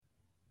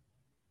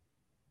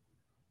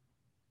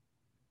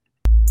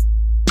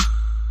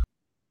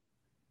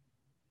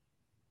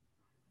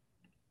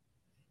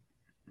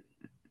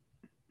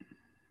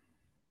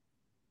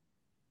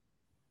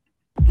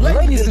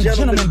Ladies and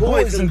gentlemen,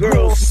 boys and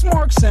girls,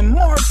 smarks and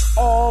marks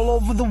all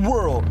over the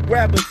world.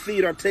 Grab a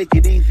seat or take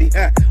it easy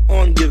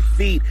on your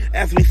feet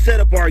as we set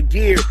up our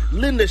gear.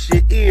 Lend us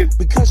your ear.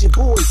 Because your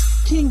boys,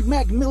 King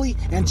Mac Millie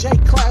and Jay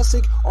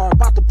Classic, are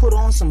about to put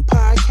on some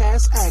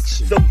podcast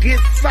action. So get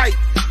psyched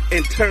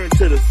and turn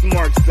to the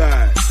smart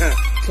side.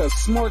 Because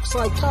Smark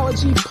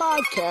Psychology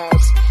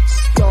Podcast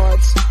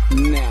starts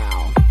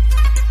now.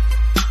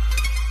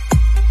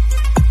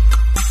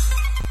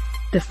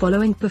 The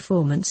following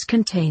performance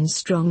contains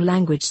strong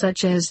language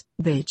such as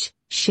bitch,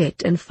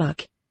 shit and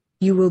fuck.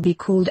 You will be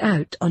called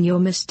out on your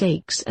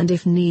mistakes, and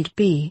if need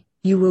be,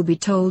 you will be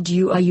told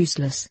you are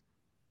useless.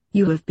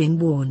 You have been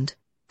warned.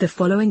 The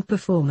following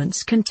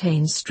performance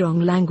contains strong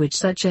language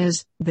such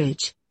as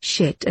bitch,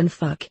 shit and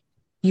fuck.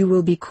 You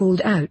will be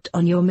called out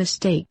on your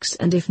mistakes,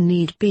 and if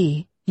need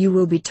be, you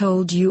will be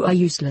told you are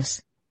useless.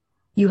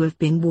 You have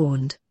been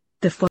warned.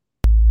 The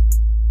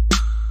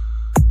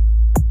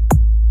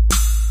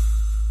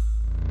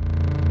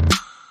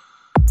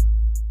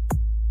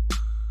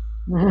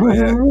What the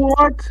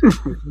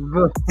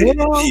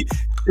hell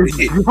is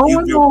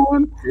going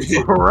on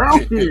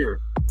around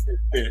here?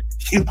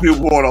 You've been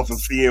warned off of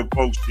CM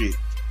Punk shit.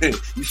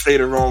 You say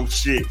the wrong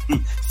shit,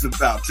 it's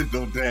about to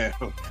go down.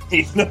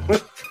 Ain't no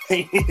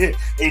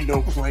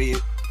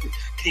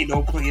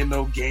playing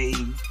no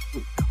game.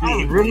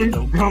 I really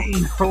don't know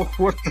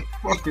what the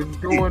fuck is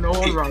going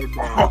on right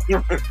now.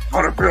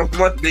 On a real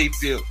Monday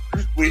tip,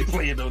 we ain't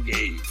playing no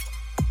games.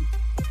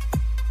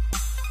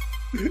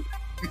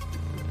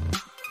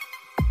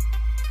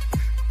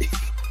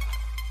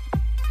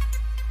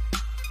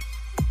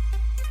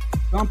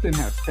 Something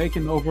has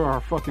taken over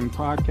our fucking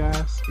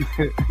podcast,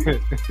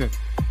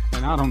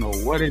 and I don't know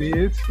what it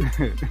is.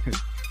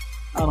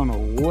 I don't know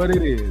what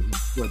it is,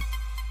 but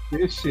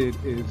this shit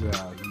is,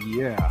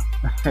 yeah.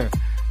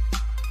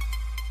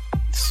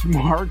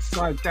 Smart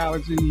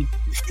Psychology,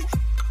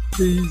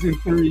 Season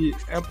 3,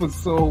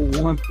 Episode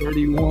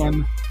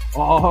 131,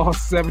 all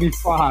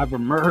 75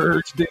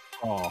 emerged in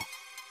all.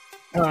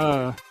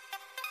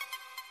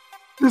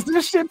 Does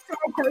this shit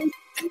sound crazy?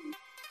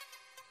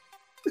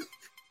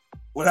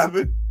 What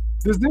happened?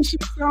 Does this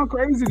shit sound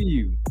crazy to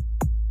you?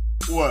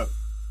 What?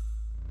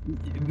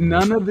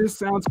 None of this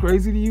sounds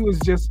crazy to you. It's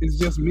just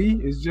me.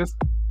 It's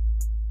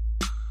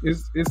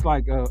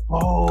like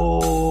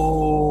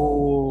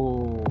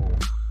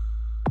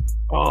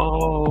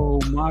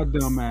my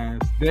dumb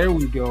ass. There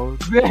we go.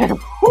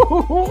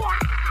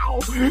 Wow.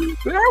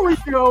 There we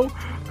go.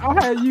 I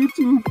had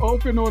YouTube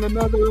open on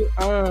another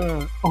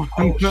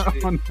fucking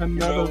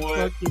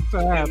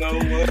tab,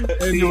 and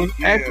it was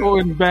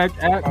echoing back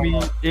at me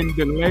in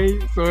delay,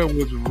 so it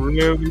was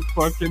really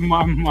fucking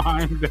my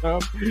mind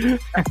up.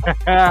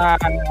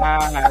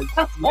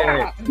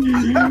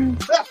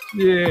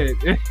 Shit.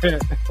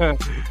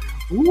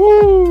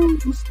 Woo!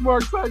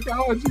 Smart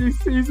Psychology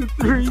Season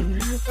 3,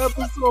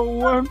 Episode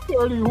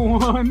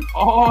 131,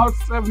 all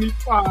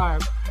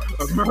 75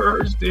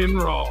 emerged in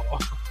Raw.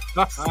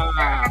 Shout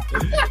out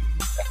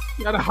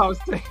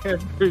to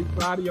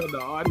everybody on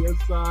the audio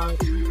side.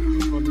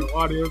 On the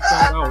audio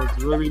side, I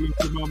was really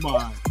losing my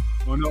mind.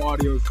 On the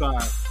audio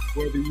side,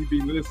 whether you be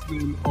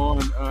listening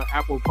on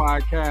Apple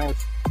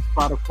Podcasts,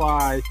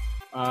 Spotify,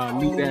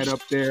 leave that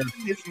up there.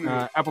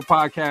 Apple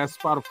Podcasts,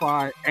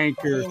 Spotify,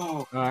 Anchor,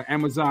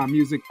 Amazon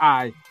Music,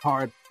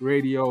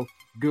 iHeartRadio.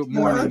 Good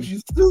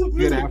morning,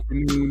 good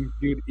afternoon,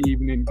 good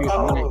evening, good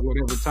night,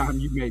 whatever time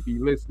you may be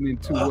listening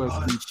to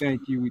us. We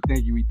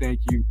thank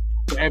you.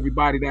 For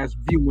everybody that's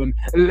viewing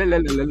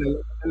live,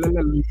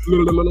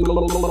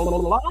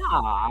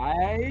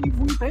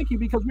 we thank you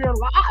because we are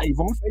live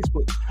on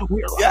Facebook.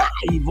 We are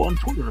live on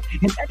Twitter.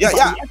 And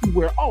everybody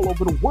everywhere, all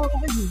over the world,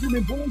 ladies and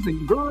gentlemen, boys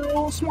and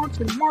girls, smarts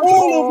and marks,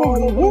 all over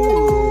the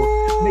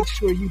world. Make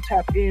sure you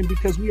tap in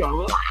because we are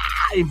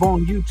live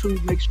on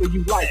YouTube. Make sure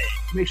you like,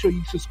 make sure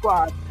you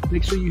subscribe,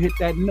 make sure you hit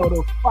that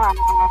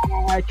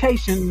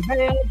notification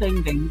bell.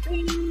 Ding, ding,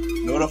 ding.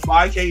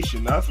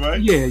 Notification, that's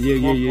right. Yeah.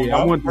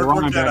 I wanted to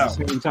rhyme that at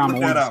the same time. I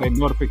wanted to say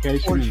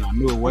notification, and I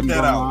knew it wasn't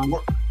going on.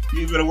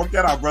 You better work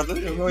that out, brother.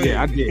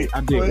 Yeah, I did.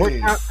 Work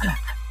out.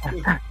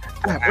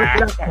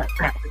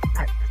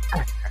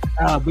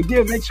 But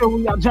yeah, make sure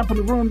when y'all jump in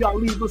the room, y'all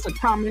leave us a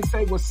comment,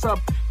 say what's up.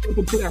 Jump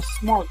into that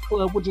Smart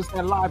Club, which is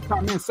that live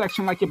comment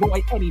section like your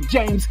boy Eddie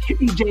James.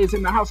 EJ is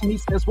in the house and he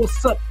says,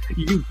 what's up,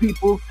 you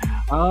people?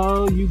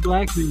 Oh, you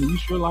black men, you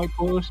sure like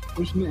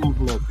pushing the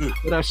envelope.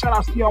 But shout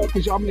out to y'all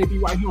because y'all may be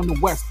right here on the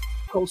West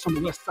Coast, on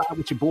the West Side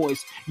with your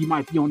boys. You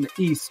might be on the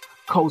East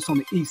Coast, on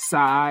the East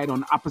Side, on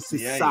the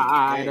opposite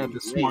side of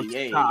the Smart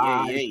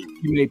side.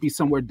 You may be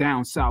somewhere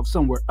down south,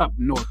 somewhere up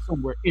north,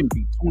 somewhere in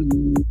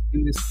between,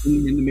 in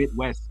the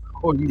Midwest.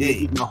 Or you may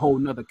be in a whole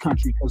nother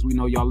country because we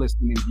know y'all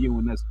listening and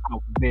viewing us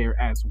out there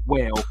as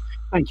well.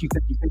 Thank you.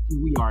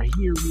 We are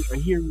here.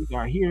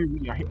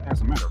 As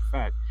a matter of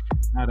fact,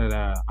 now that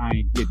I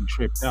ain't getting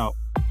tripped out,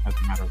 as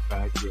a matter of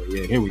fact,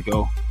 here we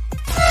go.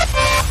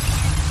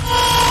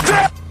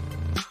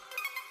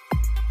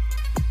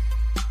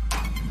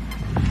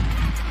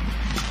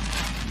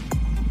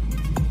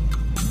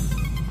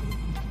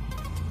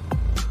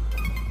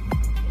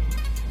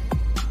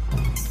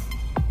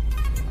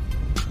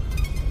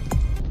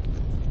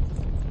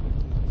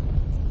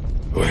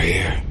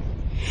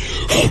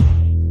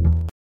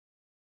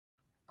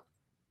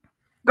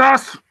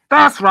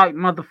 That's right,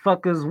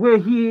 motherfuckers. We're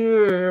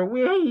here.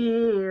 We're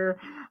here.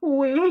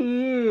 We're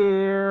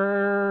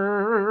here.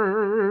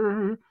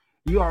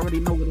 You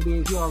already know what it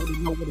is. You already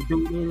know what to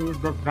do. It is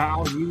the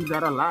value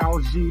that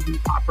allows you the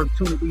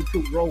opportunity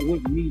to roll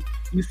with me.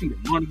 You see the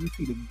money, you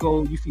see the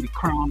gold, you see the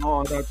crown,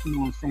 all that. You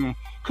know what I'm saying?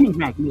 King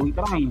Mac Millie,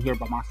 but I ain't here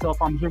by myself.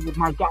 I'm here with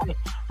my guy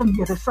from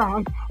the other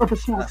side of the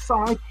smart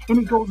side, and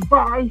he goes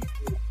by.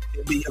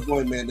 It be your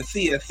boy, man, the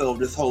CSO of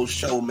this whole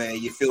show, man.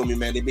 You feel me,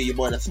 man? It be your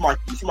boy, the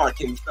Smark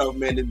himself,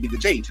 man. It be the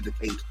J to the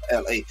K to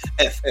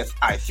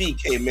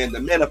LASSICK, man.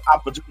 The man of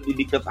opportunity,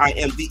 because I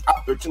am the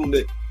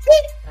opportunity.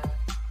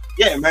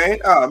 Yeah, man.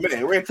 Oh,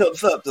 man. Red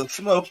Cup's up. The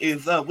smoke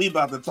is up. We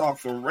about to talk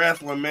some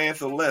wrestling, man.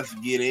 So let's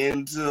get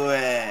into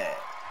it.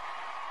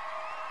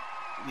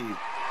 Indeed.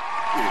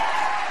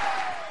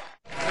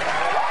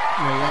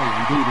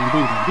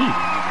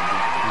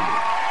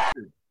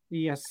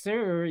 Yes,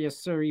 sir. Yes,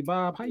 sir.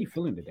 Bob, how you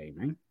feeling today,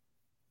 man?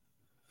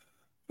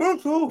 Feeling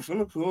cool.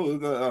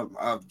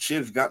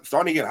 Shit's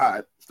starting to get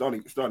hot.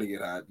 Starting to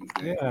get hot.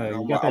 Yeah,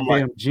 you got that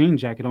damn jean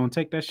jacket on.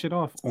 Take that shit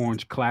off.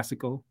 Orange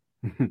classical.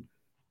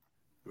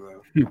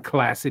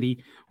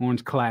 Classity.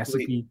 Orange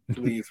classicy.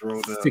 Sleeves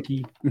rolled up.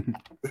 Sticky.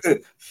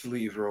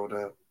 Sleeves rolled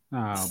up.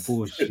 Oh,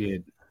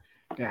 bullshit.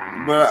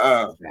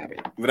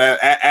 But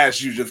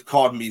as you just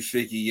called me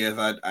sicky, yes,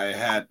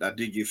 I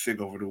did get sick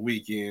over the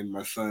weekend.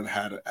 My son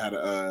got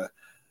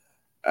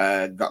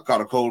a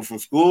cold from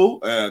school,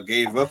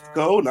 gave up the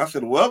cold, and I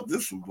said, "Well,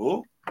 this is some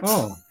bull."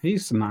 Oh,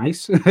 he's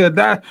nice.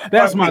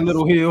 That's my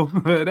little heel.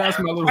 That's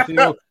my little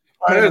heel.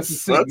 That's a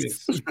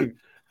sickness.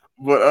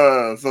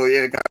 But so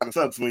yeah, it kind of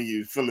sucks when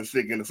you feeling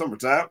sick in the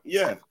summertime.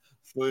 Yeah.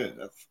 So yeah,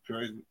 that's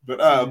crazy. But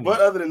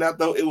other than that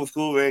though, it was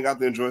cool, man. Got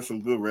to enjoy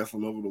some good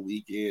wrestling over the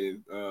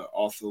weekend.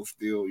 Also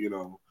still,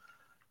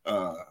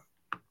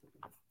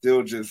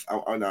 still just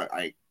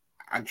I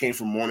came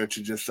from morning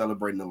to just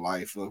celebrating the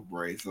life of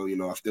Bray. So,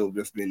 I still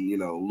just been,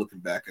 looking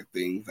back at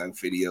things like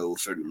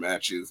videos, certain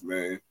matches,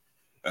 man.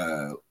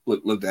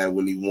 Looked at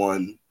when he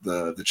won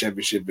the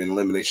championship in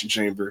Elimination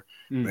Chamber.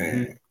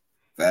 Mm-hmm.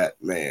 I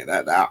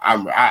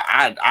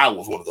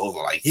was one of those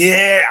like,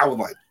 yeah, I was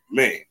like,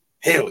 man,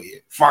 hell yeah,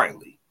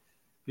 finally.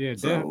 Yeah,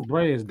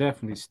 Bray is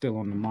definitely still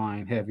on the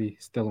mind heavy,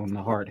 still on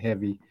the heart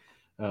heavy.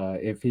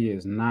 If he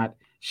is not,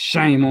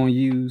 shame on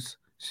yous.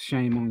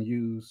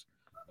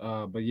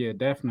 But yeah,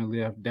 definitely.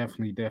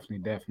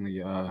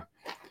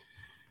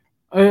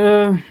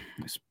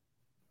 It's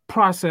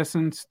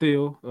processing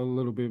still a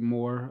little bit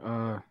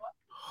more.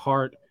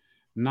 Heart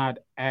not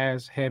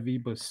as heavy,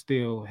 but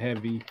still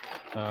heavy.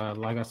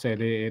 Like I said,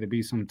 it'll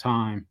be some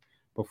time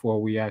before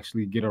we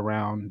actually get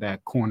around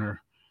that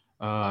corner.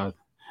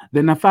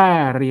 The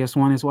nefarious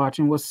one is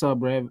watching. What's up,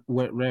 Red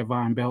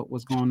Vine Belt?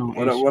 What's going on?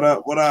 What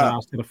up? Shout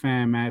out to the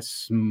fan, man.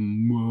 Smoking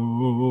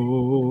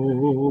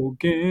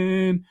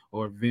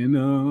or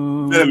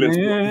Venom.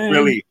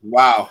 Really?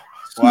 Wow.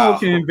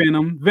 Smoke and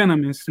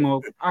Venom and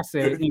smoke. I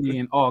said any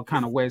in all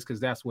kind of ways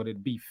because that's what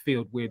it'd be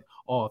filled with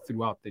all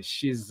throughout the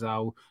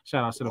shizzo.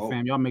 Shout out to the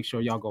fam. Y'all make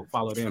sure y'all go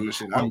follow them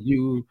on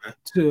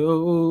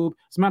YouTube.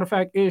 As a matter of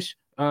fact,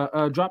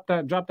 drop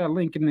that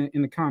link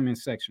in the comment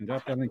section.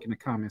 Drop that link in the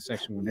comment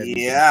section whenever you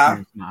get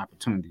an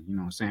opportunity. You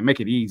know what I'm saying? Make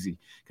it easy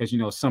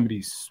because some of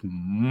these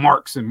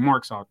marks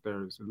out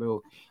there is a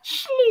little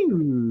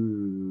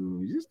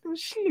just a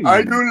slew.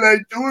 I don't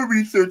like doing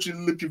research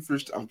and looking for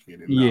stuff. I'm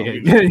kidding.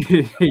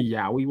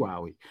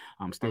 Wowie.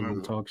 I'm still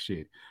gonna talk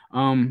shit.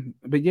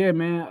 But yeah,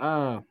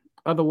 man.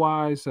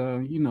 Otherwise,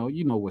 you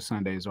know what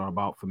Sundays are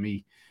about for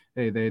me.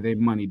 They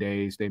money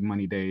days.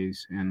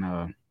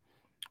 And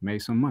made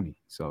some money.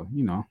 So,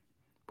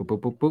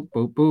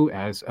 boo,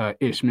 as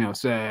Ishmael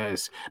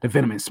says, the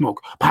Venom and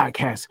Smoke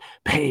podcast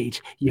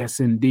page. Yes,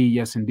 indeed.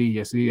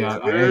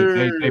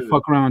 They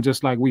fuck around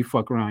just like we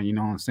fuck around. You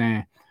know what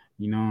I'm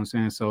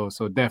saying? So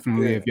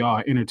definitely, if y'all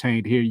are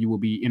entertained here, you will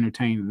be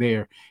entertained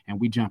there. And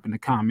we jump in the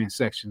comment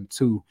section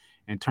too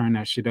and turn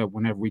that shit up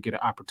whenever we get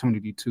an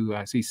opportunity to.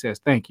 As he says,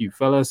 thank you,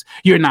 fellas.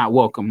 You're not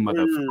welcome,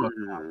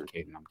 motherfucker.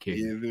 I'm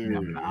kidding.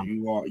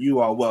 You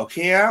are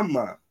welcome.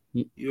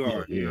 You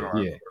are.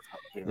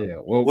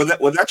 Well, was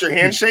that your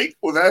handshake?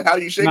 Was that how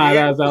you shake? Nah,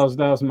 that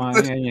was my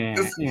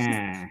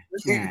yeah.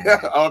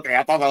 Okay,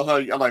 I thought that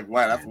was. I'm like,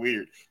 wow, that's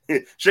weird.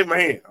 Shake my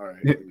hand. All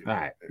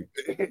right.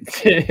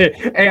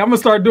 Hey, I'm gonna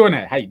start doing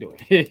that. How you doing?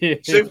 How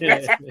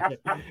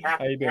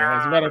you doing?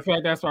 As a matter of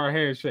fact, that's our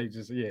handshake.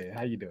 Just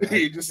how you doing?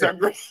 You just sound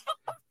great.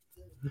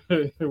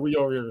 We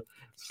over here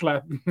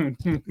slapping.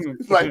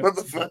 It's like, what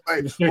the fuck?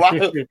 Like,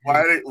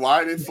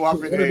 why they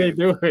swapping hands? What are they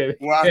doing?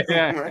 Why?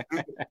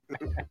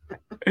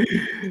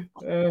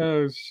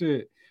 Oh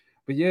shit!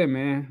 But yeah,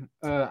 man,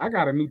 I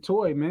got a new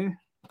toy, man.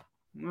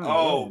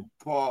 Oh,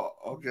 Paul.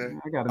 Okay.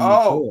 I got a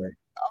new toy.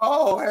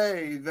 Oh,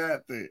 hey,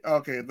 that thing.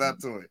 Okay,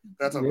 that toy.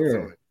 That's a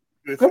toy.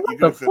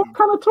 What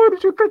kind of toy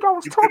did you think I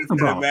was talking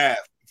about? You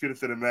should have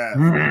said a mask.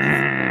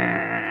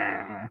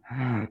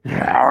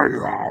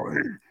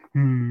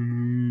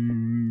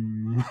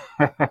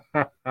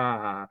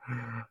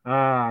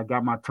 I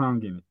got my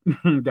tongue in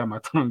it. Got my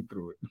tongue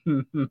through it.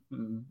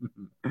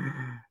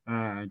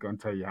 gonna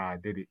tell you how I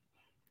did it.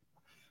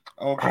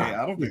 Okay,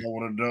 I don't think I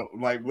want to know.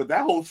 Like, but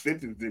that whole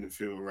sentence didn't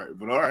feel right.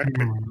 But all right.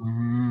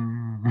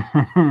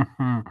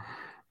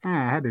 I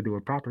had to do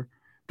it proper.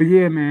 But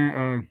yeah,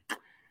 man.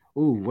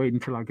 Wait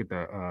until I get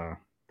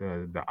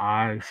the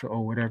eyes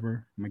or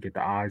whatever. I'm gonna get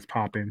the eyes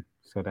popping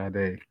so that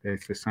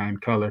it's the same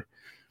color.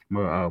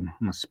 I'm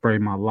gonna spray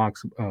my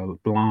locks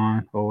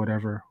blonde or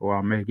whatever, or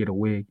I may get a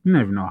wig. You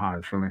never know how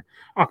it's feeling.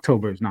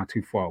 October is not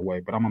too far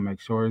away, but I'm gonna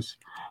make sure it's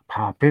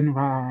popping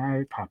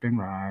right, popping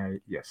right.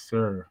 Yes,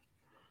 sir.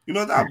 You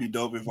know, that'd be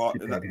dope if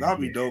Get that in that'd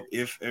be here. dope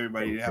if There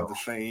everybody we have go. the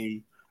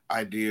same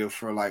idea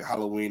for like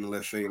Halloween.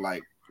 Let's say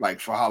like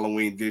for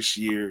Halloween this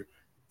year,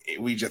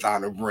 we just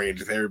honor braid.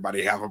 Just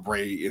everybody have a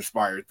braid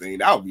inspired thing.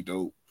 That would be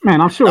dope. Man,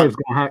 I'm sure That'd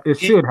it's gonna it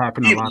he should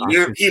happen a lot. I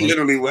should he say.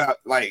 literally will have,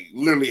 like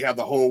literally have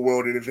the whole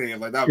world in his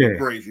hands. Like that'd be Yeah,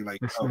 crazy. Like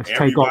let's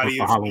take over everybody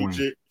for is Halloween.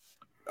 featured.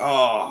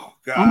 Oh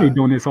I'm gonna God, be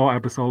doing this all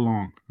episode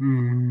long.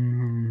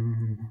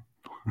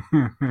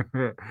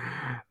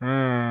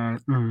 I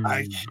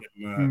shit,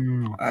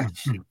 man. I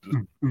shit.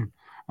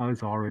 Oh,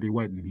 it's already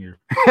wet in here.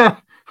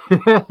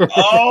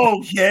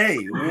 Okay,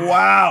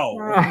 wow,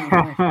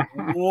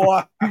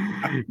 what?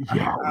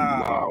 Yeah,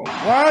 wow.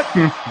 What?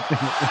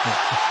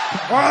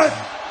 What?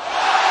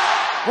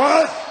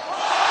 What?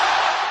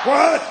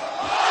 What?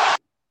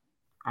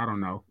 I don't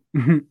know.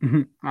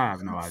 I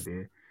have no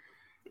idea.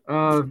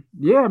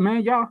 Yeah,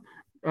 man, y'all.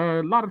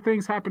 A lot of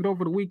things happened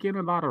over the weekend.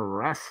 A lot of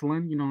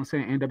wrestling. You know what I'm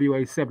saying?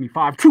 NWA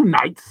 75 two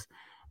nights.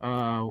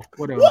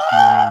 What else?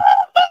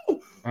 Woo!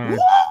 Uh, Woo!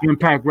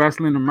 Impact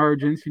Wrestling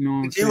Emergence. You know what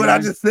I'm You see what I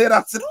saying? just said?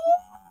 I said,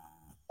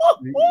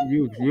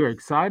 You're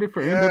excited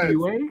for yes.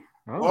 NWA?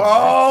 Oh,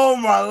 Oh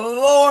my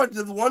Lord!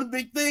 Just one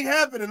big thing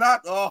happened, and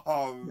that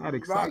my,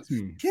 excites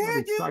me. That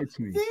can you excites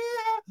me. feel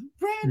a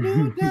brand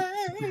new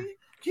day?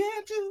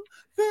 Can't you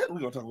feel? We're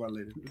gonna talk about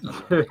it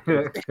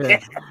later.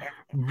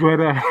 But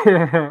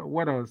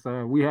what else?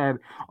 We had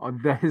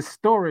the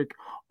historic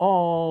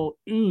All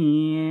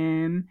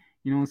In.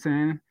 You know what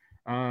I'm saying?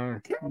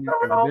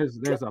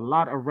 There's a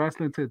lot of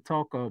wrestling to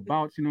talk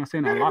about. You know what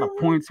I'm saying? A lot of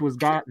points was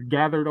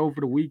gathered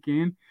over the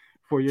weekend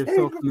for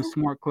yourself in the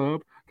Smart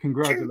Club.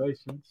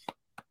 Congratulations.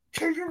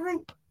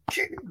 Kangaroo.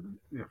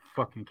 Yeah,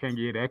 fucking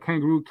kangaroo. That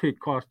kangaroo kick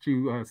cost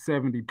you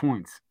 70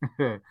 points.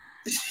 You uh,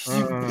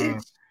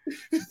 bitch.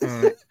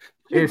 uh,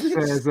 You it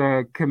bitch.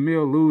 says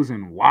Camille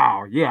losing.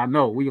 Wow. Yeah, I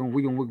know. We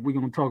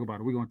gonna talk about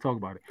it. We're gonna talk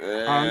about it.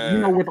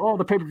 With all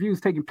the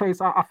pay-per-views taking place,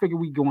 I figure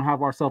we gonna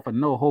have ourselves a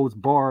no holds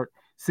barred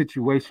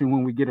situation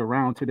when we get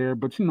around to there.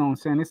 But you know what I'm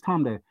saying? It's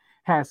time to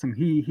have some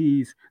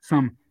he's,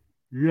 some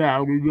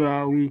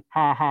yowie,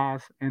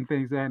 ha-has, and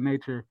things of that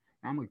nature.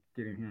 I'm gonna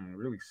get in here and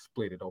really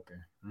split it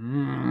open.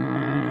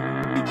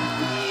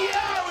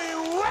 Yowie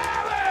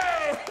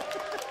wowie!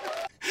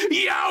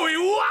 Yowie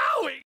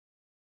wowie!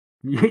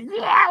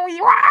 Yowie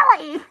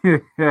wowie!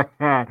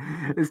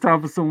 It's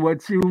time for some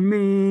what you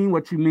mean,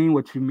 what you mean,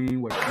 what you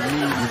mean, what you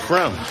mean. You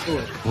from?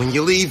 When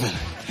you're leaving.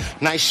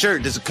 Nice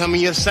shirt. Does it come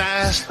in your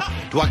size?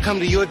 Do I come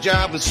to your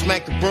job and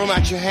smack the broom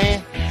out your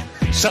hand?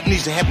 Something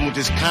needs to happen with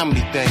this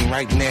comedy thing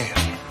right now.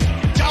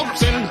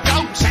 Jokes and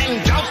jokes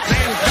and jokes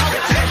and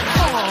jokes and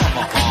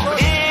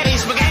spaghetti, spaghetti,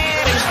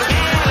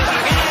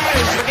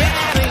 spaghetti, spaghetti,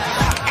 spaghetti.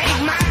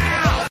 8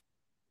 Mile.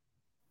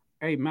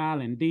 8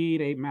 Mile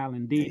indeed, 8 Mile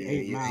indeed,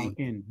 8 Mile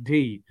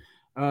indeed.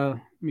 Let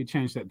me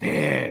change that.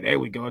 There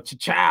we go.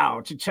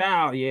 Cha-chow,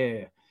 cha-chow,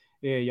 yeah.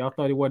 Yeah, y'all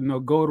thought it wasn't no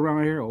gold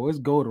around here. Oh, it's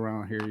gold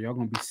around here. Y'all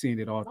gonna be seeing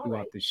it all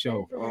throughout the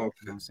show. You know what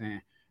I'm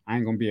saying? I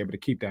ain't gonna be able to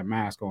keep that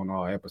mask on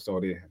all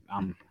episode.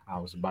 I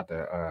was about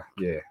to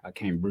I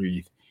can't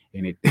breathe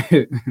in it.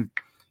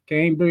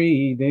 Can't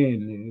breathe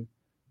in it.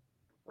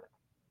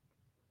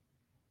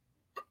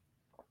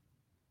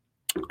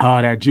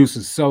 Oh, that juice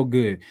is so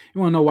good.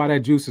 You want to know why that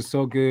juice is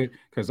so good?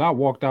 Because I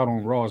walked out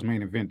on Raw's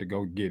main event to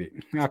go get it.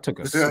 I took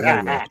a slow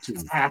walk too.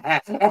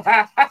 I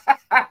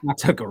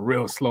took a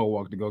real slow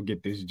walk to go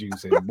get this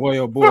juice. And boy,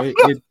 oh boy,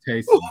 it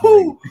tastes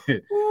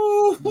great.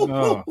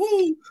 oh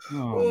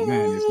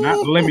man, it's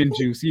not lemon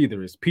juice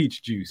either. It's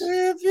peach juice.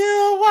 If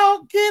you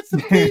won't get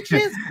some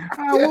peaches,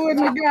 I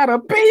wouldn't have got a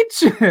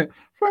peach.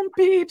 From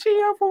peachy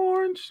of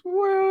orange.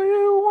 Well,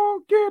 you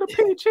won't get a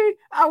peachy.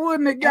 I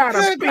wouldn't have got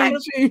a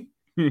peachy.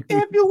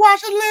 If you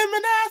wash a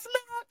lemon ass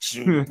match.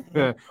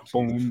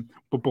 Boom,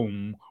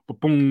 boom,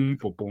 boom,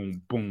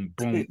 boom, boom,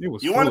 boom. It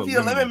was. You want to see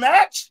a lemon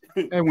match?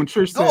 And when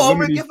Trish go said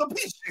over and get some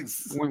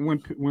peaches. When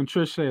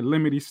Trish said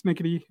lemony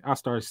snickety, I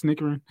started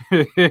snickering.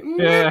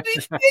 I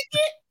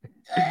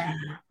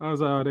was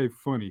like, oh, they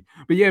funny.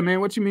 But yeah, man,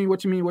 what you mean,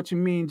 what you mean, what you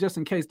mean? Just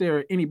in case there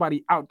are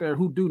anybody out there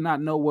who do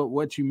not know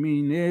what you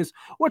mean is,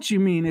 what you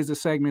mean is a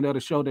segment of the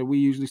show that we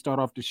usually start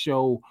off the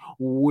show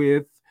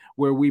with,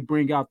 where we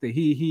bring out the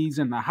he's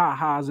and the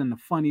ha-has and the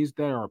funnies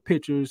that are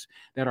pictures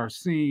that are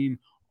seen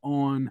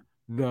on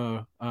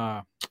the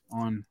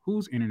on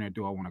whose internet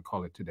do I want to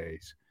call it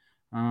today's?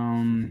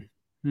 On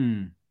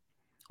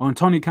on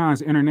Tony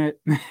Khan's internet.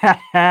 There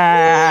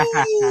are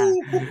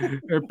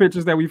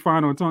pictures that we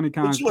find on Tony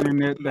Khan's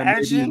internet that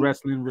may be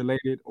wrestling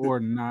related or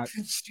not.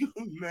 Could you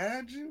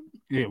imagine?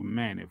 Yeah,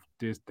 man, if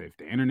the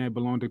internet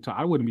belonged to Tony,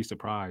 I wouldn't be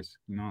surprised.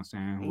 You know what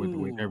I'm saying?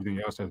 With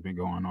everything else that's been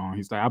going on.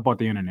 He's like, I bought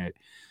the internet.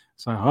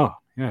 It's like, oh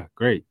yeah,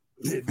 great.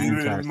 You're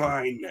in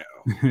mine now.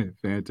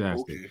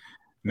 Fantastic. Okay.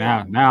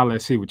 Now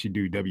let's see what you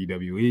do,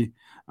 WWE.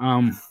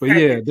 But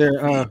yeah,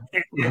 they're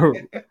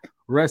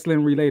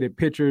wrestling related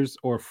pictures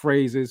or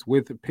phrases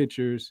with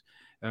pictures.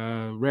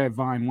 Red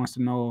Vine wants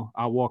to know,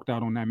 I walked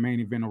out on that main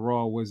event of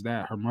Raw. Was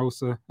that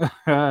Hermosa?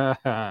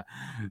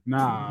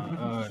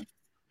 Nah,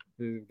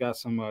 got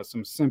some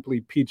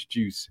Simply Peach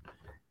Juice.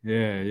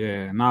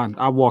 Yeah. And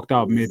I walked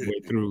out midway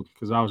through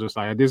because I was just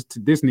like,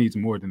 this needs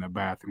more than a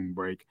bathroom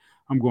break.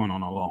 I'm going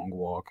on a long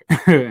walk.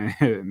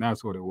 And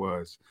that's what it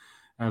was.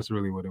 That's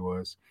really what it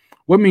was.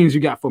 What means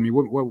you got for me?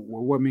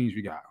 What means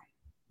you got?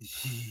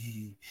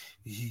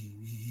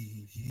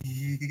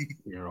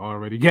 You're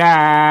already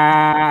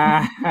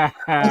got.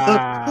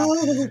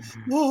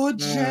 Oh,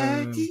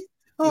 Jackie.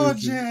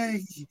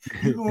 Jackie.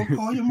 You gonna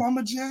call your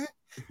mama Jack?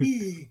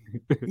 Yeah.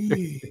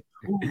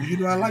 Ooh, you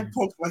know I like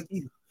punks like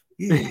you.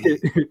 Yeah.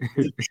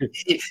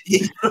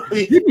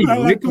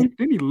 Didn't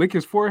he lick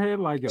his forehead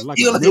like a milk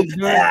jug?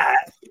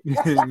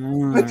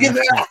 Look at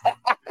that.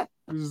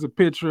 This is a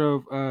picture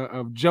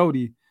of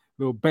Jody,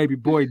 little baby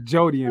boy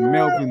Jody, and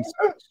Melvin's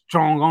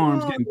strong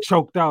arms getting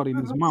choked out in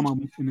his mama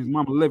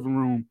living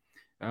room.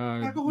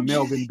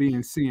 Melvin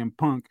being CM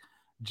Punk,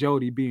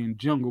 Jody being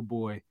Jungle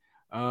Boy.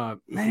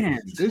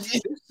 Man,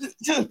 this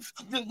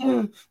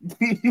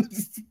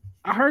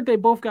I heard they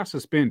both got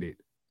suspended.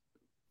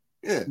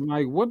 Yeah.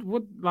 Like what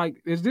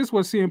like is this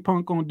what CM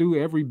Punk gonna do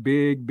every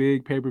big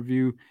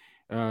pay-per-view?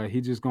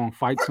 He just gonna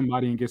fight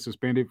somebody and get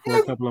suspended for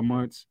a couple of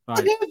months.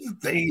 Like, here's the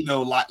thing,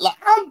 though. Like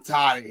I'm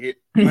tired of it.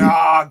 Oh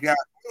God, we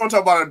don't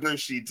talk about a dirt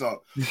sheet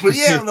talk. But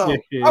yeah, no,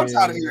 I'm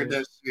tired of hearing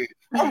that shit.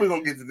 How we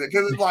gonna get to that?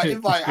 Because it's like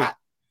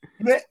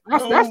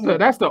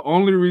that's the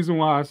only reason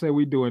why I say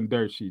we doing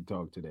dirt sheet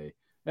talk today.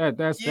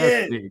 That's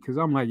big because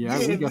I'm like, we got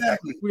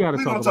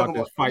to talk about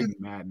this fighting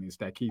madness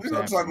that keeps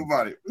happening. We're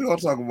gonna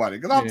talk about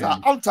it because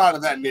I'm tired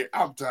of that.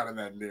 I'm tired of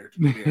that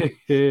narrative.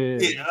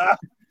 Yeah.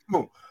 I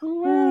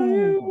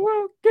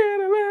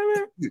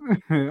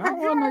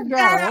want to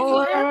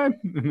go.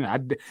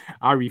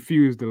 I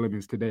refused the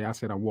lemons today. I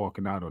said I'm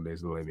walking out on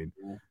this lemon.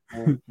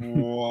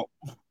 Womp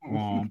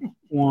womp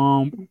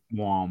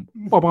womp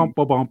bum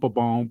bum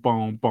bum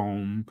bum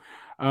bum.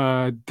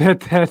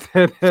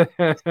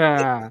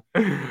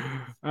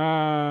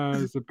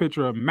 It's a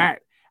picture of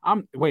Matt.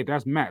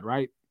 That's Matt,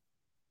 right?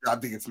 I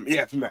think it's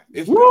Matt.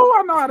 Woo,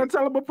 I know how to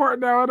tell them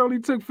apart now. It only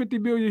took 50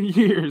 million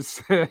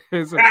years.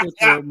 It's a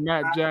picture of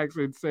Matt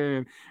Jackson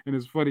saying, and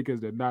it's funny because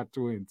they're not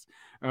twins.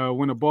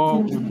 When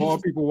ball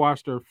people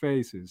wash their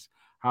faces,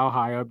 how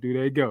high up do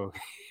they go?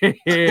 Pretty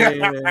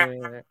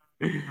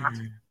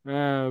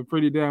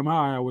damn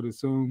high, I would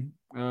assume.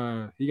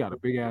 He got a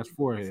big ass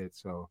forehead,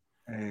 so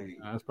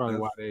that's probably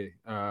why they.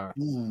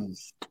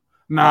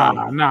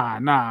 Nah.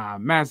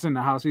 Matt's in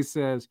the house. He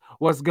says,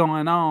 "What's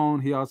going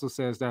on?" He also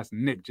says, "That's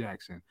Nick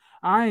Jackson."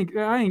 I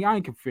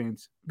ain't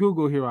convinced.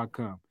 Google, here I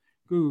come.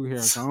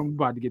 I'm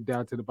about to get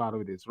down to the bottom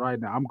of this right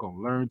now. I'm gonna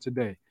learn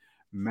today.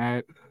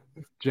 Matt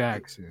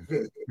Jackson.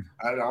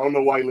 I don't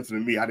know why you listen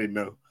to me. I didn't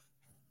know.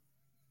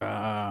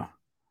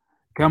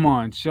 Come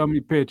on, show me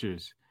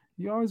pictures.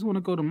 You always want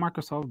to go to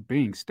Microsoft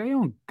Bing. Stay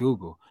on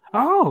Google.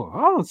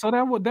 Oh, so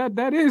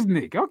that is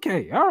Nick.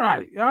 Okay, all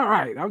right.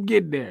 I'm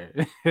getting there.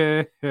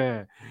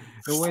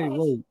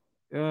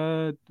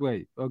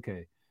 Wait.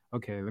 Okay.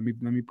 Let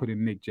me put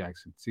in Nick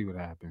Jackson. See what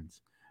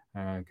happens.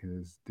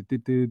 Because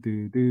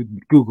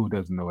Google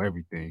doesn't know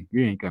everything.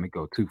 You ain't gonna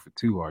go 2 for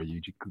 2, are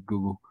you?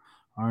 Google,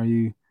 are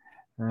you?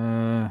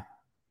 Nah.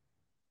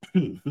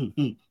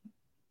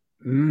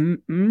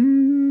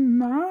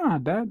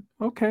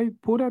 Okay.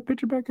 Pull that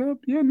picture back up.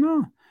 Yeah,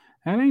 no.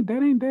 That ain't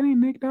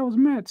Nick. That was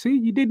Matt. See,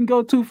 you didn't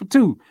go 2 for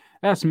 2.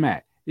 That's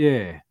Matt.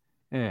 Yeah.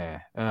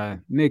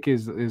 Nick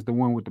is the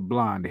one with the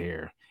blonde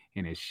hair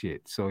and his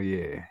shit. So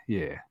yeah.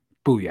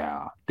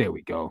 Booyah. There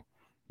we go.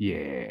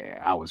 Yeah,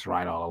 I was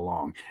right all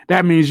along.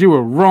 That means you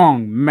were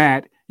wrong,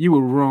 Matt. You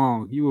were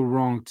wrong. You were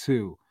wrong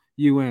too.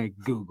 You ain't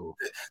Google.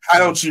 How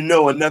don't you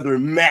know another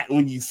Matt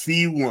when you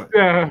see one?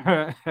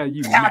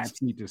 You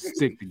Matts need to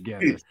stick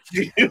together.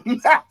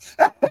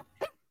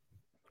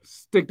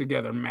 Stick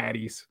together,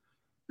 Matties.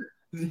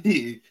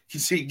 You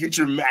see, get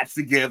your Matts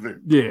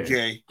together. Yeah,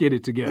 okay. Get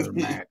it together,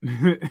 Matt.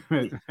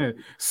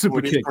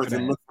 Super kick for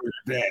that. Look for your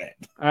dad.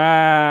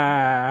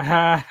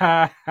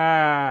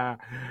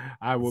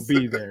 I will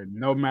be there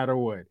no matter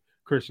what.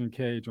 Christian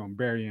Cage on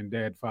burying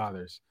dead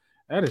fathers.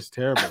 That is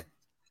terrible.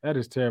 I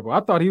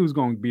thought he was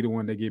going to be the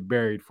one that get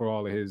buried for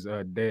all of his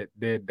dead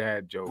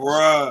dad jokes.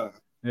 Bruh.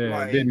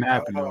 Yeah, it didn't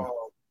happen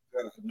though.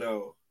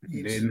 No.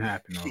 It didn't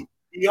happen though.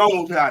 He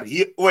almost had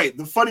it. Wait,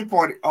 the funny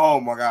part. Oh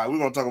my god, we're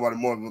gonna talk about it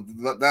more.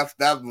 But that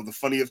was the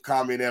funniest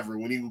comment ever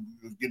when he was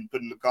getting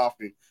put in the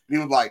coffin. And he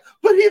was like,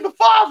 "But he's the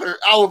father."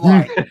 I was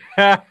like,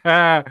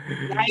 "I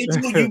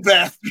do, you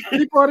bastard."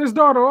 He brought his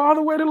daughter all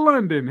the way to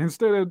London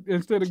instead of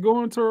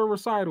going to a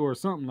recital or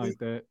something like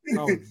that.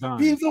 I was dying.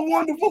 He's a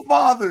wonderful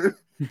father.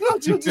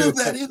 Don't you do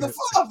that? He's a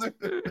father.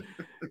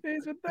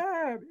 He's a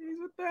dad. He's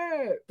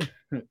a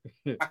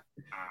dad.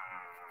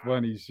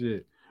 Funny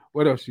shit.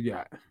 What else you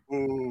got?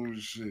 Oh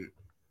shit.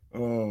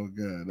 Oh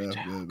god. That's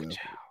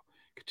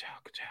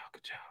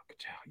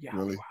Yeah,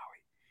 really? Wowie.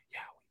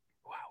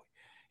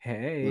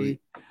 Hey.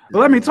 Really?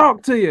 Let me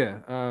talk to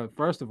you.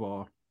 First of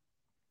all,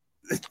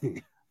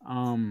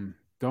 don't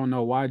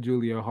know why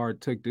Julia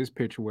Hart took this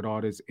picture with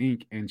all this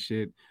ink and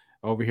shit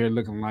over here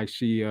looking like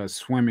she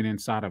swimming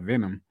inside of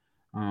Venom,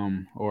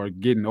 or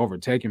getting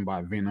overtaken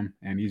by Venom,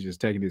 and he's just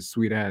taking his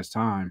sweet ass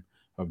time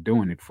of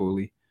doing it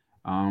fully.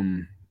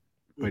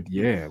 But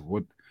yeah,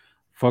 what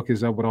fuck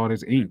is up with all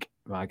this ink?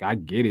 Like, I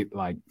get it,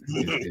 like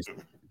it's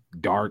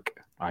dark,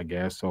 I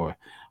guess, or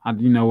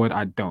you know what?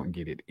 I don't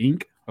get it.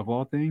 Ink of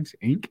all things,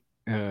 ink.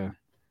 Does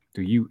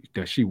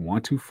she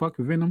want to fuck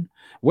Venom?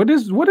 What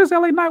does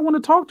LA Knight want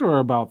to talk to her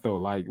about though?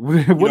 Like,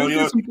 what is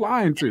this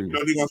implying to? You know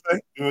what he gonna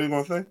say? You know what he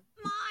gonna say?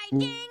 My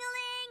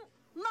ding-a-ling,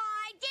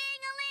 my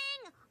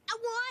ding-a-ling, I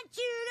want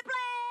you to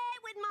play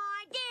with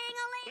my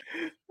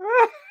ding-a-ling.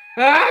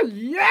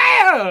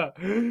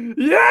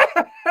 Yeah,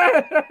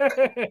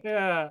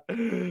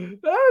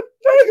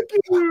 thank you.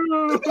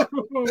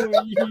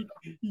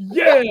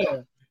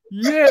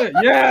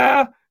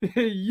 Yeah.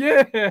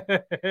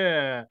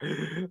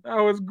 That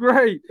was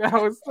great. That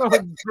was so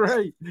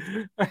great.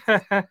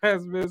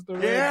 As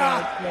Mr.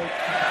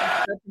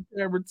 Yeah.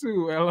 Camera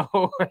 2.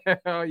 LOL.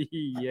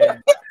 Yeah.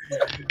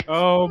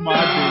 Oh my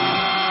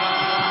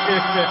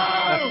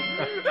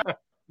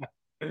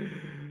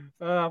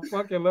goodness.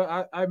 Fucking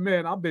love.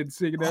 Man, I've been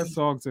singing that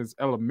song since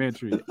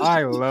elementary.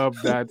 I love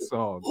that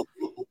song.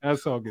 That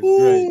song is great.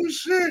 Oh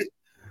shit.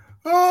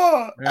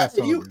 Oh,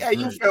 you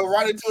fell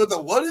right into it.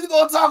 Though. What are you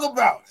gonna talk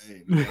about?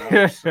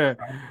 Hey,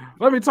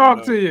 let me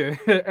talk to you.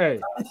 Hey,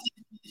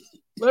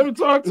 let me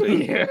talk to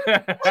you.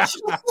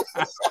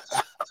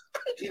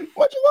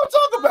 What you want to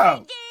talk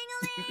about?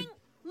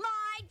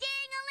 My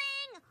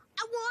ding-a-ling,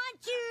 I want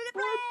you to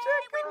play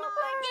with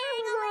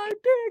my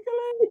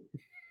ding-a-ling.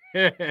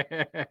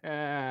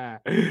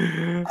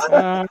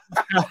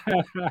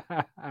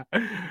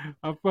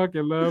 I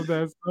fucking love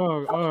that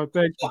song. Oh,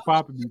 thanks for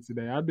popping me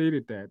today. I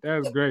needed that.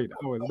 That's great.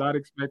 I was not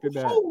expecting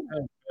that.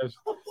 That's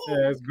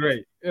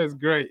great. That's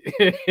great.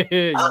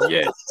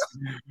 Yes.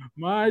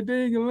 My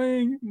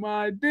ding-a-ling,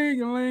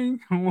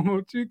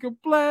 won't you can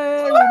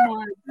play with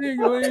my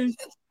ding-a-ling?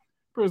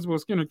 Principal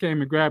Skinner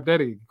came and grabbed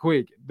that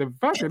quick. The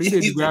fact that he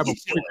didn't grab him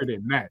quicker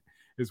than that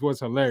is what's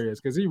hilarious,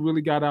 because he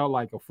really got out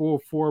like a full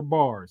 4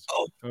 bars.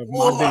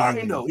 Full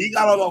line, though. He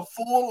got on a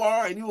full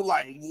line. He was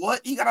like, what?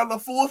 He got on a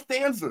full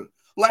stanza.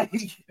 Like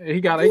he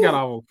got out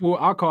a full.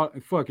 I'll call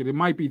it, fuck it. It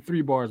might be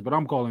 3 bars, but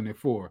I'm calling it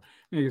 4.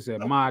 Nigga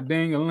said, my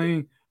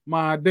ding-a-ling,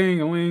 I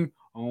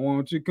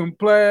want you can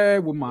play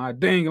with my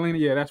ding-a-ling.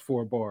 Yeah, that's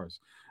 4 bars.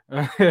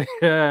 He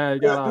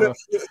got out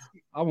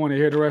I want to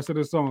hear the rest of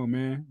the song,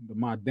 man.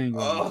 My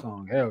ding-a-ling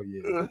song. Hell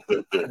yeah.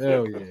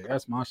 Hell yeah.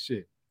 That's my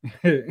shit. Oh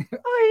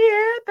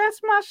yeah, that's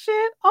my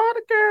shit. All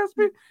the girls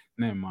be.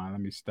 Never mind.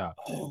 Let me stop.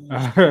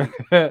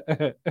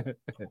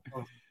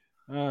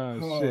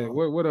 Shit.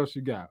 What else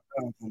you got?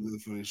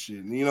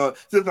 Shit. You know,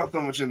 since I'm so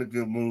much in a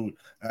good mood,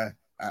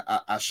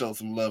 I show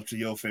some love to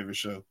your favorite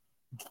show.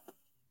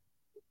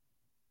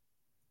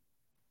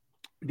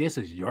 This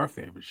is your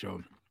favorite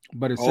show,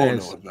 but it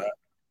says no, it's not.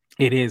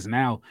 It is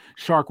now.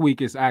 Shark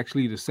Week is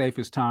actually the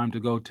safest time to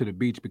go to the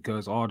beach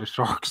because all the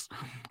sharks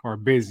are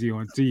busy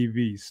on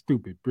TV.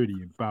 Stupid, pretty,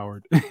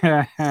 empowered.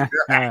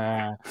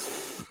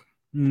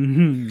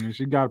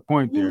 She got a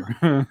point there.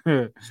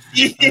 Until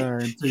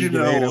you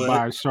get ate up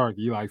by a shark,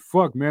 you like,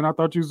 fuck, man. I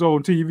thought you was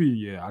on TV.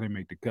 Yeah, I didn't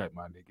make the cut,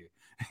 my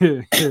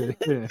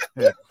nigga.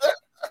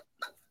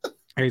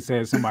 They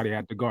said somebody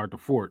had to guard the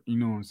fort. You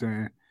know what I'm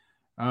saying?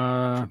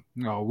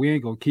 No, we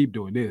ain't gonna keep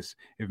doing this.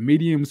 If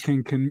mediums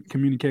can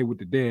communicate with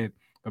the dead,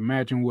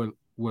 imagine what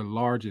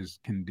larges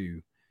can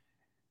do.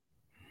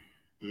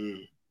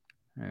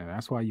 Yeah,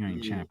 that's why you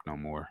ain't champ no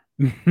more.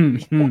 Go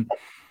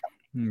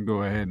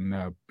ahead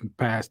and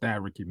pass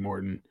that, Ricky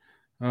Morton,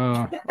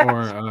 or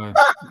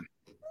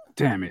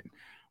damn it,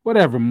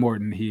 whatever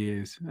Morton he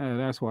is.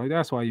 That's why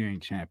you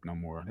ain't champ no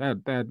more.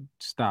 That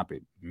stop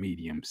it,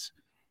 mediums.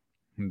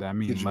 I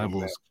mean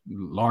levels,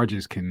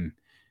 larges can.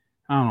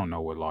 I don't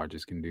know what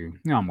largest can do.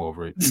 I'm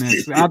over it.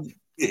 Next,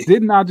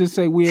 didn't I just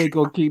say we ain't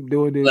gonna keep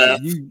doing this?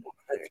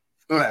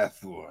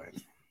 Last one.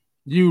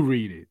 You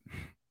read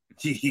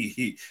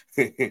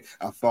it.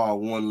 I saw a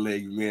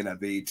one-legged man at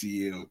the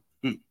ATM.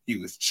 He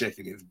was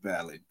checking his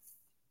balance.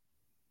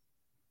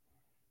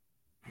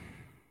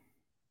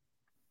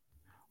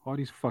 All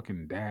these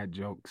fucking dad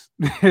jokes.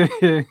 That's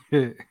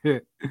what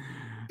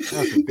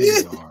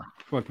these are.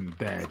 Fucking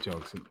dad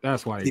jokes.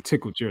 That's why they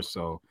tickled your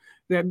soul.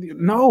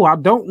 No, I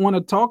don't want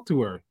to talk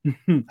to her.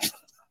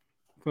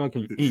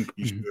 Fucking ink.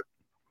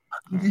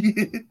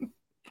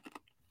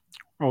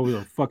 Over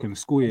her fucking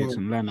squids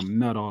and letting them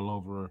nut all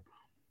over her.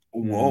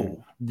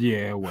 Whoa.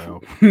 Yeah,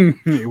 well,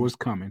 it was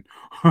coming.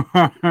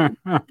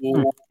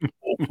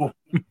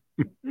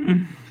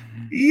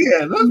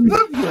 Yeah,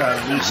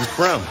 that's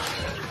Bro,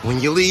 when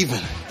you're leaving,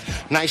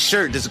 nice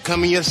shirt. Does it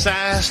come in your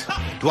size?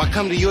 Do I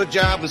come to your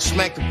job and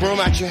smack the broom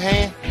out your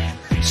hand?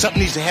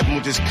 Something needs to happen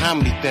with this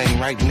comedy thing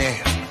right now.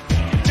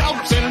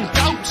 Jokes and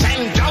jokes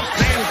and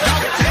jokes and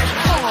jokes and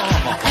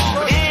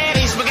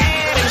spaghetti,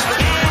 spaghetti,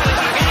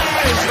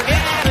 spaghetti, spaghetti, spaghetti.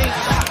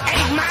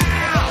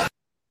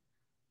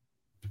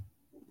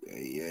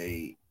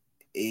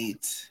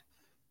 8.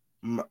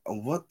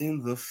 What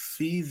in the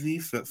feezy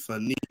for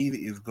need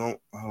is going?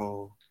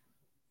 Oh,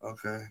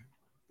 okay.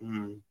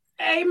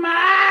 8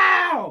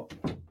 Mile.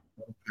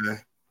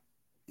 Okay.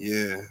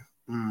 Yeah.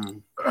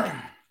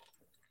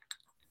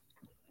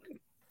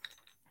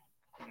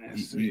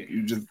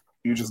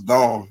 You just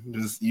gone.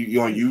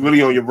 You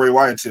really on your Bray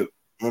Wyatt tip.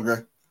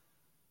 Okay.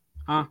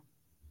 Huh?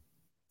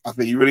 I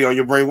think you really on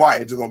your Bray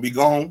Wyatt. Just gonna be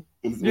gone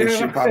when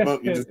shit pop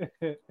up. You just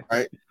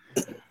right.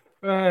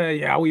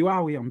 Yeah,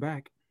 wowie, I'm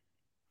back.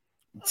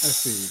 Let's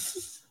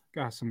see.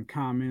 Got some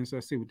comments.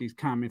 Let's see what these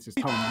comments is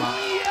talking about.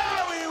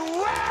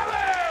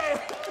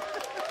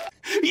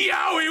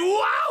 Yowie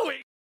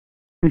wowie!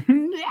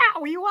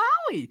 Yowie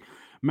wowie!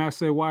 Matt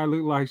said, why it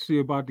look like she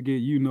about to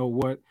get you know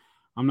what?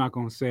 I'm not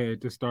gonna say it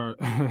to start.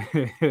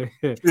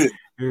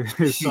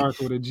 It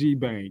starts with a G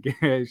bang.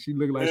 She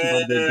looked like she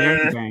about to get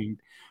gang banged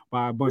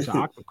by a bunch of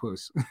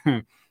octopus.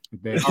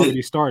 They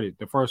already started.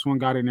 The first one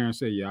got in there and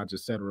said, yeah, I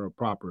just set her up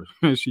proper.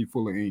 She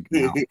full of ink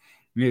now.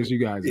 Here's you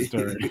guys'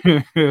 turn.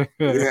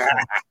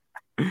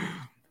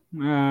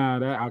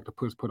 That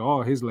octopus put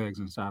all his legs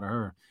inside of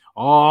her.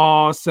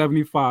 All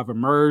 75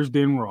 emerged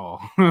in Raw.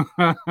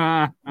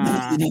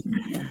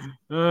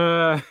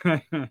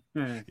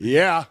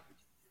 Yeah.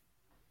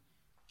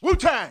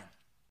 Wu-Tang.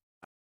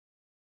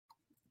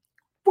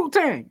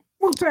 Wu-Tang.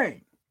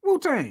 Wu-Tang.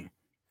 Wu-Tang.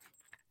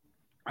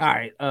 All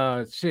right.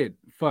 Shit.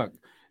 Fuck.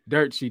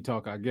 Dirt sheet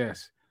talk, I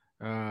guess.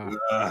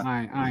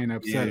 I ain't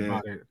upset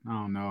about it. I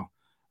don't know.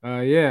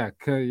 Yeah.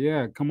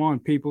 Come on,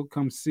 people.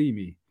 Come see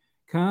me.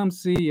 Come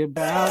see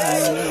about me.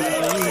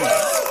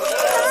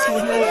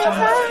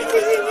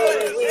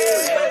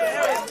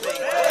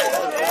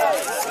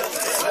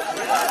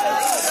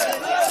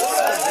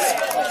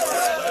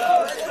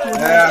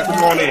 Yeah,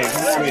 come on in.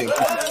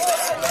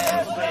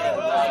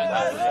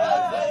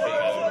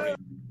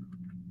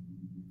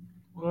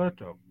 What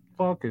the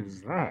fuck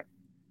is that?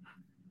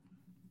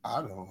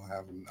 I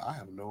have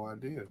no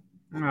idea.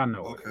 I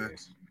know what it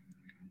is.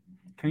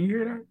 Can you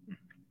hear that?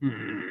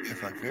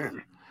 Yes, I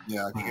can.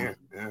 Yeah, I can.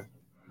 Yeah.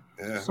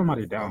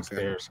 Somebody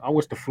downstairs. Okay. I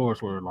wish the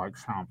floors were like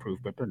soundproof,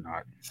 but they're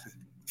not.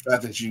 The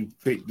fact that you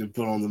picked to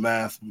put on the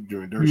mask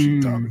during Dirt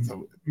Sheet talking.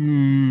 So.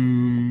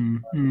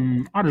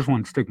 I just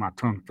want to stick my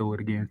tongue through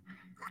it again.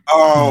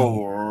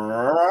 All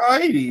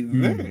righty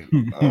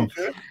then.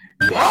 Okay.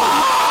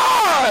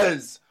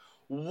 Pause!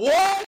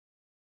 What?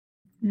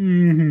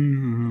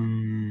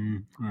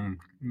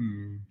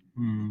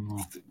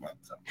 Stick my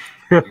tongue.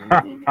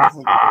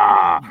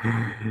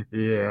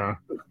 Yeah.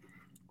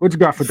 What you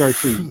got for Dirt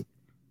Sheet?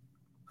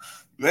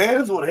 Man,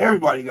 that's what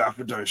everybody got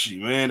for Dirt Sheet,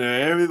 man.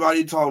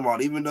 Everybody talking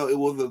about, even though it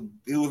was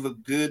a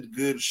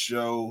good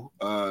show,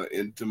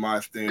 into my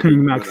standard.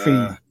 King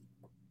Maxine.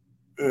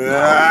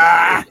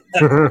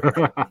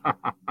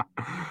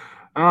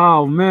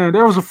 Oh man,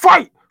 there was a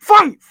fight.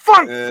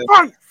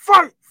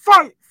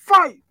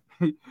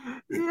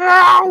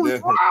 Yeah,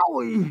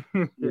 wowie.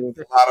 There's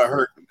a lot of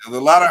hurting. There's a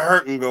lot of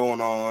hurting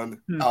going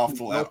on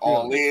also at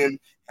All In,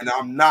 and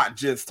I'm not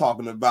just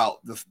talking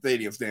about the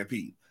Stadium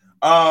Stampede.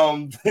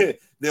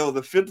 There was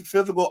a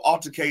physical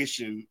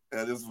altercation.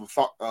 This was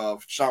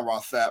Sean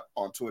Ross Sapp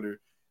on Twitter,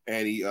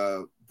 and he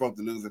broke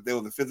the news that there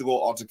was a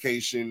physical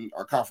altercation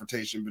or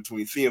confrontation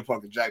between CM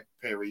Punk and Jack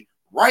Perry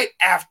right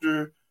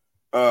after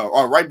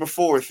or right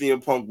before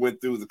CM Punk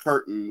went through the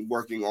curtain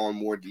working on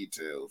more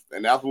details.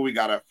 And that's what we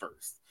got at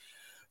first.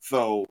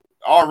 So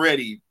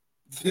already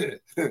CM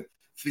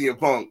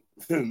Punk,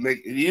 he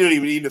didn't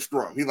even need a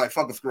scrum. He's like,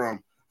 fuck a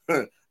scrum.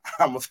 I'm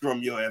going to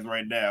scrum your ass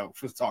right now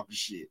for talking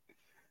shit.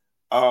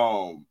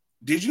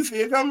 Did you see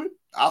it coming?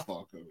 I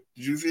saw it coming.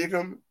 Did you see it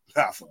coming?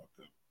 I saw it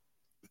coming.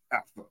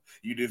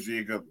 You didn't see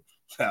it coming.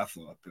 I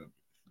saw it coming.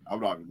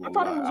 I'm not even going to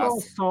lie. I thought it was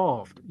all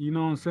soft, you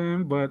know what I'm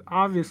saying? But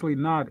obviously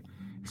not,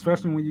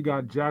 especially when you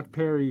got Jack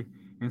Perry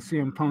and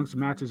CM Punk's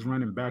matches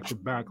running back to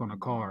back on a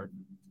card.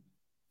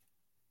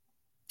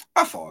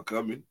 I saw it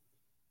coming.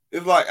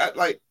 It's like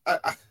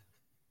I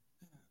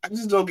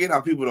just don't get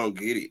how people don't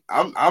get it.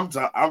 I'm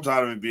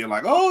tired of it being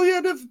like, oh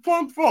yeah, this is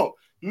Punk's fault,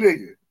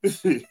 nigga.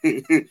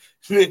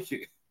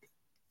 Nigga.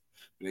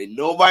 Ain't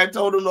nobody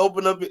told him to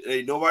open up.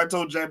 Ain't nobody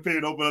told Jack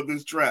Perry to open up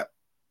his trap.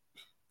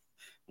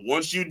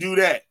 Once you do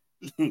that,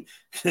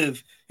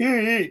 because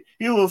here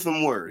was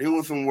some word. Here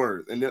was some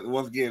words. And then,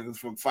 once again, this is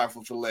from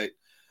Fightful Select.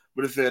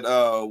 But it said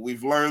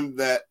we've learned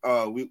that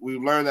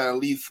we've learned that at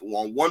least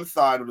on one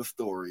side of the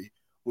story,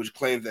 which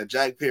claims that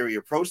Jack Perry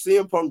approached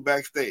CM Punk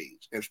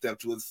backstage and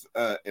stepped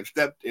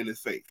in his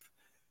face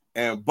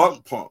and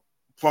bumped Punk.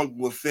 Punk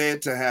was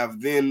said to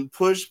have then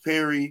pushed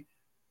Perry,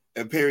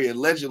 and Perry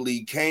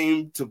allegedly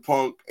came to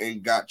Punk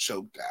and got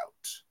choked out.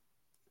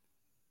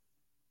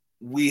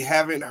 We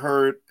haven't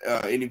heard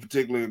any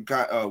particular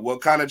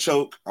what kind of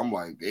choke. I'm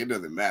like, it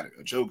doesn't matter.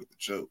 A choke is a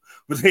choke.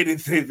 But they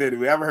didn't say that.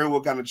 We haven't heard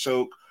what kind of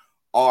choke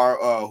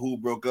or who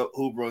broke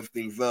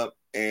things up.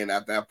 And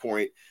at that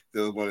point,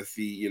 they're going to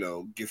see,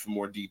 get some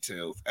more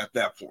details at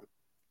that point.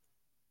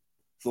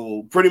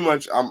 So pretty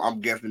much,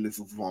 I'm guessing this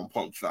is on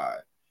Punk's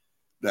side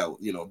that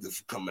this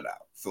is coming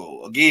out.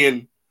 So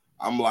again,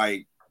 I'm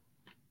like,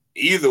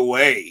 either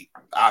way,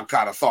 I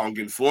kind of saw him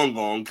getting swung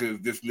on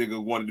because this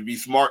nigga wanted to be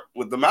smart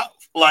with the mouth.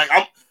 Like,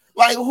 I'm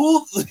like,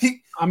 who?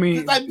 I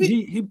mean,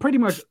 he pretty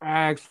much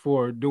asked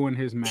for doing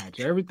his match.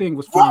 Everything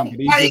was fine, but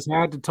he just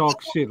had to talk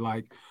shit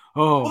like,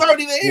 oh, what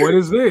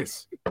is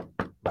this?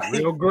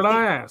 Real good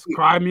ass.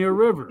 Cry me a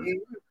river.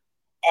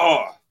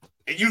 Oh,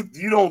 and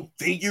you don't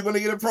think you're going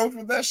to get approached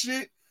with that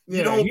shit?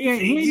 Yeah, he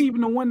ain't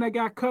even the one that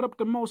got cut up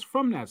the most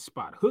from that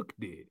spot. Hook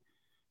did.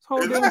 His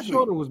whole damn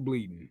shoulder was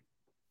bleeding.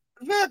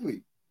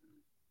 Exactly.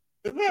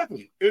 And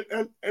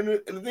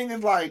the thing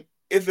is, like,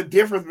 it's the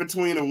difference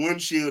between a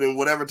windshield and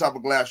whatever type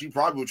of glass you're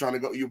probably going to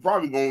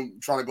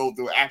try to go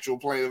through an actual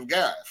plane of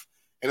gas.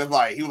 And it's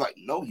like, he was like,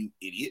 no, you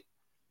idiot.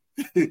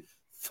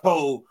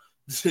 So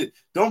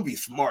don't be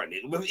smart,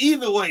 nigga. But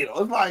either way,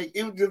 though, it's like,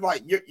 it was just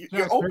like, your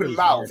open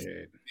mouth.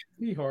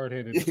 He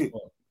hard-headed as fuck.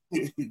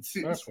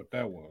 That's what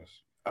that was.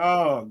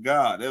 Oh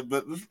God.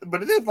 But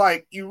it is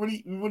like, you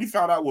really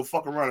found out what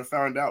fucking around and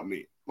found out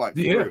meant. Like,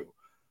 for real.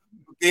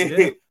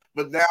 Yeah.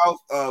 But now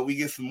we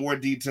get some more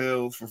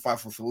details from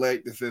Fightful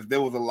Select that says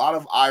there was a lot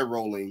of eye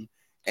rolling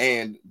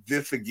and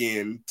this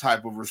again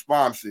type of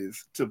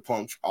responses to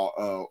Punk's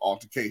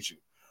altercation.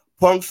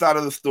 Punk's side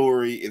of the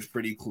story is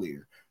pretty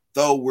clear,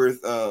 though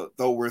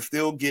we're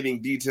still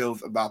getting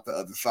details about the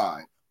other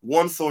side.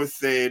 One source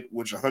said,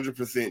 with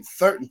 100%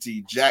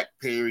 certainty, Jack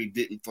Perry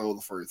didn't throw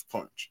the first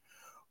punch.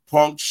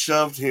 Punk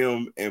shoved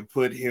him and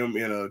put him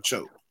in a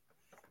choke.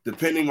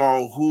 Depending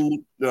on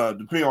who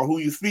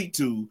you speak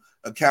to,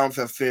 accounts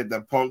have said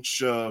that Punk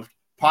shoved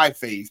Pie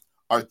Face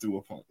or threw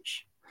a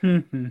punch.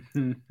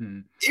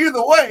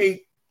 Either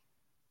way,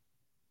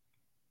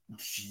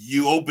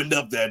 you opened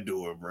up that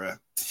door, bruh.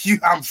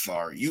 I'm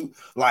sorry.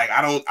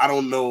 I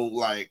don't know,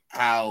 like,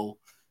 how.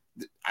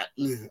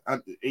 And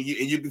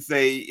you can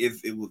say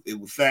it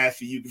was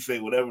sassy. You can say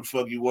whatever the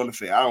fuck you want to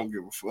say. I don't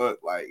give a fuck.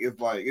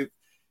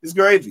 It's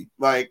crazy.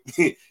 Like,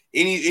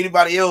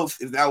 anybody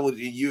else, if that was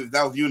you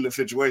in the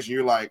situation,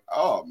 you're like,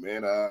 oh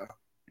man,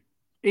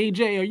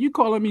 AJ, are you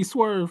calling me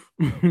Swerve?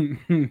 How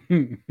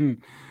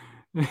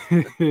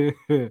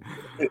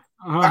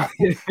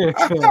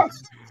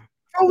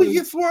we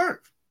get Swerve?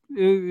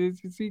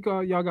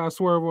 Y'all got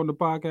Swerve on the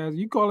podcast.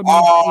 You calling me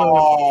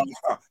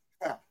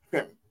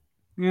Swerve?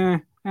 Yeah.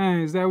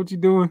 Hey, is that what you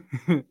doing?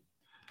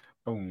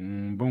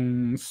 Boom,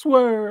 boom,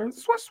 swerve.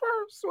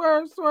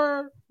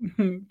 Swerve.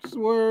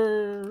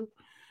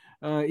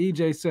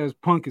 EJ says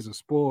Punk is a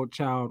spoiled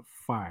child.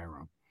 Fire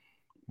him.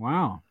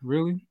 Wow,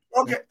 really?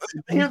 Okay,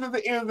 here's the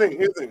thing.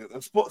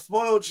 A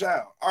spoiled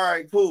child. All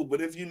right, cool. But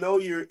if you know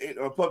you're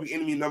a public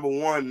enemy number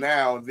one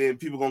now, then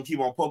people gonna keep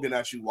on poking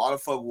at you. Why the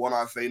fuck won't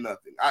I say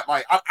nothing?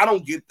 I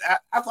don't get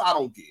that. That's what I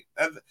don't get.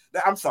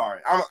 I'm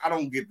sorry. I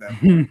don't get that.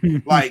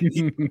 Like,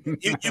 we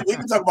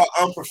can talk about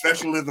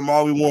unprofessionalism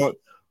all we want.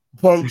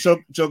 Punk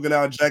choking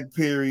out Jack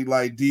Perry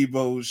like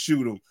Debo,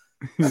 shoot him.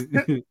 We was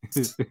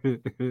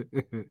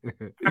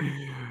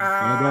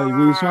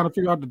trying to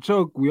figure out the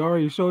choke. We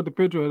already showed the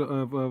picture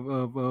of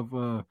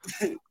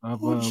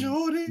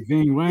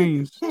Ving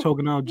Rhames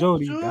choking out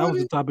Jody. That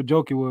was the type of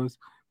joke it was.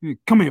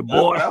 Come here,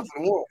 boy.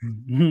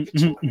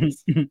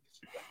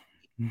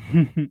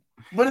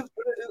 But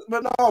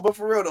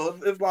for real though,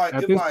 it's like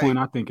at this point,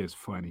 I think it's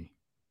funny.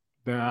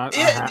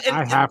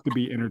 I have to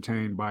be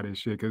entertained by this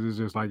shit because it's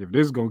just like, if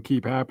this is gonna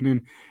keep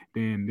happening,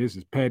 then this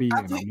is petty,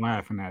 and I'm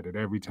laughing at it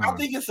every time. I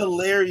think it's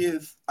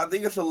hilarious.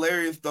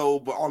 Though,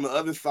 but on the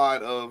other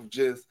side of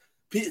just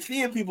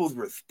seeing people's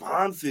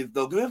responses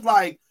though, because it's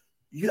like,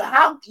 you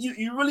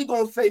really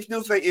gonna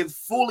still say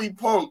it's fully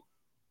Punk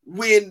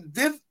when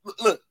this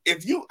look?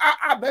 If you,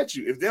 I bet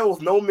you, if there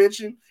was no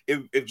mention,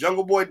 if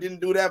Jungle Boy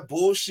didn't do that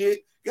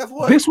bullshit, guess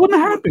what? This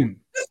wouldn't happen.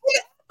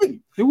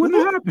 It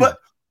wouldn't happen.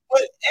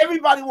 But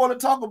everybody want to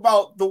talk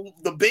about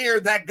the bear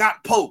that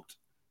got poked.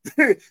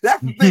 That's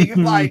the thing. It's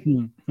like,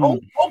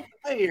 don't poke the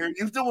bear.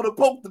 You still want to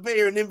poke the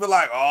bear and then be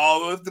like,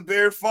 oh, it's the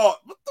bear's fault.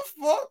 What the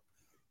fuck?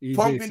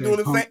 Punk been doing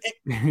the same.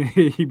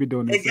 He been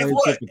doing the same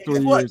shit for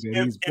 3 years, and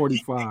he's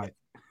 45.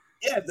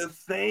 Yeah, the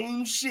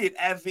same shit.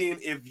 As in,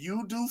 if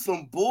you do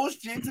some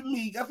bullshit to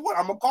me, guess what?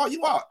 I'm gonna call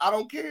you out. I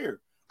don't care.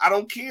 I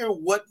don't care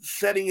what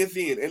setting it's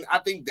in, and I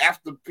think that's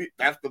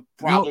the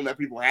problem that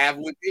people have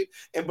with it.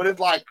 But it's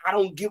like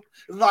it's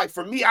like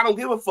for me, I don't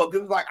give a fuck.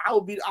 It's like I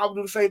would do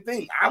the same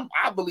thing.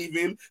 I believe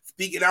in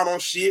speaking out on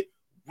shit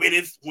when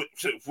it's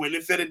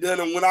said and done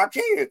and when I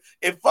can,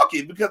 and fuck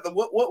it, because of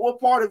what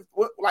part of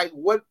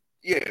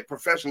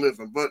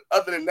professionalism. But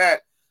other than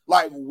that,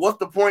 like, what's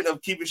the point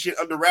of keeping shit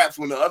under wraps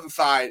when the other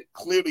side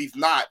clearly is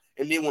not,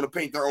 and they want to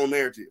paint their own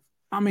narrative?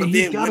 I mean,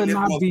 he's gotta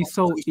not be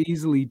so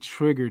easily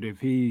triggered if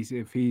he's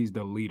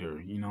the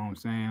leader. You know what I'm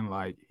saying?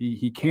 Like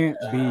he can't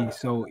be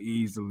so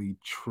easily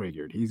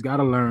triggered. He's got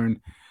to learn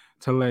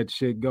to let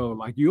shit go.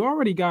 Like you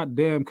already got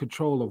damn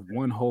control of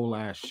one whole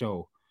ass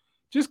show.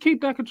 Just keep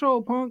that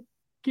control, Punk.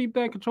 Keep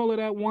that control of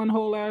that one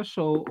whole ass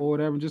show or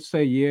whatever. Just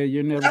say, yeah,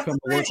 you're never coming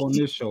to work on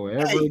this show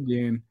ever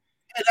again.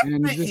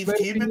 And just let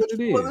it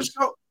be what it is.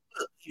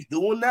 He's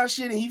doing that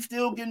shit and he's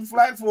still getting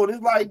flack for it.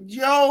 It's like,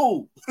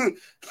 yo,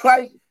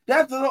 like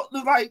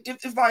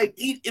it's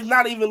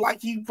not even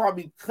like he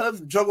probably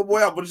cussed Jungle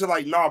Boy out, but it's just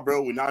like, nah,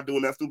 bro, we're not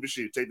doing that stupid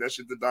shit. Take that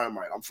shit to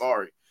Dynamite. I'm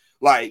sorry.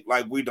 Like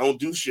we don't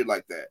do shit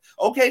like that.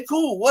 Okay,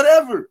 cool,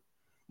 whatever.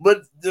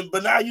 But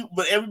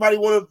everybody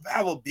want to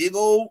have a big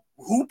old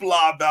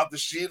hoopla about the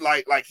shit.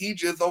 Like he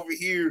just over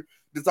here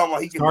just talking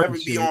about he can never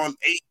be on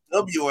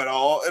AEW at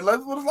all. And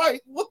it's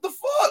like, what the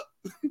fuck?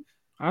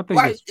 I think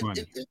it's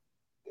funny.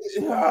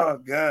 Oh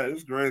god,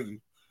 it's crazy.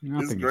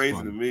 It's crazy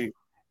to me.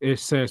 It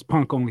says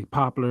Punk only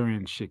popular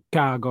in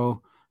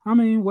Chicago. I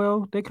mean,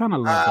 well, they kind of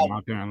love him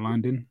out there in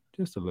London,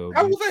 just a little bit.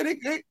 I would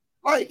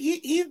say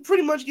he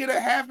pretty much get a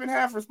half and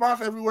half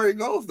response everywhere he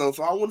goes, though.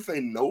 So I wouldn't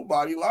say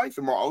nobody likes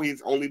him, or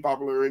he's only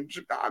popular in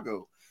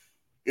Chicago.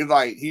 It's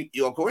like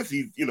of course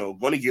he's going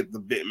to get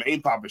the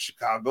main pop in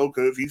Chicago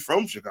because he's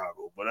from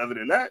Chicago. But other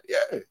than that,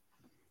 yeah.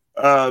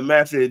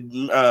 Matt said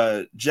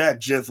Jack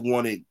just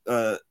wanted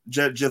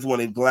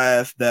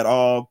Glass that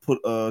all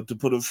to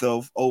put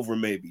himself over,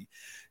 maybe.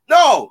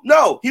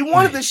 No, he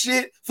wanted the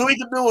shit so he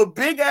could do a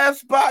big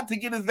ass spot to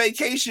get his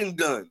vacation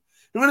done.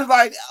 It was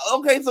like,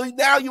 okay, so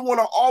now you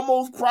want to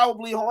almost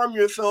probably harm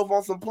yourself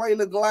on some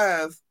plane of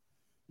glass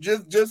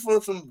just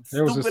for some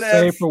there was stupid a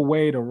safer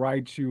way to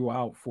write you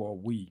out for a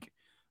week.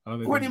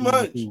 Pretty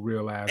much.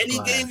 Real ass and he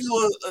glass. gave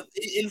you an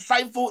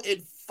insightful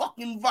and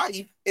fucking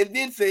advice, and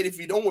then said if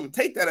you don't want to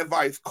take that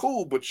advice,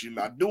 cool, but you're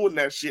not doing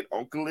that shit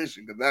on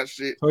Collision because that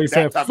shit. So he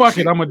said, "Fuck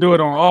it, I'm gonna do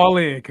it on All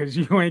In because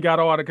you ain't got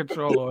all the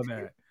control on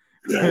that."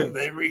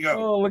 There we go.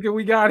 Oh, look at what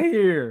we got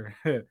here.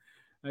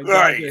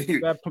 Right.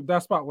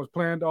 That spot was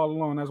planned all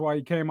along. That's why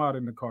he came out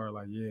in the car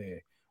like, yeah,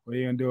 what are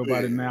you gonna do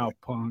about it now,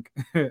 Punk?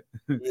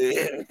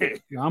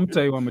 I'm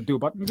tell you what I'm gonna do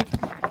about it.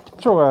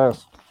 Get your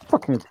ass.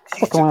 Fuck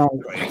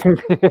around.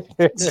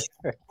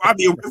 I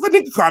mean, if a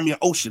nigga call me an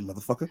ocean,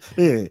 motherfucker.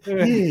 Yeah.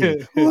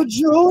 Oh,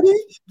 Jody,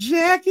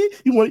 Jackie,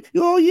 you want?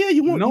 Oh yeah,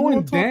 you want?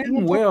 Knowing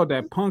damn well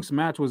that Punk's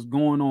match was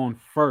going on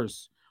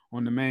first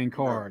on the main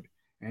card,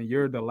 and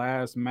you're the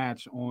last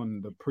match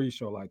on the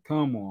pre-show. Like,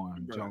 come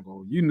on,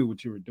 Jungle, you knew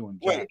what you were doing,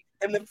 Jack. Wait,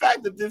 and the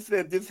fact that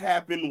this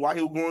happened while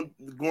he was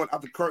going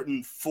out the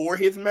curtain for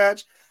his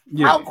match,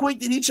 how quick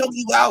did he choke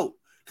you out?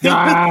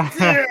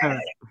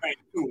 Right,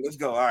 cool, let's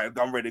go. All right,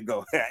 I'm ready to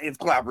go. It's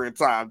clobbering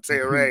time.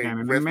 Terry,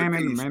 boom,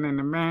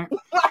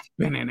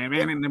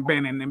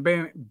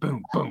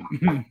 boom.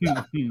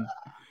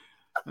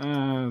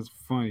 That's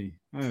funny.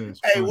 That is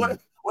funny.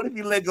 What if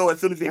you let go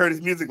as soon as he heard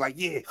his music? Like,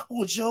 yeah,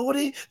 oh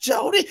Jody.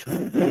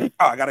 Oh,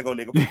 I gotta go,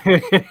 nigga.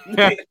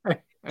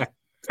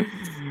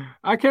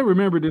 I can't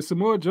remember. Did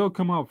Samoa Joe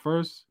come out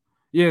first?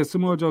 Yeah,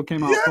 Samoa Joe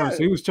came out first.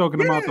 So he was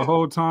choking him out the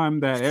whole time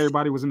that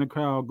everybody was in the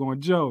crowd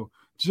going, Joe.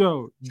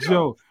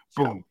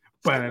 Boom.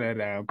 I'll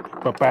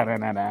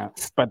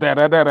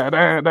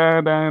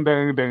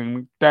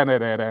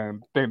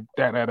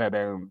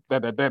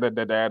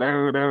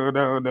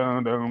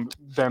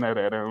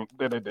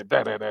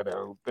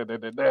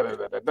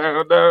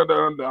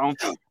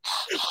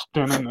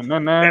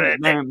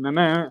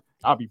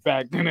be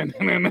back. He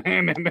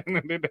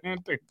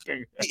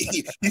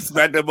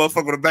smacked that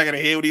motherfucker on the back of the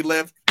head when he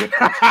left.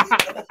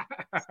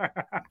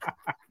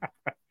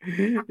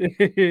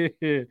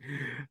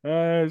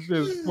 It's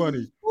just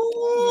funny.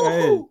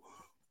 Hey.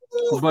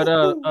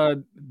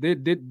 But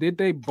did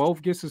they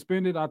both get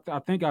suspended? I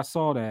think I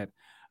saw that.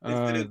 They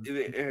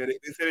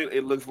said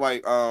it looks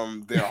like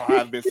there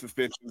have been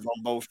suspensions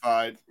on both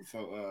sides.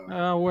 So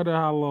I wonder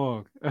how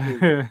long.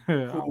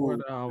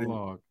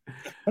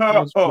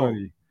 That's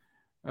funny.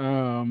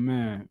 Oh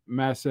man,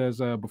 Matt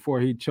says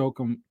before he choke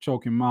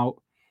him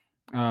out.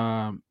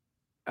 I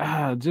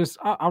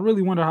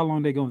really wonder how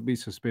long they're going to be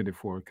suspended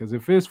for. Because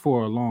if it's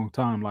for a long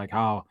time, like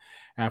how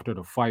after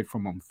the fight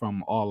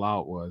from All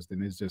Out was,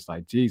 then it's just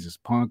like, Jesus,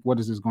 Punk, what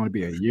is this going to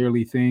be, a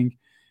yearly thing?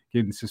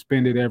 Getting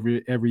suspended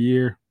every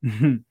year?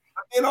 Like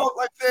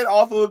I said,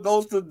 also it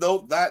goes to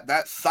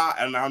that side,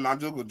 and I'm not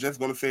just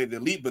going to say the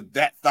elite, but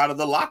that side of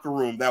the locker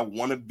room that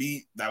want to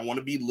be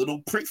little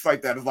pricks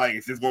like that. It's like,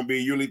 is this going to be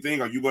a yearly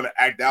thing? Are you going to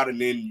act out and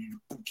then you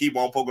keep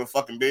on poking a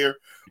fucking bear?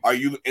 Are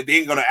you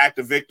then going to act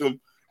a victim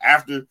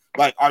after?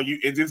 Like,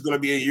 is this gonna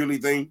be a yearly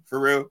thing for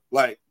real?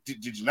 Like,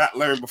 did you not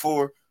learn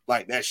before?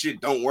 Like, that shit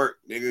don't work,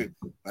 nigga.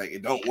 Like,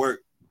 it don't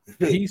work.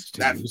 He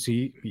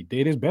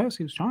did his best.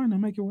 He was trying to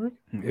make it work.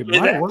 It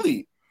might work.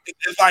 Exactly.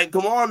 It's like,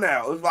 come on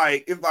now. It's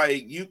like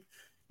you,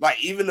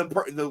 like, even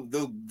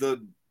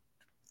the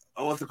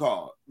what's it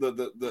called?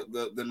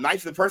 The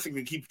nicer person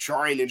can keep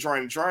trying and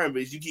trying and trying,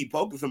 but as you keep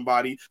poking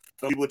somebody,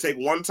 some people take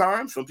one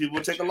time, some people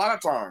take a lot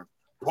of time.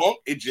 Punk,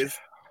 it just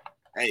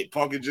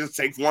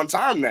takes one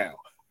time now.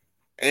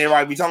 And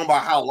everybody be talking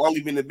about how long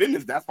you've been in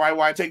business. That's probably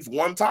why it takes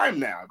one time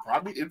now.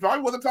 It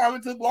probably was a time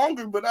it took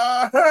longer, but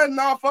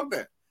no, fuck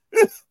that.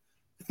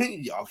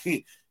 Y'all,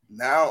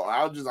 now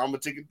I'm gonna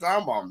take a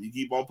time bomb. You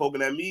keep on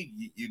poking at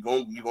me, you're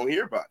gonna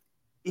hear about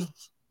it.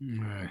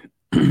 Right.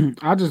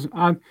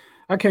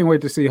 I can't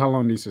wait to see how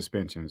long these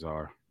suspensions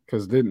are.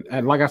 Because then,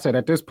 like I said,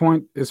 at this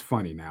point, it's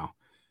funny now.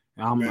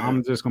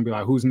 I'm just gonna be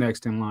like, who's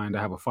next in line to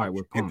have a fight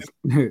with Punk?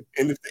 And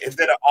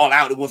instead of all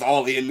out, it was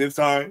all in this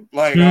time.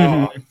 Like,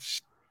 now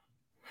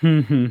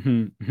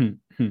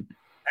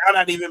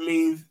that even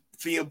means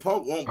CM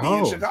Punk won't be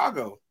in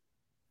Chicago.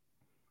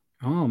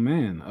 Oh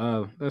man,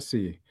 let's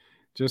see.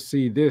 Just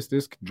see this.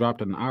 This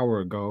dropped an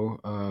hour ago.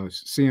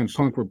 CM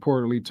Punk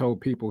reportedly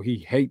told people he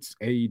hates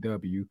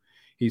AEW.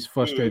 He's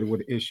frustrated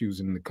with issues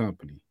in the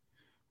company.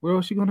 Where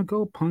else you gonna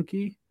go,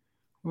 Punky?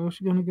 Where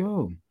else you gonna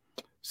go?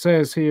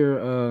 Says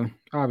here,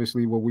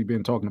 obviously what we've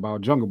been talking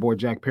about. Jungle Boy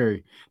Jack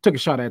Perry took a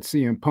shot at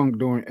CM Punk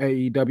during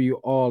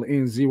AEW All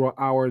In 0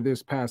 Hour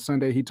this past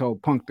Sunday. He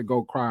told Punk to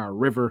go cry a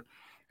river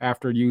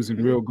after using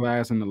real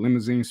glass in the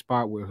limousine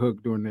spot with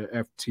Hook during their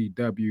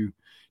FTW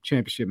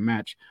championship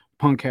match.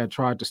 Punk had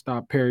tried to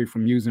stop Perry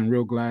from using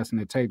real glass in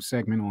the tape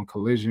segment on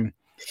Collision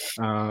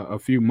a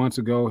few months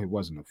ago. It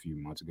wasn't a few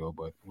months ago,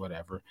 but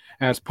whatever.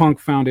 As Punk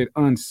found it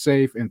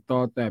unsafe and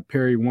thought that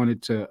Perry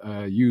wanted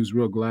to use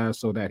real glass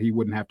so that he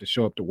wouldn't have to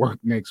show up to work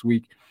next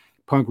week.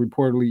 Punk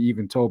reportedly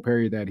even told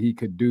Perry that he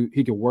could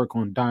work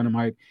on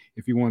Dynamite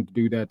if he wanted to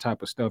do that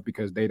type of stuff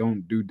because they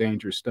don't do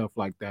dangerous stuff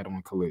like that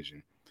on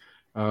Collision.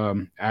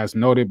 As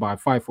noted by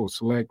Fightful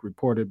Select,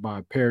 reported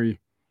that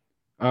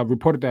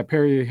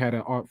Perry had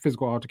a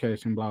physical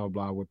altercation, blah, blah,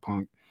 blah, with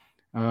Punk.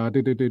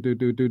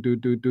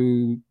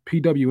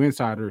 PW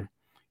Insider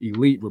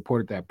Elite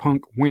reported that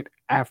Punk went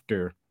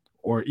after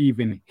or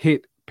even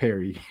hit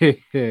Perry.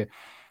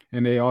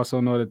 And they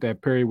also noted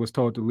that Perry was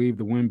told to leave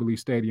the Wembley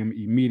Stadium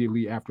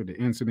immediately after the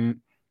incident.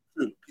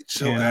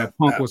 And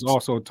Punk was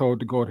also told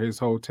to go to his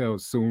hotel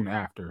soon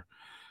after.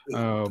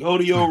 Go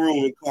to your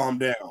room and calm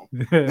down.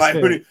 Like,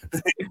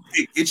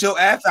 get your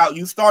ass out.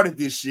 You started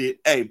this shit.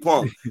 Hey,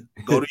 Punk,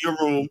 go to your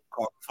room,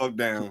 calm the fuck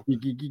down.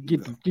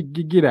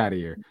 Get out of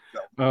here.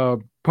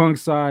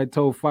 Punk's side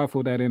told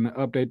Fightful that in the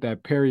update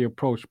that Perry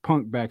approached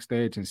Punk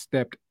backstage and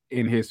stepped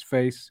in his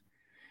face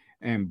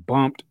and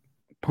bumped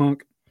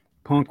Punk.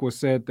 Punk was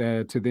said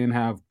that to then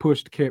have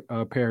pushed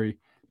Perry.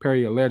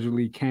 Perry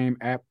allegedly came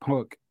at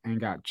Punk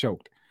and got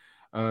choked.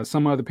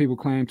 Some other people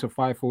claimed to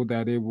Fightful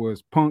that it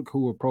was Punk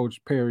who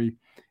approached Perry,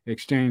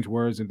 exchanged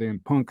words, and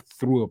then Punk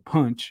threw a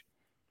punch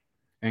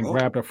and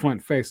grabbed a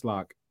front face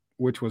lock,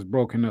 which was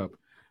broken up.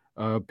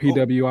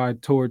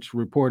 PWI Torch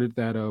reported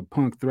that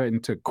Punk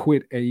threatened to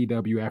quit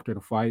AEW after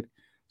the fight.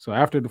 So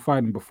after the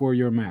fight and before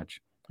your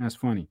match. That's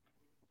funny.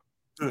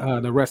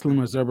 The Wrestling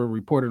Observer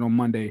reported on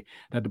Monday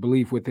that the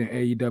belief within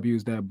AEW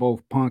is that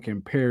both Punk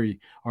and Perry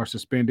are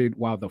suspended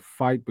while the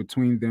fight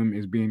between them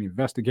is being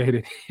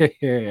investigated.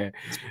 And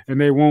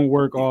they won't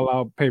work all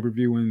out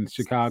pay-per-view in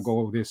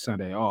Chicago this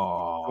Sunday. It's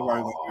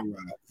gonna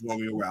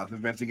be a while. The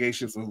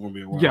investigation, so it's gonna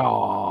be a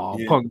while.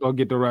 Yo, Punk don't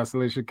get to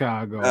wrestle in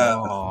Chicago.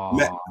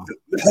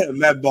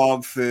 Matt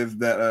Boggs says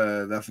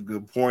that that's a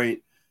good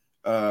point.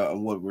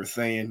 What we're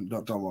saying,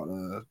 talking about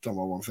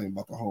what I'm saying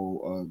about the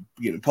whole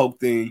getting poked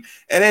thing.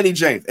 And Eddie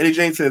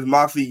James says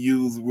Moxley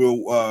used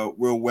real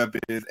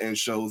weapons and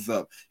shows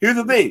up. Here's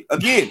the thing,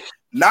 again,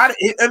 not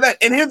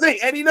and here's the thing,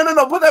 Eddie, no,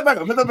 put that back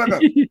up. Put that back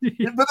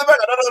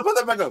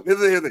up. Here's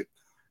the thing.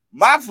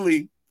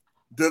 Moxley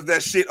does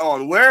that shit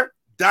on where?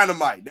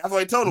 Dynamite. That's why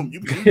I told him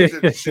you can use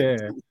that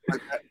shit like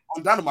that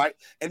on Dynamite.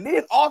 And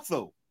then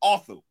also a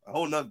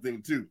whole nother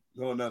thing too.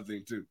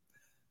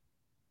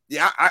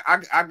 Yeah,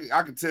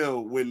 I could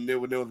tell when there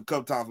was a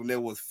couple times when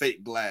there was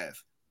fake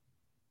glass.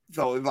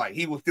 So it's like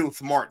he was still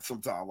smart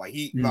sometimes. Like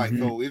he's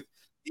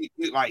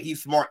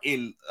smart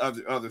in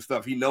other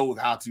stuff. He knows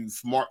how to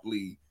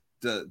smartly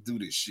to do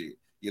this shit.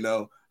 You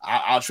know,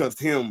 I'll trust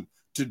him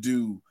to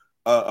do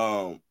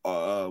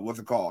what's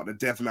it called, a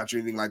death match or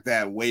anything like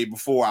that way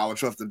before I would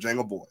trust the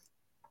Jungle Boy.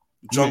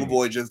 Jungle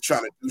Boy just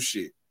trying to do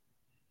shit.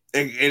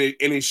 And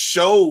it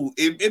showed.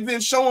 It's been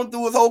showing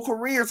through his whole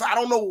career. So I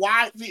don't know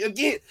why. See,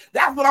 again,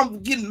 that's what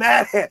I'm getting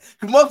mad at.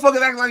 Because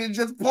motherfuckers act like it's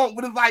just Punk,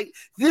 but it's like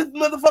this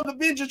motherfucker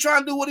been just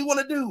trying to do what he want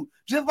to do.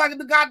 Just like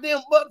the goddamn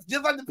Bucks.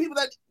 Just like the people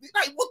that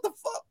like what the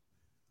fuck.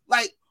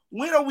 Like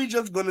when are we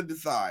just gonna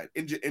decide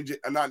and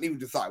not even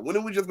decide? When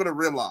are we just gonna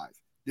realize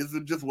this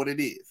is just what it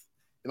is?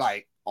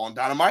 Like on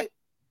Dynamite,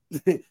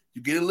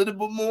 you get a little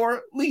bit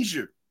more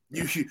leisure.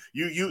 You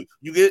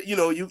get,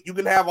 you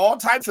can have all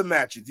types of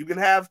matches. You can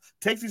have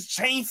Texas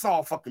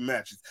Chainsaw fucking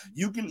matches.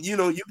 You can,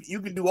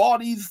 you can do all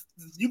these,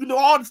 you can do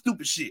all the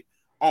stupid shit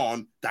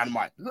on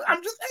Dynamite.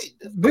 I'm just saying,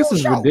 this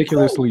is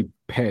ridiculously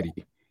petty.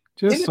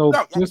 Just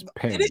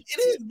petty. It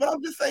is, but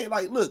I'm just saying,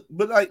 like, look,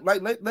 but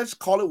let's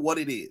call it what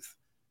it is.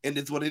 And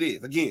it's what it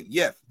is. Again,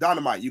 yes,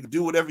 Dynamite, you can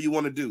do whatever you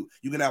want to do.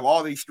 You can have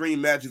all these extreme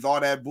matches, all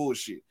that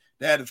bullshit.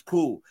 That is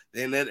cool.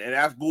 And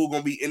that's cool,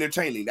 gonna be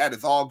entertaining. That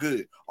is all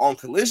good. On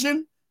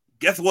Collision,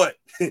 guess what?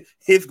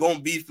 It's gonna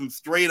be some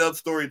straight up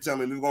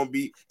storytelling. It's gonna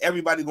be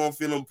everybody's gonna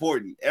feel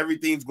important.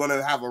 Everything's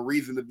gonna have a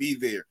reason to be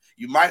there.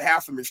 You might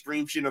have some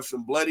extreme shit or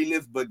some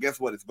bloodiness, but guess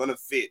what? It's gonna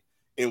fit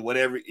in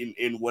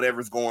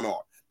whatever's going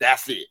on.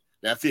 That's it.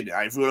 That's it.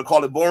 If you want to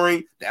call it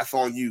boring, that's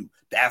on you.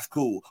 That's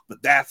cool.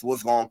 But that's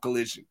what's on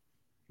Collision.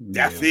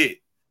 That's it.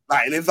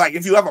 Like, and it's like,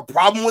 if you have a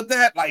problem with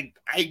that, like,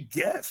 I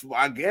guess,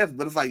 but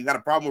it's like you got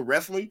a problem with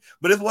wrestling,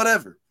 but it's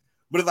whatever.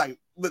 But it's like,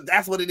 but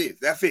that's what it is.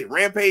 That's it.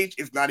 Rampage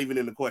is not even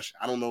in the question.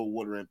 I don't know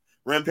what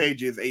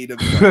Rampage is.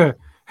 AEW.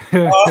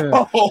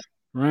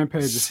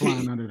 Rampage is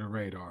flying under the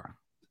radar.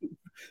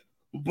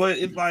 But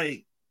it's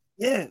like,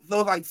 yeah.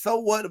 So it's like, so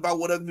what about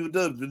what other people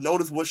do?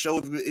 Notice what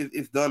shows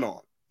it's done on.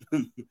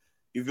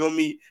 You feel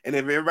me? And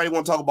if everybody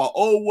want to talk about,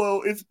 oh,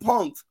 well, it's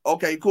Punk's.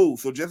 Okay, cool.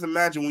 So just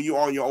imagine when you're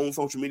on your own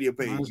social media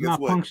page. It's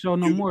not Punk's show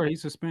no more.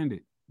 He's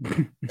suspended.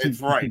 It's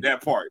right,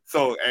 that part.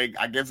 So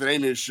I guess it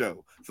ain't his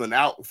show. So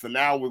now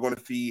we're going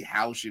to see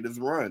how shit is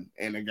run.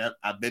 And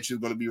I bet you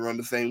it's going to be run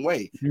the same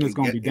way. It's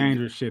going to be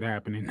dangerous shit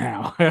happening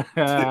now.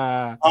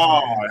 Oh,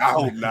 I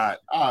hope not.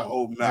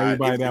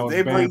 Everybody that was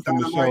banned from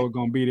the show is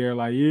going to be there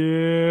like,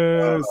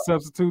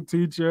 substitute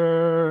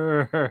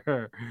teacher.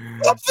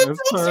 Let's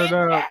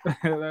turn up.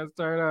 Let's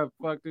turn up.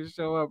 Fuck this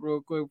show up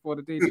real quick before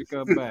the teacher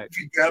comes back.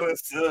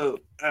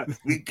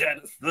 We got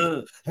to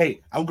sub.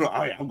 Hey, I'm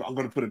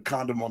gonna put a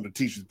condom on the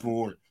teacher's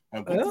board.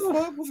 Like, what the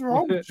fuck? What's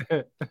wrong with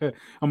you?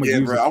 I'm gonna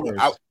use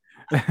it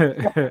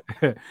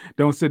first.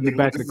 Don't sit in the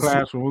back of the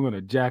classroom. We're gonna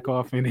jack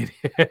off in it.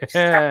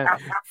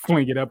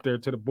 Fling it up there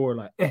to the board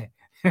like.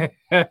 I'm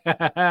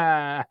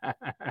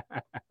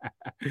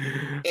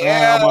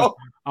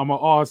an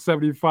all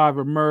 75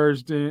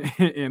 immersed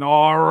in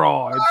all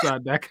raw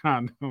inside that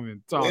condom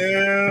and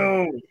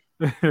talking.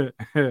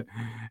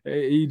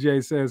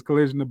 EJ says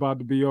Collision about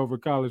to be over.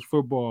 College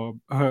football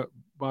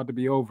about to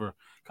be over.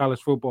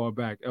 College football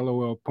back.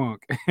 LOL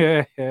Punk.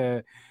 Yeah,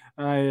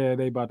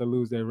 they about to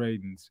lose their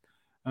ratings.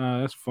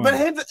 That's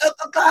funny. But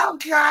oh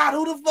God,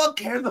 who the fuck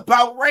cares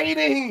about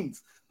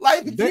ratings?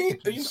 Like,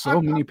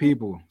 so many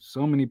people.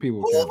 Who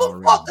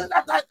the fuck?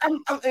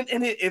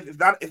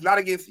 It's not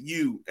against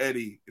you,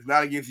 Eddie. It's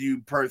not against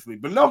you personally.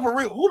 But no, for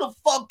real, who the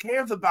fuck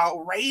cares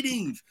about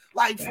ratings?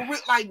 Like, for real,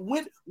 like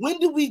when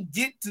do we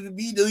get to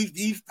be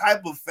these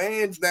type of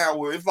fans now?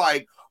 Where it's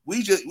like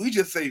we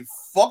just say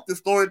fuck the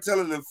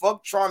storytelling and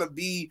fuck trying to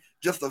be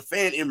just a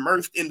fan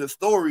immersed in the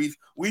stories.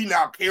 We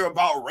now care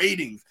about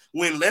ratings.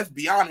 When, let's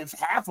be honest,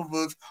 half of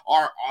us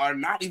are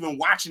not even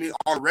watching it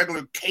on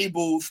regular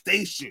cable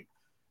station.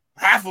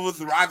 Half of us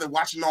are either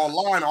watching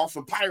online or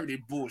some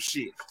pirated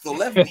bullshit. So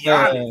let's be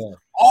honest,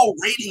 all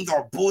ratings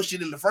are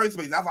bullshit in the first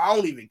place. That's why I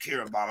don't even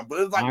care about them. But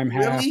it's like,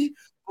 really?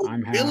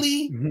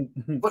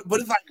 But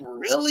it's like,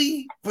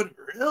 really? But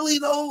really,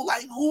 though?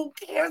 Like, who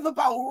cares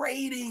about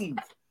ratings?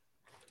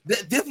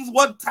 This is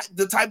what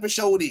the type of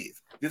show it is.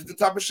 This is the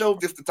type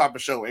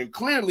of show. And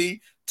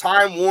clearly,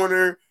 Time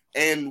Warner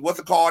and what's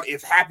it called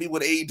is happy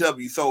with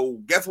AEW.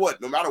 So guess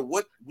what? No matter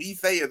what we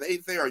say or they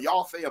say or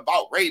y'all say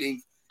about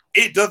ratings,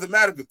 it doesn't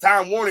matter because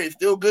Time Warner is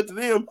still good to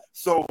them.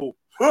 So,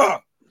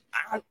 what?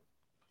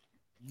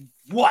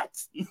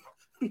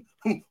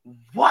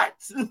 What?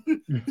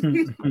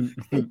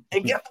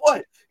 And guess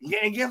what?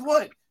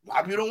 A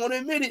lot of people don't want to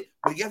admit it,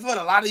 but guess what?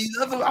 A lot of these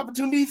other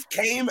opportunities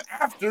came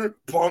after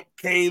Punk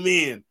came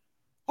in.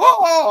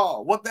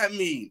 Oh, what that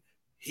mean?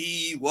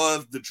 He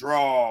was the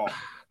draw.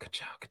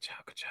 Ka-chow.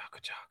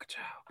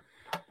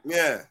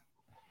 Yeah.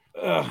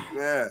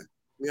 Yeah.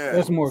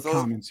 There's more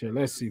comments here.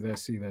 Let's see.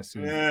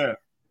 Yeah.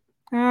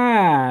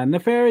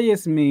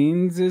 Nefarious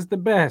means is the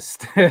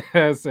best.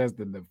 Says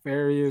the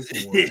nefarious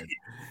word.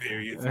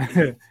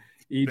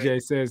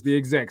 EJ says the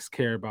execs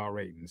care about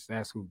ratings.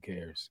 That's who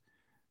cares.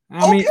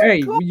 I mean,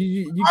 hey, cool. Are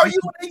you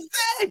an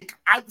exec?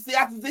 That's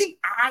the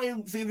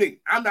thing.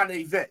 I'm not an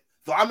exec,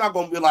 so I'm not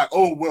gonna be like,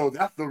 oh well,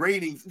 that's the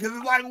ratings. Because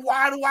it's like,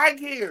 why do I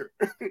care?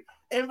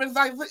 And it's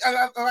like,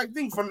 I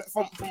think from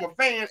a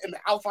fan and the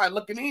outside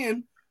looking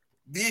in,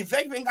 the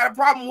exec ain't got a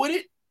problem with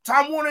it.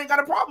 Time Warner ain't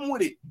got a problem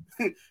with it.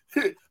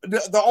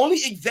 the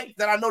only exec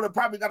that I know that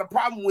probably got a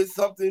problem with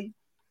something,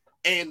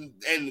 and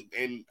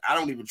I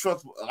don't even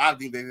trust a lot of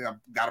things they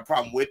got a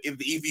problem with is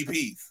the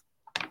EVPs.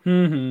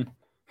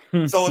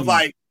 Mm-hmm. So it's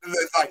like,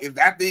 is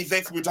that the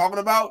execs we're talking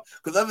about?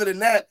 Because other than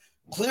that,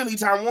 clearly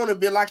Time Warner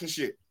been liking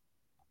shit.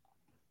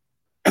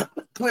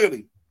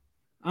 Clearly,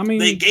 I mean,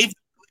 they gave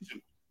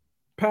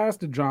past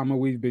the drama.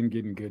 We've been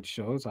getting good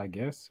shows, I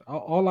guess.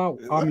 All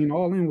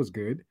in was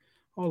good.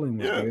 All in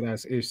was good.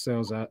 As Ish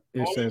says, I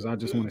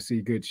just want to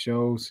see good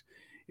shows.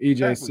 EJ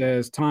Exactly.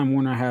 says Time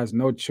Warner has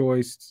no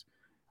choice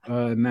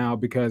now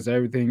because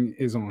everything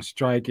is on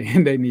strike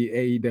and they need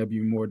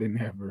AEW more than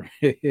ever.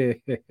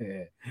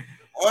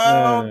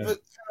 Well, uh,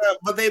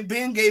 but they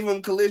been gave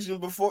him Collision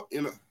before.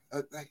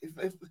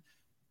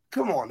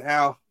 Come on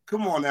now,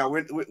 come on now.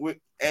 We're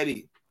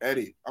Eddie.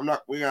 Eddie, I'm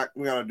not. We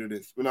gotta do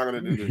this. We're not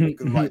gonna do this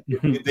because like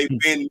they've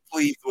been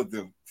pleased with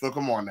them. So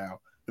come on now.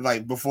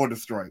 Like before the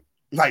strike,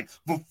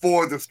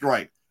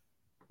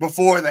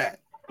 before that,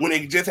 when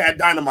they just had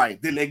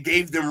Dynamite, then they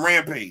gave them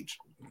Rampage.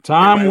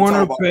 Time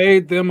Warner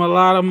paid them a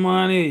lot of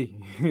money.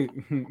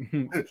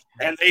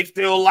 And they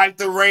still like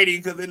the rating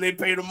because then they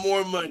paid them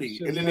more money.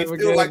 Should And then they never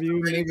still gave like the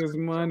you rating niggas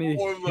money.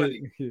 more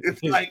money.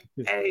 It's like,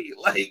 hey,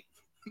 like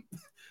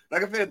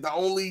I said, the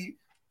only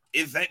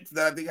event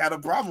that I think had a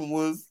problem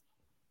was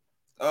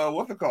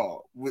what's it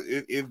called?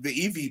 Is the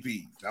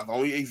EVPs. That's the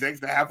only execs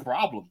that have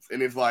problems.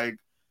 And it's like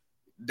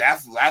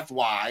that's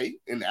why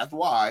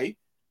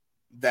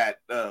that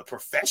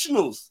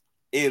professionals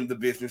in the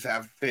business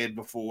have said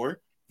before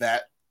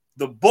that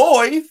the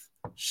boys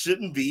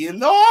shouldn't be in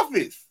the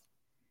office.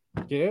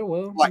 Yeah,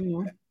 well, like, you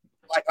know,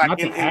 like not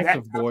in the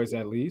active boys,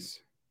 at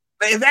least.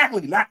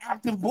 Exactly, not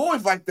active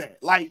boys like that.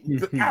 Like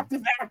the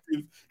active,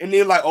 and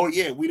then like, oh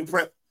yeah, we the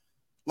prep.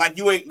 Like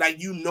you ain't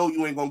you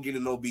ain't gonna get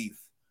in no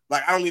beef.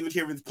 Like I don't even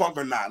care if it's Punk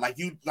or not. Like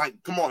you,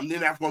 like come on,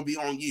 then that's gonna be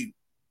on you.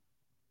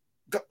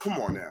 Come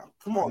on now,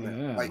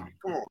 like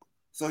come on.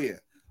 So yeah,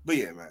 but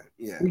yeah, man,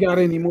 yeah. We got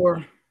any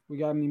more? We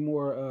got any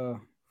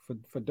more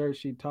for dirt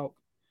sheet talk?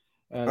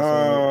 As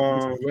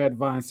Mr. Red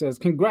Vine says,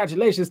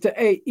 congratulations to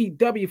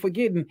AEW for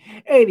getting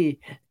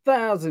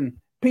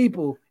 80,000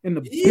 people in the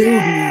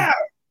building.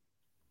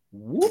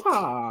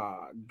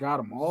 Woo-ha! Got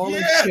them all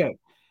in check.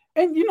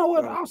 And you know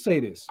what? I'll say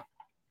this.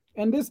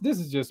 And this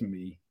is just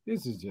me.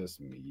 This is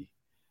just me.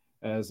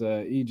 As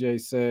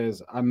EJ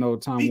says, I know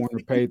Time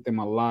Warner paid them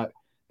a lot.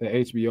 The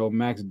HBO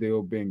Max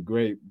deal been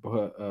great,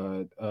 but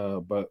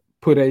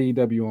put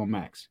AEW on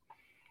Max.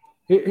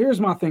 Here's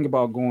my thing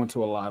about going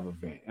to a live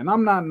event, and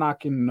I'm not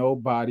knocking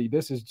nobody.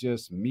 This is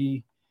just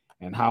me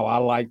and how I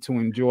like to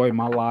enjoy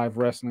my live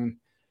wrestling.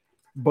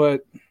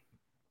 But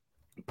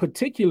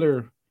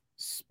particular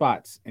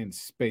spots and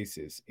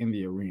spaces in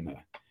the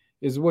arena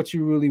is what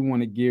you really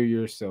want to gear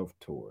yourself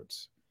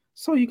towards,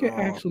 so you can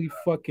actually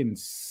fucking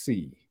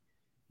see.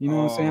 You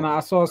know what I'm saying?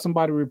 I saw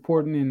somebody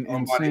reporting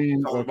and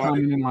saying or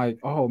commenting like,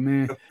 "Oh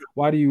man,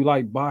 why do you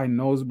like buy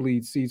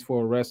nosebleed seats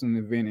for a wrestling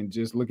event and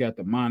just look at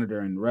the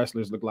monitor and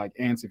wrestlers look like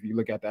ants if you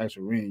look at the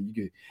actual ring? You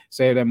could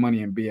save that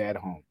money and be at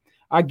home."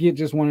 I get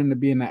just wanting to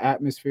be in the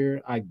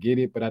atmosphere. I get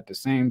it, but at the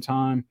same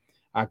time,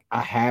 I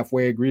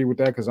halfway agree with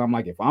that because I'm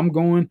like, if I'm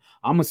going,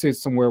 I'm gonna sit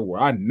somewhere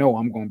where I know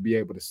I'm gonna be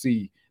able to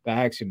see the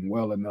action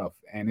well enough,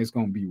 and it's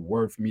gonna be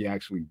worth me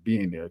actually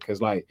being there.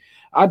 Because like,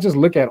 I just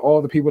look at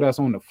all the people that's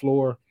on the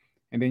floor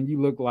and then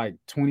you look like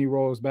 20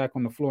 rows back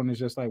on the floor, and it's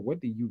just like, what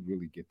do you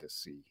really get to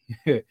see?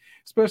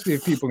 Especially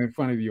if people in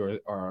front of you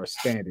are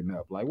standing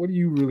up. Like, what do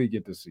you really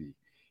get to see?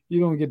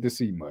 You don't get to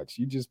see much.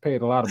 You just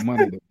paid a lot of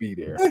money to be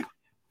there.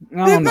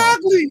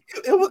 Exactly.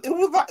 It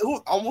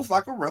was almost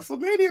like a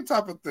WrestleMania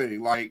type of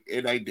thing. Like,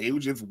 and they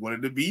just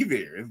wanted to be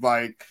there. It's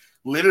like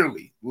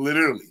literally.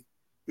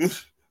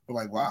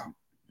 Like, wow.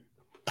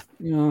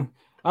 You know,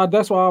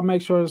 that's why I'll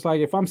make sure it's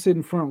like if I'm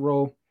sitting front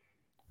row,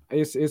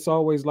 it's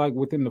always like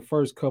within the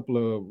first couple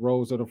of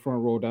rows of the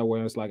front row. That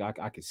way, it's like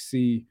I can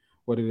see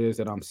what it is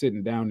that I'm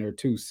sitting down there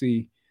to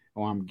see,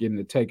 or I'm getting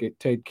to take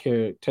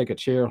a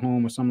chair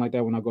home or something like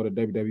that when I go to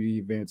WWE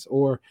events,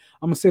 or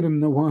I'm gonna sit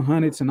in the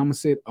 100s and I'm gonna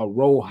sit a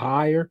row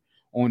higher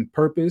on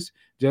purpose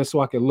just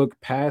so I can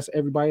look past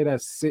everybody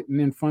that's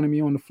sitting in front of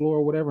me on the floor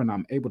or whatever, and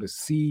I'm able to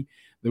see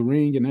the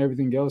ring and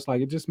everything else.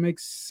 Like it just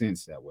makes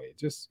sense that way. It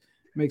just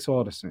makes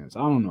all the sense. I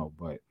don't know,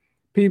 but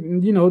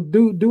people,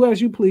 do as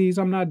you please.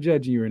 I'm not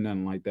judging you or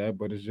nothing like that,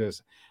 but it's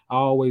just I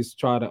always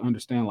try to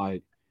understand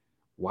like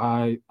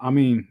why. I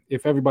mean,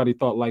 if everybody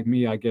thought like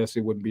me, I guess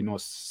it wouldn't be no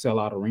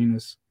sellout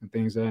arenas and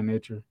things of that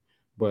nature.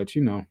 But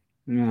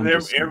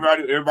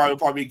everybody will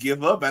probably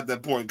give up at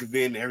that point because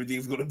then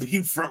everything's going to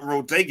be front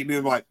row taking.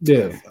 They're like,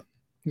 yeah.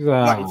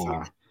 I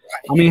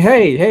mean,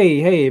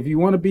 hey, if you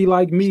want to be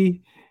like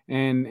me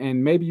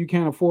and maybe you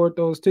can't afford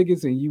those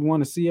tickets and you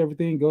want to see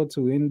everything, go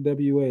to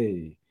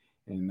NWA.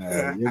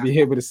 And you'll be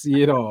able to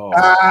see it all.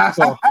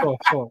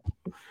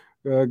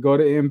 Go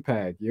to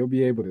Impact. You'll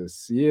be able to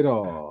see it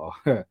all.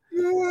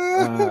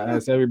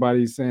 As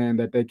everybody's saying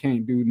that they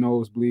can't do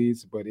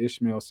nosebleeds, but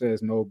Ishmael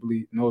says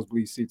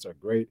nosebleed seats are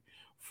great.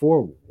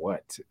 For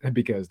what?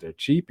 Because they're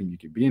cheap and you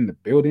can be in the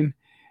building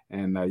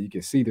and you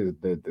can see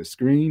the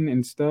screen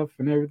and stuff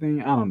and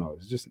everything. I don't know.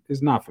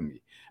 It's not for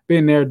me.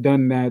 Been there,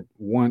 done that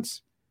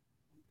once.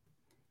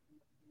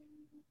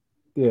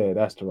 Yeah,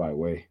 that's the right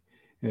way.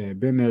 Yeah,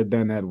 been there,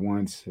 done that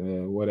once.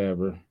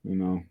 Whatever,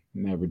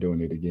 never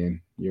doing it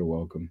again. You're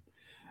welcome.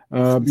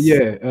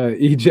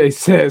 EJ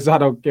says I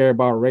don't care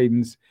about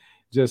ratings,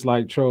 just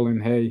like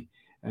trolling. Hey,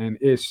 and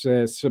Ish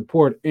says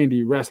support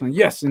indie wrestling.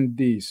 Yes,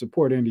 indeed,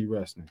 support indie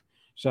wrestling.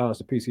 Shout out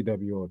to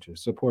PCW Ultra.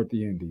 Support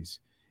the indies.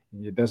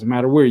 It doesn't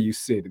matter where you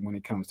sit when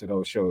it comes to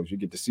those shows. You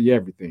get to see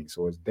everything.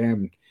 So it's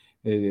damn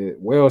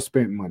well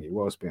spent money.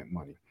 Well spent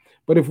money.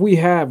 But if we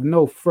have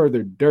no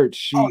further dirt Oh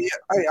sheet, yeah,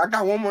 hey, I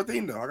got one more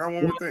thing though. I got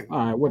one more thing.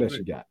 all right, what else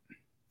you got?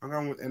 I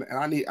got one, and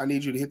I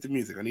need you to hit the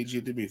music. I need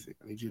you to hit the music.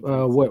 I need you to hit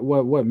the music.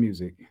 What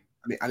music?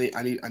 I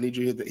need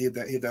you to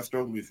hit that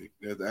stroke music.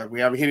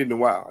 We haven't hit it in a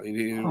while.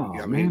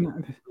 Oh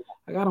man,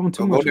 I got on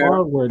too much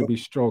hardware to be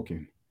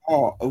stroking.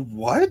 Oh,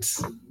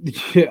 what?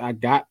 Yeah, I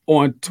got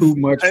on too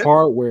much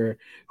hardware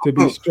to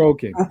be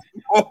stroking.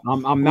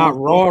 I'm not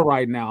raw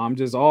right now. I'm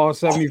just all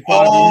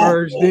 75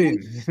 merged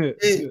in.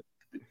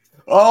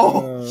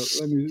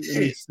 Let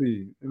me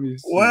see.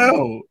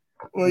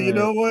 Well, you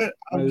know what?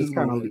 I'm just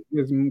kind of.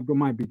 This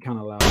might be kind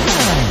of loud.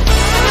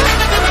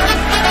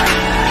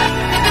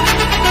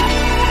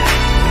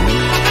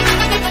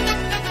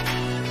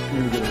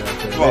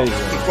 Well,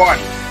 it's a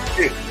party.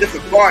 It's a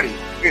party.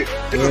 It's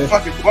a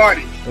fucking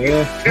party.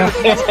 Yeah.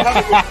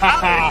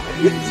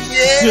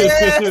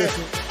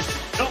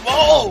 Come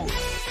on.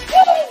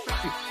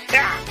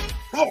 Yeah.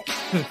 Come on.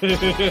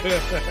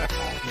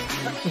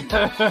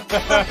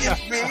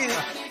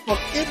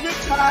 Fucking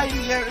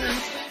retired.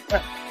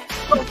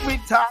 Fuck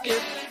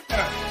retired.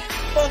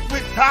 Fuck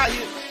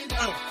retired.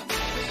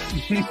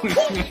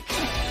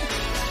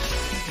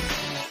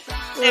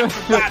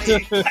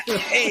 Everybody, clap your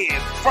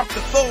hands. From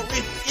the floor,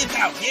 it's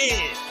out.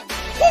 Yeah.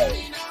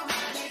 Woo.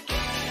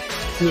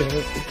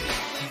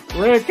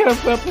 Red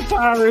Cups up the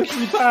Pirates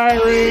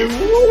retiring.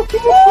 Woo!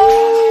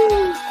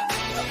 Woo!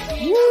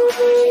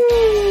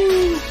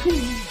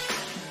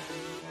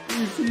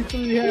 EC3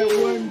 had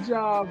one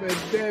job, and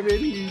damn it,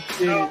 he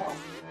did it.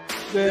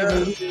 Damn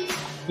it, he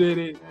did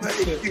it.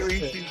 Thank you,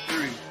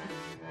 EC3.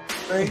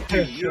 Thank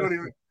you.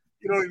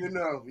 You don't even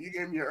know. You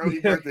gave me an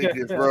early birthday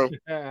gift, bro. You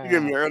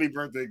gave me an early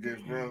birthday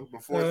gift, bro.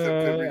 Before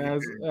September.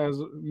 As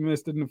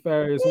Mr.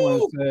 Nefarious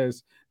One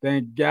says,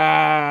 thank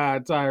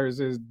God Tyrus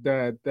is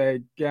dead.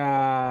 Thank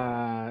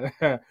God.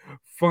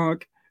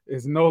 Funk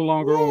is no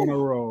longer on the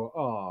roll.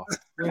 Oh,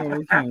 man,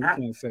 we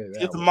can't say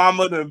that. His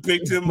mama done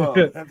picked him up.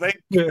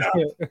 Thank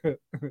God.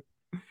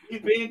 He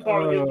been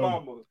calling his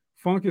mama.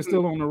 Funk is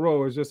still on the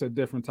roll. It's just a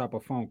different type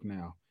of funk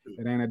now.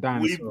 It ain't a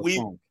dinosaur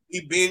funk.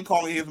 We been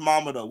calling his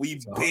mama though. We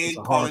been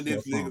calling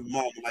this nigga's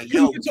mama. Like,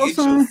 yo, get your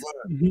son.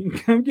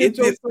 Come get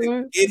your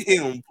son. Get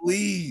him,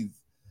 please.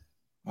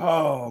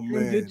 Oh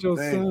man. Get your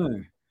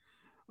son.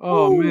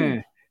 Oh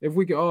man. If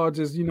we could all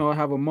just,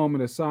 have a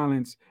moment of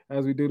silence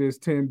as we do this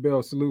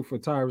 10-bell salute for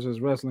Tyrus's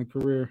wrestling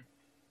career.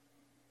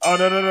 Oh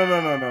no.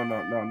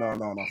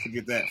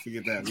 Forget that.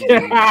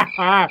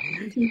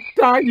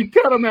 You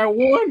cut him at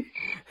one.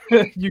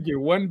 You get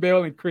one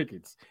bell and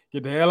crickets.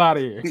 Get the hell out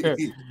of here.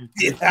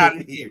 Get out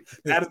of here.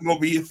 That is gonna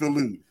be his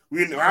salute.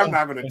 I'm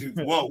not gonna do.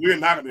 Whoa, we're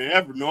not gonna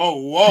ever. No,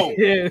 whoa.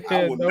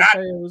 I will not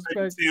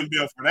take 10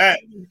 bill for that.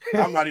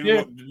 I'm not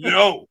even.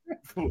 No.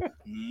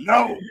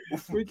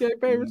 We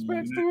can't pay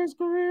respects to his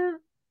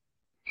career.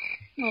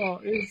 Oh,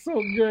 it's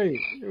so great.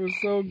 It was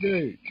so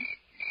great.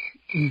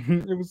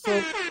 It was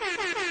so.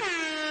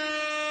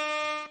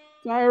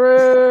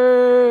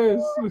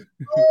 Tyrus!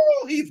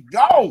 Oh, he's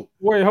gone.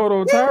 Wait, hold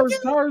on.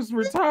 Tyrus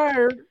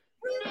retired.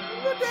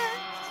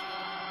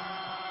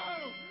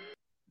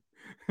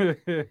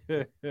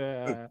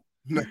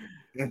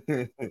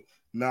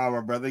 Nah,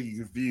 my brother,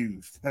 you're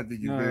confused. I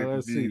think you're very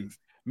confused. See.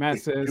 Matt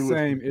says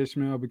same,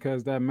 Ishmael,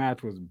 because that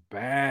match was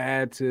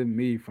bad to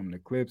me from the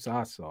clips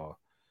I saw.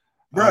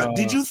 Bro,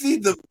 did you see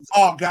the?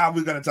 Oh God,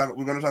 we're gonna talk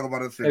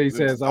about it. He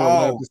says I would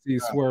love to see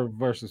Swerve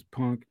versus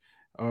Punk.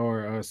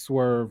 Or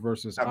Swerve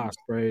versus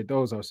Ospreay.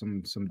 Those are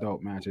some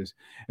dope matches.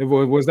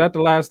 Was that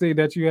the last thing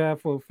that you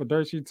have for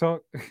Dirt Sheet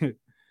Talk? All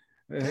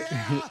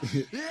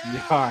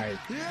right,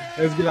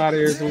 let's get out of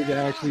here so we can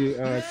actually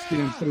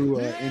skim through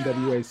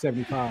NWA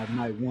 75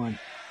 night 1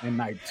 and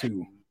night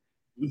 2.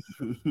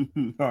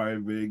 All right,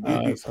 man.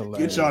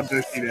 Get y'all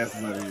Dirt Sheet ass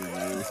money,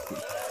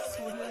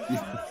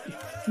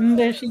 man.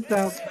 There she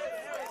talk.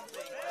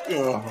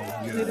 Oh,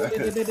 Had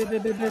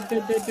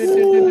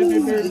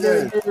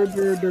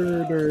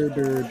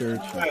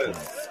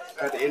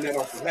to end that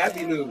off some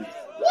happy news.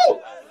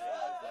 Woo!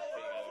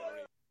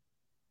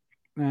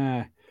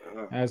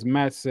 As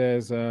Matt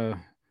says,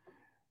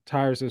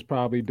 Tyrus is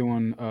probably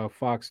doing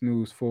Fox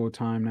News full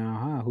time now.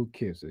 Huh? Who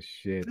gives a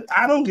shit?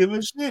 I don't give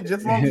a shit.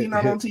 Just long as he's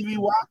not on TV,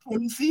 watch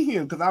when you see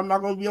him, because I'm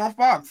not going to be on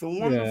Fox. So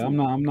yeah, I'm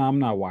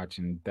not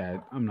watching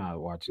that. I'm not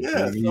watching.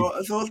 Yeah,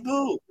 so it's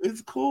cool.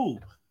 It's cool.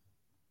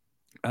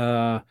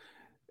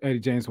 Eddie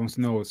James wants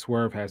to know if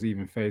Swerve has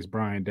even faced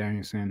Bryan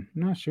Danielson.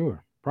 I'm not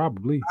sure.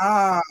 Probably.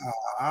 I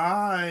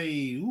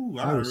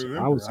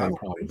would say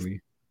probably.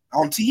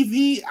 On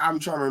TV, I'm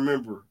trying to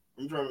remember.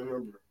 I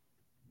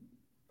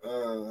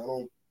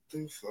don't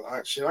think so.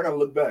 I gotta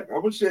look back.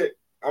 I'm gonna check.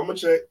 I'm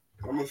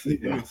gonna see.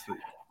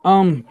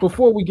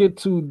 Before we get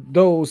to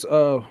those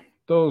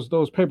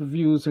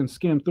pay-per-views and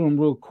skim through them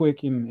real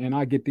quick, and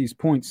I get these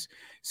points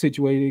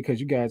situated because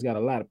you guys got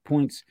a lot of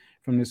points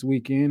from this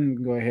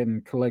weekend. Go ahead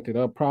and collect it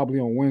up. Probably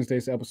on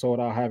Wednesday's episode,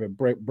 I'll have it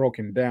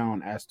broken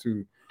down as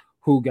to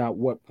who got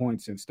what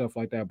points and stuff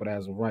like that. But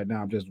as of right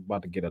now, I'm just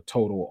about to get a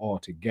total all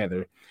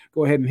together.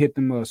 Go ahead and hit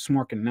them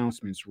Smark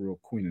announcements real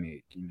quick,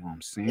 Nick. You know what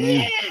I'm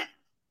saying?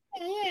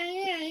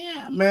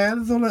 Yeah,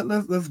 man. So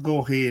let's go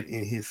ahead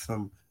and hit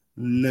some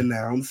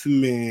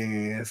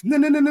announcements.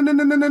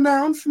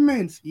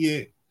 Announcements.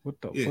 Yeah.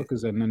 What the Yeah. fuck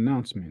is an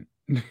announcement?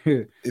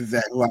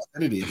 Exactly like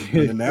that it is. It's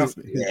an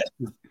announcement. Yeah.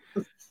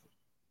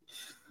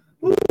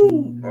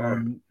 Woo. All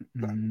right.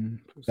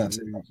 That's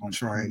it. I'm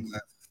trying.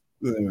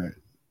 All right.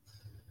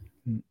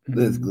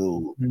 Let's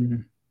go.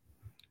 Ooh.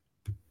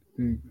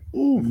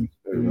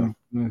 There we go.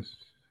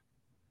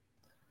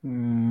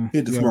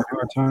 Hit the smart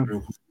hard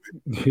time.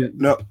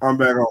 No, I'm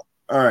back on.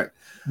 All right.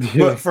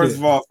 But first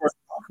of all,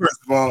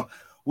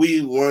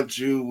 we want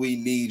you, we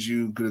need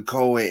you to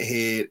go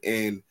ahead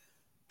and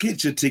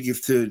get your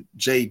tickets to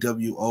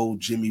JWO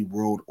Jimmy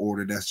World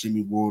Order. That's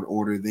Jimmy World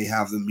Order. They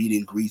have the meet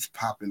and greets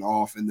popping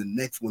off, and the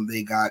next one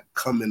they got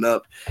coming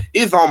up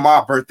is on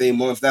my birthday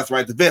month. That's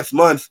right, the best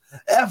month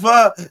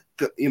ever.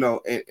 You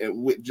know,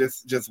 and with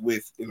just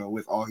with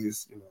with all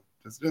his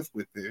just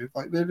with there, it's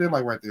like they're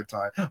like right there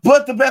time.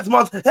 But the best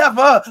month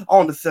ever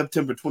on the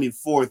September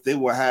 24th, they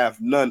will have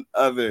none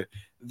other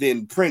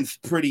than Prince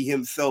Pretty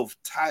himself,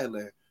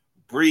 Tyler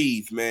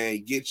Breathe,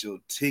 man. Get your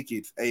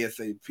tickets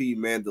ASAP,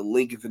 man. The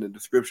link is in the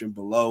description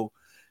below.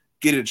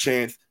 Get a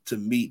chance to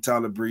meet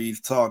Tyler Breathe,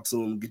 talk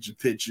to him, get your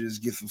pictures,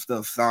 get some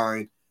stuff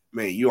signed.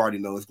 Man, you already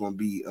know it's going to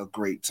be a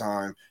great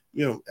time.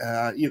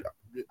 I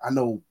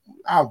know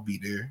I'll be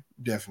there.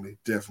 Definitely.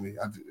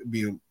 I'd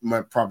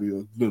probably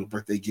a little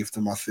birthday gift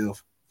to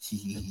myself.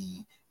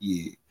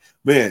 Yeah.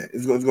 Man,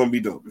 it's gonna be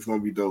dope. It's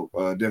gonna be dope.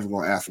 Definitely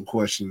gonna ask some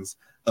questions,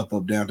 up,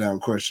 down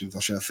questions.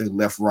 Or should I say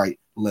left, right.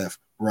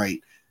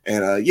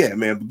 And yeah,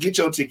 man, but get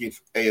your tickets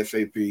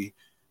ASAP.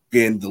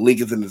 Again, the link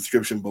is in the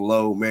description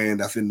below, man.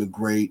 That's in the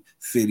great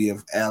city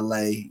of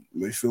LA.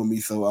 You feel me?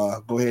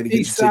 So go ahead and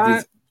get your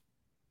tickets.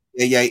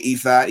 Yeah,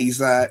 East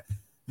Side.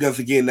 Once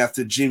again, that's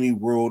the Jimmy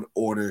World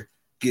Order.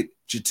 Get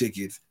your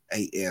tickets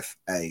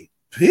ASAP.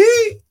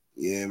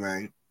 Yeah,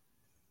 man.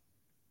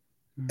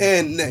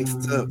 And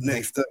next up,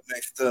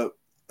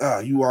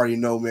 you already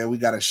know, man, we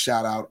got to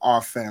shout out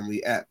our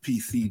family at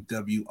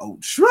PCW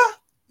Ultra.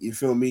 You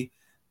feel me?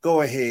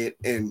 Go ahead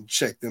and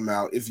check them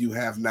out. If you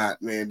have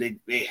not, man,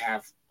 they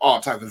have all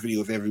types of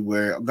videos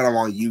everywhere. Got them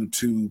on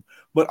YouTube,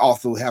 but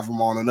also have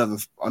them on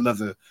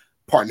another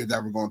partner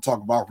that we're going to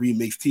talk about,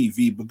 Remix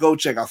TV. But go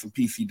check out some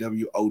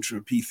PCW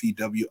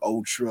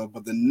Ultra.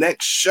 But the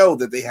next show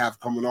that they have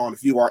coming on,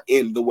 if you are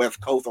in the West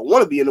Coast or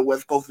want to be in the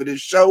West Coast for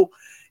this show,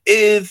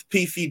 is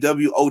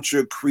PCW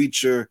Ultra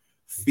Creature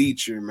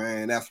Feature,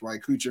 man. That's right,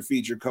 Creature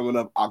Feature coming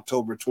up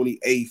October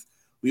 28th.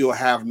 We will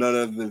have none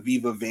other than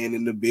Viva Van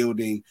in the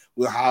building.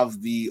 We'll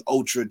have the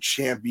Ultra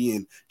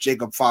Champion,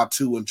 Jacob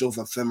Fatu and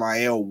Joseph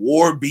Samael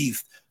War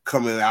Beast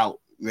coming out,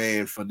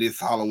 man, for this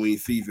Halloween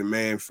season,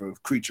 man, for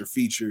Creature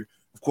Feature.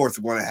 Of course,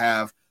 we're going to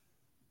have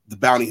the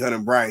Bounty Hunter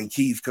Brian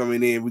Keys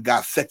coming in. We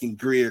got Second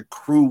Gear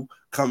Crew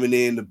coming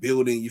in the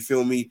building. You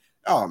feel me?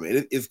 Oh,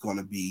 man, it's going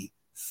to be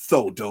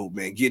so dope,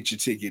 man. Get your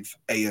tickets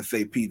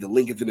ASAP. The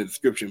link is in the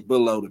description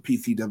below. The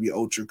PCW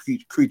Ultra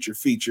Creature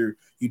Feature.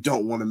 You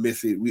don't want to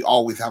miss it. We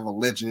always have a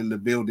legend in the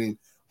building.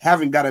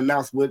 Haven't got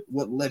announced what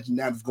legend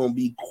that is going to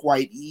be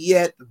quite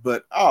yet,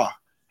 but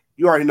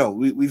you already know.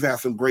 We've had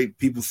some great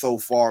people so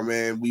far,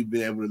 man. We've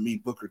been able to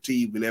meet Booker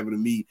T, been able to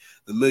meet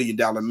the $1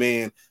 Million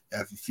Man.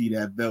 As you see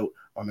that belt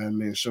on that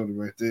man's shoulder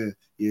right there,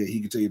 yeah,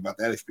 he can tell you about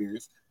that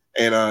experience.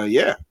 And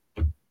yeah,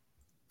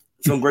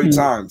 some great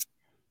times.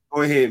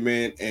 Go ahead,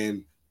 man,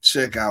 and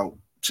check out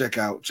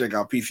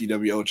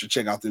PCW Ultra.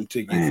 Check out them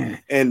tickets.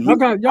 Man. And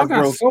y'all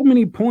got so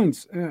many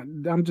points.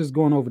 I'm just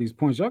going over these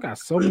points. Y'all got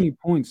so many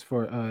points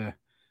for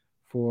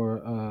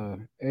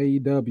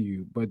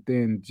AEW, but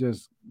then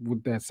just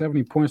with that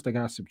 70 points that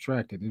got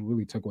subtracted, it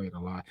really took away a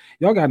lot.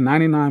 Y'all got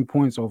 99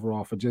 points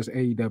overall for just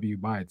AEW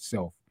by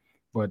itself,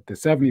 but the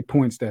 70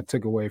 points that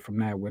took away from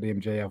that with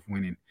MJF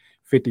winning,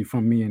 50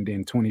 from me and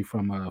then 20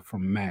 from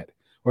Matt,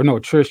 or no,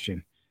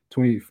 Tristan.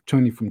 20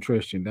 from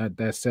Tristan.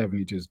 That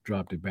 70 just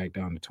dropped it back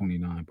down to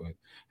 29, but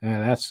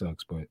that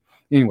sucks. But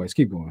anyways,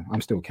 keep going. I'm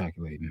still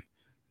calculating.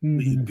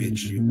 You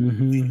bitch.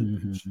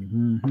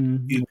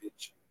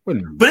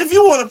 But if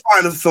you want to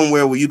find us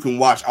somewhere where you can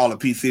watch all of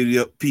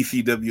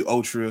PCW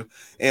Ultra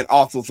and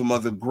also some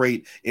other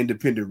great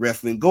independent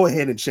wrestling, go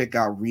ahead and check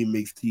out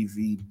Remix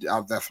TV.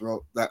 That's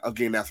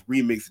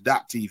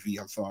Remix.tv.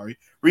 I'm sorry.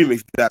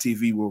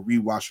 Remix.tv will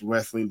rewatch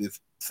wrestling. This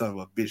son of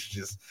a bitch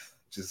just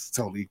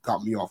totally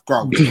caught me off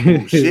guard with this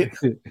bullshit.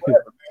 Whatever,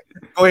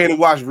 man. Go ahead and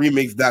watch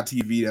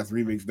Remix.tv. That's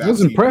Remix.tv.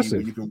 That's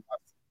impressive. You can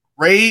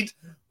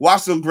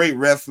watch some great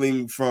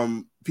wrestling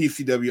from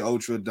PCW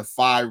Ultra,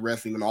 Defy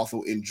Wrestling, and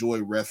also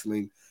Enjoy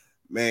Wrestling.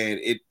 Man,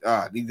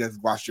 you guys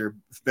watch your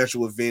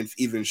special events,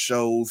 even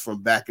shows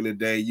from back in the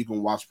day. You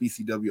can watch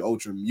PCW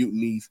Ultra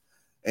Mutinies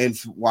and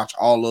watch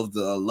all of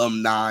the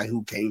alumni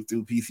who came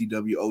through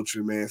PCW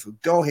Ultra, man. So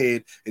go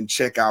ahead and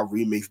check out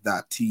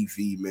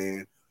Remix.tv,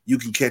 man. you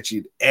can catch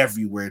it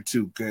everywhere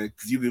too, because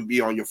you can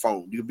be on your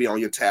phone, you can be on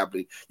your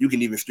tablet, you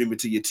can even stream it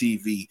to your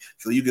TV,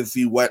 so you can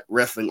see what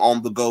wrestling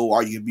on the go,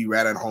 or you can be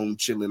right at home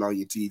chilling on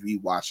your TV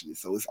watching it.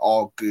 So it's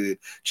all good.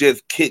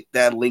 Just click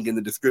that link in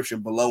the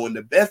description below, and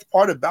the best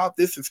part about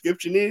this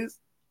subscription is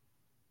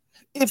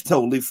it's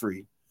totally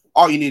free.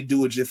 All you need to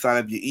do is just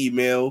sign up your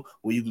email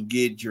where you can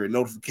get your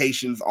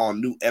notifications on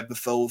new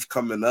episodes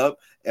coming up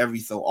every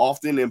so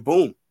often, and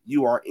boom,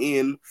 you are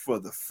in for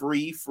the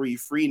free,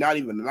 not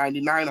even the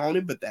 99 on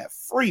it, but that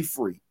free.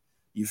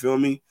 You feel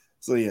me?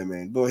 So yeah,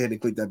 man, go ahead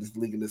and click that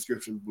link in the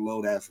description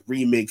below. That's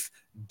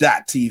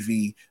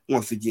remix.tv.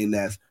 Once again,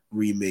 that's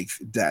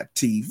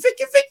remix.tv.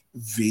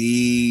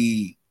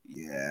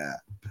 Yeah.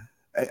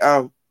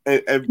 Not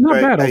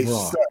bad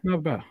overall.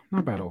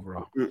 Not bad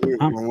overall.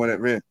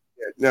 Whatever, man.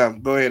 Yeah,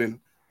 go ahead and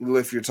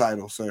lift your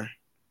title, sir.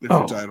 Lift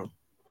your title.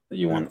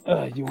 You want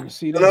to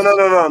see this? No.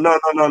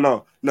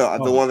 The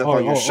one that's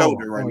on your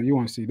shoulder right now. You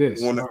want to see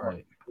this? The one all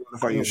right.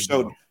 That's on your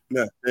shoulder.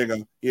 No, there you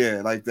go.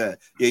 Yeah, like that.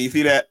 Yeah, you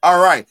see that?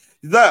 All right.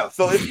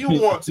 So if you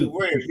want to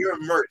wear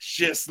your merch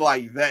just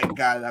like that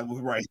guy that was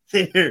right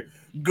there,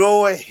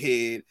 go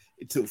ahead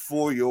to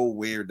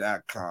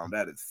foryourwear.com.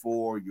 That is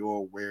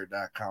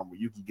foryourwear.com, where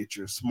you can get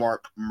your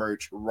Smark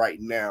merch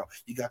right now.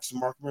 You got your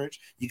Smark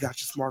merch? You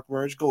got your Smark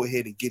merch? Go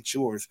ahead and get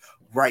yours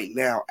right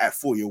now at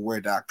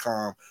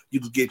foryourwear.com. You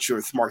can get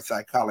your Smart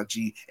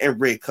Psychology and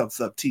Red Cups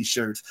Up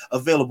t-shirts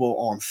available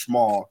on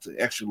small to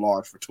extra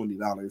large for $20,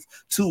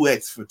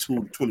 2X for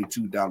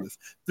 $22,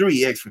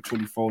 3X for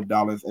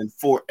 $24, and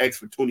 4X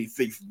for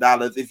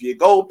 $26. If you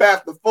go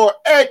past the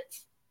 4X,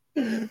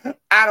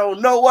 I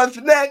don't know what's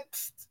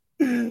next.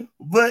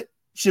 But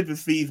shipping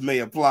fees may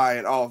apply,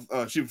 and all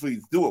shipping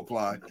fees do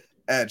apply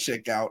at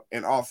checkout,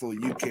 and also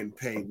you can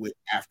pay with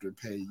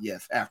Afterpay.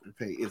 Yes,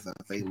 Afterpay is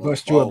available.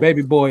 Bust you a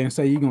baby boy and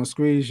say you're gonna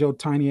squeeze your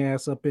tiny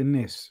ass up in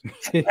this.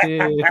 Oh,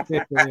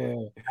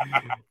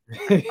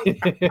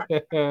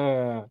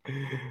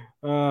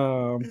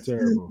 I'm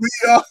terrible.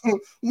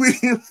 We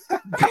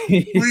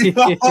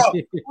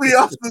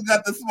also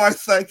got the Smart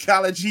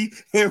Psychology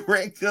and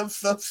Red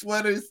Cups Up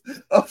sweaters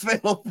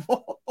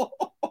available.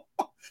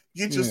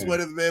 Get your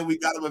sweaters, man. We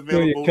got them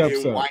available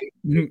in white.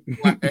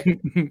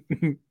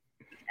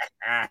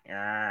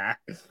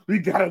 We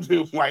got them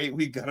in white.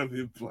 We got them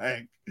in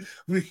black.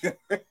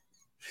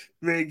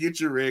 Man,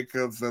 get your Red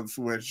Cups Up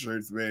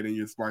sweatshirts, man, and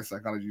your Smart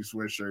Psychology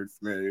sweatshirts,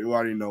 man. You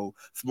already know,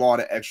 small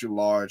to extra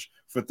large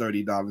for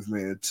 $30,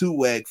 man.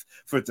 2X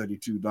for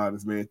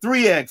 $32, man.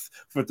 3X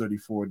for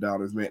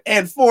 $34, man.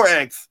 And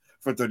 4X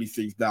for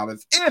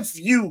 $36. If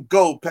you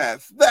go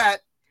past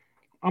that,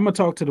 I'm gonna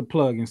talk to the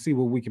plug and see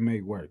what we can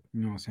make work.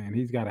 You know what I'm saying?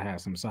 He's got to have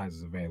some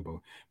sizes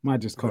available. Might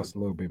just cost a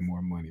little bit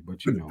more money,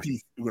 but you know,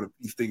 we're gonna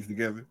piece things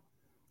together.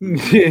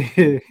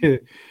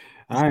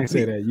 I ain't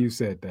say that. You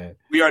said that.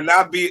 We are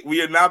not being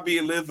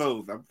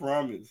Lizzos. I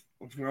promise.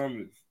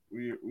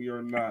 We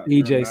are not.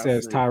 EJ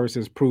says Tyrus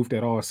is proof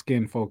that all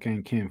skin folk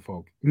ain't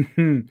kinfolk.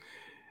 And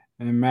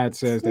Matt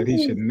says that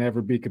he should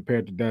never be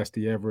compared to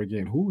Dusty ever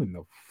again. Who in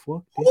the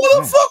fuck? Who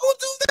the fuck will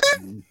do that?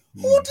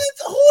 Who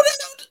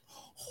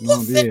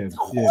did?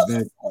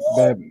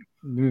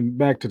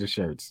 Back to the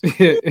shirts.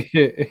 Get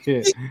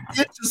your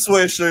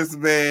sweatshirts,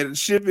 man.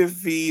 Shipping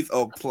fees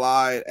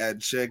applied at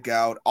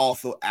checkout.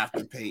 Also,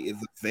 Afterpay is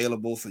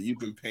available, so you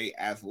can pay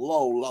as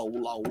low.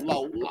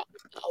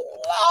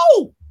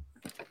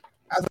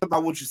 That's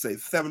about what you say,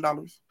 $7.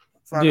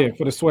 Yeah,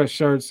 for the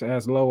sweatshirts,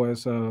 as low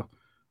as $5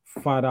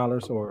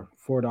 or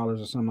 $4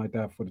 or something like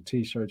that for the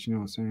t-shirts. You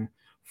know what I'm saying?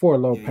 4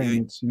 low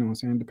payments, you know what I'm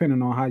saying?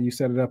 Depending on how you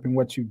set it up and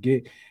what you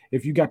get.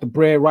 If you got the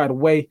bread right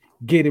away,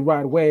 get it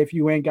right away. If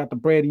you ain't got the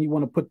bread and you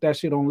want to put that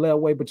shit on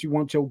layaway, but you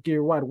want your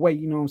gear right away,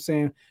 you know what I'm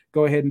saying?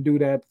 Go ahead and do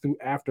that through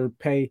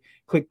Afterpay.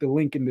 Click the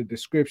link in the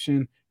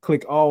description.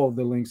 Click all of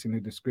the links in the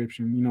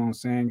description. You know what I'm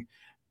saying?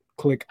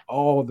 Click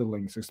all the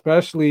links,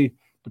 especially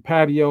the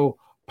patio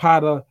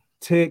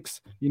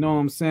politics. You know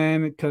what I'm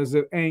saying? Because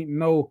it ain't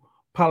no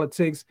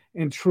politics.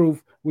 In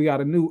truth, we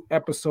got a new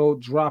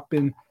episode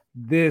dropping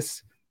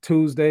this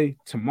Tuesday,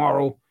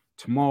 tomorrow.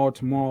 We're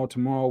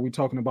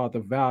talking about the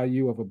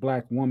value of a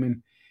black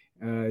woman.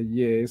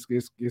 It's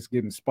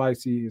getting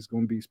spicy. It's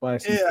gonna be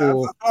spicy. Yeah, I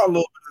saw a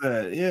little bit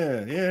of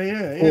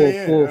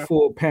that.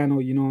 Full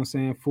panel. You know what I'm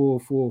saying? Full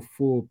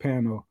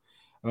panel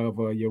of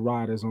your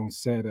riders on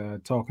set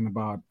talking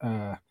about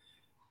the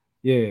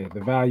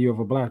value of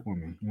a black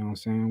woman. You know what I'm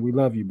saying? We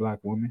love you,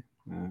 black woman.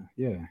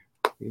 We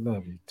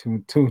love you.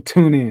 Tune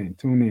in.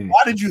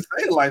 Why did you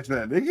say it like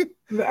that, nigga?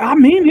 I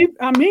mean it.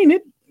 I mean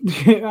it.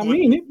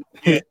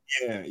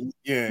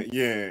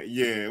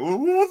 Yeah. What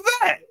was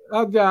that?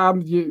 What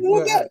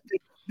was that?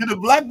 Did a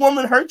black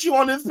woman hurt you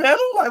on this panel?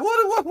 Like,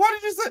 what? Why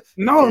did you say?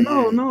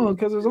 No,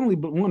 because there's only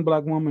one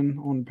black woman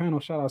on the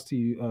panel. Shout outs to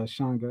you,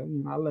 Shanga.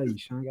 I love you,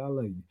 Shanga. I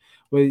love you.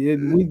 But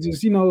we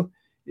just,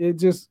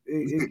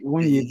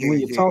 when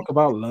you talk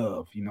about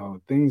love,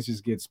 things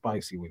just get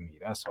spicy with me.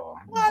 That's all.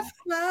 What's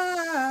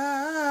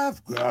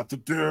love got to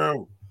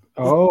do?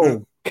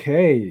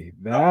 Okay,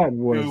 that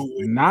was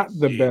not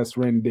the best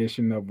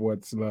rendition of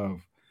What's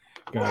Love.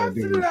 Gotta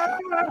do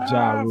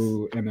Ja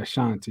Rule and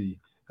Ashanti.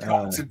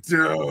 Got to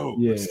do.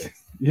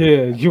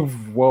 Yeah. You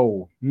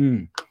whoa.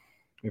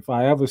 If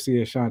I ever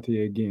see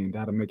Ashanti again,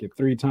 that'll make it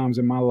 3 times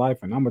in my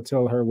life, and I'm gonna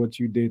tell her what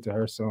you did to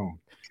her song.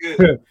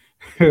 Good.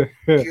 Good.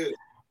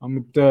 I'm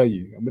gonna tell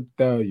you. I'm gonna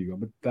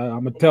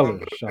tell her.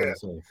 Shall I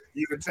say?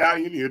 You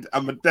Italian?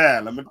 I'm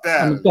Italian. I'm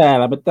Italian.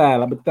 But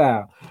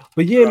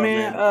yeah, Oh,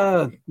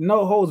 man.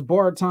 No holds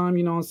barred time.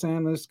 You know what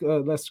I'm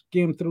saying? Let's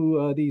skim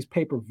through these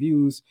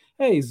pay-per-views.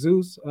 Hey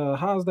Zeus,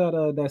 how's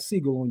that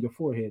seagull on your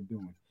forehead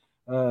doing?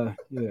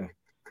 Yeah,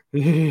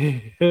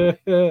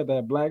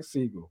 that black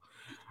seagull.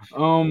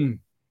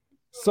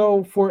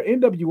 So for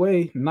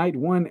NWA night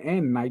 1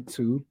 and night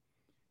 2,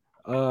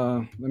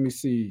 let me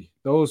see.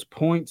 Those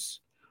points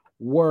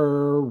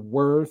were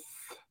worth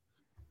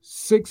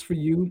 6 for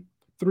you,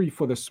 3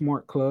 for the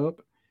Smart Club.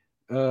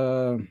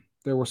 Uh,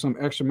 there were some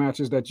extra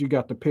matches that you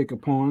got to pick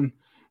upon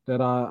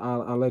that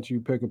I let you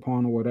pick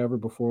upon or whatever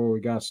before we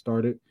got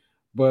started.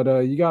 But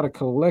you got a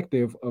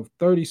collective of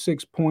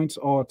 36 points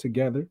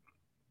altogether.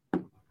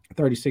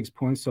 36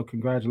 points. So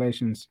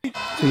congratulations to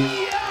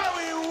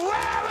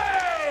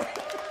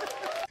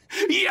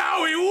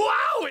Yowie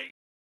wowie!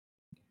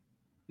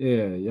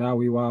 yeah,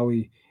 Yowie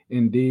Wowie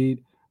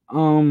indeed.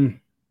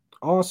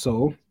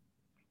 Also,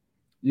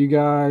 you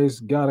guys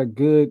got a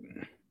good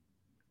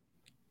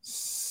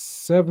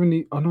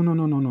 70. Oh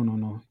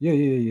no.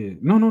 Yeah.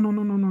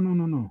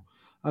 No.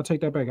 I'll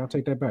take that back.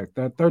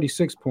 That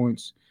 36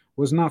 points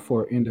was not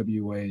for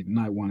NWA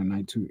night 1 and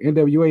night 2.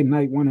 NWA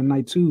night 1 and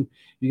night 2,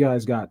 you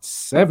guys got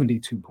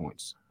 72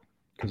 points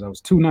because that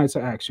was 2 nights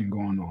of action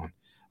going on.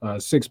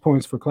 6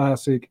 points for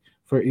Classic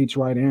for each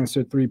right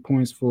answer, 3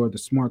 points for the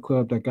Smart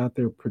Club that got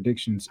their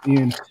predictions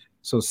in.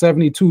 So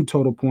 72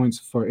 total points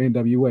for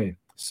NWA.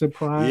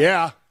 Surprise.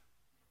 Yeah.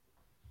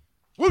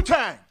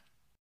 Wu-Tang.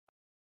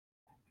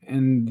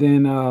 And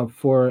then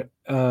for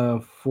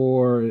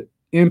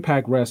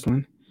Impact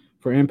Wrestling,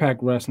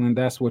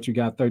 that's what you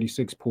got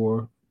 36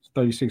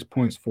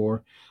 points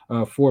for.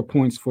 4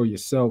 points for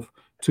yourself,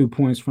 2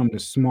 points from the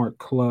Smart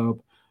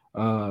Club,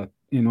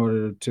 in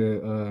order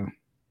to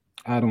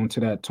add on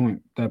to that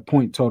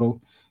point total.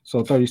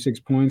 So 36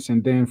 points,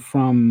 and then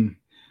from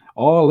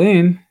All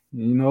In,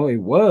 it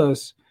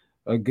was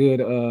a good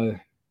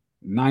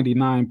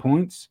 99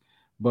 points.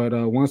 But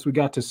once we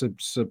got to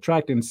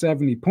subtracting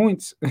 70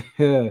 points,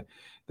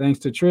 thanks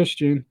to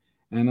Tristan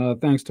and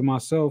thanks to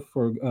myself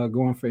for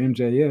going for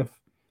MJF,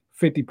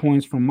 50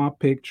 points from my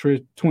pick,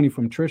 20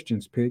 from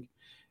Tristan's pick.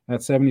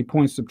 That 70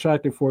 points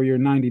subtracted for your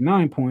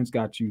 99 points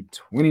got you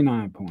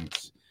 29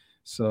 points.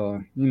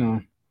 So,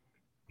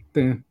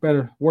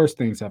 worse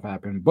things have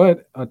happened.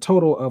 But a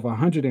total of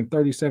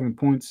 137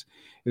 points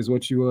is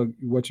what you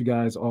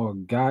guys all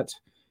got.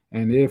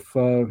 And if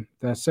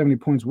that 70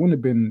 points wouldn't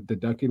have been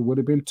deducted, it would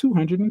have been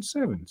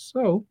 207.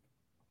 So,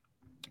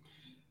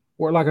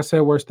 or like I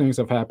said, worse things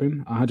have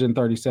happened.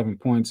 137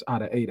 points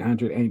out of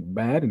 800 ain't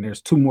bad. And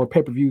there's 2 more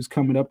pay-per-views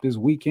coming up this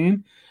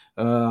weekend.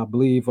 I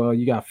believe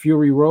you got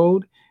Fury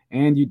Road,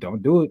 and you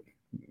don't do it.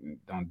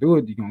 Don't do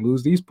it. You're going to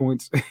lose these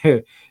points.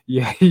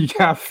 Yeah, you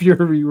got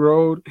Fury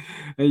Road,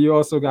 and you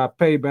also got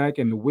Payback,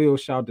 and the wheel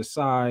shall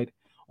decide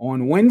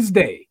on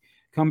Wednesday.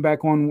 Come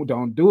back on.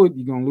 Don't do it.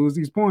 You're going to lose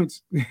these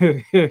points.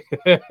 You're going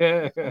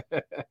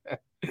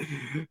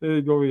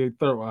to be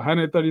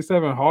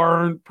 137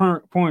 hard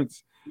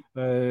points.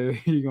 You're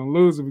going to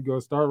lose it. We're going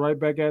to start right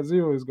back at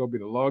 0. It's going to be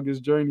the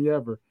longest journey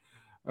ever.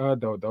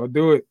 Don't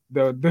do it.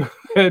 Don't do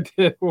it.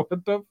 What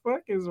the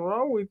fuck is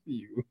wrong with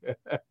you?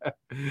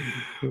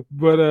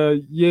 But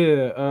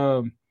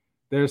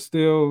there's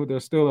still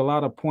a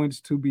lot of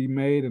points to be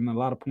made and a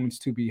lot of points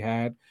to be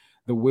had.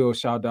 The wheel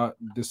shall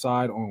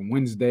decide on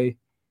Wednesday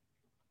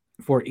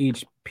for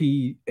each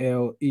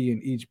PLE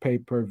and each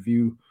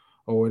pay-per-view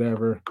or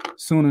whatever.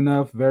 Soon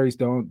enough, Varys,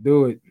 don't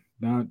do it.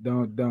 Don't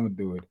do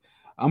it.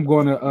 I'm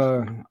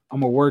gonna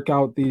work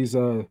out these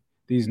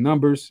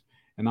numbers,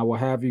 and I will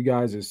have you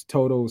guys as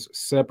totals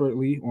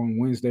separately on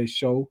Wednesday's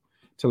show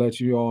to let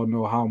you all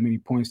know how many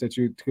points that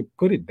you could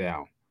put it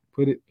down.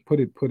 Put it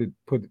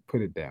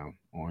down,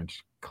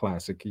 Orange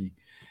Classic-y.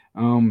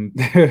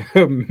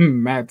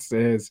 Matt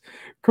says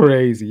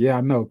crazy. Yeah,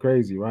 I know,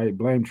 crazy, right?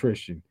 Blame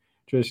Tristan.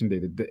 Tristan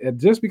did it.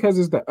 Just because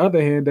it's the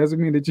other hand doesn't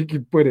mean that you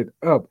can put it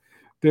up.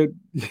 That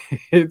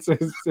it's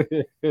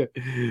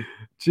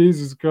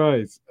Jesus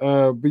Christ.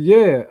 But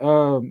yeah,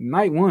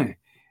 night 1.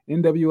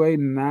 NWA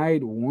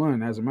night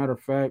 1. As a matter of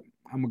fact,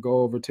 I'm gonna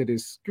go over to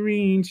this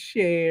screen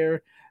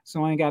share,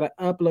 so I ain't gotta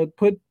upload.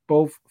 Put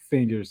both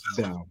fingers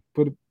down.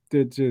 Put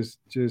it just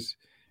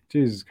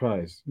Jesus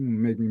Christ.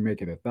 Make me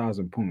make it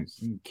 1,000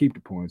 points. Keep the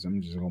points.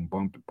 I'm just gonna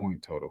bump the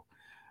point total.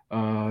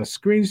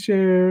 Screen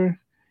share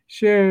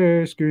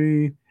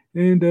screen.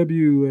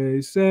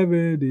 NWA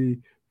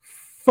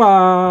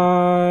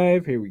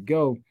 75. Here we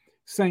go.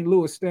 St.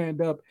 Louis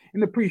stand up. In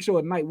the pre-show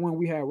at night 1,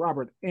 we had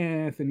Robert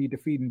Anthony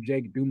defeating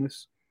Jake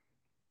Dumas.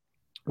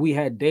 We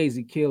had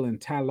Daisy Kill and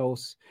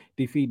Talos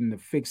defeating the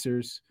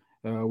Fixers,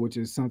 which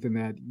is something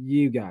that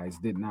you guys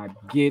did not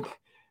get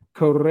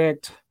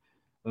correct.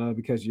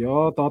 because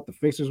y'all thought the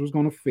fixers was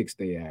gonna fix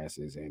their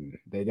asses, and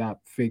they got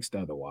fixed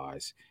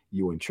otherwise.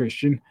 You and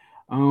Tristan.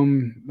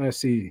 Let's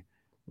see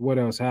what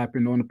else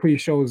happened on the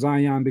pre-show.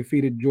 Zion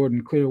defeated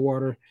Jordan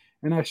Clearwater,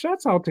 and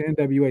shouts out to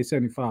NWA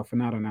 75 for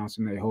not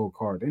announcing their whole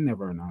card. They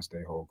never announced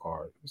their whole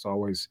card. It's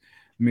always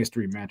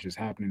mystery matches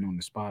happening on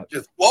the spot.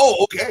 Just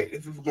whoa, okay,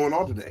 this is going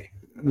on today.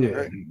 Yeah, All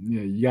right.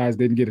 yeah. You guys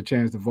didn't get a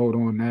chance to vote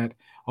on that.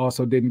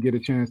 Also, didn't get a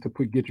chance to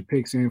get your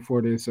picks in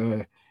for this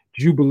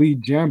Jubilee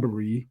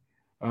Jamboree.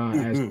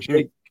 As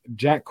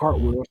Jack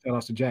Cartwheel, shout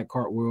out to Jack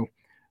Cartwheel.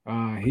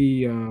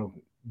 He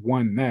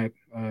won that.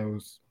 It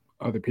was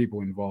other people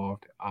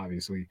involved,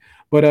 obviously,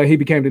 but he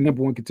became the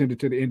number one contender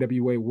to the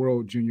NWA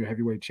World Junior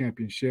Heavyweight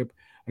Championship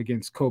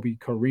against Kobe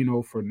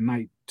Carino for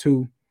night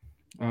 2.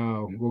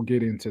 We'll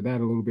get into that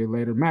a little bit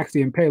later.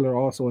 Maxie and Paler,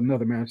 also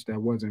another match that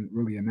wasn't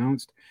really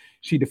announced.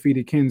 She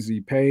defeated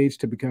Kenzie Page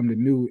to become the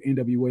new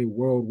NWA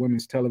World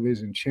Women's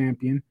Television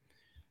Champion.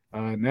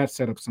 And that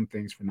set up some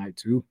things for night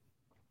 2.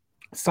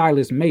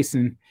 Silas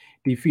Mason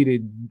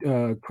defeated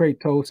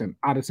Kratos and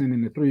Addison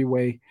in the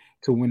 3-way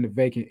to win the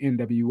vacant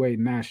NWA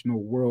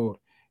National World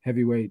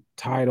Heavyweight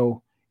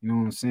title. You know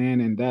what I'm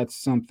saying? And that's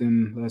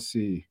something, let's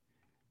see.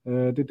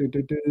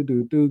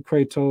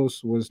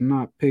 Kratos was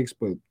not picked,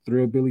 but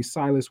Thrillbilly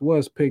Silas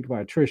was picked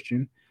by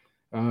Tristan.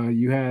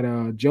 You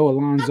had Joe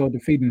Alonzo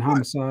defeating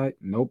Homicide.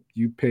 Nope,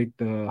 you picked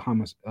you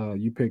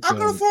picked. I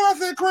could have sworn I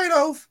said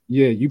Kratos.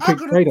 Yeah, you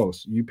picked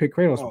Kratos. You picked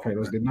Kratos. Oh,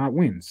 Kratos did not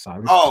win.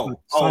 Silas.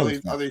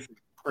 They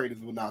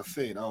Kratos would not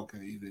say it.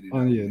 Okay.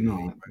 Oh yeah,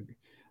 no.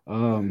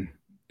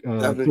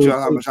 Definitely show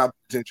how much I pay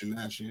attention to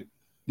that shit.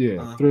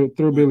 Yeah,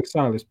 Thrillbilly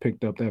Silas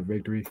picked up that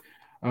victory.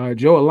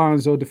 Joe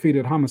Alonzo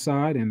defeated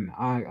Homicide, and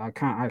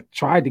I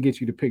tried to get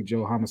you to pick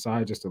Joe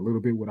Homicide just a little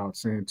bit without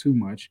saying too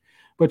much,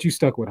 but you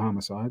stuck with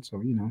Homicide,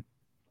 so you know.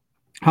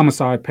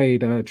 Homicide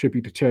paid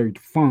tribute to Cherry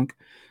Funk,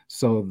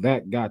 so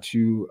that got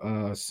you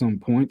some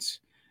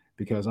points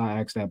because I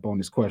asked that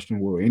bonus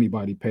question: will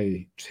anybody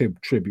pay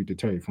tribute to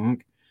Terry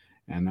Funk?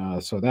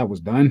 And so that was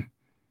done.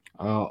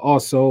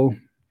 Also,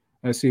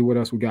 let's see what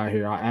else we got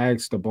here. I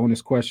asked the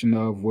bonus question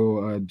of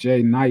will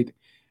Jay Knight.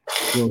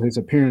 Will his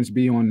appearance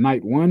be on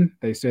night 1?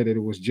 They said that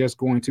it was just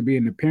going to be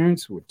an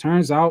appearance. Well, it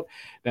turns out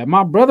that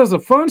my brothers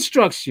of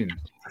Funstruction,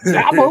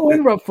 Dabo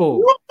and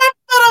Ruffle,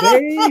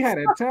 they had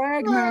a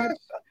tag match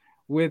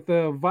with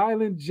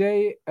Violent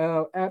J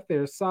at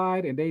their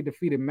side, and they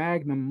defeated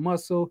Magnum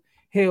Muscle.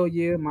 Hell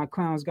yeah, my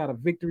clowns got a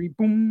victory.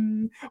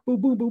 Boom, boom,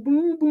 boom, boom,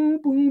 boom, boom,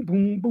 boom,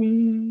 boom,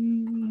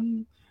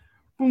 boom.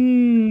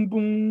 Boom,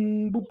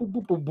 boom, boom,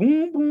 boom, boom,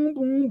 boom, boom,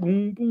 boom,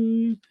 boom,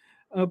 boom.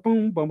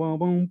 Boom, boom, boom,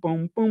 boom,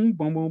 boom, boom, boom,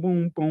 boom,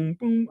 boom, boom,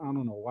 boom. I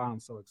don't know why I'm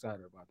so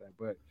excited about that,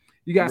 but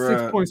you got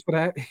 6 points for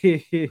that.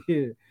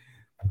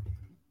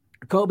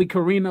 Kobe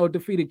Carino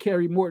defeated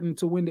Kerry Morton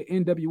to win the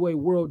NWA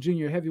World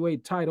Junior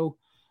Heavyweight title.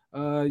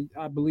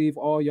 I believe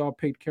all y'all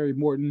picked Kerry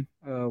Morton.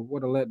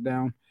 What a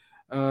letdown.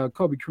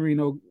 Kobe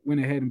Carino went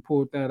ahead and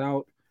pulled that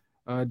out.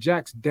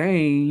 Jax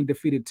Dane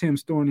defeated Tim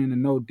Storm in a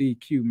no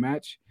DQ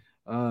match.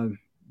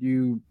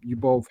 You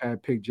both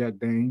had picked Jack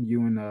Dane,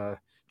 you and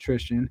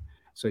Tristan.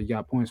 So you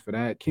got points for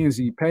that.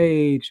 Kenzie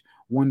Page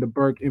won the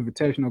Burke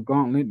Invitational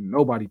Gauntlet.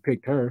 Nobody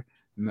picked her.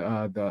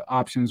 The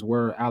options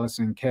were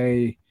Allison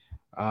Kay,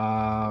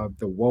 the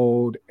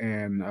Wold,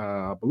 and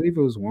I believe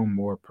it was one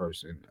more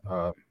person.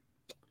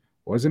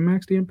 Was it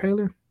Max the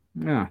Impaler?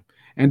 Yeah.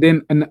 And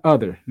then an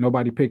other.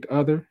 Nobody picked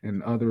other,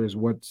 and other is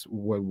what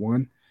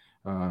won.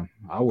 I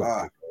would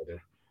pick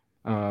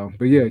other.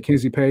 But yeah,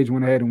 Kenzie Page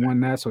went ahead and won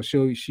that. So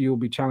she'll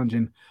be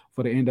challenging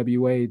for the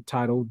NWA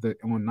title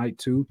on night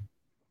 2.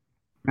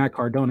 Matt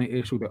Cardona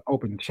issued an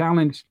open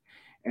challenge,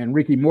 and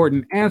Ricky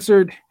Morton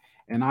answered.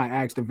 And I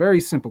asked a very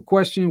simple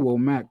question: will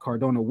Matt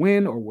Cardona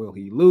win or will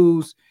he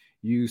lose?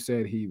 You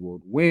said he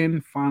would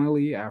win.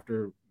 Finally,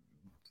 after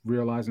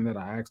realizing that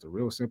I asked a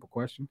real simple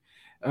question,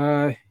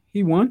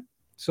 he won.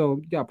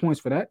 So you got points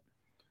for that.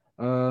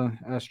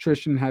 As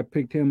Tristan had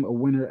picked him a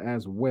winner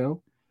as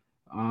well.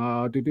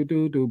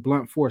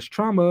 Blunt Force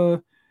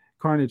Trauma,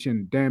 Carnage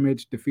and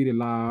Damage defeated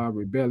La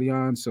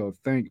Rebellion. So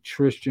thank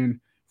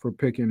Tristan for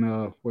picking.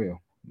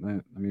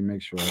 Let me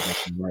make sure I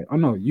got them right. Oh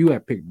no, you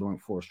had picked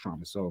Blunt Force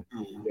Trauma. So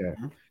yeah,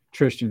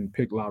 Tristan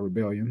picked La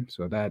Rebellion.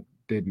 So that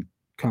didn't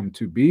come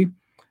to be.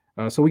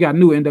 So we got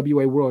new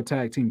NWA World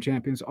Tag Team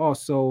Champions.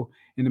 Also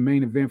in the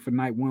main event for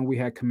night 1, we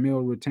had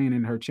Camille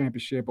retaining her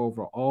championship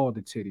over all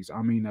the titties.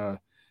 I mean,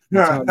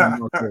 Natalia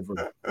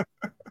Markover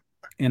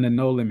in a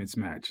No Limits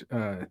match.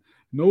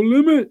 No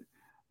Limit.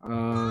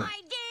 My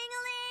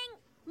ding-a-ling,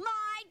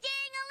 my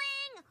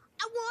ding-a-ling.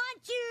 I want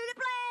you to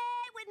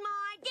play with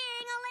my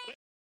ding-a-ling.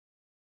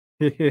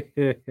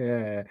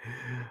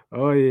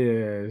 Oh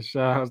yeah,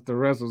 shout out to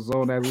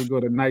WrestleZone as we go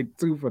to night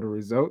 2 for the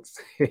results.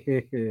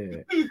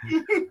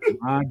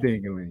 My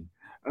dingling.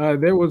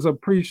 There was a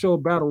pre-show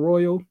battle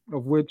royal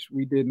of which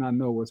we did not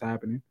know was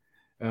happening.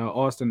 The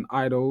Austin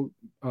Idol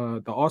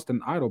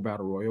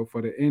battle royal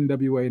for the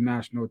NWA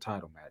National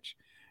Title match.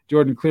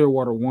 Jordan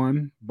Clearwater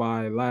won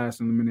by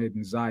last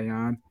eliminating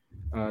Zion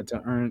he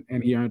earned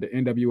the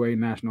NWA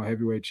National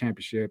Heavyweight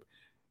Championship.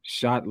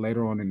 shot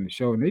later on in the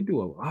show, and they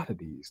do a lot of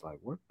these. Like,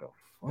 what the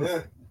fuck?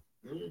 Yeah.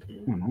 What's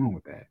going on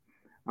with that?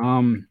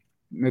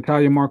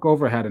 Natalia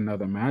Markova had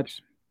another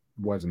match,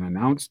 wasn't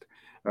announced.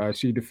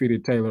 She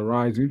defeated Taylor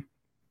Rising.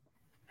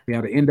 We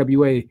had an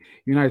NWA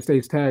United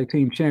States Tag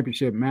Team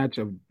Championship match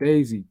of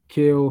Daisy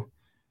Kill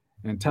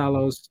and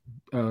Talos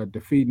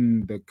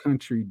defeating the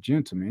Country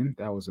Gentlemen.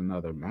 That was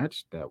another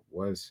match that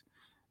was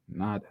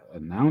not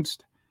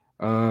announced.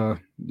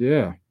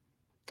 Yeah,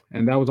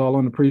 and that was all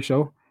on the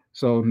pre-show.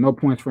 So no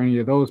points for any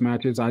of those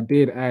matches. I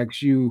did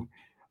ask you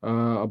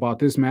about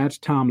this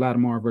match: Tom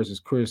Lattimore versus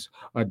Chris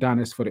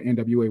Adonis for the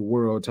NWA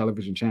World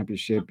Television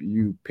Championship.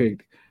 You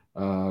picked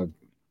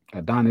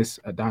Adonis.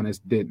 Adonis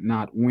did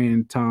not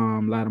win.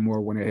 Tom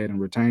Lattimore went ahead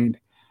and retained.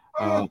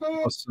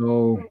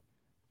 Also,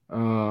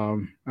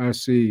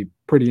 let's see,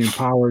 Pretty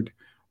Empowered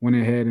went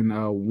ahead and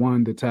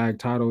won the tag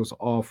titles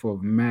off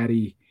of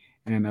Maddie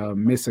and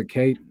Missa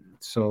Kate.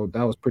 So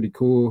that was pretty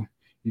cool.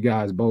 You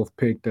guys both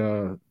picked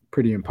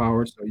Pretty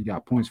Empowered, so you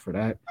got points for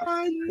that.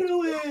 I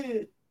knew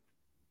it.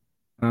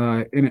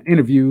 In an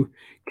interview,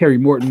 Kerry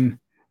Morton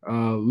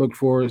looked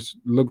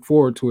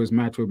forward to his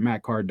match with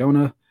Matt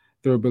Cardona.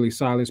 Billy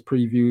Silas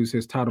previews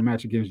his title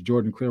match against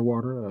Jordan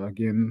Clearwater.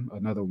 Again,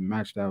 another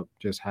match that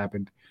just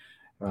happened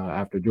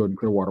after Jordan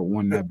Clearwater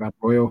won that battle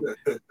royal.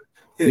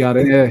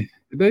 Yeah,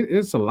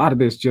 it's a lot of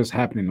this just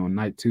happening on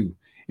night 2.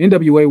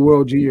 NWA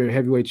World Junior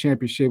Heavyweight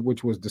Championship,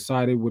 which was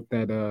decided with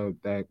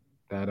that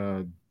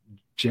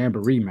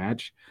jamboree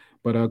match.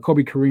 But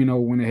Kobe Carino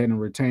went ahead and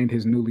retained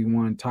his newly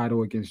won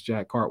title against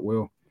Jack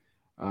Cartwheel.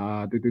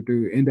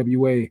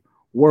 NWA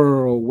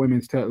World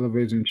Women's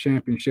Television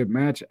Championship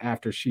match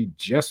after she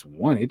just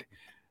won it.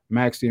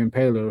 Maxie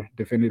Impaler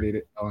defended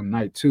it on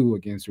night 2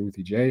 against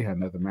Ruthie J.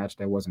 Another match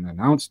that wasn't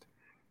announced.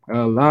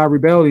 La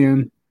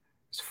Rebellion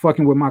is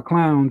fucking with my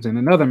clowns, and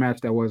another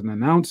match that wasn't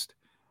announced.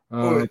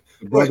 Wait,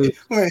 let me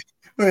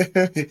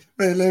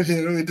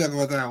talk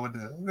about that one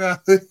now.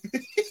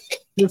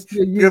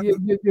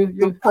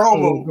 The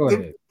promo. Go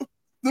ahead.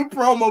 The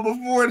promo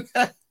before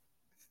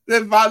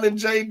that Violent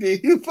J did.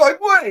 He was like,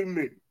 wait a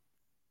minute.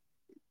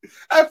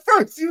 At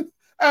first you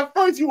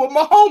were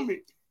my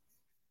homie.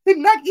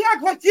 And now you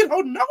act like you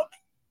don't know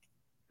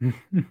me.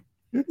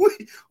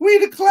 we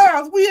the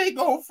clowns, we ain't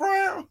gonna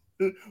frown.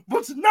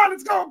 But tonight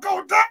it's gonna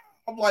go down.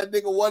 I'm like,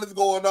 nigga, what is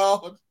going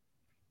on?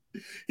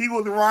 He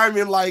was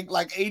rhyming like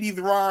 80s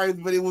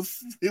rhymes, but it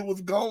was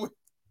going.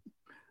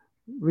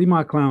 Leave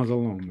my clowns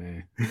alone,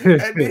 man.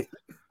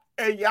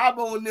 and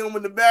Yabo and them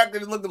in the back,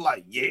 they're looking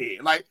like, yeah,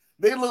 like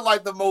they look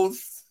like the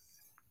most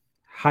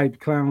hype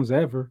clowns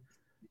ever.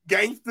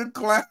 Gangster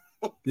clown.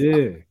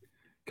 Yeah.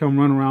 Come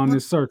run around in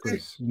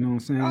circles. You know what I'm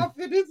saying? I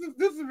said, this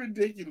is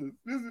ridiculous.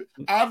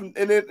 I've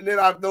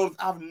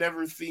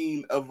never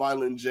seen a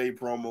Violent J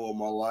promo in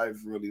my life,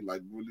 really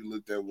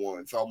looked at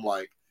one. So I'm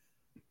like,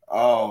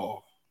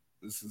 oh,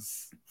 this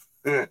is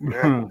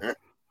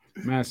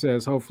Matt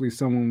says hopefully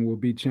someone will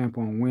be champ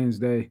on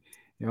Wednesday.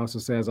 He also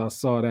says I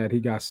saw that he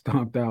got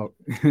stomped out.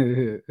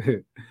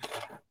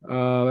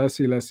 Let's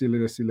see.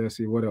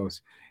 What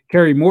else?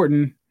 Kerry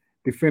Morton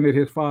defended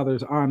his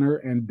father's honor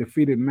and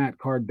defeated Matt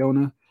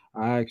Cardona.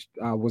 I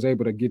was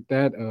able to get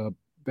that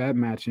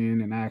match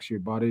in and ask you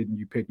about it, and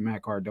you picked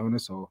Matt Cardona.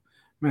 So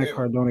Matt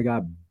Cardona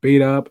got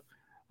beat up.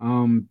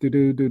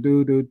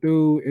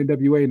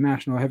 NWA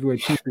National Heavyweight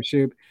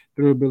Championship.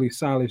 Billy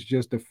Silas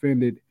just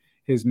defended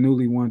his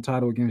newly won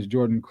title against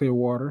Jordan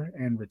Clearwater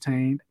and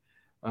retained.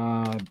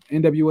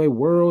 NWA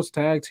World's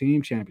Tag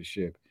Team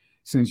Championship.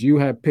 Since you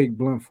had picked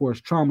Blunt Force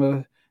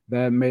Trauma,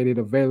 that made it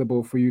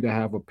available for you to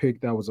have a pick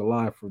that was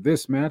alive for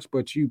this match,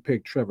 but you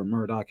picked Trevor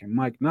Murdoch and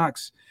Mike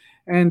Knox,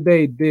 and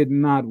they did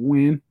not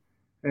win.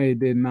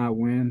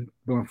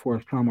 Blunt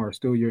Force Trauma are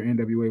still your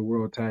NWA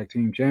World Tag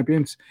Team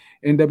Champions.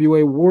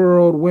 NWA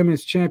World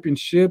Women's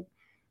Championship,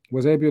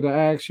 was able to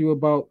ask you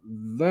about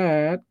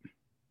that.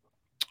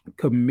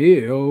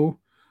 Camille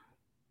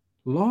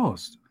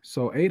lost.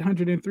 So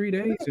 803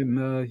 days, and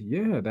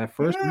that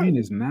first reign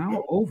is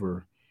now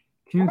over.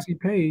 Kenzie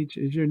Page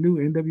is your new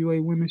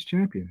NWA Women's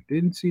Champion.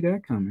 Didn't see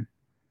that coming.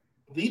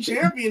 The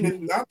champion is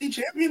not the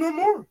champion no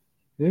more.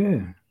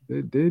 Yeah,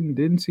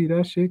 didn't see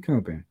that shit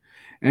coming.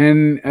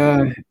 And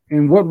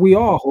what we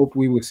all hoped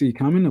we would see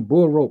coming, a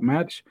bull rope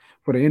match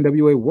for the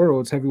NWA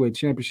World's Heavyweight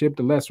Championship,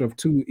 the lesser of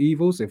two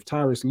evils. If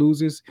Tyrus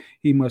loses,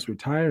 he must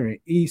retire, and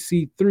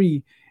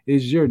EC3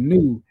 is your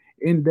new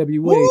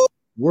NWA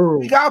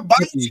World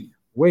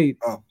Heavyweight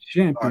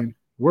Champion.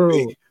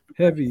 World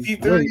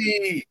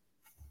Heavyweight.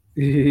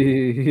 Is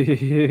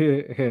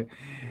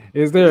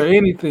there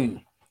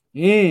anything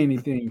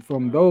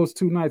from those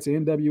 2 nights of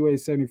NWA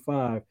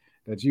 75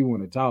 that you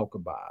want to talk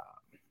about?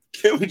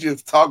 Can we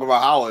just talk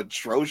about how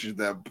atrocious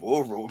that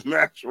bull rope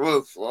match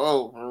was?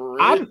 Oh,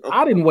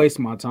 I didn't waste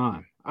my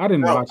time. I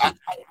didn't watch it.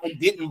 I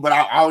didn't, but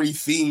I already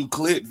seen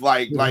clips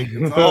like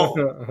oh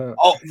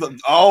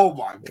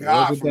my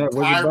god! Was it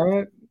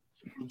bad?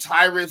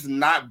 Tyrus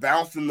not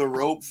bouncing the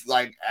ropes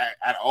like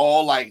at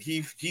all. Like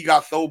he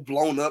got so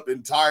blown up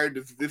and tired.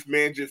 This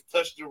man just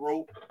touched the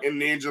rope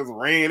and then just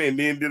ran and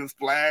then did a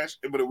splash,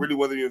 but it really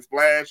wasn't even a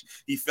splash.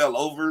 He fell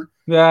over.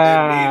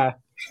 Yeah.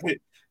 And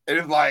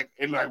it's like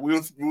we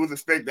was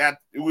expecting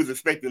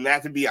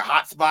that to be a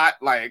hot spot.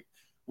 Like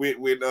when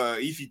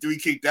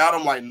EC3 kicked out,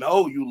 I'm like,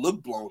 no, you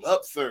look blown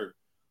up, sir.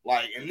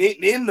 Like, and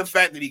then the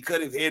fact that he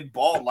cut his head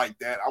bald like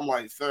that, I'm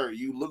like, sir,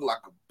 you look like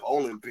a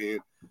bowling pin.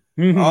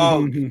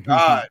 Oh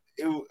God!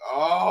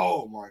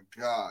 Oh my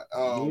God!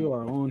 You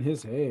are on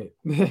his head.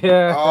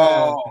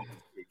 Oh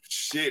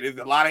shit! There's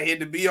a lot of head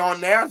to be on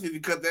now. If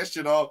you cut that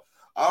shit off.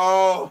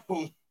 Oh,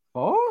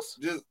 pause.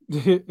 Just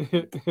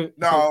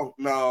no.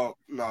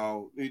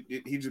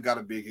 He just got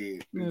a big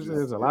head.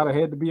 There's a lot of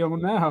head to be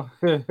on now.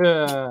 Oh,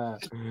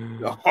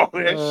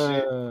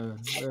 that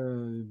shit.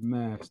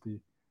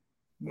 Nasty.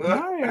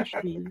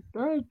 Nasty.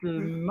 That's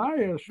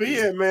nasty. But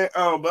yeah, man.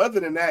 But other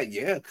than that,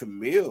 yeah,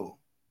 Camille.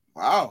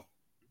 Wow.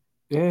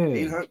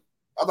 Yeah.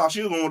 I thought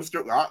she was going to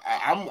straight.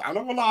 I'm not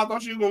gonna lie. I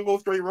thought she was gonna go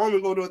straight Roman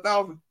and go to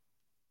 1,000.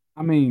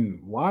 I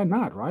mean, why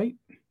not, right?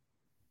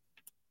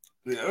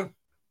 Yeah.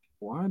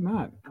 Why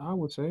not? I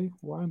would say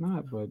why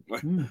not, but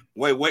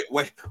way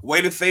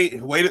to say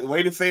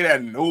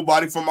that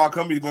nobody from our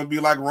company is gonna be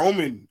like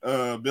Roman,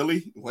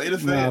 Billy. Way to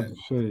say that.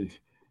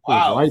 It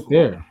was right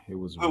there. It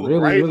was really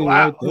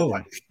right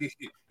there.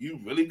 You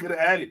really could have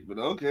had it, but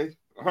okay.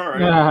 All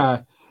right.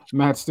 Yeah.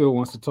 Matt still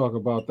wants to talk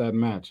about that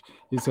match.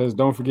 He says,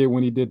 don't forget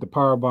when he did the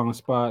powerbomb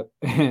spot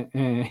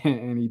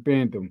and he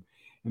pinned him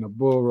in a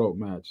bull rope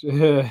match.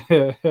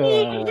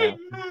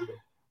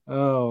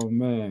 Oh,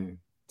 man.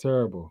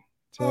 Terrible.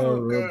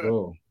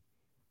 Oh,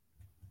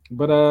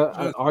 but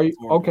are you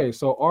okay?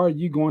 So are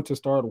you going to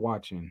start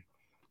watching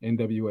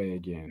NWA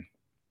again?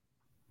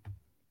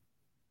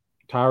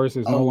 Tyrus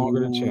is no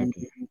longer the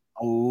champion.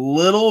 A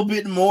little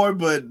bit more,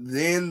 but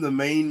then the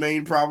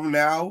main problem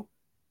now,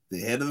 the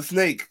head of the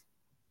snake,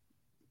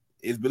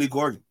 is Billy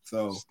Corgan.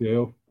 So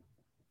still,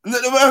 I'm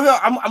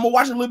gonna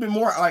watch a little bit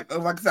more. Like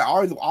I said, I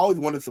always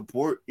want to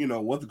support,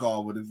 what's it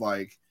called, but it's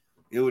like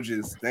it was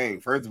just thing.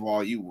 First of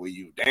all, you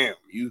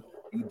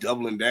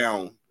doubling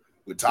down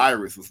with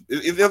Tyrus.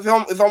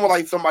 It's almost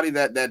like somebody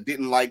that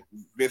didn't like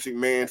Vince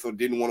McMahon, so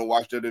didn't want to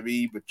watch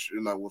WWE, but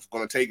was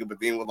going to take it. But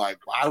then was like,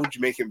 why would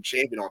you make him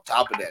champion on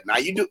top of that? Now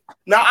you do.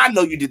 Now I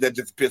know you did that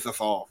just to piss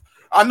us off.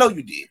 I know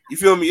you did. You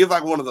feel me? It's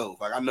like one of those.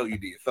 Like I know you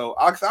did. So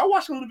I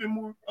watched a little bit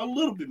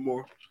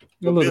more.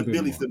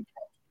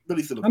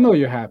 Billy still. I know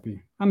you're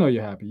happy.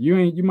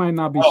 You might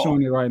not be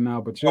showing it right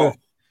now, but you're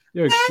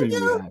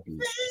extremely happy.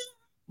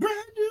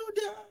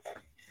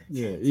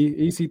 Yeah,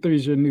 EC3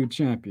 is your new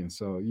champion,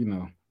 so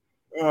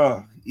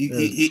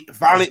he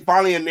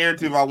finally a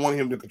narrative I want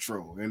him to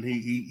control, and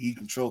he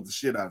controlled the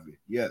shit out of it.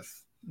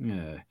 Yes.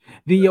 Yeah.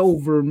 The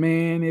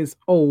Overman is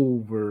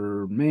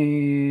over,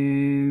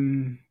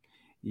 man.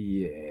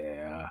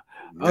 Yeah.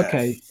 Yes.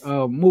 Okay.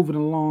 Moving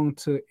along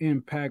to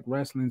Impact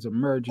Wrestling's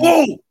Emergence.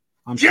 Whoa!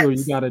 I'm sure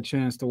you got a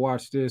chance to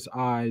watch this.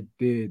 I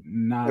did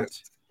not.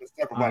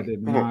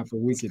 But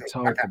we could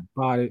talk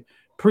about it.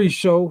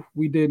 Pre-show,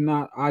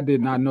 I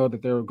did not know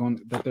that there was going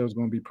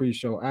to be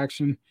pre-show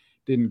action.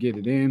 Didn't get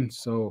it in,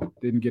 so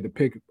didn't get a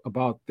pick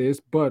about this.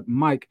 But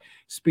Mike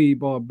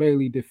Speedball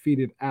Bailey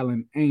defeated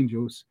Alan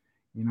Angels.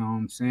 You know what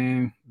I'm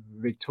saying?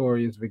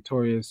 Victorious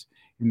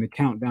in the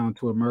countdown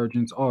to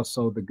Emergence.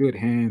 Also, the Good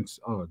Hands.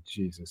 Oh,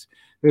 Jesus.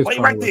 Wait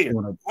right there.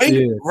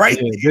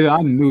 There.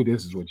 I knew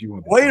this is what you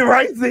wanted. Wait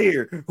right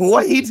there.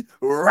 Wait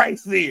right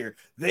there.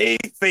 They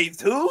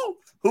faced who?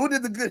 Who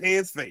did the Good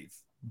Hands face?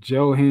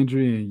 Joe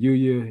Hendry and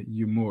Yuya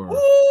Uemura.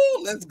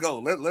 Ooh, let's go.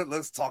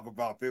 Let's talk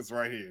about this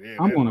right here. Yeah,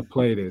 I'm gonna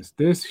play this.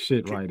 This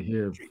shit right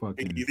here.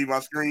 Fucking. Can you see my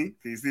screen?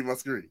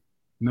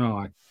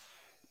 No.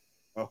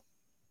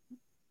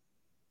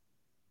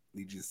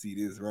 You just see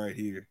this right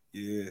here.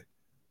 Yeah.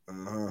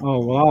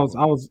 Oh well,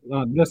 I was.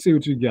 Let's see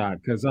what you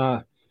got, because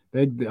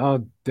they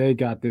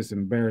got this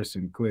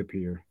embarrassing clip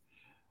here.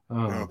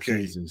 Oh, okay.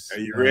 Jesus. Are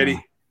you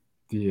ready?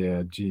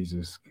 Yeah,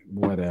 Jesus.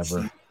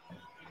 Whatever.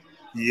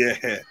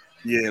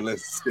 Yeah,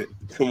 let's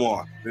come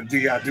on.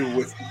 You gotta do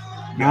with.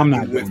 I'm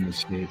not doing this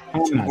shit.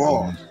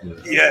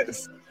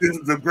 Yes, this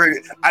is the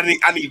greatest.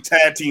 I need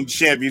tag team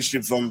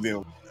championships on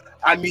them.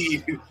 I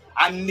need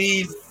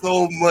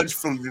so much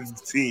from this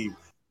team.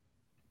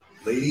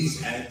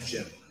 Ladies and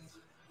gentlemen,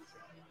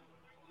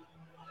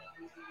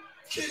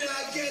 can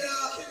I get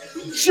up?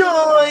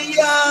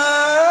 Joya!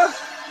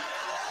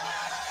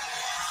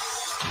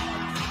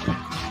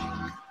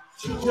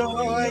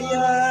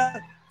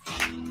 Joya!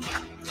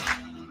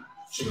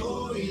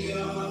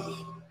 Joya!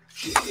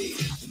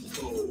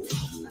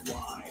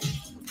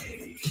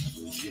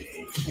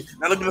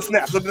 Now look at the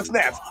snaps.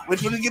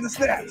 Which one to get the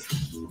snaps?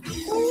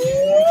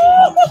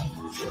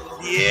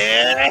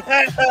 Yeah!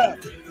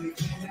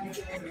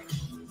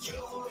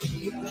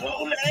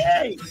 Oh,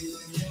 hey!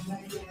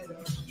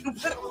 Give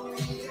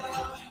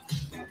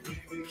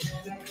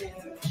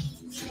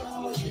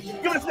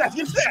it a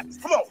snaps.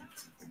 Come on.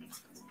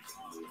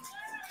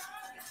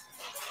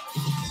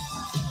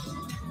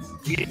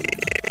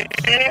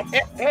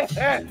 It's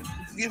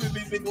giving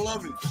me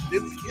McLovin.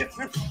 It's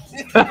giving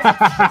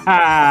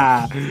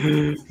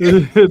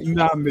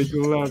Not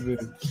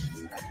McLovin.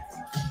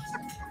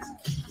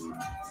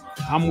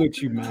 I'm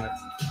with you, Matt.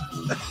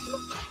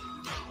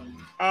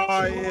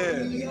 Oh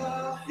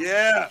yeah.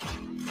 Yeah.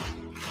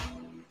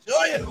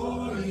 Joya.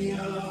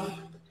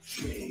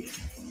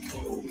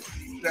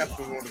 That's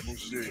the wonderful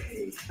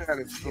shit. That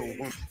is so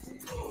wonderful.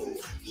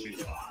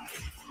 Shit.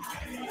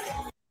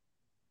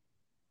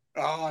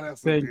 Oh,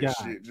 that's some Thank good God.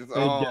 shit. Just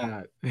Thank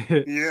God.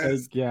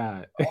 yes. Thank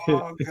God.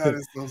 Oh God,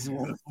 it's so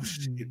wonderful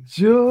shit.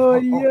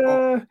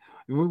 Joya.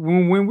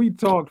 When we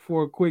talked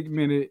for a quick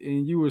minute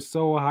and you were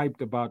so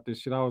hyped about this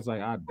shit, I was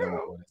like, I don't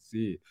Bro, want to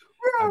see it.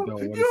 I bro,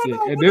 don't want to you see it.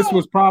 don't And know this what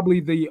was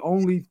probably the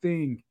only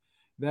thing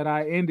that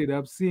I ended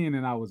up seeing,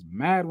 and I was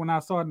mad when I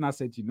saw it. And I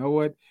said, you know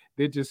what?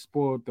 They just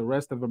spoiled the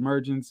rest of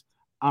Emergence.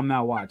 I'm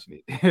not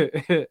watching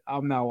it.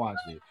 I'm not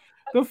watching it.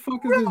 The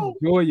fuck is this bro,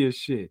 Joya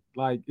shit?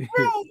 Like bro.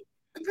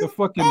 the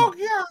fucking Oh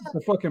yeah. the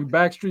fucking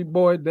Backstreet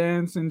Boy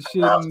dance and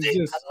shit, Love and it.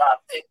 just I love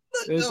it.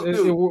 Look,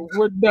 dude.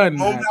 we're done,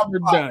 Moment Matt. I We're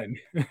pop. done.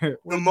 The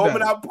We're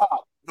moment done. I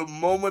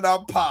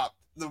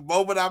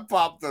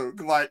pop. Though,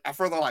 'cause, like at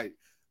first I like,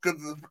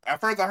 because at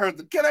first I heard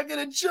the "Can I get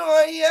a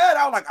joy?" Yeah, and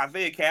I was like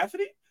Isaiah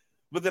Cassidy,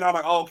 but then I'm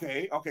like, oh,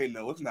 okay,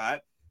 no, it's not.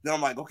 Then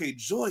I'm like, okay,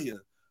 Joya.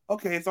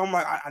 Okay, so I'm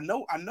like, I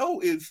know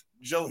it's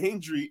Joe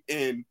Hendry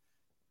and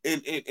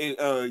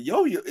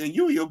Yo-Yo and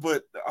Yuya,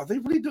 but are they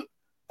really do?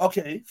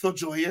 Okay, so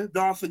Joya.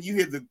 Then all of a sudden you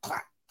hear the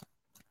clap.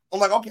 I'm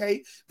like,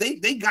 okay,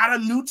 they got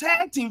a new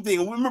tag team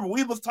thing. Remember,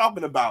 we was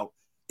talking about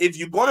if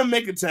you're gonna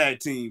make a tag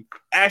team,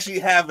 actually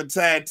have a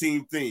tag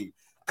team thing.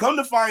 Come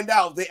to find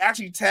out, they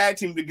actually tag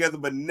team together,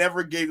 but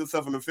never gave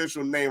themselves an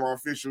official name or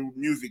official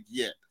music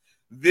yet.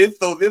 This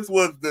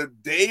was the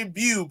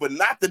debut, but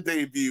not the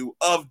debut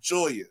of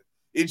Joya.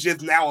 It's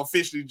just now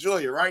officially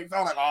Joya, right? So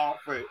I'm like, oh,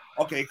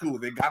 okay, cool.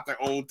 They got their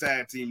own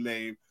tag team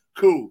name,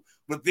 cool.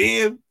 But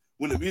then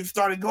when the music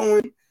started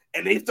going,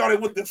 and they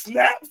started with the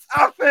snaps,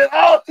 I said,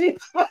 oh,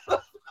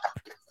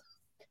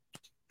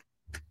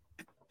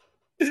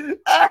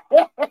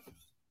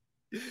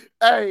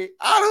 hey,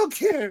 I don't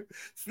care.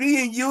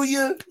 Seeing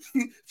Yuya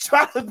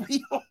try to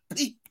be on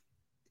beat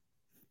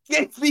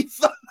gave me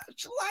so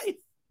much life.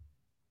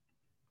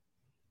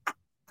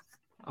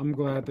 I'm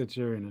glad that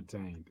you're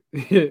entertained.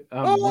 I'm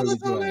Oh, really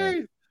that's glad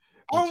hilarious. that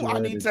Oh, you're I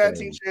need tag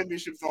team entertained.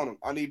 championships on them.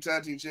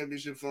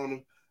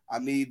 I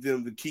need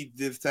them to keep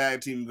this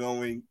tag team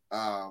going.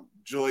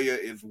 Joya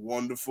is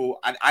wonderful.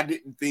 I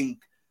didn't think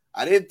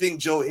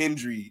Joe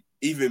Hendry,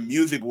 even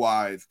music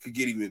wise, could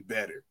get even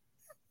better.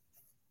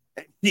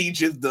 He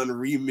just done a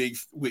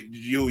remix with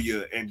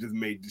Julia and just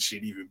made the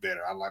shit even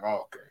better. I'm like,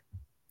 oh,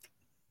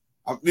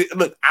 okay.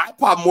 Look, I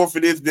pop more for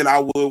this than I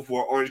would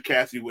for Orange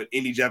Cassidy with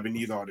any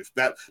Japanese artist.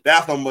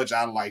 That's how much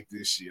I like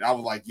this shit. I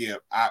was like, yeah,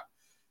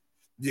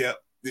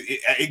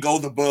 it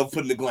goes above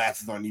putting the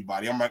glasses on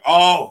anybody. I'm like,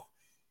 oh,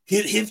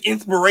 his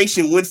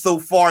inspiration went so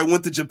far, it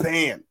went to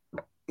Japan.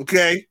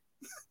 Okay,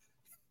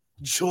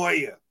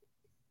 Joya,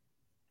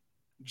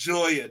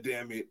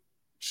 damn it,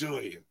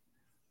 Joya.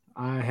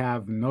 I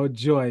have no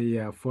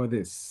joy for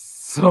this,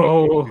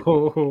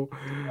 so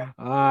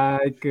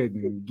I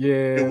couldn't It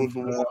give was a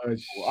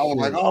wonderful. I was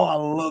like, shit. oh, I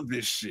love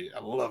this shit.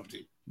 I loved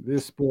it.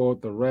 This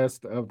spoiled the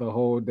rest of the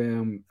whole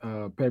damn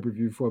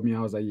pay-per-view for me. I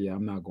was like, yeah,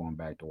 I'm not going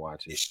back to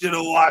watch You it. should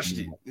have watched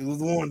it. No, It was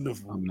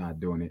wonderful. I'm not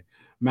doing it.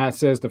 Matt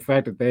says the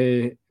fact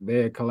that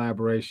their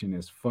collaboration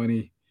is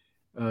funny.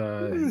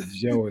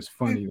 Joe is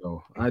funny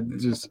though.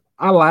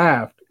 I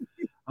laughed.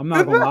 I'm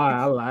not gonna lie,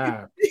 I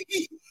laughed.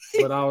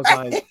 But I was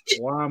like,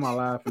 why am I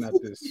laughing at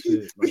this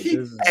shit? Like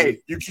this is Hey,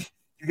 just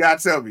you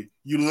gotta tell me,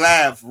 you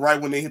laughed right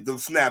when they hit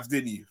those snaps,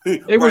 didn't you?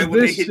 it was Right when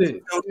they this hit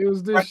shit. the It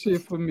was this right?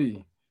 shit for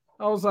me.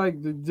 I was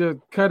like, just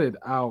cut it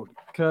out,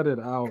 cut it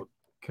out,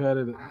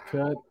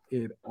 cut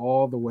it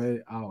all the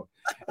way out.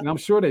 And I'm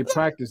sure they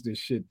practiced this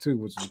shit too,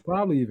 which is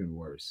probably even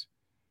worse.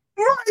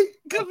 Right,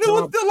 because it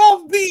was Prob- still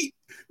off beat.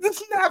 The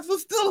snaps were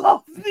still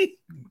off beat.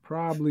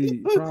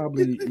 probably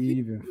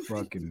even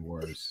fucking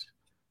worse.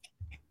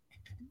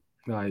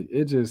 Like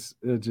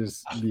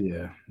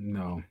yeah,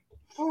 no,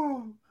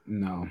 Oh,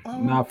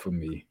 not for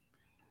me.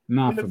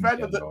 Not and for me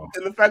at all.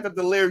 the fact that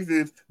the lyrics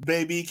is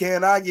 "Baby,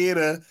 can I get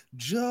a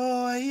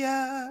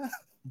joya?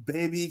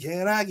 Baby,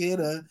 can I get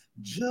a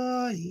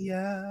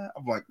joya?"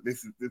 I'm like,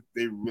 this.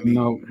 They really,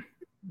 No,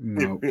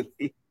 they no.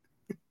 really.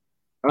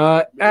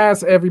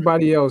 As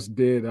everybody else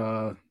did,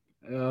 the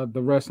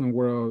wrestling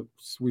world,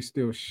 we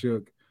still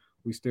shook.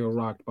 We still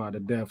rocked by the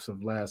deaths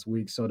of last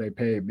week. So they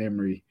paid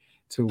memory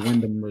to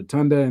Wyndham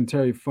Rotunda and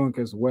Terry Funk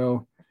as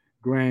well.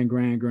 Grand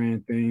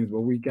things.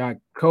 But we got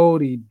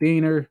Cody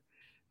Deaner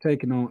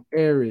taking on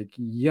Eric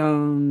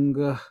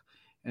Young.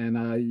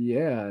 And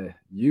yeah,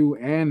 you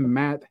and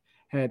Matt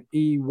had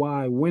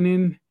EY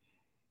winning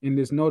in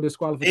this no Eddie and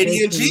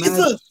disqualification match.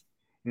 Jesus,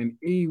 And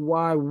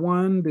EY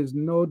won. There's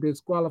no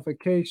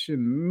disqualification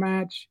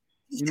match.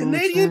 You know what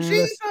I'm Canadian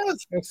saying?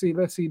 Jesus.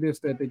 Let's see this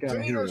that they got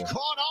Vader's here.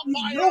 caught up He's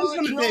by rose Eric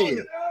from the Young.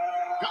 dead.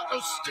 Got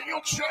the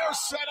steel chair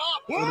set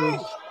up. What Woo!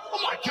 is Oh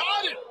my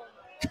God!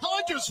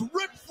 Khan just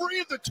ripped free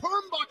of the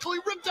turnbuckle. He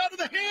ripped out of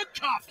the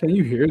handcuff. Can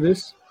you hear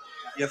this?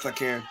 Yes, I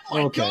can.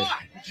 My Okay. God!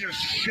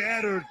 Just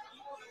shattered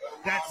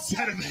that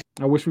set of.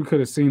 I wish we could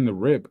have seen the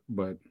rip,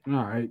 but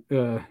all right.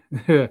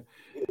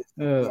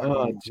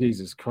 Oh,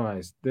 Jesus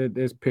Christ.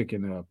 It's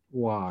picking up.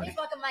 Why? Please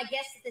welcome my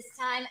guests this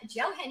time,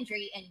 Joe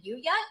Hendry and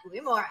Yuya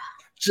Uemura.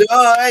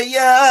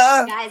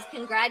 Joya! Guys,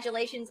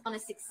 congratulations on a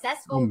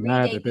successful I'm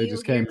mad that they re-debut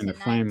just came here in the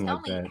tonight. frame Tell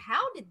like me, that.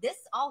 how did this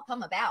all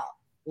come about?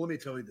 Let me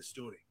tell you the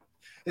story.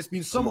 It's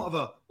been somewhat of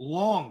a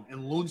long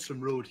and lonesome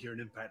road here in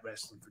Impact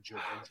Wrestling for Joe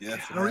Hendry.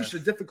 Yes, And I reached a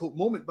difficult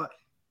moment, but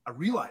I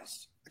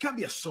realized I can't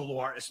be a solo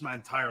artist my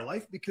entire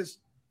life because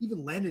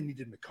even Lennon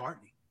needed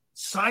McCartney.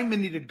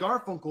 Simon needed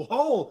Garfunkel.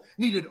 Hall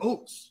needed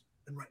Oates.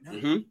 And right now,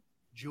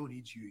 Joe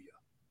needs Yuya.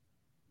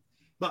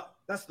 But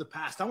that's the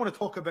past. I want to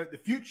talk about the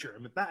future.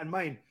 And with that in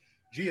mind,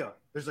 Gia,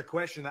 there's a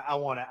question that I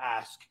want to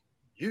ask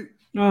you.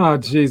 Oh,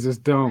 Jesus,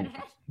 don't.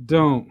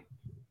 That's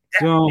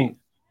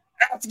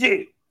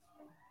it.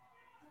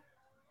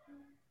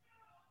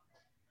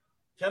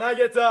 Can I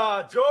get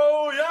Joya?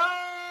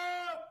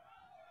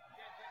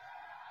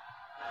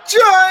 Joya!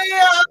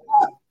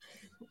 Joya!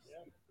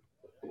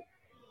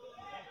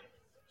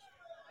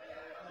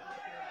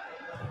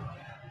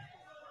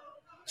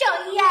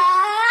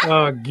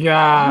 Oh,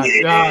 God.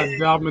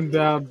 I'm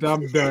done.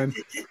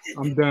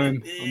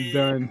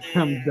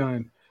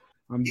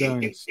 I'm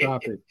done.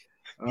 Stop it.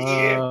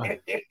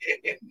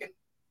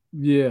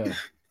 Yeah.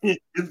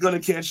 It's gonna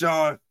catch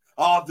on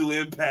all through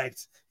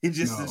Impact. It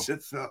just No. it's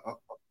just No.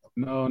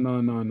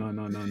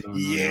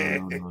 Yeah.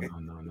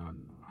 No.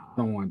 I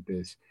don't want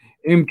this.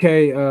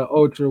 MK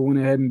Ultra went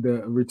ahead and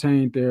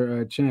retained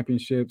their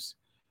championships.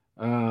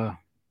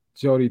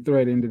 Jody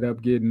Threat ended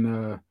up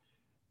getting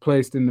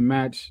placed in the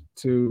match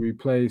to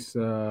replace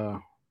who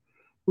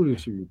did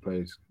she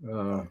replace?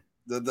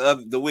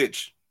 the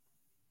witch,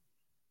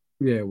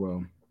 Yeah,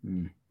 well,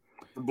 the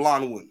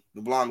blonde one,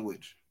 the blonde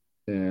witch.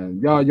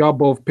 yeah, y'all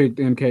both picked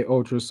MK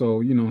Ultra, so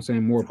you know what I'm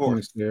saying, more Of course.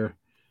 points there.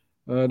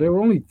 There were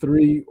only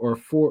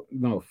four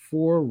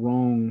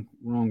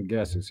wrong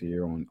guesses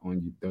here on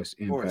this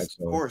Of course, Impact.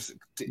 So of course.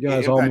 you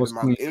guys Impact almost is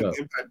my cleaned up.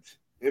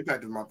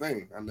 Impact is my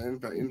thing. I mean,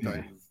 Impact. You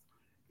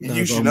You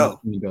guys should almost know.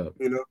 cleaned up.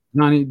 You know.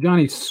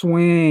 Johnny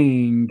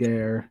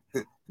Swinger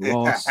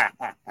lost.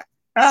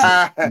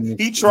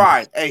 He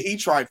tried. Hey, he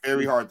tried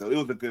very hard though. It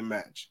was a good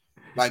match.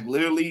 Like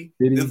literally,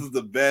 Did he? this is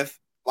the best.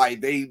 Like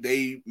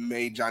they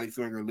made Johnny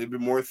Swinger a little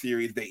bit more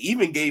serious. They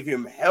even gave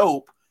him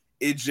help.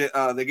 They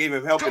gave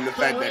him help in the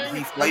fact that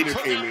Heath Slater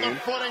came in. The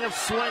footing of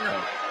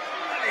Swinger.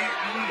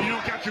 You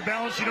don't got your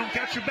balance. You don't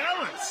got your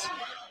balance.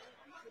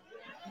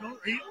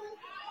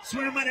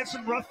 Swinger might have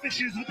some rough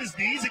issues with his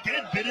knees.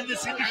 Again, been in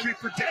this industry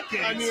for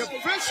decades. And the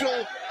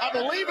official, I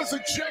believe, has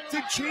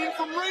ejected Gene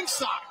from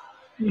ringside.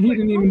 He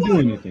didn't even do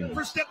anything.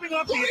 For stepping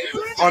off the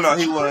apron? Oh no,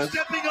 he was. For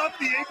stepping off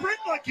the apron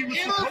like he was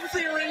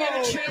Interfering in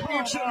a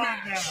championship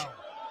match. Now.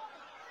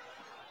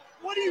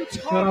 What are you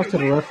talking Shout out to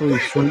the referee,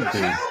 Shrink Dude.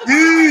 With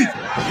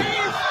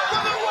a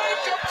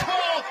wake-up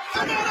call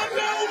from out of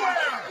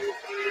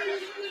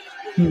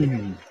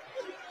nowhere.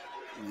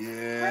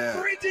 Yeah.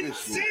 Referee didn't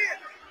see it.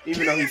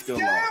 Even though he's still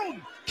lost.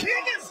 King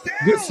is down.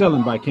 Good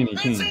selling by Kenny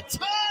King. Is it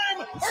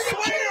time?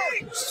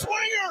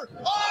 Swinger!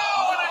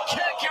 Oh, and a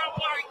kick out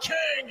by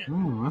King.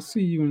 Oh, I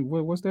see you.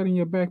 What's that in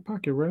your back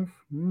pocket, ref?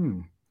 A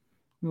little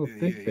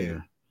thick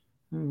there.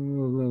 A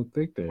little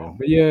thick there.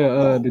 But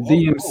yeah, the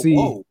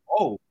DMC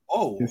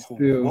is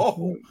still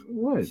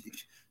what?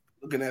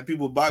 Looking at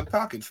people's back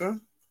pockets, huh?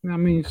 I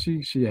mean,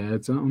 she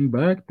had something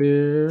back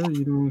there.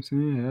 You know what I'm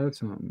saying? Had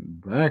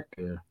something back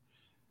there.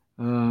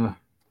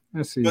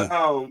 Let's see. But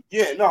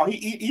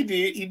he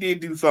did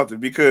do something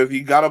because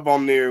he got up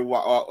on there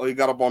while he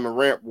got up on the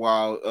ramp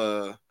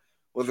while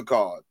what's it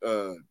called?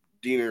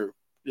 Diener,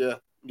 was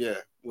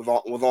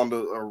on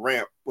the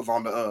ramp, was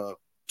on the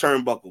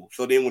turnbuckle.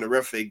 So then when the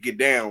ref said get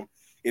down,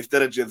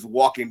 instead of just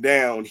walking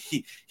down,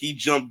 he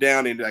jumped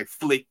down and like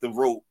flicked the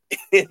rope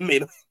and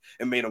made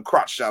him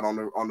crotch shot on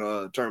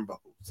the turnbuckle.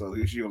 So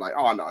she was like,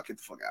 oh no, get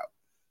the fuck out.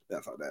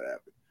 That's how that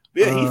happened.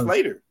 But yeah, Heath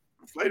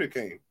Slater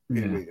came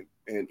in.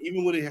 And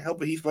even with the help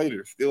of Heath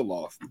Slater, still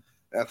lost.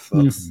 That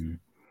sucks. Mm-hmm.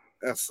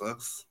 That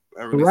sucks.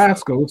 That The really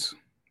Rascals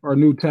are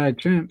new tag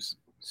champs.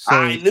 So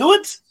I knew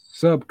it.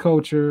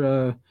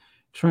 Subculture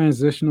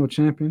transitional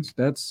champions.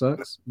 That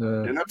sucks.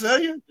 Didn't I tell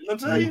you? Yeah,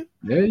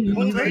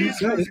 you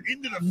said it.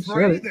 Into the You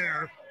fray said it.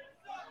 there.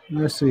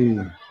 Let's see.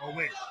 Oh,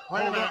 wait.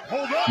 Hold up.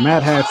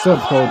 Matt had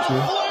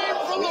subculture.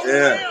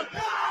 Yeah.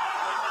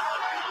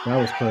 That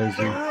was crazy.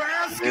 The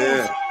Rascals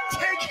Yeah.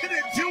 taking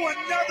it to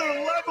another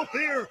level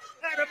here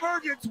at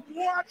Emergence.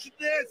 Watch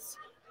this.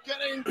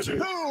 Getting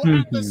two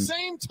at the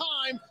same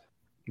time.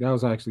 That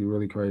was actually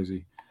really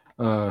crazy.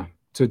 To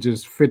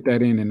just fit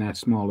that in that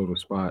small little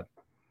spot.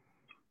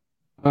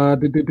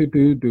 Got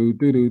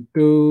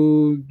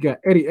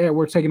Eddie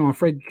Edwards taking on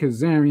Frankie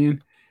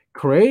Kazarian.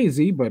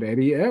 Crazy, but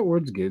Eddie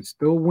Edwards gets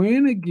the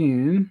win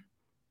again.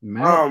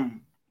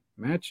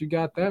 Matt, you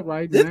got that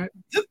right, Matt.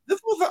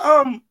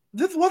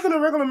 This wasn't a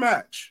regular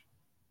match.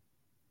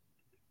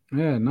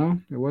 Yeah, no,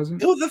 it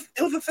wasn't. It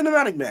was a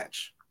cinematic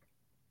match.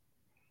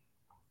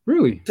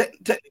 Really?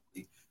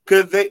 Technically,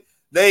 because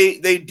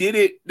they did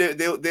it.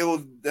 They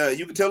was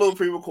you can tell it was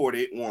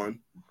pre-recorded one,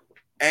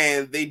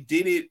 and they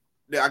did it.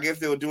 I guess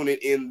they were doing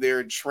it in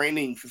their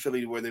training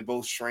facility where they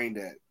both trained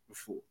at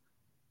before.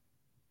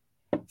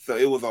 So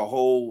it was a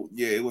whole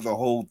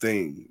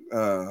thing.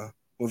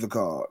 What's it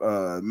called?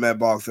 Matt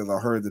Box says I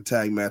heard the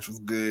tag match was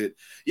good.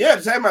 Yeah,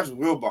 the tag match was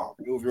real bomb.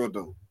 It was real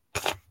dope.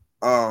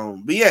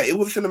 But yeah, it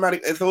was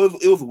cinematic, and so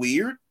it was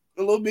weird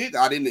a little bit.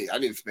 I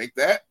didn't expect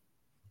that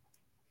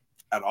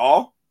at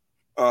all.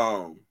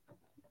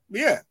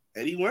 Yeah,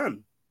 Eddie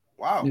won.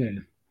 Wow. Yeah.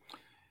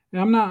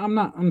 Yeah,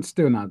 I'm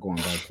still not going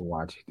back to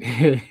watch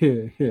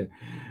it.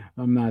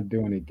 I'm not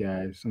doing it,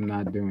 guys. I'm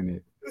not doing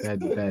it.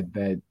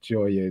 That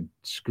Joya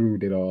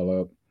screwed it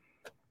all up.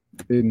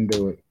 Didn't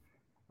do it.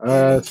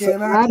 Baby,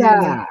 can I get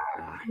a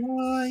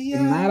Sonata.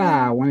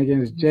 Sonata went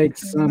against Jake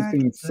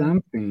something.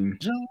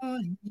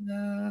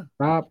 Joya?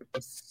 Stop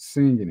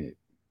singing it.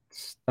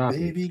 Stop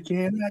Baby,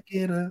 can I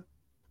get a?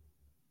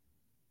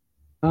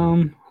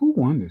 Who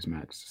won this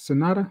match?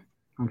 Sonata?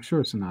 I'm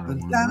sure Sonata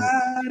won,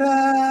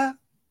 right?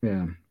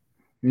 Yeah.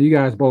 You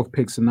guys both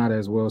picked Sonata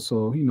as well,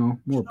 so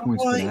more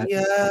points for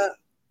that.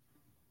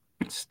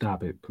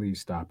 Stop it, please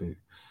stop it.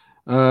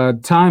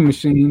 Time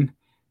Machine,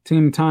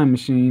 Team Time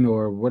Machine,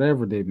 or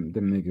whatever them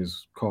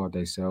niggas called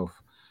theyself.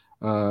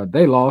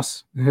 They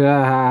lost.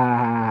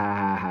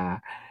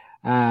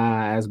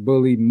 As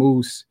Bully,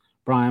 Moose,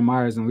 Brian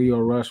Myers, and Leo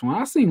Rush. When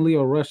I seen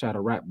Leo Rush at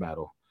a rap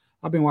battle,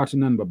 I've been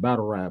watching nothing but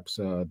battle raps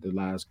the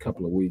last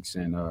couple of weeks,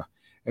 and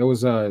it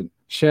was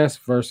Chess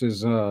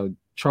versus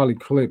Charlie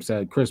Clips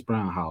at Chris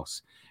Brown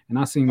house. And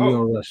I seen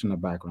Leo Rush in the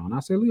background. I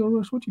said, Leo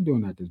Rush, what you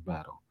doing at this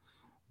battle?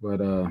 But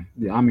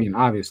yeah, I mean,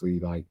 obviously,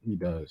 like he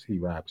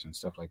raps and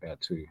stuff like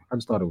that too. I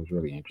just thought it was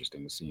really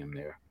interesting to see him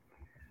there.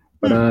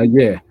 But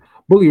yeah,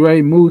 Bully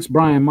Ray, Moose,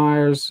 Brian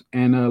Myers,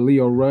 and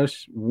Leo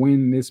Rush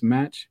win this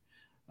match.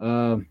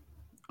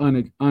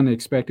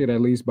 Unexpected,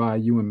 at least by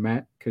you and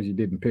Matt, because you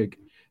didn't pick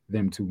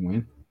them to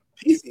win.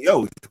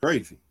 PCO is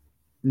crazy.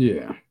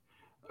 Yeah.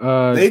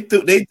 They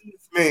threw this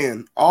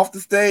man off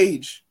the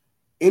stage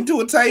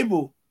into a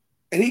table,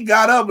 and he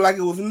got up like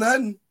it was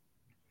nothing.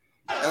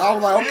 And I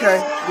was like, okay,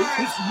 this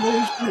is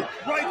bullshit.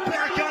 Right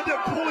back onto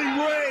Bully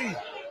Ray.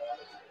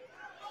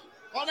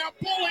 Oh, now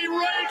Bully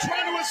Ray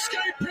trying to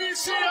escape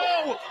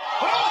PCO.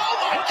 Oh,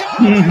 my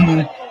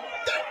God.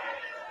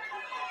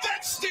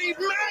 That's Steve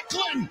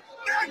Macklin.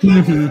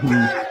 Macklin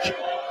back.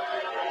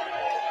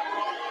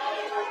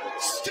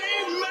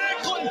 Steve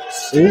Macklin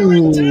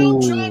staring down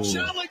Josh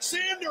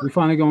Alexander. We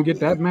finally going to get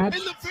that match?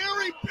 In the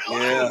very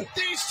building.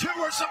 These two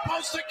are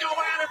supposed to go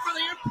at it for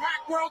the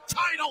Impact World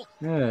title.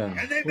 Yeah.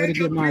 And they Way to make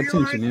get a my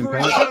beeline attention, for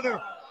Impact. each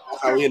other.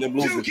 How we end up To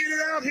losing. get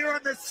it out here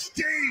on the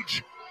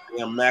stage.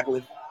 Yeah,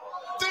 Macklin.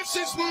 This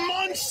is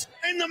months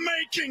in the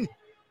making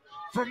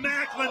for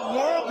Macklin.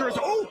 Walters.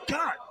 Oh,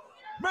 God.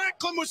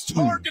 Macklin was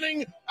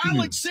targeting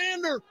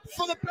Alexander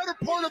for the better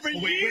part of a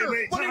year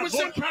when he was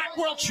Impact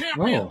World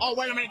Champion. Oh,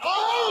 wait a minute.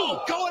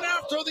 Oh, going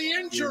after the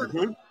injured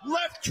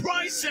left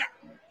tricep.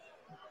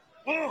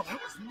 Oh, that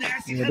was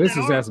nasty. Yeah, this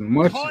is as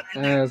much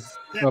as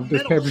of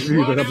this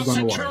pay-per-view that I'm going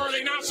to watch.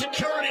 Now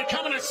security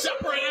coming to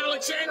separate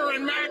Alexander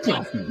and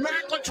Macklin.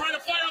 Macklin trying to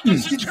fight out the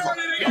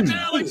security to get to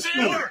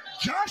Alexander.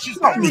 Josh is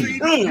barely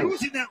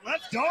using that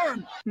left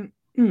arm. Let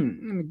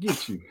me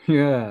get you.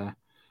 Yeah.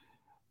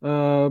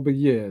 But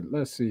yeah,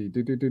 let's see.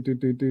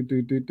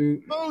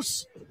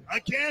 Moose,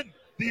 again,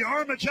 the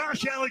arm of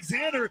Josh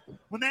Alexander,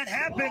 when that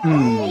happened,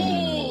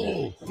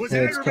 was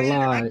Heads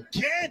collide.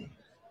 Again.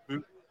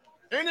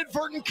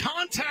 Inadvertent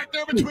contact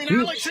there between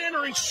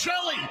Alexander and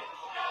Shelley.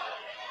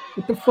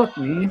 What the fuck,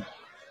 man?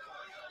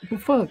 What the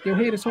fuck? Your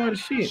head is hard as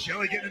shit.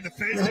 Shelley getting in the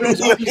face.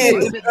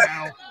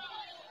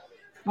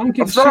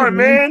 I'm sorry,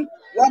 man.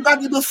 Y'all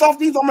got the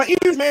softies on my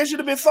ears, man. Should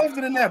have been softer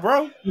than that,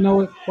 bro. You know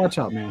what? Watch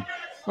out, man.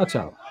 Watch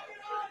out.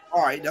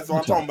 All right, that's what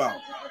I'm talking about.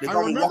 I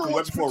remember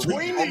what's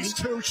between these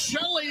two.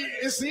 Shelley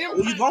is the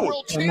Impact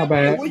World Champion. My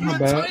bad. The My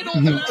bad.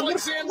 title that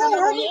Alexander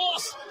never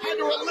lost. Had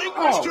to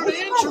relinquish due to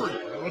injury.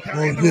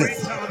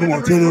 Come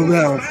on, turn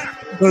around.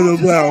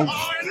 Turn around.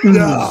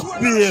 Nah,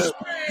 Bill,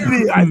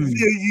 I feel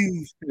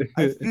you.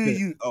 I feel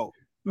you. Oh.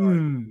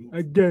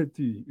 I get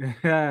you.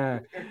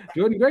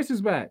 Jordan Grace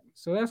is back,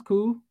 so that's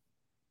cool.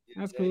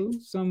 That's cool.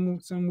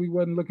 Some we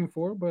wasn't looking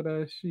for, but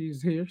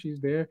she's here.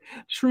 She's there.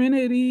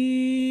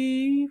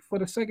 Trinity, for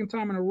the second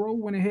time in a row,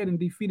 went ahead and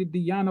defeated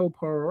Deonna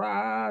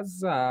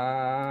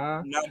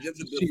Purrazzo. Not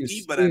just a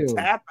defeat, but a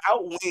tap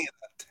out win.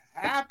 A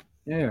tap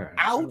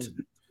out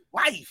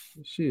life.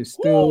 She is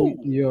still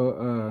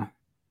your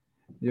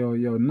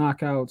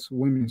knockouts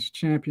women's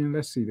champion.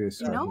 Let's see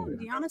this.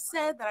 Deonna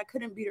said that I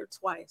couldn't beat her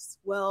twice.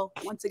 Well,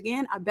 once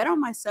again, I bet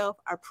on myself.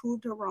 I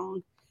proved her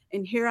wrong,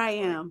 and here I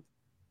am.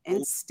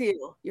 And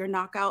still, your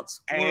knockouts.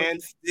 And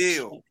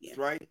still,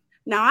 right?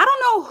 Now, I don't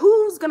know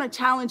who's going to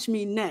challenge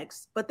me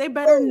next, but they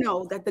better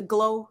know that the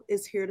glow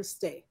is here to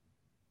stay.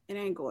 It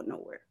ain't going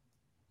nowhere.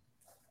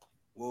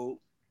 Whoa.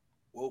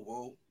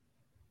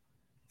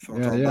 That's what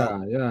I'm talking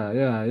about.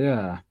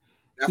 Yeah.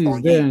 That's She's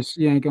on there you. and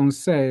she ain't gonna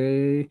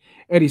say.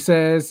 Eddie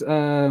says,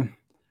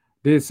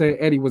 did say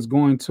Eddie was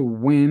going to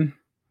win.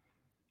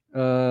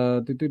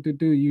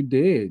 You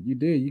did.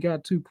 You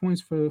got 2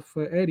 points for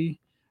Eddie.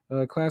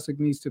 Classic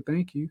needs to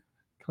thank you.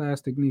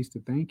 Classic needs to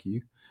thank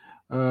you.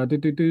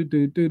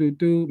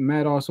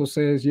 Matt also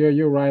says, yeah,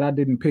 you're right. I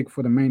didn't pick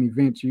for the main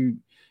event.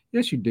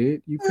 Yes, you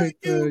did. Thank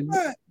you,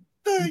 Matt.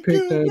 You Thank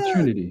picked you, Matt.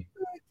 Trinity.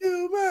 Thank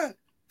you, Matt.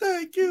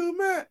 Thank you,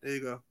 Matt. There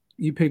you go.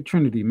 You picked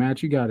Trinity,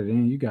 Matt. You got it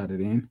in. You got it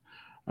in.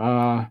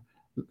 Uh,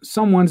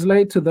 someone's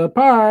late to the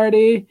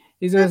party.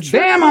 He says,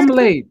 "Damn, I'm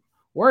late.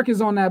 Work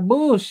is on that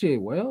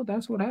bullshit." Well,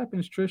 that's what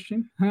happens,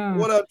 Tristan.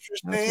 What up,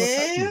 That's what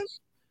Tristan? happens.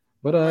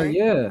 But Right.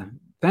 yeah,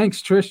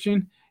 thanks,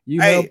 Tristan.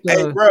 You Hey, helped.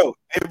 hey,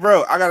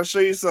 bro. I gotta show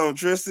you something,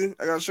 Tristan.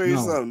 I gotta show you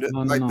No, something.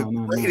 no, Like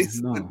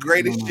the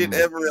greatest shit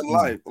ever in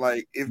life.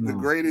 Like if the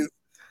greatest,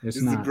 it's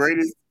the not.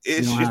 greatest. You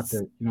It's don't have just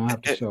to. You don't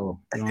have to show.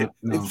 You don't.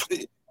 No.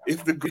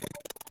 It's the greatest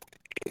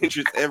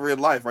interest ever in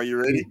life. Are you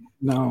ready?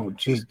 No,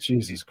 just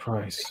Jesus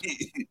Christ.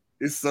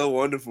 It's so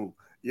wonderful.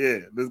 Yeah,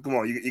 come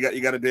on. You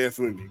got to dance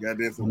with me. You got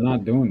to dance with I'm me.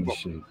 not doing this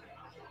shit.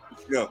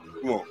 Let's go.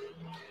 Come on.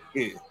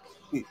 Yeah.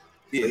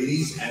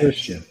 Ladies and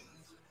Christian.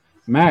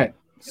 Matt,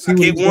 see I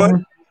what keep he's one.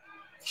 doing?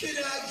 Can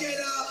I get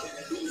up?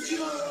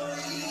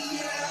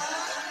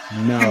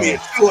 No. Give me a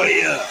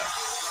Joya.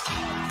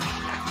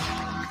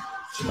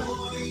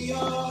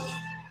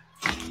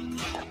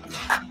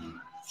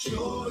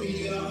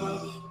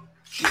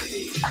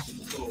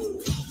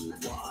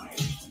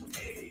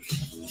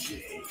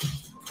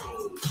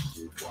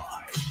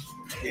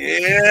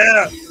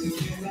 Yeah.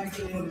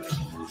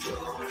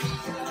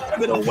 A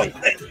bit of weight.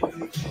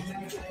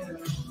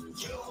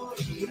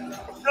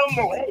 No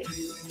more.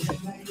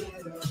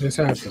 This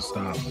has to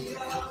stop.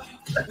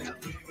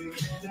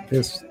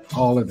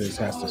 All of this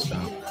has to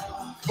stop.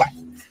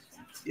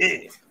 Yeah.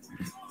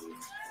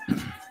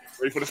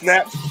 Ready for the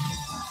snaps?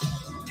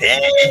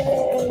 Hey!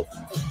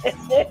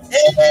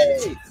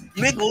 Hey!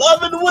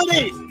 McLovin with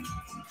it!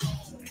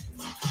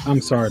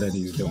 I'm sorry that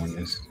he's doing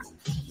this.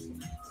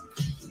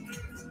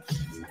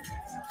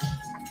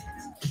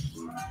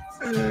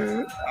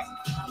 Look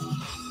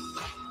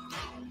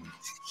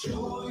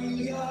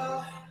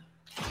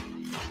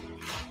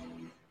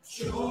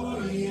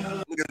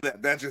at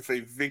that. That's just a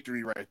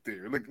victory right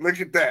there. Look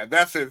at that.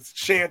 That says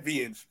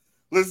champions.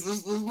 Let's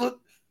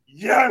look.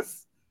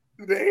 Yes.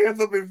 The hands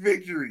up in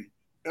victory.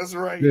 That's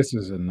right. This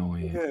is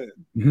annoying.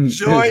 Yeah.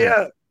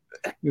 Joya.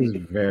 This is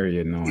very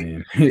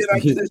annoying.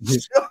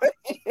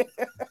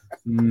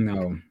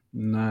 No,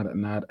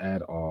 not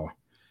at all.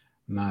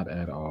 Not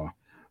at all.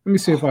 Let me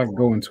see if I can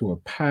go into a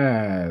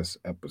past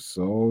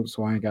episode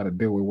so I ain't got to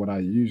deal with what I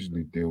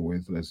usually deal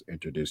with. Let's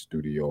enter this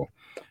studio.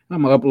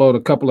 I'm going to upload a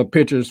couple of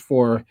pictures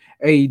for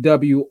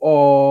AEW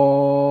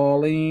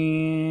All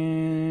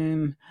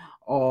In.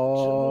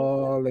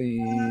 All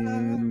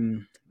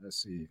In.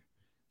 Let's see.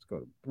 Let's go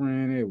to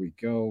brand. There we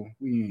go.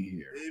 We in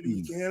here.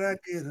 Baby, can I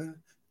get a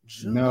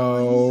Joya?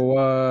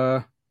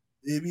 No.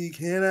 Baby,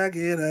 can I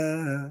get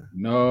a?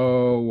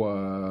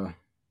 No.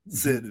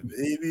 Said,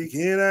 baby,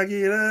 can I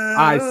get a?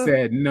 I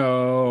said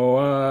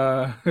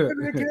no.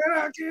 Baby, can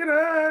I get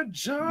a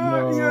Joya?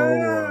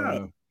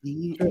 No.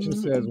 Trisha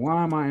says,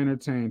 "Why am I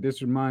entertained?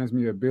 This reminds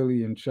me of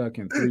Billy and Chuck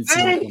and 3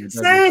 Say.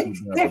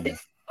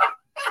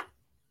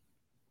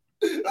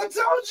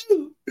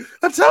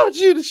 I told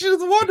you the shit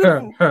is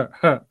wonderful.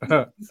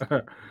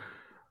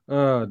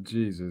 Oh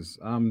Jesus,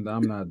 I'm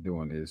not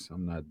doing this.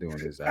 I'm not doing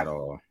this at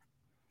all.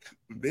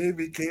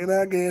 Baby, can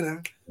I get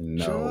a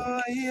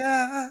no?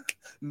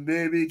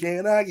 Baby,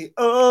 can I get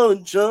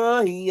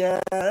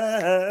Joya?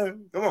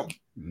 Come on.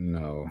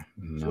 No.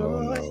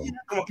 Come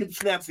on, get the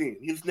snaps in.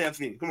 Get the snaps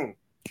in. Come on.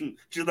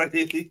 Just like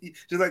they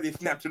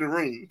snapped to the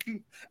ring.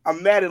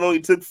 I'm mad it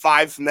only took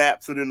 5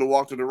 snaps for them to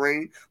walk to the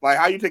ring. Like,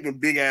 how you taking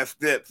big ass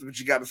steps, but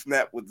you got to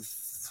snap with the.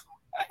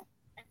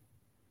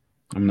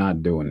 I'm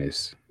not doing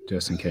this.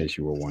 Just in case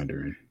you were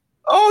wondering.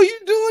 Oh, you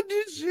doing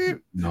this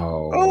shit?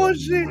 No. Oh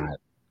shit.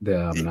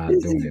 I'm not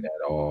doing it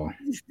at all.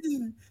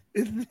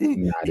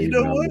 Not even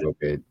a little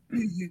bit.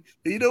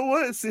 You know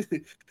what?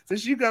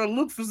 Since you gotta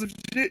look for some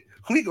shit,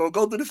 we gonna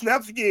go through the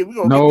snaps again.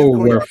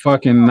 We're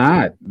fucking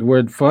not.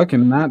 We're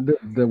fucking not.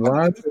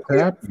 Why is this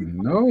happening?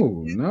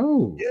 No.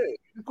 Yeah,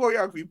 the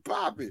choreography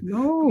popping.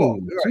 No,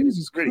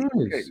 Jesus Christ.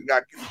 Okay, you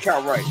gotta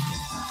count right.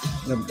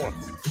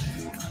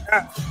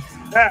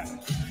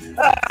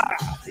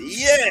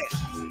 Yeah.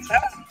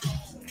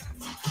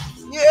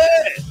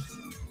 Yeah.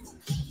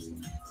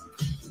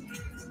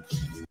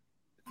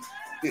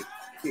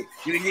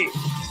 Get it in.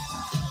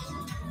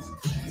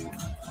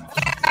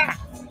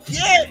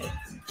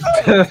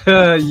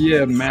 Yeah.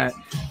 Yeah, Matt.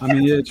 I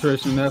mean, yeah,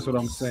 Tristan, that's what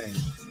I'm saying.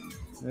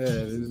 Yeah,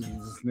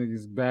 this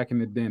nigga's back in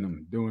the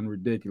denim doing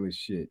ridiculous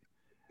shit.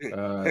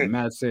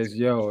 Matt says,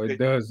 yo, it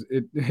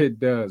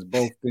does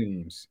both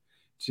themes.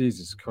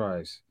 Jesus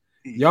Christ.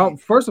 Y'all,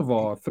 first of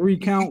all, 3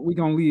 count, we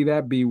gonna leave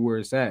that be where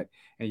it's at.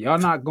 And y'all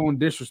not gonna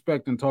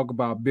disrespect and talk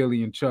about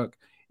Billy and Chuck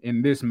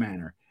in this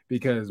manner.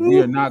 because we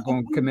are not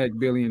going to connect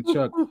Billy and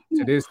Chuck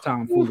to this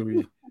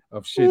tomfoolery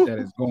of shit that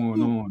is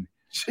going on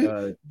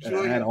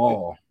at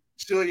all.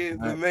 Julia is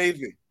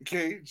amazing.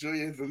 Okay,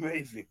 Julia is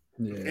amazing.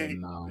 Yeah, okay?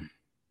 no.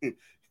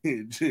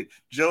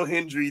 Joe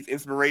Hendry's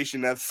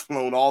inspiration that's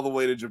flown all the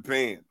way to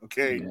Japan.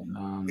 Okay. Yeah,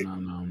 no.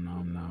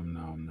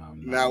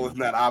 Now it's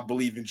not I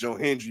believe in Joe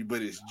Hendry,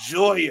 but it's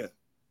Joya.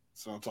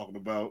 That's what I'm talking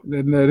about.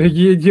 No,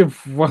 you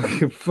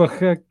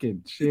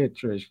fucking shit,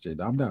 Tristan.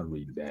 I'm not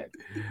reading that.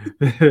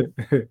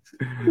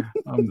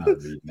 I'm not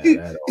reading that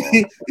at all.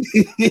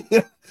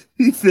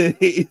 He said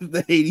it's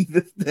the 80s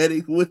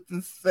aesthetic with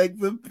the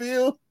sex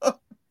appeal.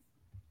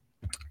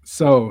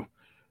 So,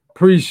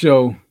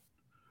 pre-show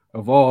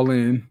of All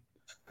In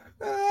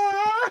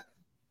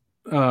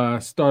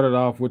started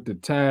off with the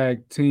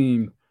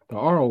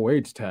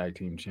ROH Tag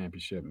Team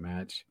Championship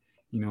match.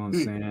 You know what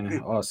I'm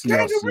saying?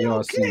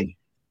 RC.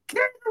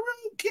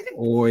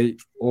 Oi,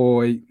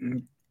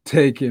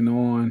 taking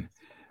on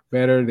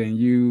Better Than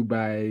You,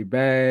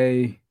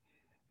 baby.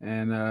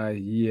 And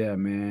yeah,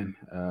 man,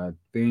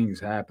 things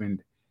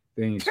happened.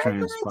 Things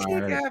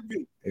transpired.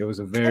 It was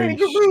a very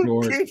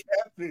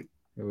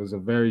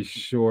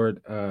short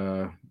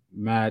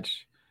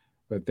match,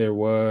 but there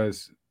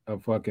was a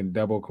fucking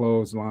double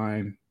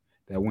clothesline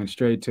that went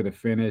straight to the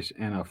finish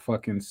and a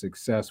fucking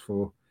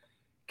successful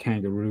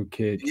kangaroo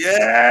kick.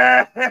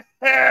 Yeah.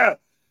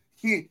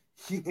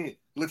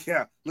 Look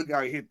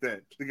how he hit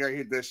that. Look how he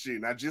hit that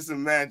shit. Now just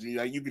imagine,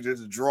 like, you could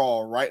just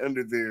draw right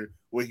under there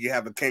where he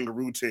have a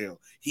kangaroo tail.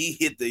 He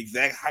hit the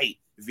exact height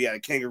if he had a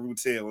kangaroo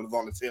tail and it was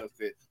on the tail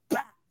fit.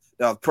 That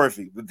was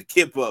perfect. But the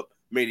kip up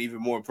made it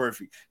even more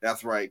perfect.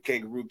 That's right.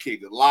 Kangaroo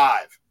kick.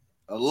 Alive.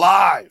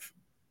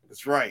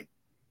 That's right.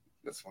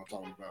 That's what I'm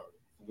talking about.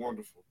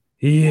 Wonderful.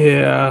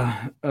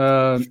 Yeah.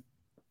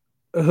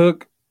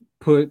 Hook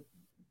put,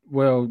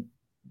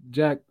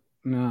 Jack,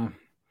 nah.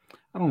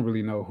 I don't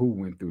really know who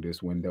went through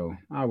this window.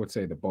 I would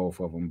say the both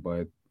of them,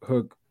 but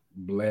Hook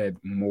bled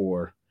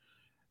more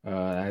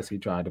as he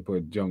tried to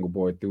put Jungle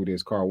Boy through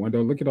this car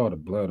window. Look at all the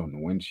blood on the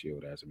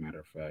windshield, as a matter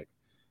of fact.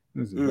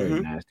 This is a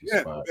very nasty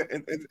spot.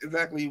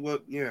 Exactly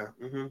what, yeah.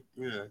 Very,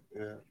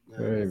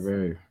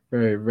 very,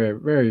 very, very,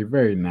 very,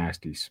 very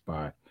nasty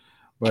spot.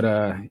 But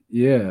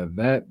yeah,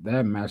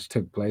 that match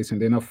took place,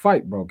 and then a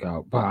fight broke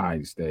out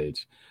behind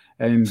stage.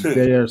 And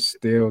they're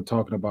still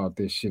talking about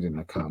this shit in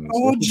the comments.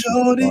 Oh,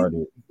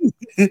 Jody.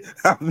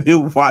 I've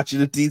been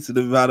watching a decent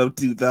amount of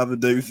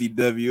 2000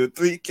 WCW. A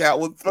 3 count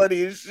was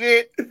funny as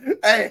shit.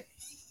 Hey,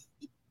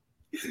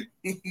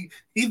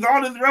 he's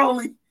on his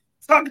rolling,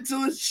 talking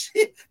to his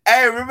shit.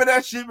 Hey, remember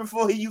that shit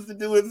before he used to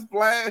do his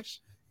splash?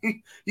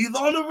 He's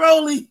on the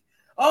rolling.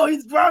 Oh,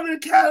 he's driving a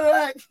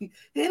Cadillac, and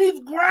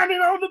he's grinding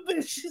on the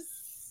bitches.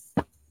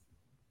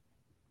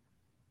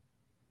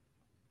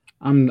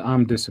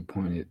 I'm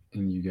disappointed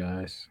in you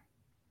guys,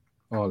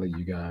 all of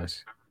you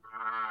guys.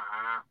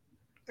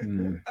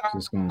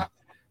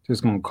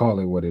 Just gonna call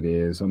it what it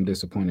is. I'm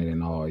disappointed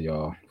in all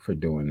y'all for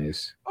doing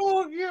this.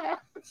 Oh yeah.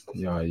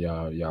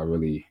 Y'all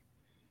really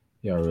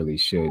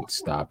should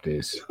stop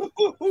this.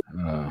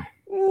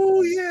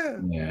 Oh yeah.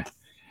 Yeah.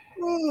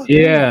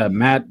 Yeah,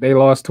 Matt. They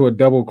lost to a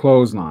double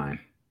clothesline.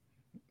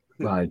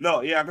 Like,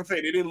 no, yeah, I can say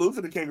they didn't lose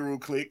to the kangaroo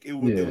click. It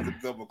was a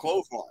double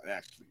clothesline,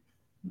 actually.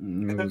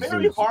 It's a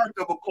very hard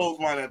double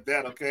clothesline at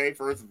that. Okay,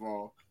 first of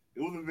all,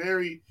 it was a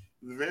very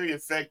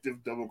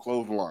effective double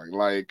clothesline.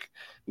 Like,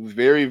 it was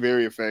very,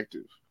 very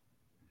effective.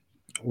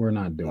 We're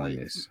not doing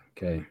this,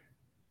 okay?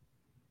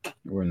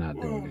 We're not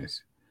doing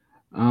this.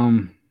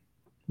 Nah.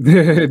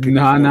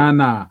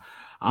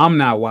 I'm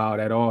not wild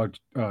at all,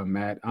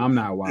 Matt. I'm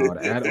not wild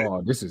at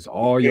all. This is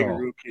all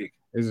y'all.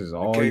 This is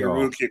all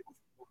y'all.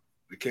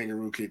 The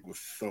kangaroo kick was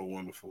so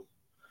wonderful.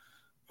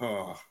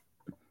 Oh.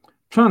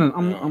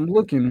 I'm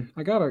looking.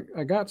 I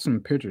got some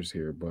pictures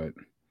here, but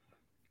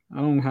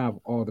I don't have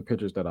all the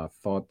pictures that I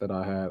thought that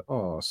I had.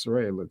 Oh,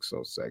 Saraya looks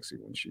so sexy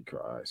when she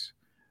cries.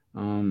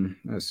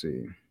 Let's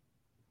see.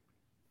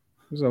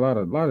 There's a lot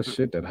of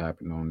shit that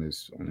happened on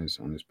this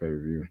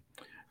pay-per-view.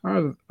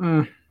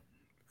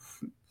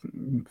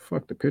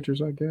 Fuck the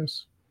pictures, I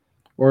guess.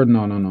 Or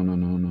no. I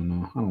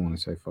don't want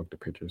to say fuck the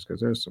pictures because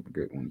there's some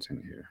good ones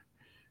in here.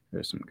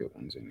 There's some good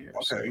ones in here.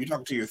 Okay, so. Are you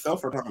talking to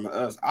yourself or talking to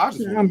us? I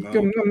just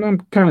I'm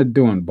kind of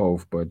doing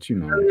both, but you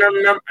know.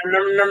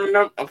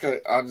 Okay,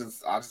 I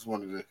just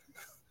wanted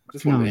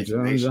to. I'm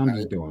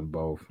just doing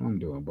both. I'm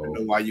doing both. I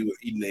know why you were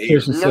eating the air.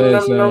 Kirsten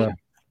says,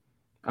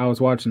 I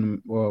was watching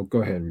them. Well,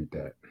 go ahead, read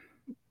that.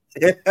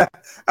 Yeah,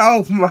 I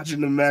was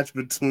watching the match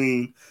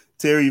between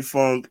Terry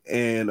Funk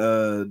and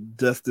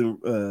Dustin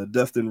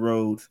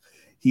Rhodes.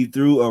 He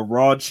threw a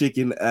raw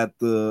chicken at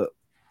the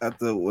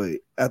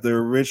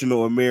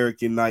original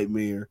American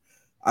Nightmare.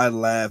 I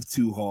laughed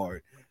too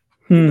hard.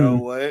 You know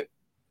what?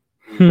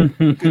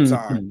 Good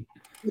time.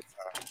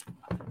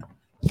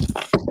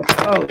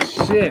 Oh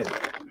shit!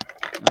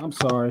 I'm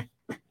sorry.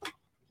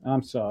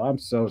 I'm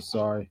so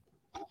sorry.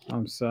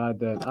 I'm sad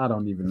that I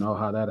don't even know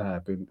how that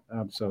happened.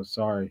 I'm so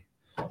sorry.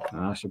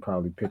 I should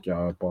probably pick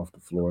y'all up off the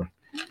floor.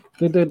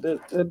 Okay.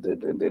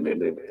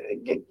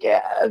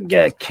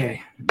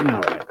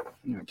 All right.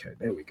 Okay,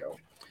 there we go.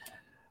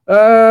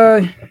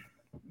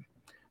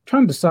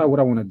 Trying to decide what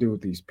I want to do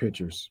with these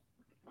pictures.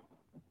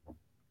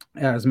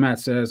 As Matt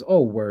says,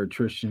 oh word,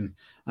 Tristan,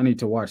 I need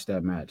to watch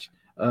that match.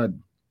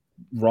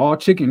 Raw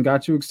chicken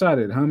got you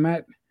excited, huh,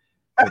 Matt?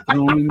 The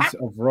thronings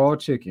of raw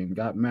chicken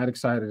got Matt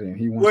excited, and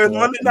he wants Well, to it's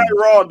watch Monday the Night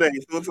match. Raw day,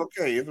 so it's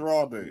okay. It's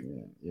Raw day.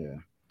 Yeah.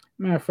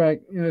 Matter of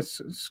fact,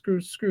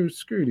 screw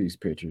these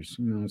pictures.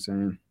 You know what I'm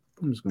saying?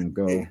 I'm just gonna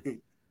go over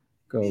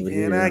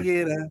Can I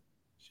here. get a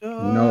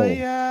No,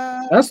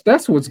 joy?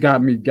 that's what's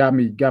got me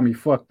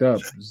fucked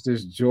up. It's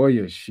this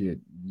joyous shit.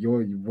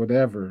 Your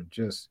whatever.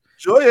 Just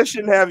Joya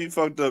shouldn't have you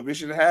fucked up. It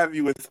should have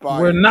you we're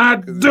inspired.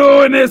 not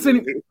doing this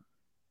anymore.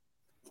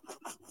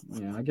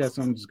 Yeah, I guess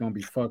I'm just gonna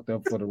be fucked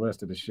up for the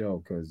rest of the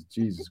show because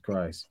Jesus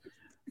Christ.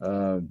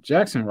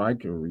 Jackson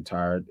Riker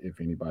retired, if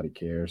anybody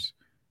cares.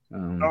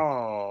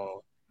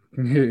 Oh,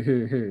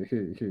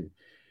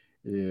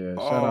 Yeah,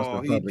 shout out to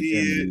oh, the he Public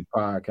did. Enemy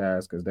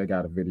podcast because they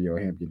got a video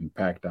of him getting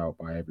packed out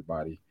by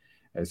everybody.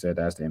 They said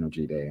that's the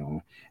energy they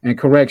on. And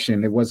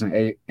correction, it wasn't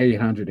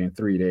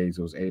 803 days,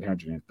 it was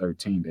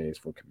 813 days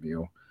for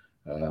Camille.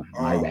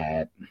 My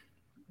bad.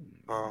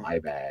 My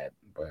bad.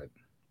 But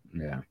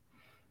yeah.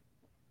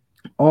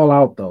 All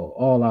out though.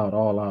 All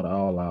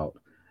out.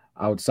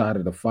 Outside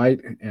of the fight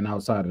and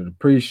outside of the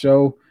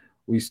pre-show,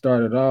 we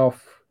started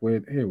off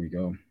with here we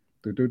go.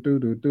 Do. You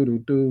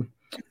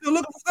still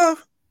looking for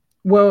stuff?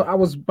 Well, I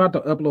was about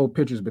to upload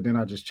pictures, but then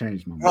I just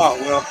changed my mind. Oh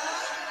well.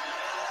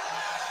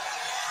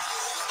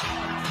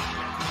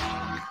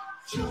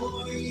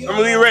 I'm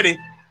really ready.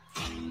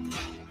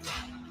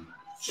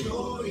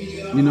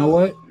 You know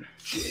what?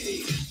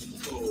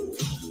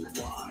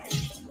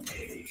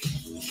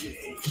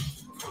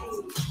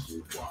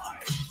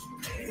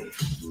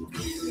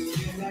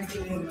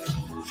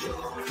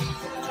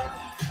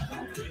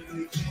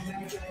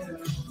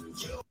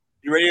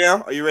 You ready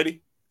now? Are you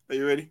ready? Are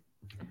you ready?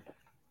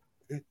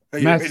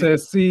 Matt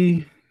says,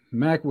 see,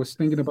 Mac was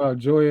thinking about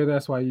Joya.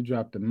 That's why you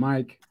dropped the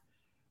mic.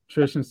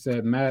 Trishan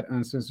said, Matt,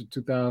 Uncensored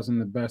 2000,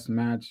 the best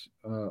match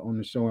on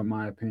the show, in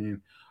my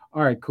opinion.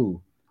 All right,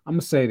 cool. I'm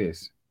going to say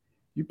this.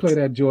 You play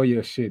that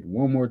Joya shit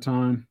one more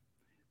time,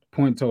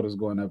 point total's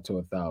going up to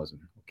 1,000,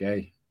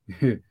 okay?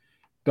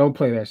 Don't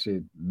play that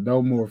shit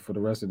no more for the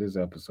rest of this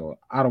episode.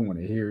 I don't want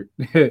to hear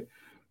it.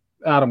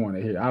 I don't want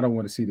to hear it. I don't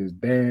want to see this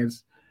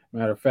dance.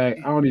 Matter of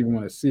fact, I don't even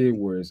want to see it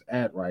where it's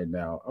at right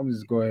now. I'm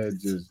just go ahead,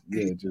 just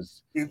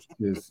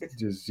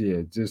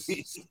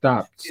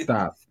stop.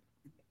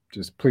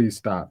 Just please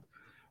stop.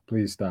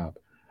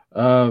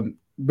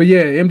 But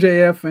yeah,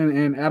 MJF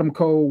and Adam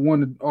Cole won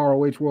the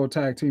ROH World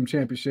Tag Team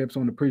Championships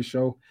on the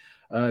pre-show.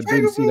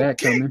 Didn't see that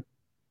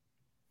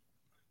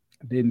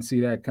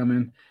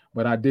coming.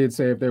 But I did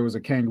say if there was a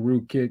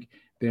kangaroo kick,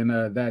 then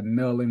that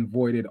null and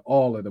voided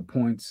all of the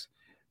points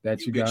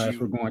that you guys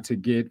were going to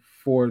get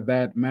for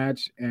that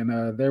match.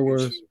 And there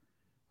was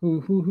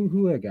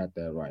who had got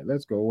that right.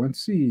 Let's go and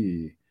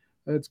see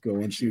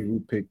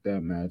who picked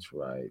that match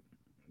right.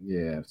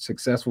 Yeah,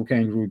 successful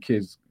kangaroo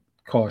kids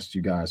cost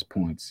you guys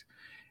points.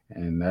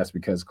 And that's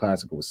because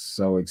Classic was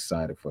so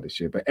excited for the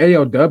shit. But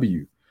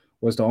AOW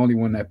was the only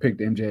one that picked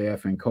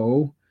MJF and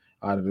Cole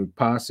out of the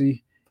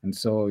posse. And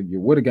so you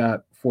would have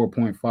got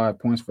 4.5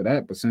 points for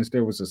that. But since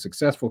there was a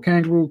successful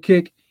kangaroo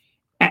kick,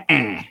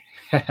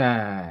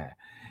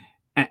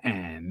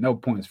 no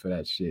points for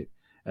that shit.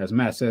 As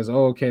Matt says,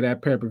 oh, okay,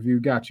 that pay-per-view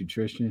got you,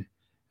 Tristan.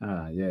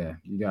 Yeah,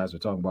 you guys are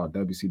talking about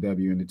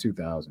WCW in the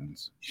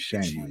 2000s.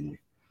 Shame on you.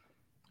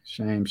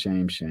 Shame.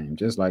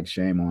 Just like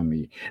shame on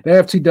me. The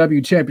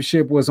FTW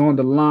Championship was on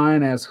the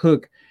line as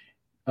Hook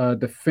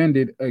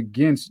defended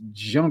against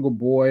Jungle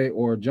Boy,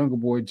 or Jungle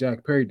Boy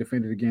Jack Perry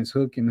defended against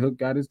Hook, and Hook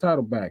got his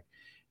title back.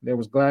 There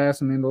was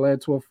glass, and then it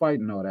led to a fight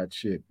and all that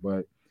shit.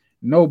 But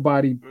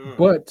nobody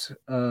but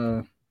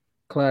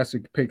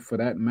Classic picked for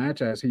that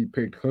match, as he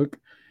picked Hook,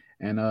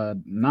 and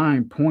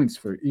 9 points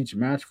for each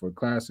match for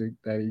Classic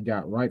that he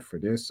got right for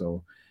this.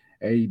 So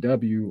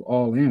AEW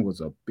All In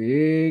was a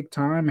big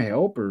time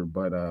helper,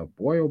 but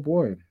boy, oh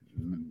boy,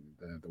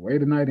 the way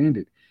the night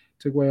ended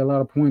took away a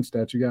lot of points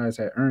that you guys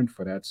had earned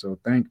for that. So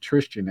thank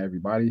Tristan,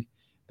 everybody.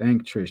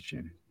 Thank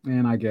Tristan.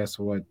 And I guess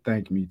what?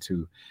 Thank me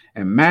too.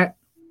 And Matt,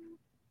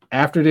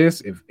 after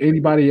this, if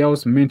anybody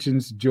else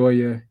mentions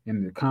Joya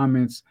in the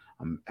comments,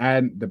 I'm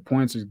adding the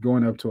points is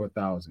going up to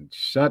 1,000.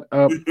 Shut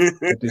up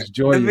with this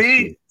Joya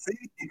shit.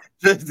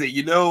 See,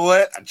 you know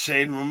what? I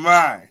changed my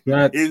mind.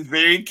 It's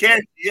very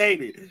catchy,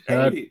 ain't it?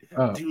 Shut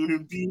up.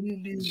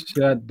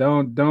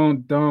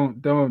 Don't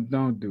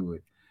do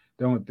it.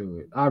 Don't do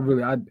it.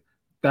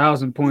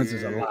 1,000 points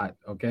is a lot.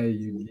 Okay,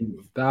 you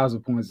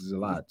 1,000 points is a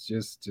lot.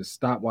 Just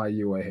stop while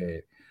you're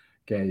ahead.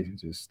 Okay,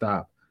 just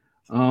stop.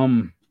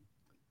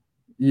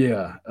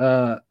 Yeah.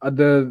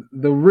 The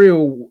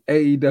real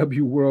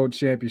AEW World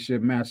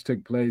Championship match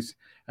took place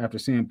after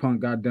CM Punk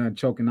got done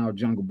choking out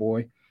Jungle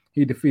Boy.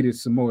 He defeated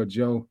Samoa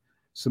Joe.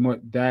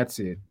 That's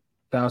it.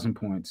 1,000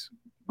 points.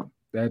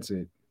 That's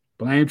it.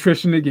 Blame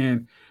Trishan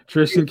again.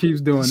 Trishan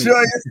keeps doing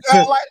Joya it.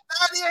 sound like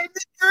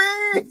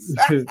 98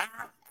 degrees.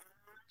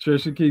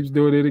 Trishan keeps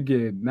doing it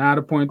again. Now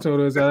the point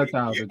total is at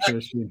 1,000.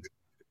 Trishan.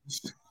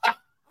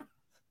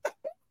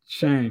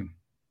 Shame.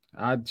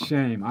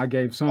 Shame. I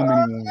gave so many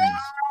warnings.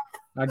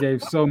 I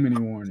gave so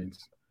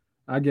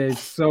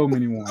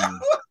many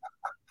warnings.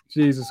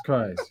 Jesus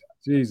Christ.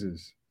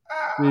 Jesus.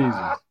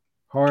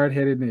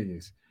 Hard-headed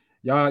niggas.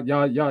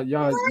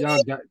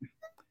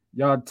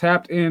 Y'all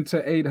tapped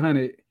into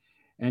 800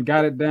 and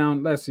got it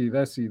down. Let's see.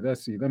 Let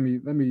me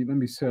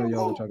tell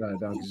y'all what y'all got it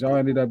down, because y'all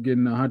ended up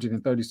getting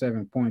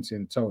 137 points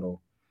in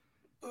total.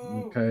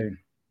 Okay.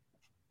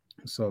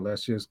 So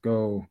let's just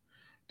go.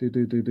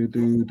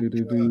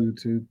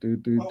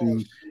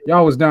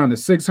 Y'all was down to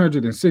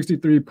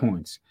 663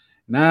 points.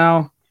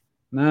 Now,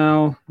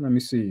 let me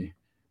see.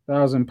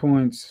 1,000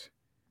 points.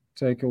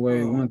 Take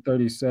away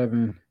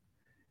 137.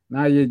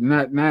 Now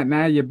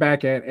you're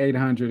back at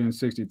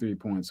 863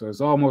 points. So it's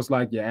almost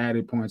like you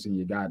added points and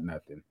you got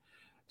nothing.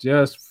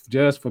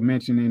 Just for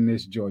mentioning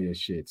this Joya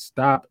shit.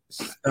 Stop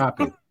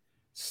it.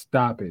 This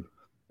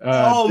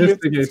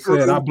nigga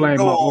said I blame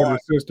my older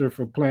sister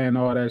for playing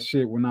all that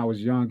shit when I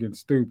was young and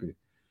stupid.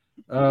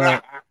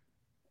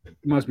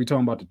 Must be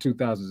talking about the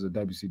 2000s of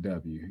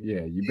WCW.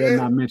 Yeah, you better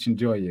not mention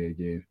Joya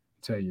again.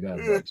 I'll tell you that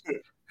much.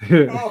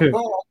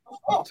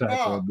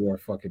 Attack on more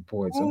fucking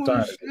points. I'm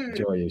tired of this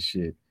Joya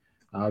shit.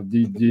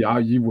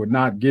 You will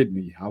not get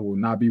me. I will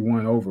not be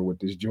won over with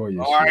this Joya shit.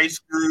 All right,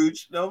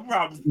 Scrooge. No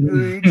problem,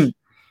 Scrooge.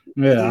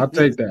 Yeah, I'll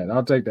take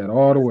that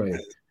all the way.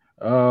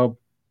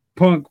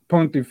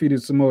 Punk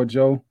defeated Samoa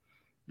Joe,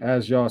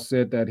 as y'all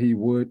said that he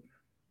would.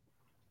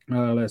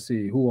 Let's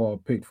see who all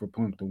picked for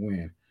Punk to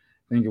win.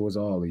 I think it was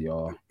all of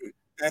y'all.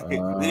 Then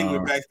he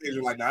went backstage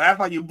and like, now that's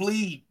how you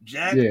bleed,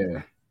 Jack.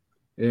 Yeah.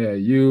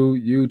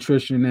 You,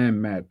 Trishan, and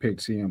Matt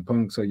picked CM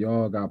Punk, so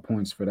y'all got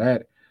points for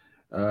that.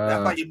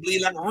 That's how you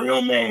bleed like a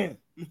real man.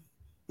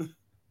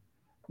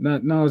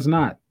 No, it's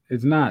not.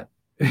 It's not.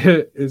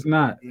 It's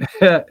not.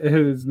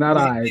 It's not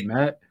all right,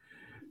 Matt.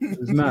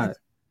 It's not.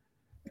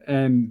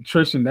 And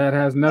Trishan, that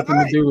has nothing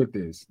to do with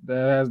this.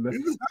 I'm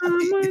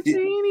a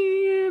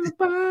genie in a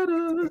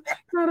bottle.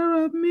 Gotta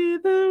rub me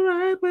the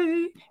right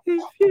way.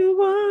 If you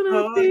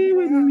wanna be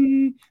with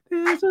me,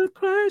 there's a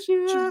price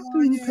you have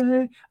to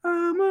pay.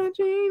 I'm a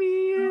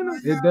genie in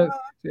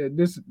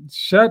a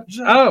Shut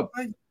up.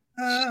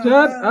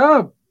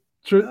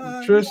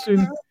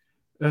 Trishan.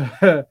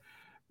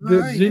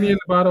 The genie in the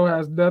bottle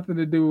has nothing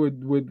to do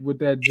with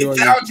that joy. It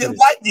sounds just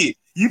like it.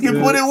 You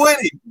can put it with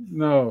it.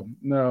 No.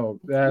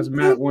 As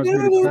Matt wants me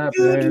to clap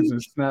your hands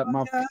and snap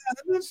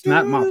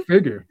my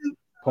finger.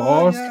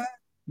 Pause. I'm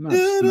not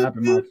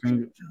snapping my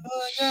finger.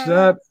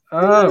 Shut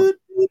up.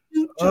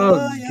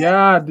 Oh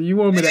God, do you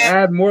want me to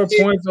add more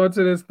points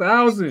onto this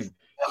 1,000?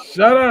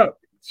 Shut up.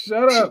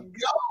 I'm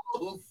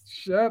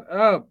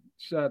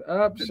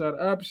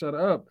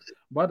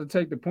about to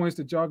take the points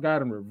that y'all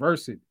got and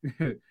reverse it.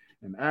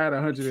 And add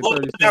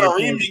 137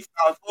 remix.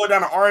 Slow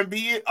down an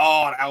R&B.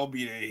 Oh, that would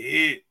be the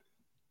hit.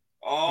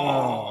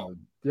 Oh,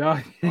 y'all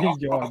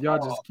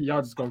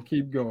just gonna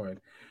keep going.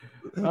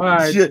 All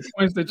right, the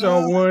points that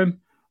y'all won,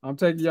 I'm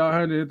taking y'all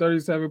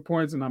 137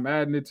 points and I'm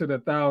adding it to the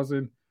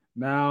 1,000.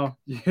 Now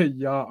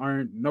y'all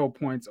earned no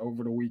points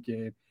over the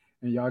weekend,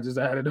 and y'all just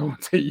added on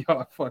to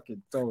y'all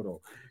fucking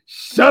total.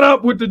 Shut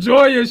up with the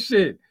joyous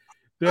shit,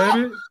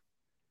 damn it.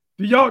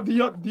 Do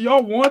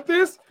y'all want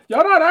this?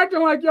 Y'all not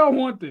acting like y'all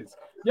want this.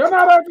 Y'all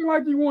not acting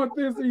like you want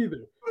this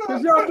either,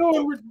 because you're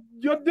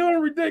doing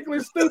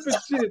ridiculous, stupid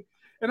shit,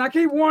 and I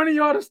keep warning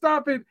y'all to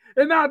stop it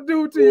and not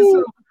do it to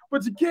yourself,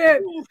 but you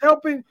can't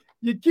help it.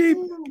 You keep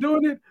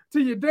doing it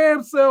to your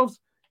damn selves.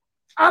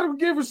 I don't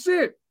give a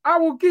shit. I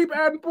will keep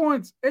adding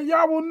points, and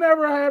y'all will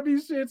never have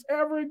these shits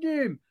ever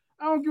again.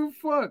 I don't give a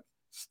fuck.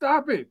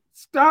 Stop it,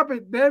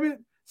 damn it,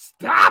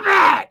 stop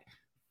it.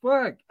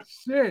 Fuck,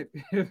 shit.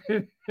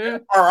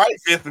 All right,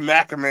 Fifth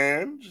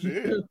Macaman.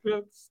 Shit.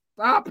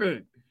 Stop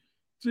it.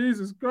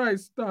 Jesus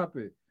Christ, stop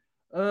it.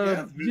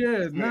 Now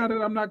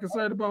that I'm not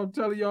concerned about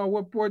telling y'all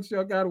what points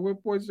y'all got and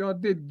what points y'all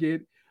did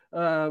get,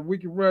 we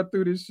can run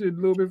through this shit a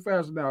little bit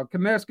faster now.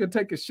 Kaneska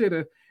take a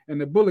shitter, and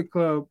the Bullet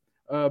Club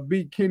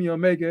beat Kenny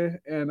Omega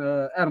and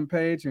Adam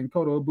Page and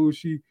Kota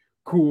Ibushi.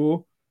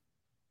 Cool.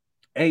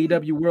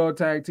 AEW World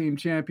Tag Team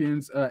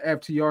Champions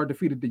FTR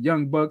defeated the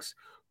Young Bucks.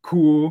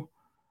 Cool.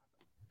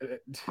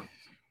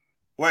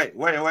 Wait.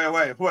 We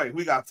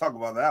gotta talk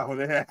about that one.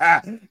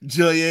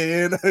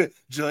 Joya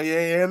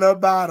in a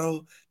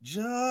bottle.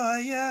 Joya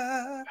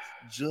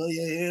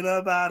in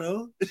a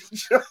bottle.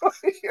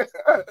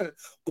 I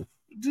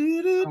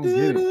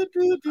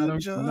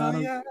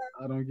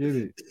don't get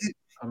it.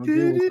 I don't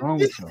get what's wrong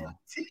with y'all.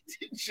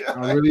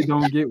 I really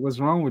don't get what's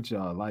wrong with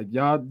y'all. Like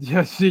y'all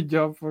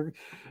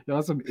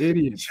some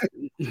idiots.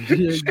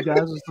 You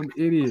guys are some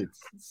idiots.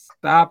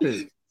 Stop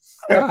it.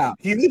 Stop.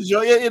 He's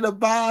Joya in a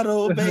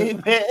bottle,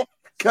 baby.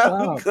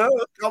 Come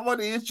on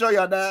in,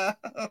 Joya now.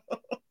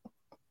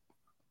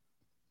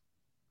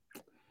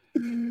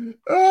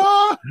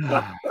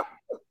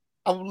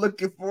 I'm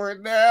looking for it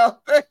now.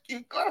 Thank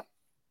you, God.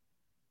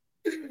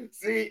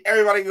 See,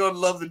 everybody gonna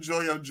love the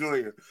joy of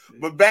Joya.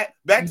 But back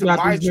You to got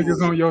my these niggas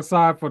joy. on your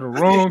side for the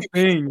wrong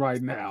thing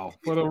right now.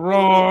 For the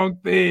wrong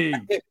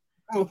thing.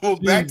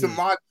 Back to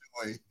my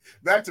joy.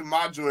 Back to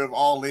my joy of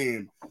All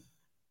In.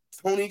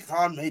 Tony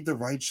Khan made the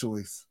right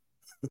choice.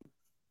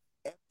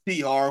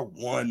 FTR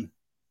won.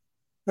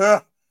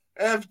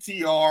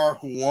 FTR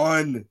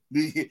won.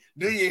 Do you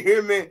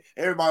hear me?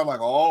 Everybody like,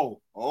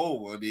 well,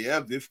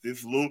 yeah, this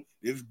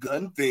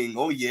gun thing.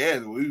 Oh yeah,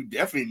 we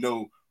definitely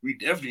know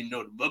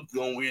the Bucks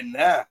gonna win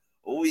now.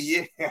 Oh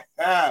yeah,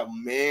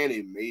 man,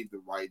 it made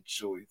the right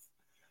choice.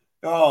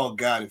 Oh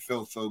God, it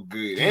felt so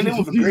good, and it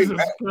was a great Jesus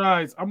match.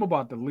 Christ, I'm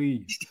about to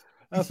leave.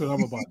 That's what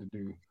I'm about to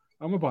do.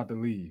 I'm about to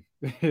leave.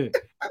 I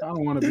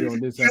don't want to be on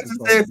this Tristan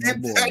episode says, no hit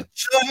more. that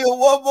trigger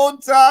one more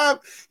time.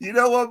 You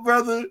know what,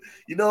 brother?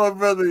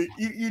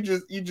 You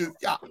just,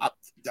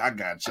 I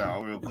got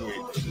y'all real quick.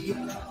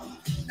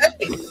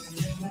 Hey.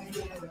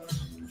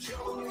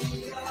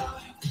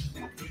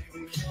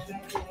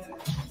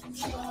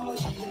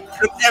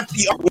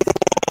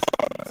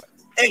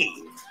 Hey,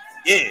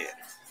 yeah,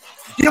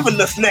 giving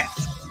the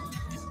snaps.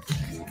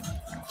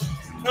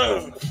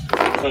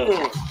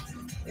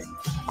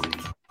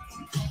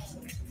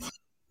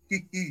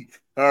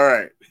 All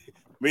right,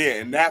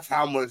 man, and that's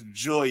how much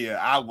joy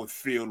I was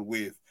filled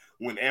with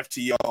when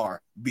FTR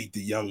beat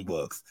the Young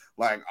Bucks.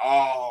 Like,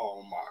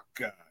 oh my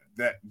God,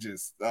 that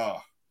just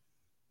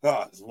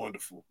it's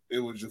wonderful. It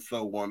was just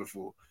so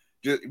wonderful.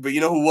 But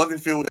you know who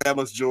wasn't filled with that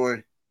much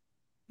joy?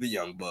 The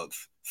Young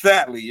Bucks.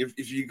 Sadly,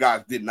 if you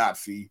guys did not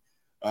see,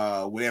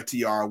 when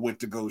FTR went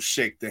to go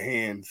shake the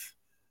hands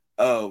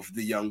of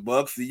the Young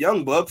Bucks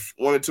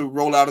wanted to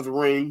roll out of the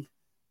ring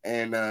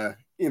and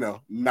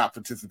not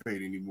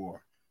participate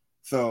anymore.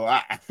 So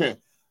I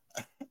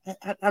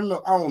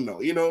don't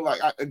know.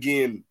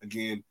 Again,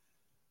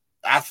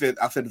 I said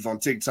this on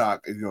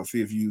TikTok.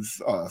 See if you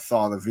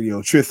saw the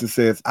video. Tristan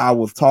says I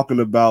was talking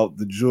about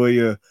the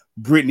Joya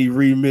Britney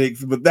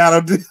remix, but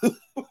that'll do.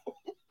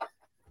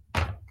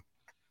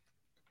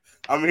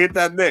 I'm gonna hit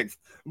that next.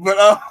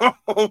 But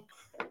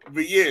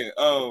yeah,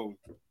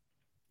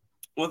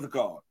 what's it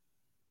called?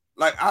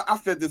 Like I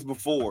said this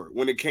before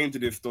when it came to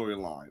this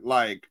storyline.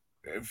 Like,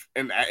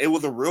 and it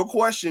was a real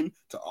question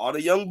to all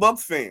the Young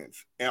Bucks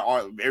fans and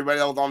everybody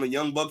that was on the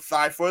Young Bucks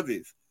side for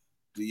this.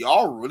 Do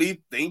y'all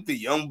really think the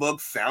Young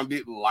Bucks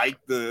sounded like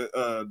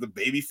the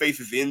baby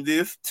faces in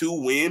this to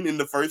win in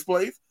the first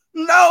place?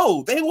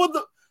 No, they were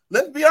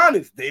let's be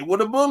honest, they were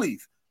the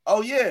bullies.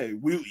 Oh yeah,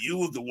 you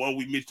was the one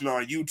we mentioned on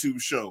our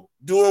YouTube show.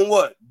 Doing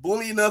what?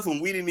 Bullying us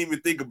when we didn't even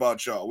think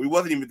about y'all. We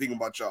wasn't even thinking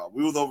about y'all.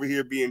 We was over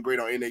here being great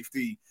on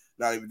NXT,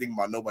 not even thinking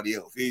about nobody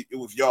else. It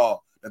was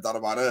y'all that thought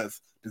about us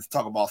to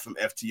talk about some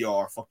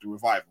FTR, fuck the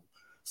revival.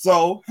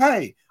 So,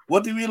 hey,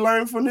 what did we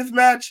learn from this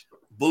match?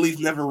 Bullies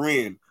never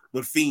win,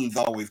 but fiends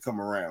always come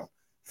around.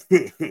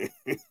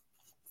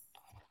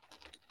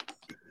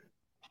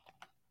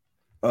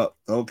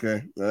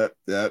 Okay.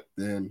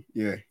 Then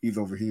yeah, he's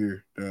over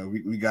here.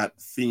 We got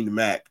Fiend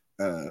Mac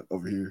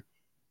over here.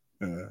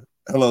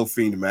 Hello,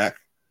 Fiend Mac.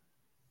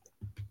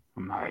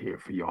 I'm not here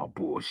for y'all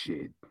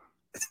bullshit.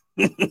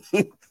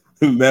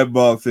 Matt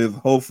Bob says,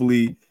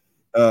 hopefully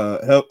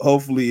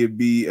it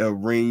be a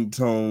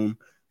ringtone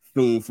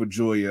soon for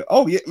Joya.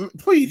 Oh yeah,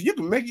 please, you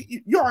can make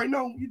it. You already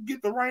know. You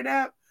get the right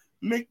app.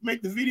 Make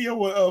the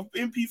video of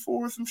MP4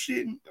 or some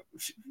shit.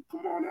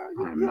 Come on now.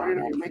 I'm not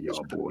here for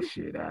y'all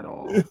bullshit at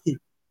all.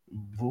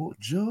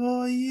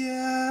 Joya.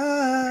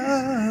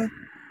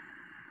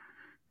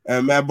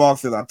 And Matt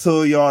Box says, I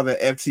told y'all that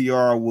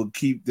FTR would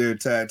keep their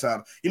tag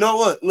title. You know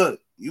what?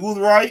 Look, you was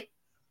right.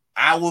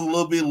 I was a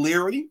little bit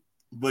leery,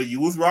 but you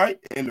was right,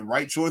 and the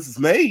right choice is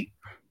made.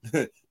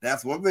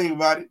 That's one thing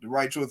about it. The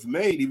right choice is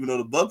made, even though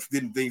the Bucks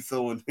didn't think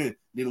so and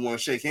didn't want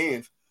to shake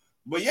hands.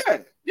 But yeah,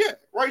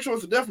 right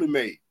choice is definitely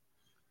made.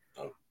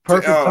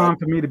 Perfect time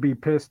for me to be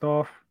pissed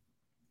off.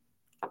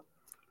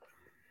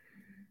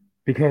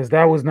 Because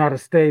that was not a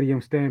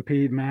stadium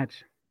stampede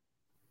match.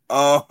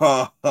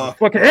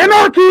 Fucking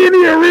anarchy in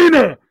the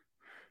arena.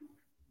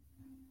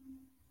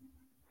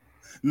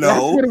 No,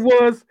 that's what it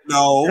was.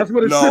 No, that's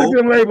what it should have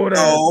been labeled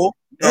as.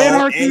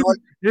 Anarchy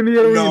in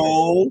the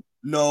arena.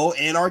 No,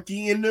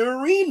 anarchy in the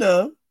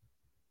arena.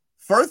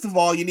 First of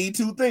all, you need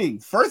two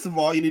things. First of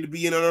all, you need to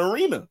be in an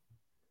arena.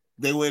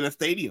 They were in a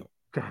stadium.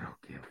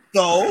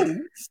 So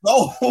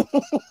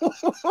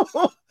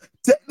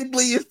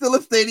technically, it's still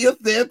a stadium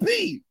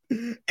stampede.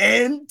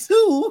 And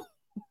two,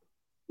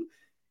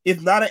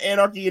 it's not an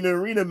anarchy in the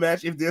arena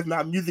match if there's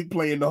not music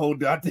playing the whole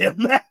goddamn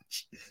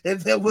match.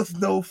 And there was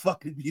no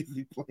fucking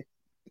music playing.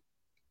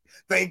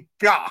 Thank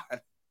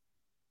God.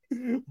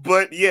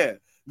 But yeah,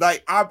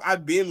 like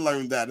I've been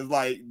learned that. It's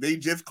like they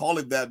just call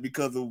it that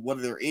because of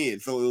what they're in.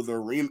 So it was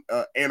arena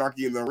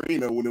anarchy in the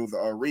arena when it was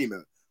an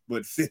arena.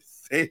 But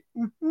since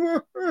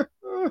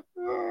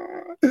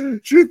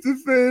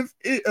Tristan says,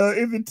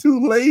 is it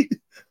too late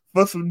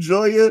for some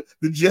Joya,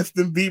 the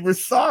Justin Bieber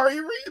sorry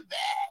remix?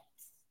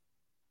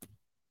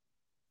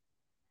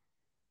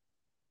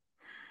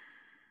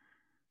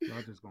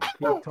 Y'all just gonna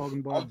keep talking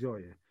about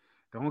Joya.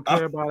 Don't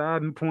care about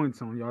adding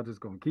points on. Y'all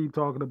just gonna keep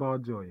talking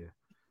about Joya.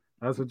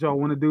 That's what y'all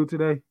want to do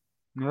today.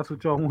 That's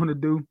what y'all want to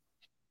do.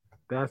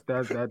 That's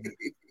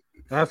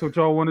what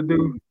y'all want to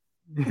do.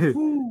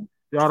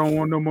 Y'all don't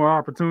want no more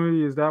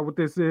opportunity. Is that what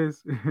this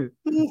is?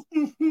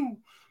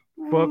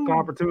 Fuck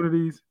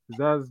opportunities.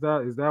 Is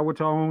that what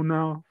y'all own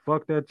now?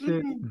 Fuck that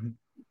shit.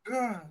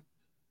 God.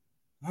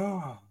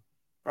 Oh,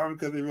 probably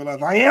because they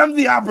realize I am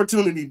the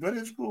opportunity, but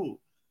it's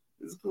cool.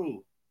 It's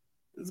cool.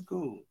 It's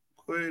cool.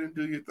 Go ahead and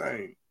do your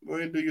thing. Go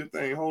ahead and do your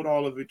thing. Hold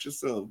all of it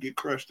yourself. Get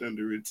crushed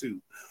under it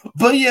too.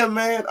 But yeah,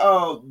 man.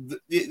 So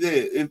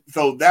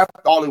that's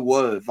all it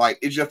was. Like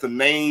it's just a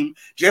name,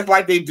 just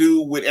like they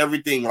do with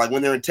everything. Like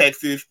when they're in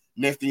Texas,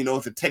 next thing you know,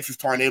 it's a Texas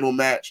tornado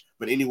match.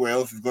 But anywhere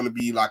else is going to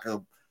be like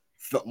a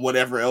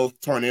whatever else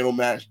tornado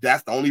match.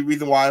 That's the only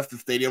reason why it's the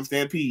Stadium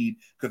Stampede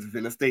because it's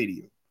in a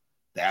stadium.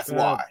 That's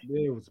why.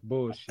 It was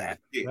bullshit.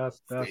 That's it. That's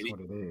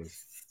what it is.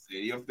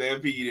 Stadium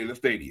Stampede in a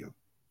stadium.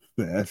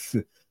 That is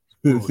it.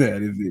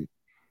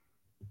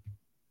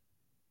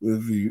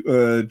 Let's see.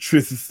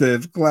 Tristan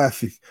says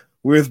classic.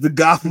 Where's the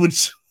gospel?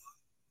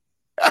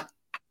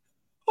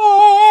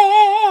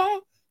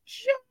 Oh,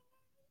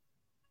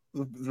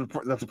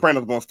 the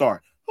Soprano's gonna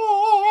start.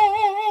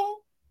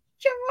 Oh,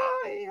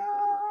 Joya.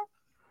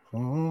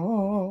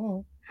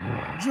 Oh,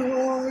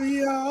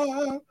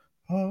 Joya.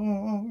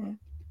 Oh,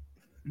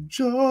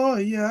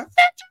 Joya.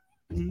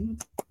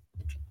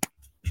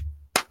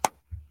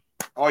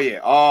 Oh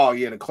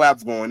yeah, the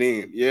clap's going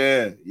in.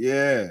 Yeah.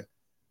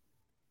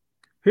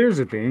 Here's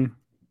the thing.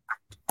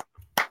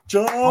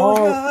 Joya.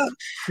 Oh,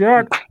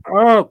 shut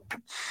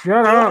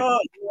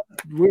up.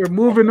 We're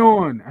moving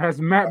on. As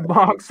Matt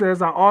Box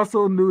says, I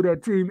also knew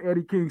that Team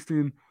Eddie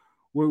Kingston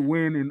would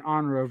win in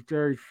honor of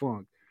Jerry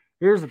Funk.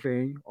 Here's the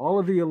thing. All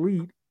of the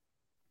Elite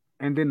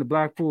and then the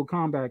Blackpool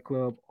Combat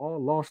Club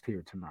all lost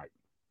here tonight.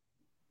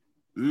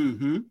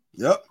 Mm-hmm.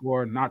 Yep.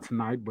 Or not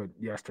tonight, but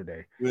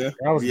yesterday. Yeah.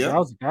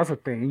 That's a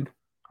thing.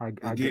 I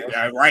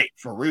guess. Right.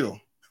 For real.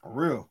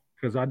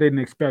 Because I didn't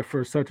expect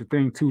for such a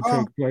thing to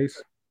take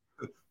place.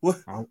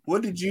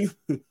 What did you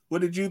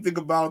think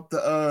about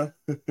the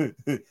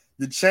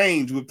the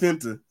change with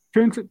Penta?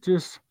 Penta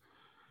just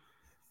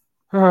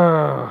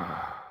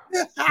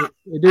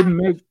it didn't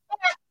make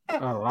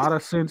a lot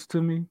of sense to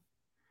me.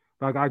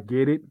 Like I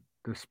get it,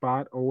 the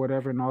spot or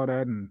whatever and all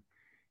that, and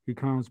he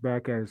comes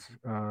back as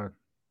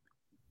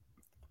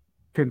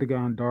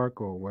Pentagon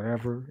Dark or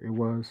whatever it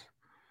was.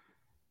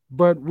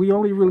 But we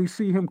only really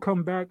see him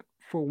come back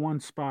for one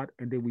spot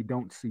and then we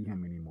don't see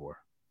him anymore.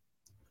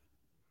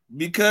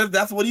 Because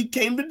that's what he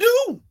came to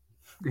do.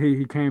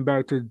 He came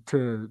back to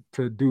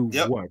do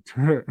what?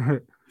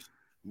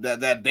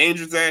 that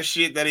dangerous ass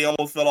shit that he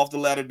almost fell off the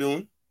ladder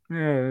doing.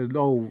 Yeah,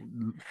 old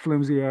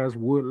flimsy ass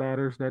wood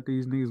ladders that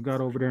these niggas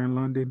got over there in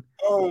London.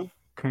 Oh,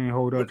 can't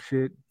hold up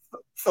shit.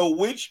 So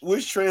which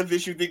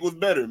transition you think was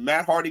better?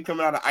 Matt Hardy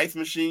coming out of Ice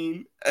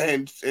Machine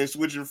and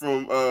switching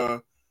from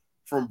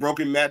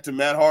Broken Matt to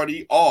Matt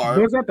Hardy, or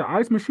was that the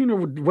Ice Machine or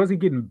was he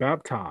getting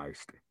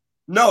baptized?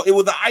 No, it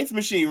was the Ice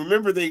Machine.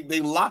 Remember, they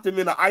locked him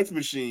in the Ice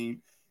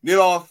Machine. Then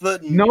all of a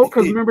sudden, no,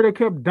 because remember they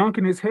kept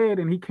dunking his head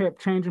and he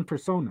kept changing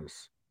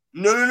personas.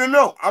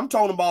 No. I'm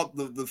talking about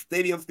the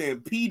Stadium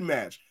Stampede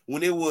match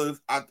when it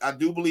was. I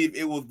do believe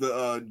it was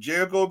the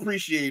Jericho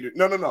Appreciator.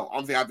 No.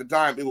 I'm saying at the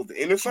time it was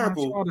the Inner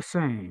Circle. It's all the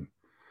same.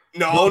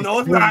 No,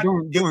 it's not.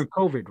 During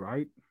COVID,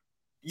 right?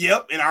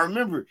 Yep, and I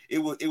remember it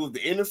was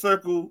the Inner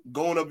Circle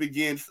going up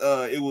against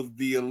it was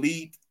the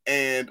Elite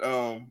and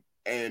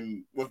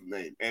what's his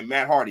name and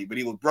Matt Hardy, but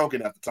he was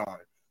broken at the time.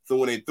 So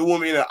when they threw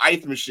him in an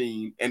ice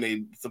machine and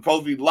they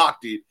supposedly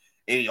locked it,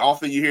 and all of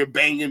a sudden you hear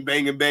banging, and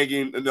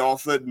then all of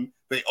a sudden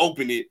they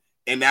open it,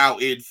 and now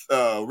it's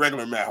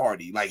regular Matt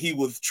Hardy, like he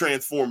was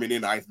transforming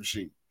in the ice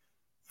machine.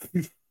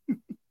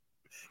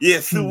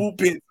 Yeah, Sue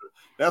Penta.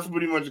 That's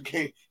pretty much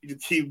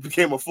he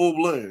became a full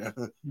blood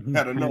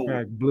out of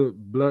nowhere.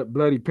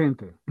 Bloody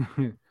Penta.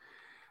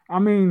 I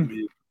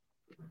mean,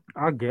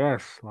 I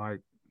guess.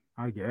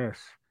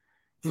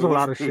 There's a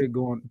lot of shit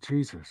going.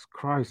 Jesus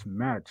Christ,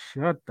 Matt,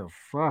 shut the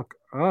fuck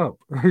up.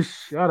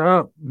 Shut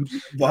up.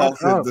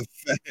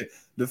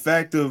 The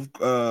fact of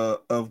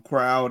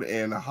crowd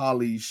and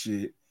Holly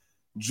shit.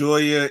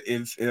 Joya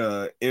is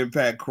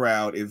Impact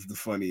crowd is the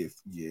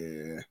funniest.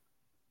 Yeah.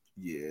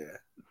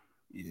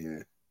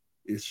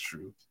 It's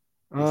true.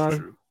 It's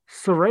true.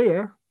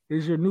 Saraya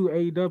is your new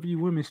AEW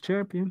Women's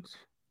Champions.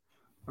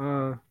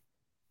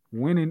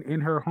 Winning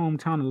in her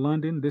hometown of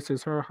London. This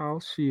is her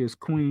house. She is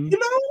queen.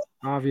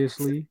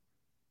 Obviously.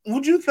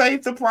 Would you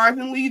say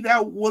surprisingly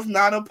that was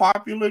not a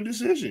popular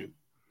decision?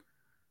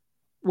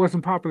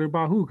 Wasn't popular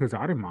by who? Because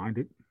I didn't mind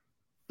it.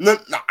 No,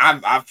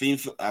 I've seen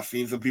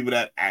some people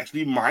that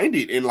actually mind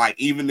it, and like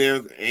even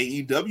there's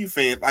AEW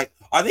fans. Like,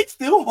 are they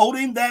still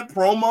holding that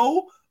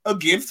promo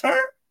against her?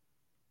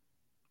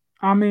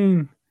 I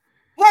mean,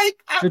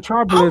 like the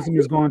tribalism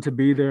is going to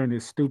be there, and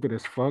it's stupid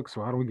as fuck.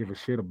 So I don't give a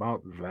shit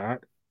about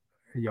that.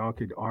 Y'all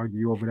could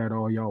argue over that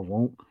all y'all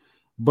want.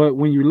 But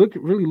when you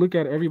really look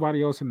at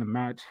everybody else in the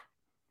match,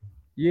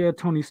 yeah,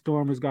 Tony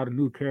Storm has got a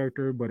new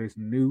character, but it's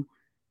new.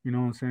 You know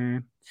what I'm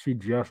saying? She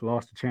just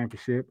lost the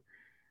championship.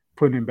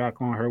 Putting it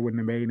back on her wouldn't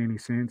have made any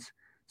sense.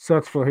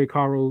 Sucks for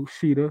Hikaru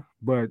Shida,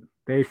 but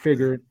they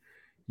figured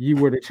you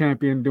were the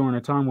champion during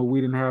a time where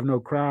we didn't have no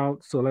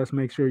crowd. So let's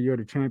make sure you're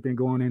the champion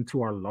going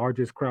into our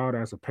largest crowd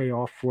as a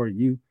payoff for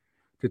you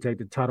to take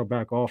the title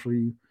back off of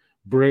you.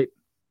 Britt,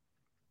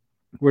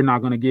 we're not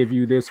going to give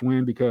you this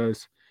win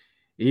because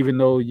even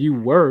though you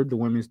were the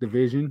women's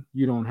division,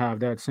 you don't have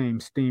that same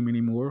steam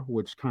anymore,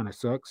 which kind of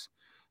sucks.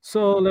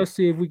 So let's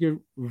see if we can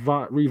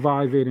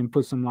revive it and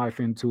put some life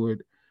into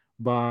it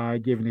by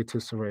giving it to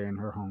Saraya in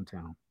her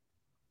hometown.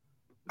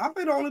 I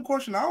think the only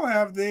question I would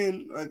have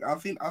then, like I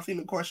seen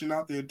the question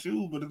out there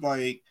too, but it's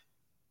like,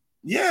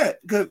 yeah,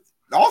 because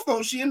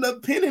also she ended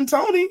up pinning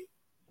Tony.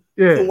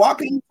 Yeah. So why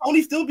couldn't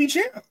Tony still be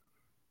champ?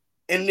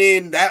 And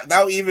then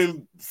that'll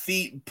even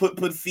feed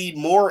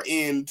more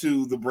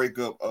into the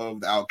breakup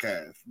of the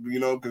Outcast,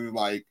 because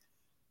like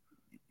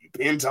you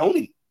pin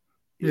Tony.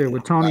 Yeah,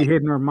 with Tony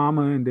hitting her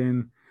mama and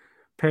then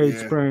Paige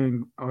Yeah.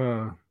 spraying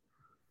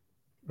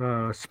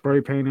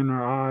spray paint in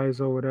her eyes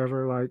or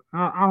whatever. Like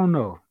I don't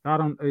know.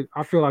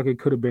 I feel like it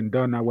could have been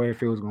done that way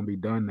if it was going to be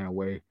done that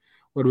way.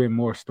 Would have been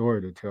more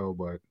story to tell,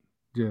 but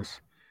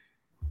just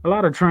a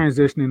lot of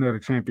transitioning of the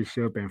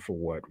championship and for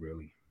what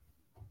really?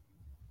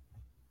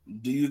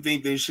 Do you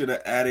think they should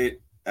have added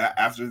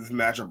after this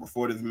match or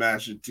before this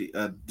match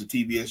the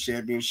TBS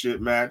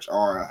Championship match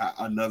or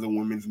another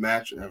women's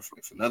match? If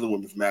another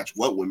women's match,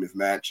 what women's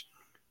match?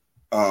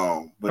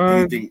 But do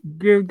you think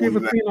give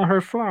Athena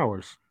her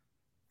flowers?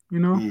 You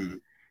know,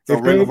 So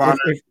if Ring they of Honor,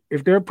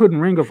 if they're putting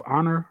Ring of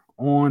Honor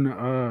on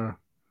a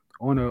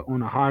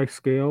high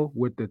scale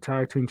with the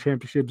tag team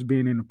championships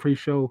being in the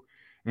pre-show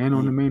and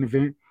on the main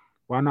event,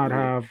 why not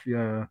have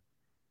the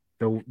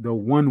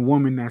one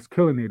woman that's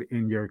killing it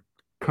in your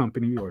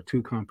company or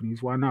two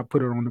companies? Why not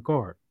put her on the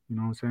card? You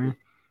know what I'm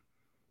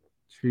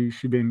saying?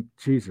 She been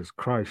Jesus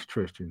Christ,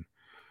 Tristan.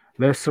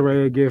 Let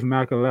Saraya give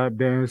Mac a lap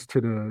dance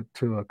to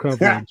a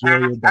cover of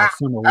Julia by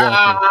Summer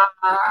Walker,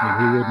 and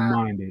he wouldn't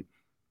mind it.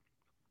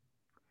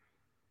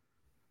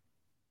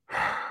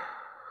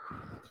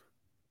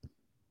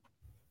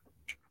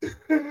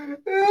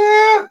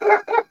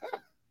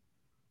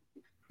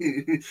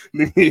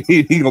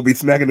 he gonna be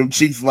smacking them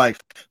cheeks like,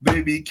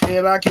 baby,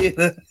 can I get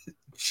a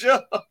joy?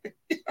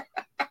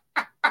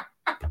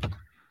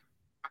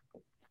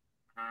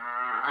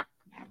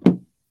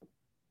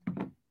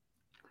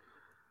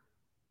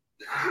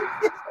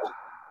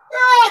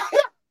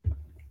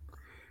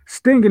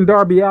 Sting and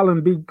Darby Allin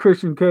beat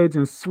Christian Cage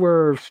and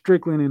Swerve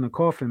Strickland in a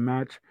coffin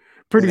match.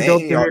 Pretty dope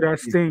to hear that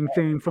Sting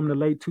theme from the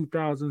late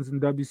 2000s in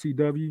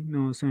WCW. You know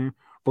what I'm saying?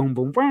 Boom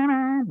boom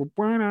boom boom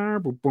boom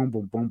boom boom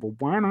boom boom boom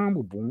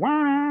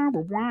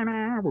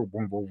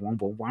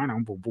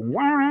boom.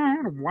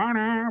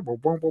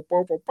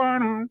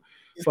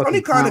 Is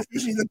Tony Khan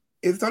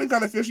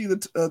officially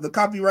the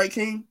copyright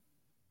king?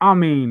 I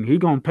mean, he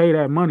gonna pay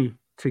that money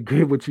to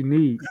get what you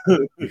need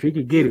if he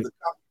could get it. The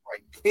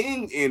copyright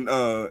king in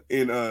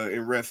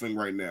wrestling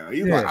right now.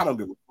 He's like, I don't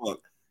give a fuck.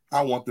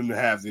 I want them to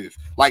have this.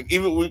 Like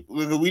even we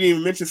didn't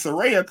even mention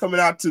Saraya coming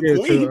out to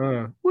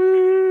Queen. We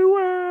will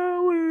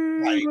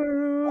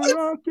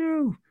rock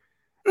you.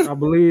 I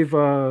believe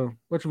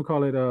what's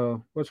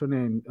her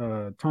name?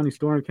 Tony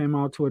Storm came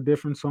out to a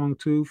different song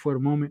too for the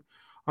moment.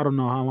 I don't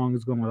know how long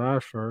it's gonna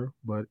last for her,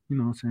 but you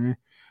know what I'm saying.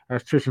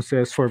 As Tristan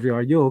says, Swervy,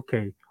 are you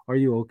okay? Are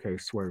you okay,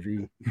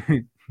 Swervy?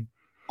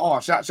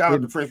 Oh, shout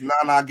out to Prince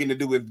Nana getting to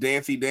do with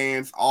Dancy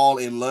Dance all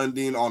in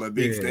London on a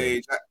big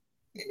stage.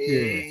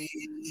 Yeah.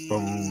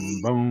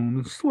 Boom,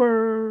 boom,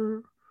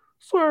 swerve,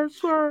 swerve,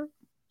 swerve,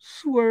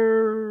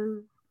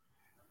 swerve.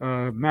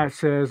 Matt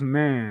says,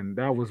 man,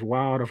 that was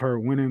wild of her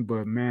winning,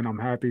 but man, I'm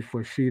happy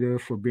for Sheeta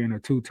for being a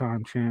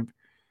two-time champ.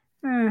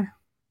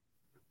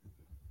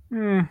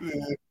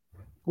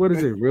 What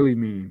does it really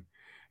mean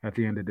at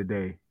the end of the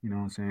day? You know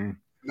what I'm saying?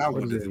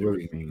 What does it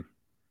really mean?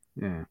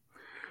 Yeah.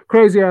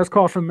 Crazy ass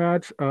coffin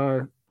match.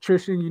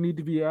 Tristan, you need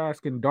to be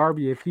asking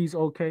Darby if he's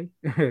okay.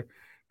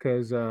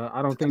 Because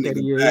I don't think that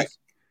he is.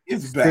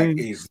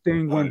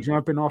 Sting went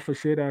jumping off of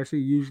shit as he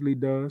usually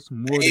does.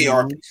 More than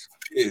once.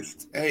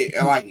 Hey,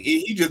 like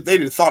they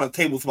just saw the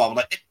table spot.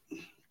 Like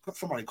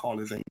somebody call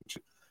this ain't.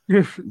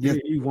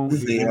 He won't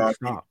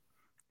stop.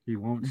 He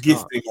won't get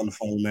stop. Sting on the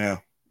phone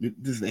now.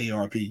 This is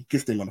ARP.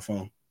 Get Sting on the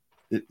phone.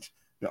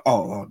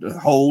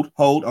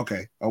 Hold.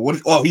 Okay.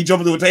 He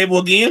jumping through a table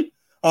again.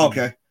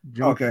 Okay.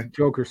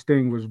 Joker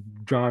Sting was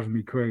driving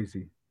me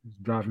crazy.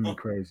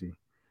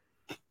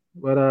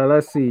 But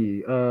let's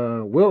see.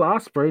 Will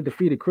Ospreay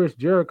defeated Chris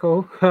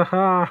Jericho.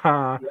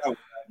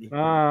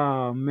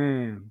 Oh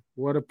man,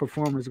 what a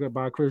performance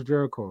by Chris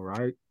Jericho,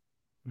 right?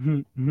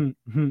 Come on,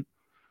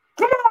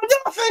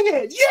 y'all sing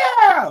it.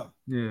 Yeah.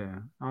 Yeah.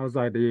 I was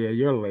like, yeah,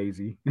 you're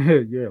lazy.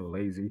 You're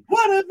lazy.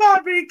 What has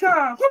I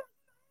become?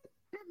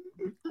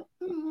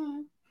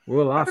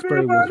 Will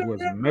Ospreay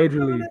was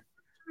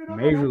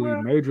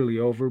majorly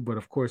over, but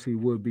of course he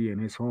would be in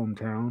his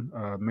hometown.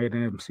 Made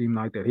him seem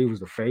like that he was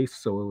the face,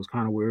 so it was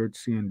kind of weird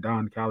seeing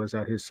Don Callis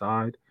at his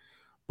side,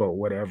 but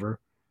whatever.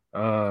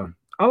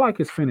 I like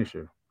his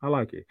finisher. I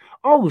like it.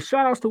 Oh,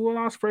 shout outs to Will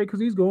Ospreay because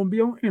he's going to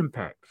be on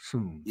Impact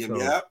soon. Yeah, So,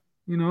 yeah.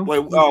 you know.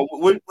 Wait,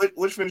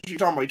 which finish you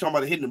talking about? You talking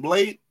about the hitting the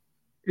blade?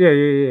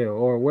 Yeah.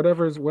 Or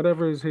whatever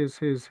is his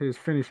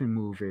finishing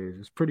move is.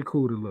 It's pretty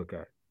cool to look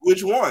at.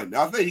 Which one?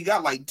 I think he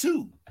got like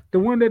two. The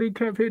one that he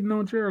kept hitting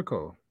on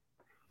Jericho.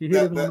 He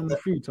hit it on him a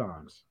few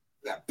times.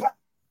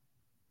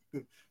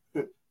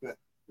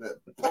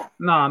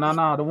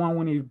 Nah. The one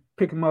when you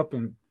pick him up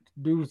and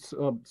do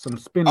some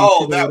spinning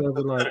shit or whatever.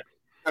 Like,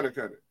 cut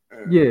it.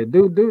 Yeah,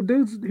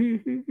 dude's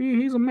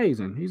he's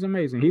amazing. He's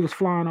amazing. He was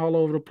flying all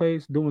over the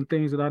place, doing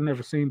things that I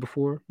never seen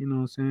before. You know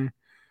what I'm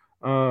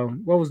saying?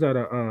 What was that?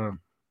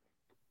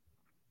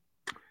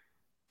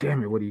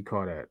 Damn it, what do you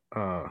call that?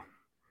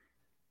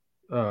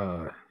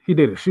 He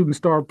did a shooting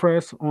star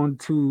press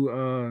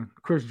onto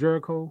Chris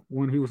Jericho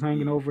when he was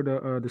hanging over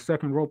the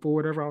second rope or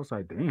whatever. I was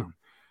like, damn,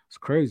 it's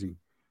crazy.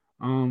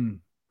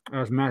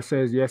 As Matt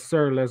says, yes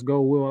sir, let's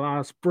go, Will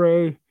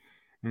Ospreay.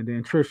 And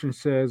then Tristan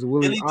says,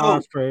 Willie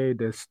Ospreay,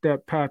 the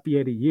step pappy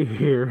of the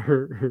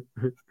year.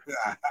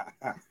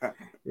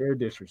 They're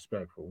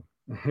disrespectful.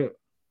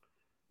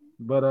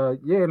 But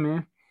yeah,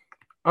 man.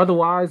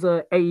 Otherwise,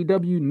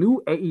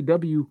 new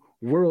AEW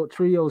World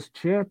Trios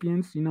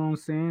champions, you know what I'm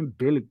saying?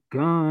 Billy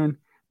Gunn,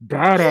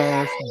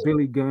 badass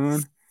Billy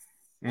Gunn,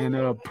 and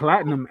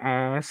platinum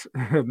ass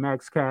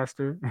Max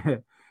Caster,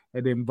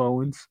 and then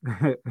Bowens.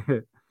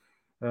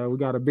 We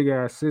got a big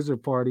ass scissor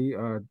party.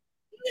 Oh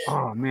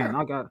man,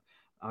 I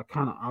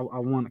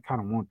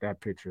want that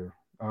picture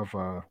of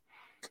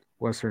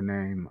what's her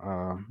name?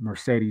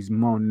 Mercedes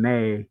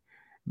Monet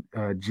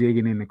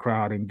jigging in the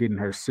crowd and getting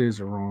her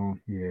scissor on.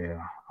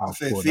 Yeah. I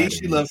said, see,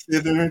 she loves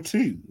scissoring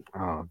too.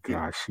 Oh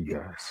gosh, she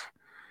does.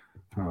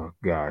 Oh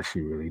gosh,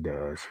 she really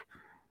does.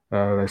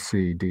 Let's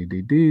see.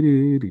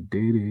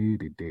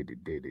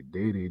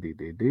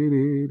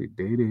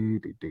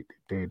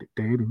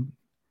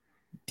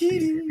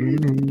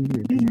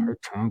 Her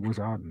tongue was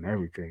out and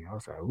everything. I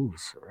was like, ooh,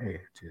 Saraya,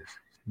 just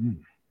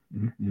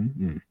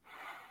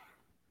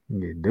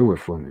You do it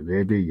for me,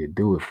 baby. You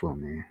do it for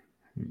me.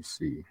 Let me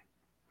see.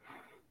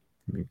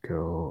 Let me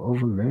go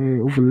overlay.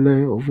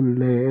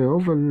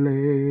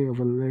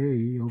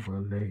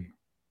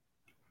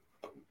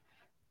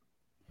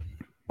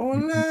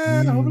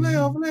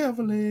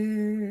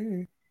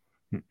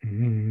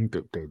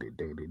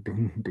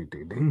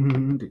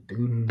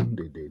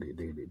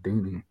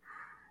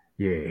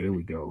 Yeah, here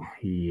we go.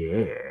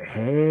 Yeah,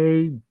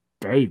 hey,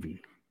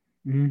 baby.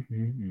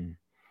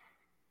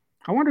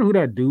 I wonder who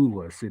that dude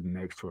was sitting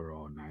next to her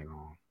all night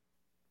long.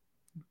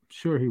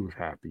 Sure, he was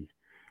happy.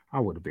 I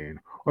would have been.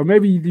 Or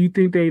maybe do you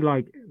think they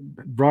like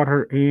brought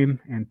her in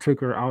and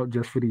took her out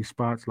just for these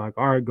spots? Like,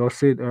 all right, go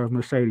sit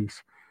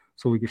Mercedes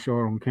so we can show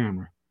her on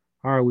camera.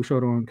 All right, we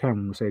showed her on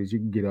camera, Mercedes. You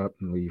can get up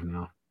and leave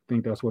now.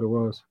 Think that's what it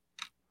was?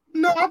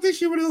 No, I think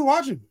she really was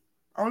watching.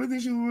 I don't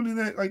think she was really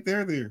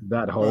there.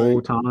 That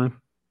whole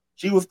time?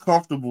 She was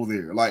comfortable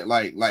there. I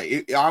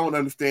would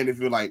understand if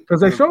you're like,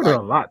 because they showed her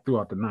a lot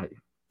throughout the night.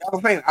 I'm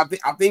saying, I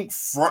think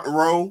front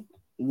row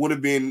would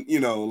have been,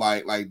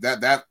 like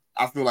that. That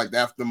I feel like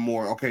that's the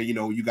more okay.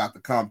 You got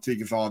the comp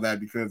tickets, all that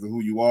because of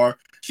who you are.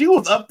 She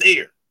was up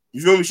there.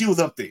 You feel me? She was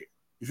up there.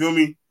 You feel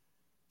me?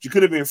 She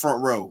could have been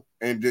front row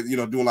and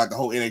doing like the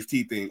whole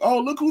NXT thing. Oh,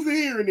 look who's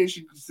here, and then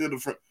she stood in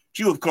front.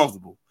 She was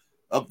comfortable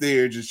up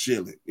there, just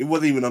chilling. It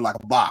wasn't even like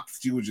a box.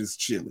 She was just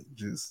chilling.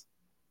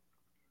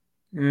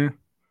 Yeah.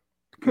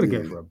 Could have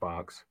gave her a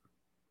box.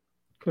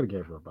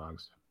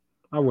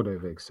 I would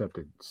have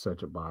accepted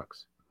such a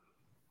box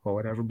or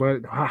whatever.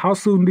 But how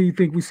soon do you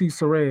think we see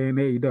Saraya in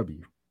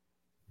AEW?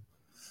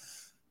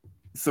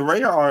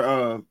 Saraya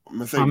or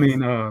Mercedes? I mean,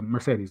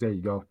 Mercedes. There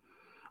you go.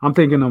 I'm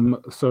thinking of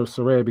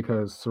Saraya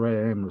because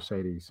Saraya and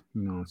Mercedes.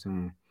 You know what I'm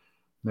saying?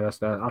 That's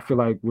that. I feel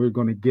like we're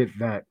going to get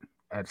that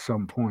at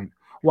some point.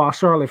 While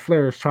Charlotte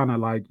Flair is trying to,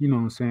 like, you know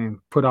what I'm saying,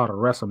 put out a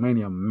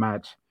WrestleMania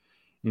match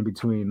in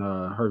between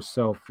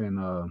herself and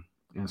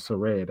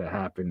Saraya that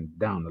happened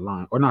down the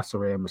line. Or not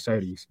Saraya,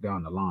 Mercedes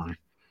down the line.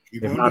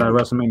 If not at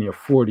WrestleMania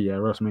 40, at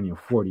WrestleMania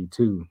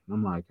 42.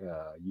 I'm like,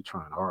 you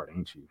trying hard,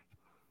 ain't you?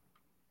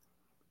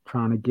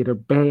 Trying to get her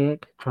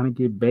back. Trying to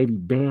get baby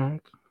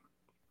back.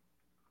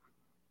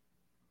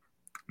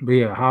 But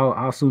yeah,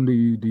 how soon do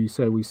you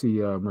say we see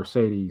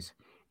Mercedes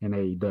in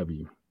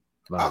AEW?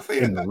 Like,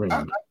 in the ring?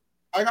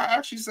 I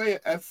actually say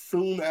as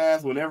soon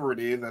as whenever it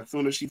is, as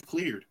soon as she's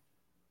cleared.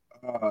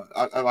 When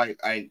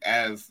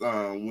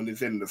they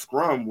said in the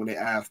scrum when they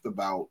asked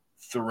about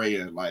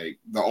Saraya, like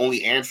the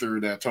only answer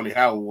that Tony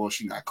had was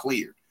she got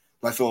cleared.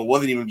 Like, so it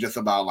wasn't even just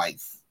about like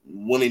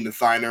wanting to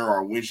sign her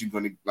or when she's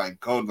going to like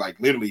go. Like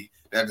literally,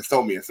 that just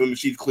told me as soon as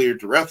she's cleared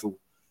to wrestle.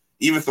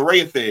 Even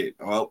Saraya said,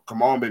 "Oh,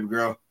 come on, baby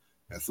girl.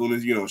 As soon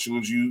as you,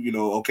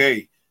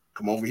 okay,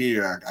 come over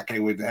here. I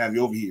can't wait to have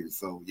you over here."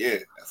 So yeah,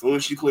 as soon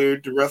as she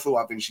cleared to wrestle,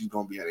 I think she's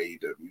gonna be at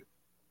AEW.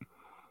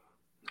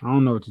 I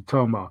don't know what you're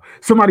talking about.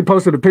 Somebody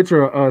posted a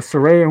picture of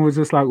Saraya and was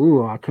just like,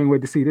 "Ooh, I can't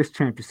wait to see this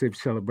championship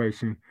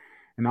celebration."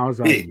 And I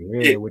was like,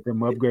 "Yeah, with them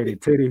upgraded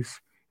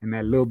titties and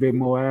that little bit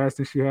more ass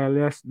than she had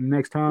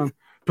next time,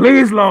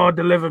 Please, Lord,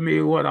 deliver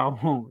me what I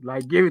want.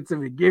 Like, give it to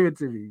me,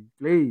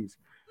 please.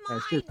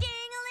 That's My just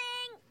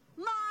ding-a-ling,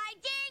 my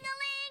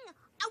ding-a-ling.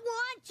 I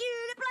want you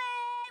to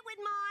play with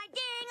my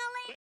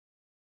ding-a-ling.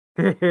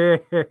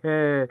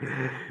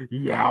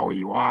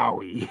 yowie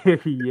wowie.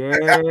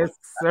 Yes,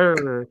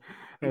 sir.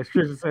 As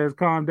Trisha says,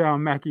 calm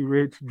down, Mackie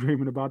Rich,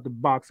 dreaming about the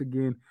box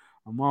again.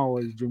 I'm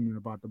always dreaming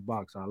about the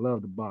box. I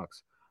love the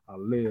box. I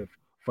live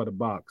for the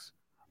box.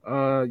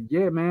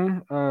 Yeah,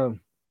 man. I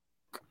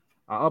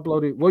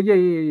uploaded. Well,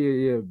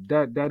 yeah.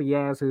 That Daddy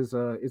Ass is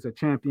a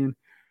champion.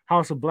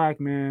 House of Black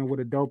Man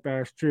with a dope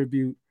ass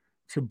tribute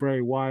to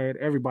Bray Wyatt.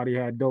 Everybody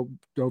had dope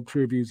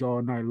tributes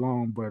all night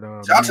long, but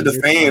Shout out to man, the this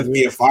right fans here,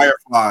 being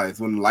fireflies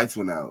when the lights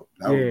went out.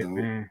 That was yeah, dope.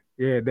 man,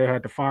 yeah, they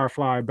had the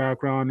Firefly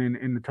background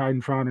and the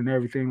Titantron and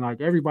everything. Like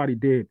everybody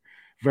did,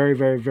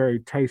 very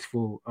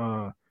tasteful,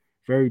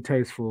 very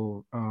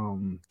tasteful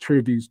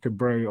tributes to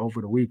Bray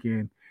over the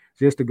weekend,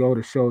 just to go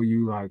to show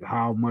you like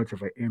how much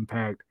of an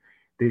impact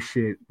this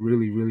shit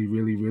really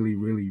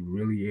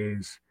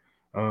is.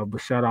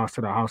 But shout outs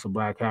to the House of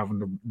Black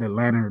having the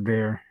lantern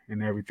there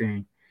and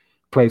everything,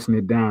 placing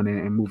it down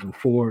and moving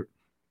forward.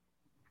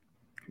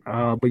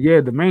 But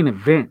yeah, the main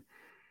event.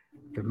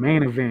 You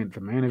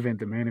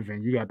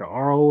got the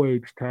ROH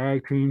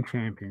Tag Team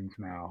Champions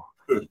now.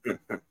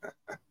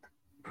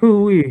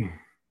 Hooey.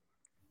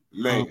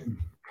 Man,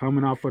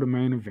 Coming out for the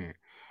main event.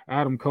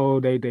 Adam Cole,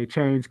 they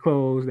changed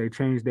clothes, they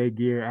changed their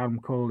gear.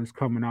 Adam Cole is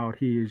coming out.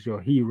 He is your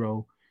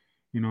hero.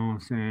 You know what I'm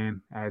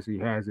saying? As he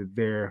has it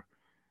there.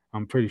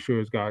 I'm pretty sure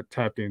it's got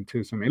tapped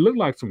into some. It looked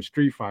like some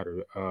Street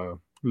Fighter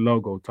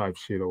logo type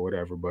shit or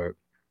whatever, but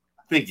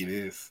I think it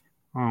is.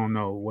 I don't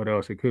know what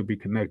else it could be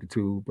connected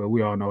to. But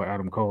we all know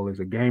Adam Cole is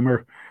a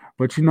gamer.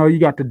 But you know, you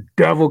got the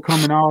devil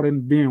coming out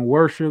and being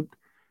worshipped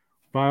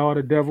by all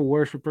the devil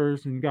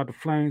worshippers, and you got the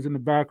flames in the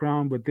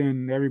background, but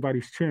then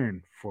everybody's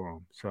cheering for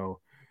him. So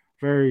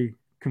very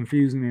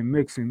confusing and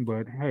mixing,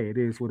 but hey, it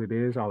is what it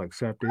is. I'll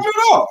accept it. Not at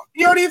all.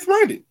 He already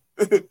explained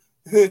it.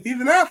 He's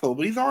an asshole,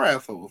 but he's our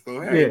asshole.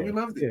 So hey, Yeah, we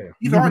loved it. yeah.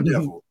 He's our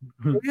devil.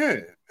 So, yeah.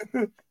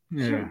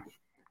 Yeah.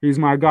 He's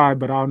my guy,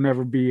 but I'll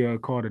never be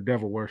called a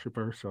devil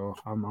worshiper, so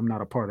I'm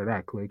not a part of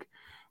that clique.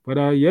 But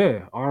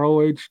yeah,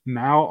 ROH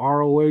now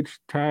ROH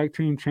Tag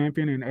Team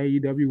Champion and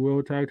AEW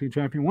World Tag Team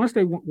Champion. Once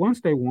they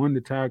won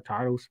the tag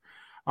titles,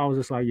 I was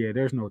just like, yeah,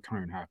 there's no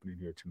turn happening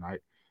here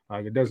tonight.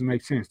 Like it doesn't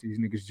make sense. These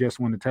niggas just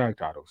won the tag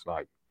titles.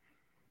 Like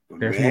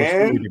there's more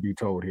story Man, to be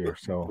told here.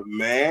 So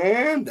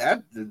man,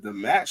 that the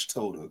match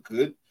told a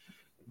good.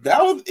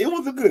 It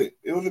was a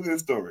good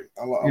story.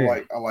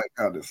 yeah, I like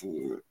how this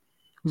was.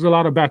 there's a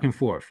lot of back and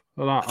forth,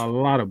 a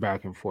lot of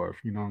back and forth.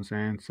 You know what I'm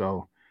saying?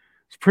 So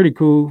it's pretty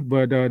cool.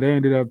 But they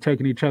ended up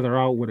taking each other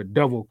out with a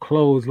double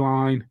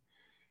clothesline,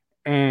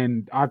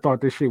 and I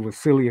thought this shit was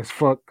silly as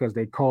fuck because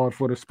they called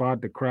for the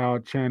spot, the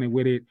crowd chanted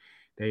with it.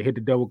 They hit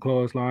the double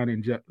clothesline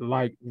and just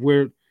like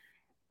we're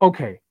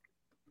okay.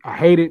 I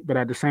hate it, but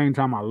at the same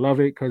time, I love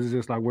it because it's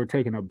just like we're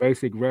taking a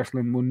basic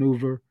wrestling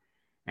maneuver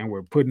and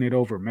we're putting it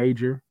over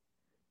major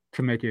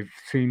to make it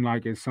seem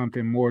like it's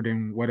something more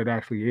than what it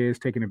actually is,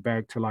 taking it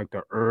back to like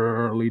the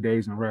early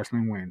days in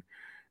wrestling when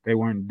they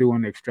weren't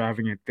doing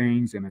extravagant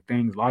things and the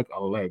things like a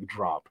leg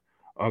drop,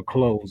 a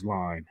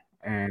clothesline,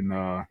 and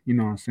you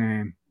know what I'm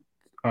saying,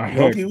 a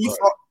Loki, we headbutt.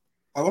 saw.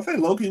 I was say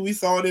Loki. We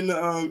saw it in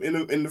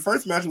the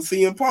first match with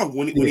CM Punk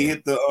when he Yeah,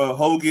 hit the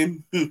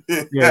Hogan. yeah,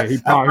 At he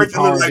first, it looked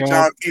powered like up.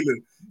 John Cena.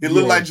 It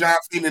looked Yeah, like John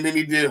Cena, and then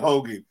he did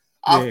Hogan.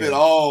 I yeah, said,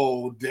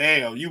 "Oh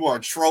damn, you are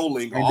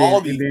trolling all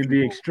and these then the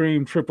people."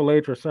 extreme Triple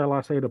H, or shall I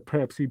say the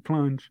Pepsi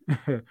plunge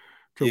to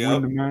win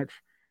Yep. the match.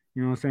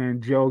 You know what I'm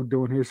saying? Joe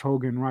doing his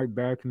Hogan right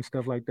back and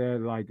stuff like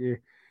that. Like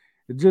it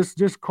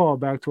just call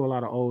back to a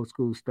lot of old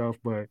school stuff.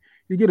 But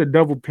you get a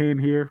double pin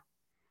here,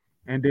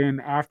 and then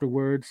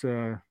afterwards,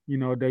 you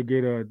know, they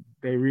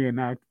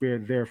reenact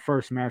their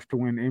first match to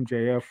win.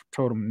 MJF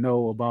told them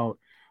no about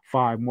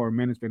 5 more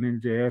minutes, but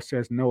MJF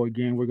says no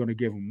again. We're gonna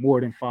give him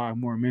more than 5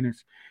 more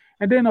minutes,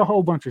 and then a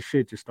whole bunch of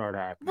shit just started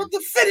happening. But the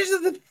finish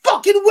of the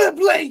fucking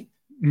Wembley.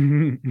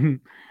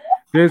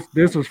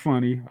 This was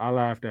funny. I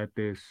laughed at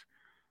this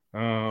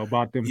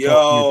about them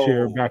tossing the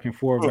chair Yo. back and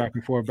forth, back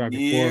and forth, back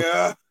and forth.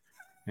 Yeah.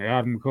 And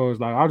Adam Cole's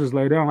like, "I'll just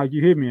lay down like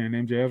you hit me," and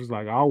MJF was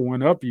like, "I'll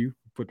one up you,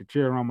 put the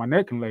chair around my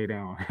neck and lay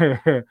down,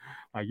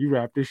 like you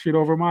wrap this shit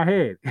over my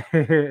head."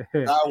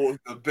 That was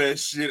the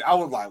best shit. I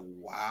was like,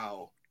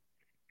 wow.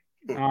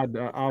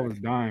 I was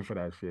dying for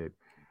that shit.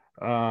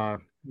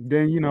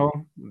 Then you know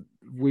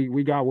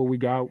we got what we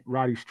got.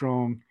 Roddy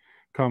Strong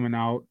coming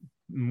out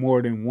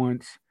more than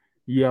once,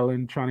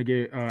 yelling, trying to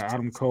get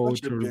Adam Cole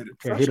to hit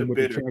Such a him with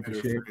the bitter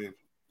championship.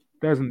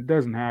 friend.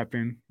 Doesn't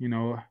happen. You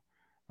know,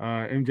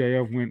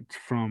 MJF went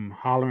from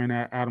hollering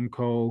at Adam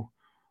Cole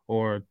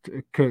or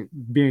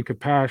being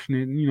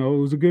compassionate. You know, it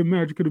was a good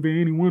match. It could have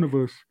been any one of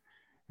us.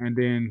 And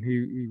then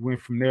he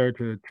went from there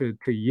to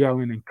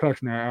yelling and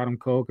cussing at Adam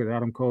Cole because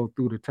Adam Cole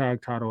threw the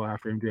tag title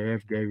after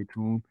MJF gave it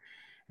to him.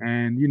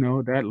 And, you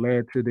know, that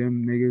led to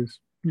them niggas,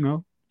 you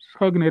know,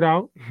 hugging it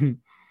out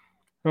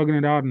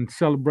and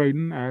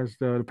celebrating as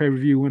the pay per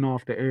view went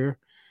off the air.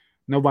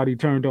 Nobody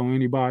turned on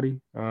anybody.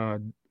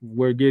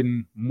 We're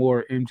getting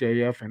more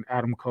MJF and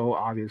Adam Cole,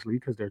 obviously,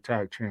 because they're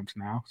tag champs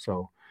now.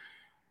 So,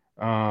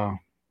 uh,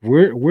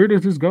 where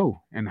does this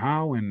go, and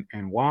how, and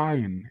why,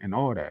 and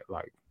all that?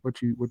 Like,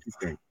 what you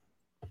think?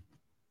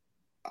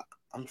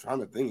 I'm trying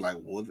to think. Like,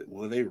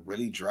 will they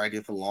really drag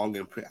it for long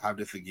and have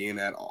this again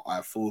at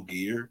Full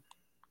Gear?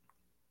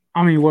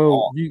 I mean, well,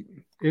 Or,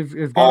 it's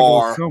got to go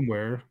or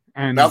somewhere,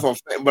 that's and what I'm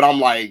saying. But I'm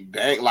like,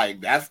 dang, like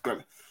that's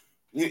gonna.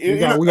 we You know,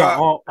 got we got I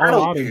all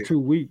don't out in care. 2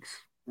 weeks.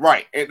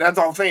 Right, and that's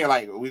what I'm saying.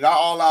 Like we got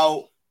all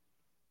out,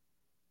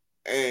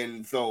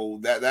 and so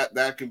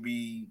that could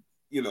be,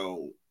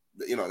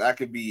 that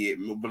could be it.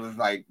 But it's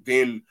like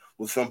then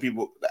with some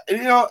people,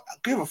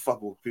 give a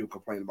fuck what people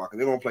complain about because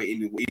they're gonna play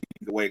either way.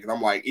 Because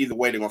I'm like, either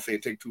way they're gonna say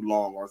it take too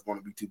long or it's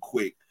gonna be too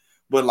quick.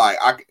 But like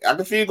I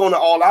can see it going to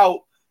all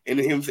out, and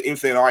then him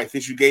saying, all right,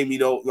 since you gave me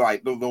those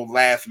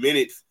last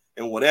minutes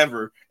and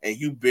whatever, and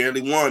you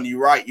barely won,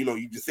 you're right.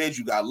 You just said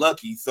you got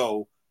lucky,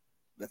 so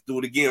let's do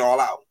it again, all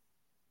out.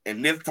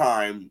 And this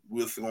time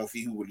we're gonna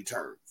see who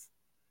returns.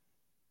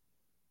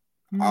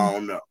 I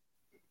don't know.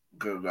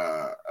 Because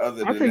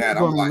other I than think it's that,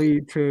 I'm going to like,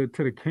 lead to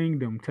the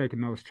Kingdom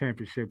taking those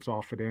championships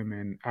off of them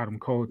and Adam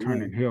Cole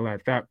turning heel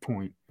at that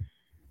point.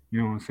 You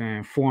know what I'm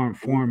saying?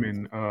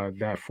 Forming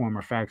that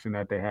former faction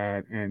that they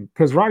had, and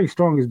because Roddy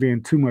Strong is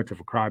being too much of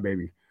a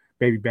crybaby,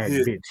 baby back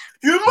bitch.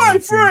 You're You know my what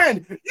I'm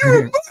friend.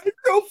 You're my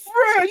real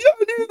friend.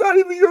 He's not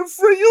even your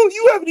friend.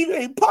 You haven't even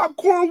ate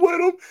popcorn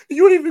with him.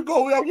 You don't even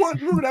go.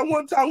 Remember that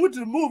one time we went to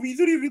the movies.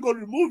 You didn't even go to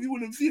the movie. You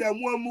wouldn't see that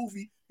one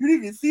movie. You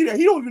didn't even see that.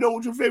 He don't even know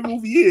what your favorite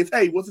movie is.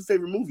 Hey, what's his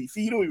favorite movie?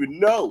 See, you don't even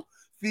know.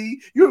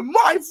 See, you're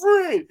my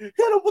friend. Hit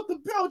him with the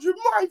belt. You're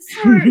my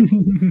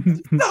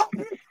friend. Stop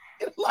it.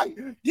 Like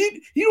you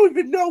don't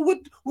even know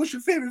what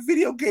your favorite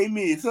video game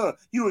is, huh?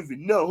 You don't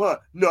even know, huh?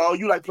 No,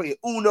 you like playing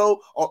Uno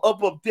or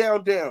up,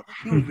 down, down.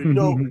 You don't even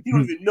know. You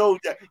don't even know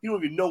that. You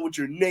don't even know what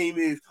your name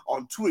is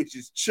on Twitch.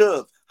 It's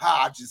Chubbs.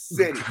 Ha! I just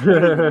said it. You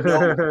don't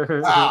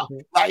even know.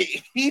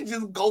 Like he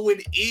just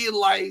going in,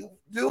 like,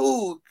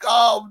 dude,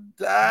 calm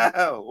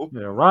down.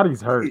 Yeah,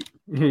 Roddy's hurt.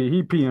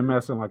 He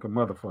PMSing like a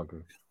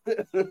motherfucker.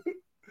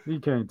 He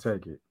can't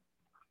take it.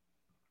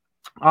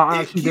 I'll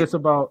ask you this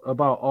about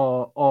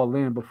all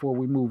in before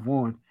we move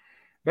on.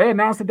 They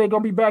announced that they're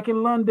gonna be back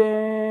in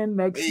London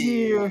next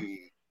year.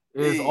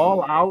 Is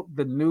All Out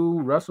the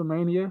new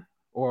WrestleMania,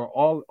 or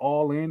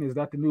all in? Is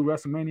that the new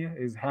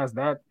WrestleMania? Has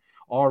that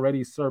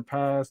already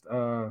surpassed?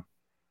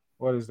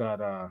 What is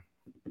that?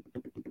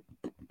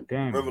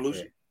 Damn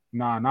Revolution. it.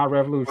 Nah, not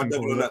Revolution.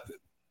 Double or Nothing.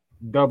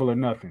 Double or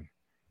Nothing.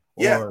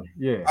 Yeah,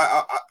 yeah.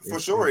 I for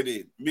sure it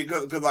did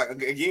because like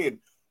again,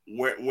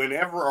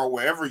 whenever or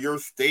wherever your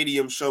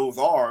stadium shows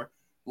are,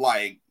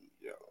 like,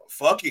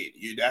 fuck it,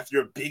 that's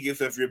your biggest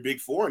of your big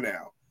four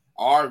now,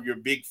 or your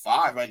big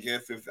five, I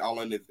guess, if All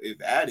In is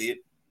added.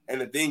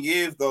 And the thing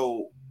is,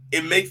 though,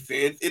 it makes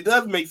sense. It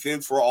does make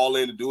sense for All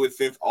In to do it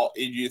since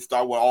you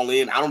start with All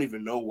In. I don't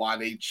even know why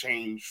they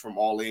changed from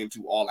All In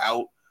to All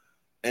Out,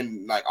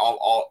 and like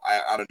all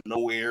out of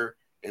nowhere.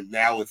 And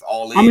now it's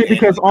All In. I mean,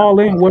 because All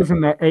In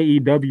wasn't the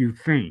AEW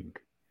thing.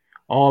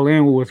 All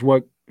In was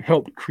what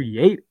helped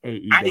create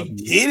AEW. I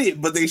get it,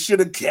 but they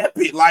should have kept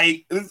it.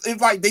 Like it's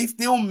like they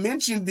still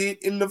mentioned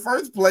it in the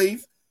first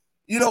place,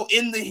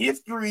 in the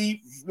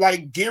history,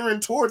 like gearing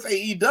towards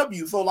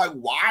AEW. So like,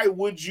 why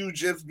would you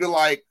just be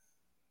like,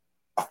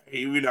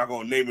 hey, we're not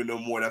gonna name it no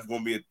more. That's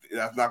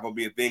not gonna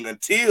be a thing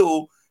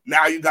until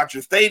now you got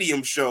your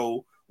stadium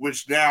show,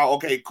 which now,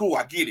 okay, cool,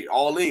 I get it,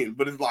 All In,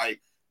 but it's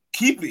like,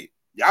 keep it.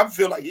 I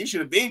feel like it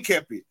should have been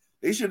kept it.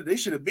 They should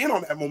have been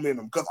on that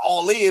momentum because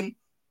All In,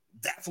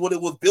 that's what it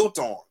was built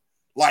on.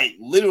 Like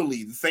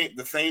literally the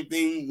same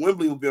thing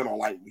Wembley was built on.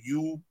 Like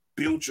you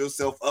built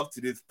yourself up to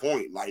this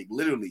point. Like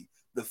literally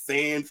the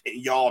fans and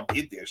y'all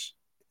did this.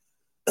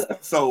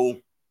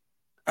 So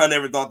I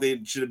never thought there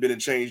should have been a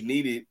change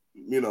needed.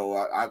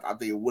 I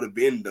think it would have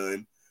been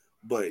done.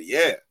 But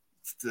yeah,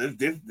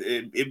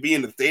 it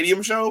being the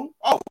stadium show,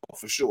 oh,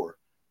 for sure.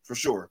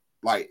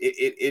 Like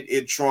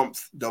it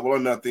trumps Double or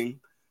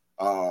Nothing.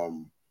 I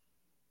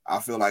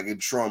feel like it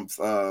trumps.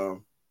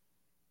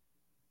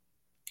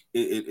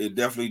 It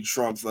definitely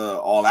trumps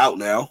All Out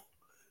now.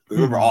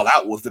 Remember, All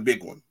Out was the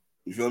big one.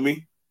 You feel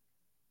me?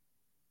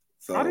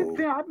 So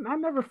I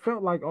never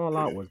felt like All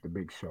Out was the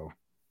big show.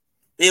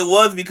 It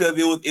was because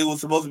it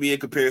was supposed to be in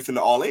comparison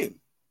to All In.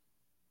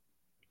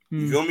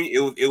 You feel me?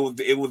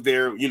 It was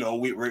there.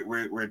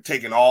 We're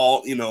taking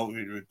all.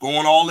 We're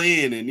going all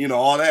in and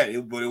all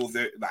that. But it was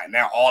there like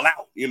now All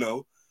Out.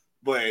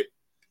 But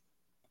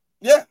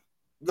yeah.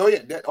 No,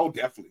 yeah,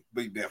 definitely,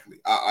 big definitely.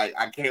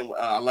 I can't.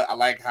 I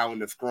like how in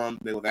the scrum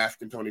they was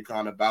asking Tony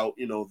Khan about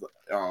the,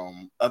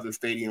 other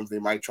stadiums they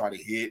might try to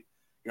hit.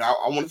 I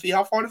want to see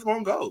how far this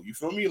going to go. You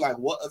feel me? Like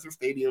what other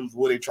stadiums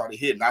will they try to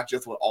hit? Not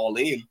just with All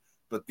In,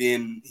 but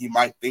then he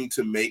might think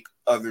to make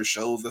other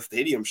shows a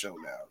stadium show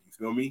now. You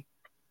feel me?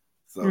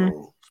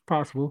 So it's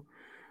possible,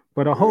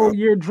 but a whole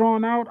year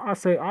drawn out.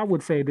 I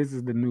would say this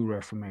is the new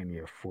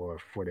WrestleMania for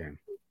them.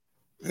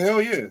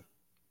 Hell yeah.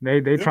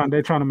 They trying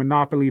to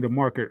monopoly the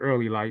market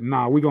early. Like,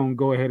 nah, we're gonna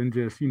go ahead and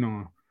just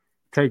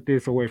take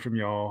this away from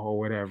y'all or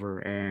whatever,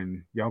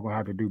 and y'all gonna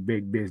have to do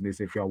big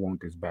business if y'all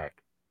want this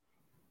back.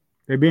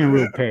 They're being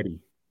real petty,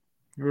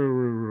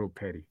 real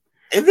petty.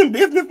 Isn't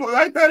business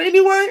like that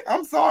anyway?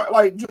 I'm sorry,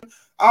 like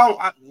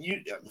I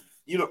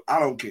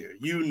don't care.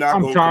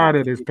 I'm tired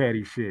of this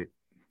petty shit.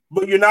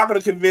 But you're not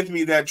gonna convince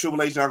me that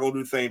Triple H not gonna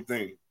do the same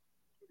thing.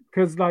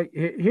 Because like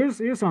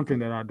here's something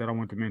that I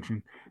want to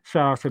mention.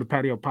 Shout out to the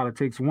Patio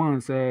Politics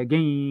once again.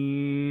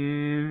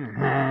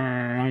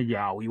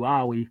 Yowie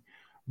wowie.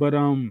 But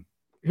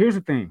here's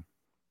the thing.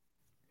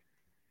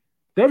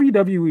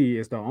 WWE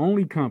is the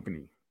only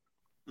company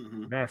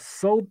that's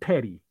so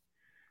petty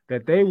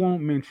that they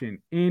won't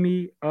mention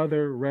any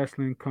other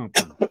wrestling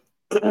company.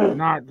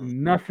 Not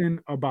nothing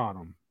about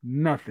them.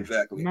 Nothing.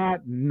 Exactly.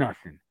 Not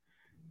nothing.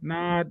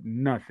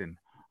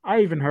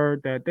 I even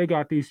heard that they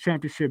got these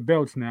championship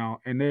belts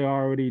now, and they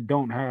already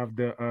don't have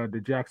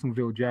the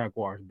Jacksonville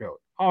Jaguars belt.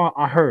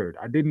 I heard.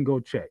 I didn't go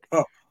check,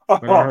 but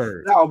I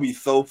heard that would be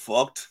so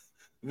fucked.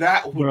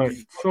 That would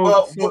be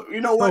but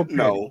you know what? Petty.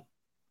 No,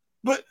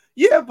 but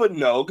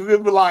no, because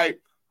it'd be like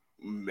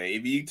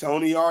maybe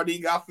Tony already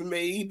got some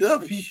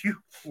AEW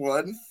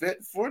one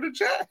set for the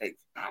Jags.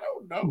 I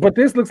don't know. But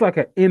this looks like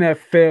an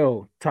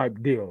NFL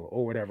type deal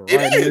or whatever,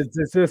 right? It's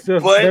just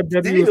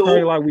WWE is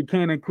probably like, we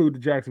can't include the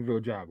Jacksonville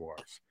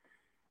Jaguars.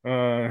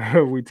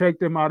 We take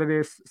them out of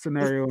this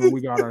scenario and we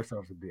got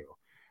ourselves a deal.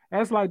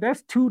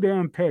 That's too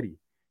damn petty.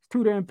 It's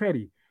too damn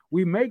petty.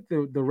 We make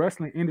the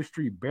wrestling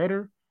industry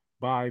better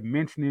by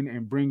mentioning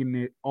and bringing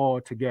it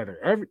all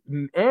together.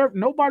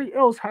 Nobody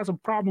else has a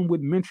problem with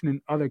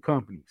mentioning other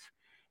companies.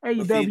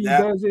 AEW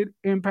does it,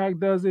 Impact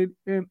does it,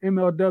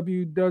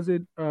 MLW does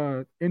it,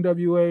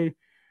 NWA,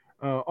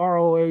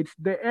 ROH.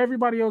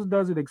 Everybody else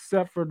does it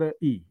except for the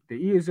E. The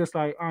E is just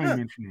like, I ain't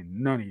mentioning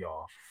none of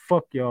y'all.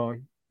 Fuck y'all.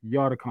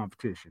 Y'all the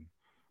competition.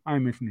 I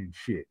ain't mentioning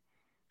shit.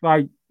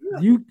 Like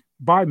you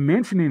by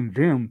mentioning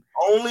them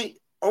only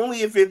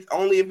if it's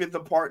a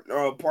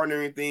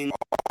partnering thing,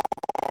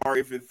 or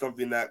if it's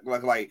something that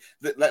let's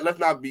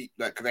not be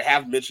like, because they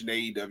have mentioned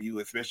AEW,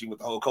 especially with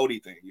the whole Cody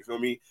thing. You feel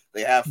me?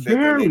 They have said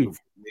barely.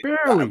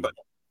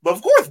 But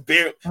of course,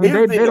 barely. They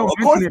don't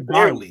mention it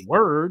barely. By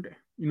word.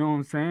 You know what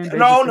I'm saying? They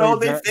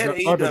said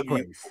AEW. Other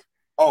place.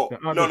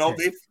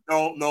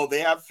 No,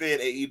 they have said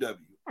AEW.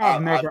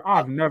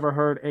 I've never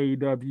heard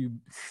AEW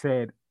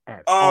said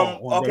at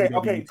all on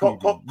WWE TV.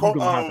 You're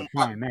gonna have to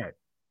find that.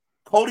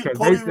 Cody says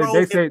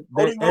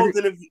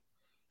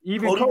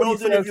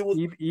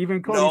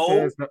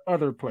the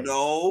other place.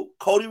 No,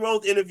 Cody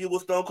Rhodes' interview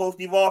with Stone Cold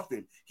Steve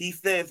Austin. He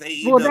says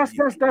AEW. Well, that's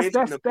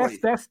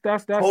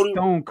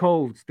Stone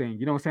Cold's thing.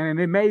 You know what I'm saying?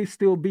 And it may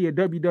still be a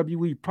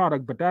WWE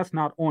product, but that's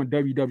not on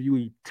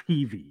WWE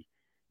TV.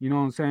 You know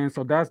what I'm saying?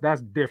 So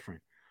that's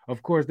different.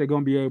 Of course, they're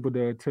gonna be able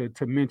to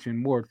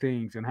mention more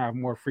things and have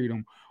more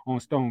freedom on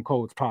Stone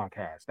Cold's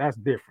podcast. That's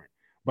different.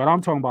 But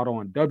I'm talking about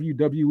on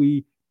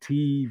WWE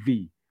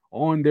TV.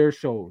 On their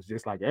shows,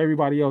 just like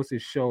everybody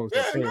else's shows.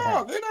 They're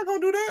not gonna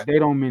do that. They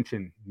don't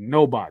mention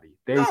nobody.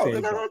 They say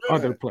the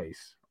other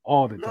place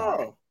all the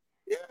time.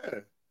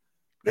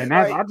 And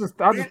I just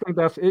think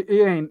that's it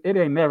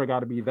ain't never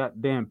got to be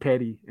that damn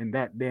petty and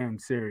that damn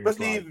serious. But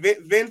see,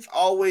 Vince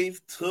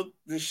always took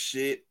the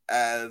shit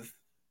as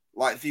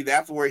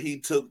that's where he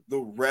took the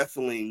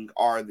wrestling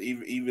or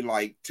even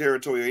like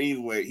territory or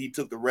anyway. He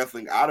took the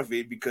wrestling out of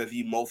it because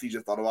he mostly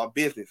just thought about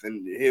business.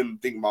 And him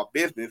thinking about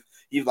business,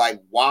 he's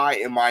like, why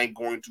am I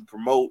going to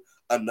promote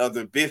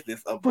another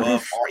business above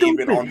or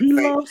even on the same?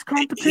 He loves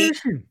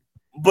competition.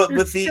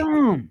 But see,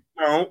 no,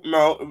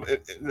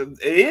 it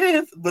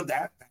is. But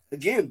that's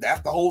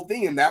the whole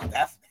thing, and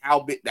that's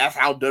how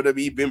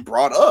WWE been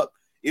brought up.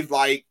 It's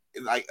like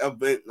a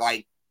bit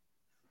like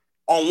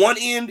on one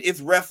end it's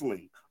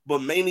wrestling.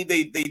 But mainly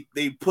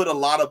they put a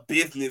lot of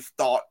business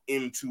thought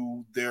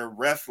into their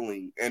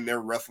wrestling and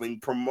their wrestling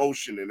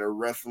promotion and their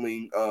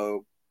wrestling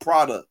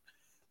product.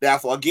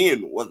 That's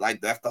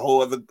that's the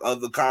whole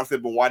other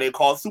concept of why they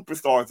call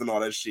superstars and all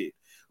that shit.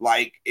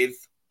 Like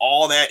it's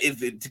all that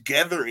is it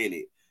together in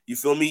it. You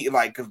feel me?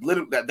 Like because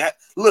literally that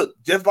look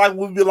just like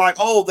we'd be like,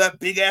 oh, that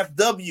big ass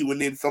W, and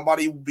then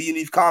somebody would be in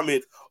these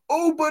comments,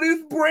 oh, but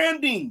it's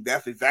branding.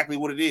 That's exactly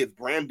what it is,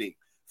 branding.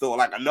 So,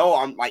 I know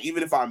I'm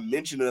even if I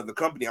mention another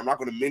company, I'm not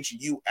going to mention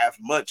you as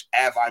much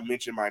as I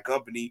mention my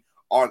company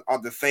on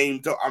the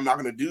same. I'm not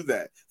going to do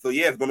that. So,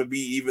 yeah, it's going to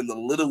be even the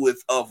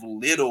littlest of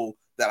little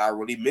that I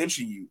really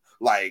mention you.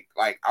 I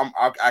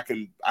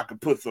can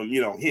put some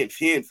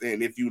hints,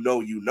 and if you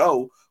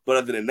know. But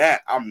other than that,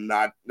 I'm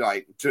not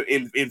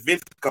in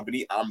Vince's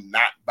company. I'm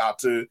not about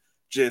to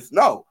just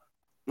know.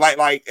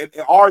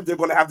 Or they're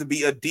going to have to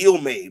be a deal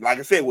made. Like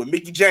I said, with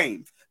Mickie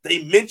James.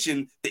 They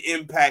mentioned the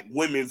Impact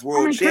Women's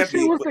World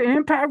Champion. She was the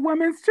Impact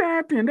Women's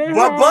Champion.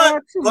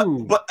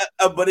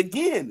 But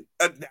again,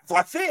 that's what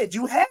I said.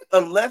 You have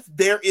unless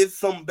there is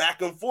some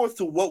back and forth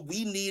to what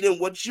we need and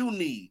what you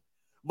need.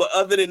 But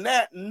other than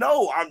that,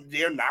 no,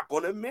 they're not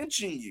going to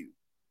mention you.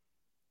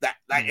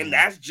 And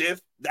that's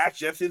just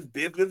his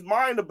business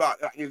mind about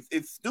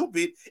it's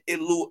stupid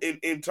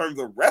in terms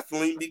of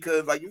wrestling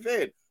because, like you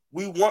said,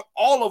 we want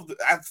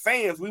as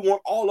fans, we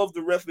want all of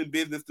the wrestling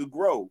business to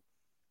grow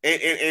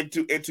and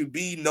to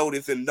be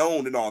noticed and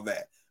known and all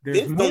that.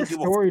 There's more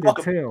story to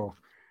tell.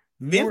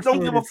 Vince don't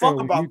give a fuck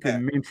when about you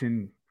can that.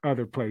 mention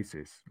other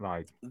places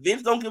like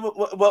Vince don't give a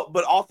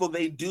but also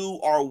they do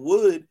or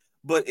would,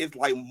 but it's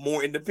like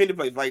more independent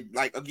places.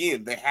 Like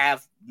again, they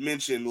have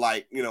mentioned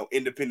like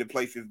independent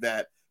places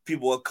that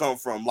people have come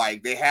from.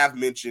 Like they have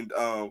mentioned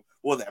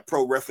that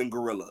Pro Wrestling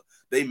Gorilla.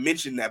 They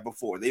mentioned that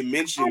before. They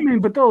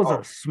mentioned but those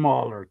are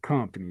smaller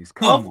companies.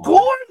 Of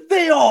course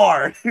they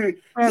are.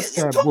 That's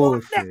that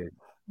bullshit.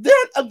 Then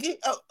again,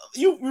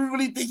 you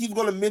really think he's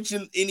gonna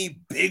mention any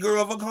bigger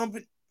of a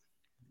company?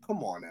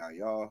 Come on now,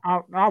 y'all.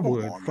 I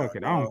would. Fuck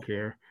it. I don't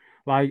care.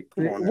 Like,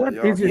 what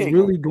is it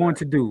really going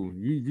to do?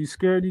 You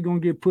scared you're gonna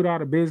get put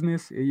out of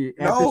business? At this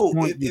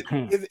point, you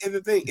can't. It's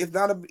the thing.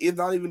 It's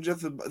not even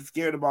just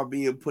scared about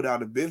being put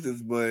out of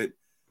business, but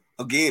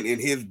again, in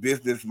his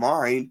business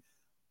mind,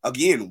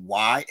 again,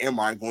 why am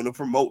I going to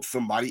promote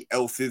somebody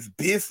else's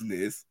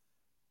business?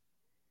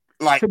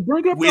 Like to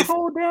bring up the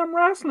whole damn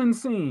wrestling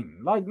scene,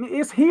 like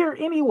it's here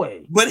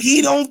anyway. But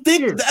he don't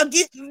think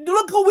again.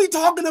 Look who we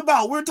talking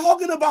about. We're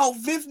talking about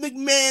Vince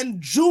McMahon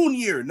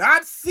Jr.,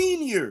 not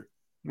Senior.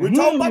 We're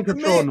talking about the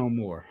man no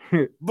more.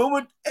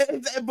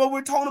 but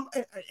we're talking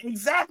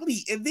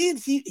exactly. And then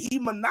he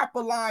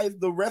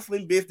monopolized the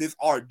wrestling business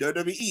or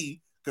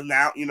WWE because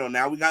now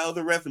we got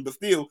other wrestling, but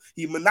still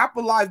he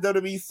monopolized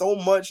WWE so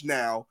much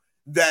now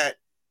that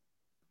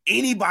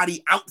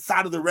anybody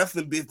outside of the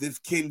wrestling business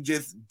can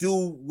just do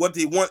what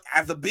they want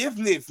as a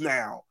business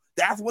now.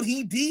 That's what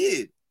he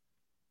did.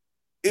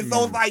 And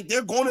so it's like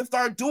they're going to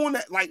start doing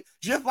that. Like,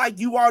 just like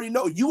you already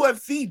know,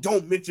 UFC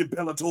don't mention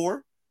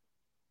Bellator.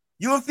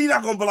 UFC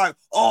not going to be like,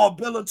 oh,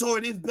 Bellator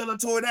this,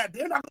 Bellator that.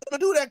 They're not going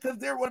to do that because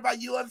they're what about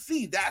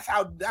UFC. That's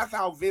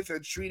how Vince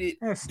has treated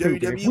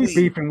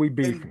WWE. If we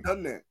beefing.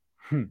 Done that.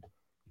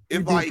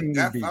 It's like,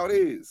 that's how it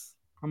is.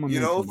 I'm going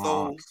to mention my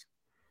ops.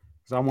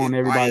 So I want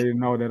everybody to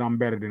know that I'm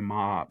better than my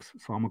ops.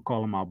 So I'm going to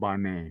call them out by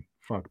name.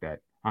 Fuck that.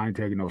 I ain't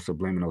taking no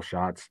subliminal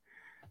shots.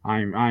 I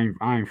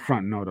ain't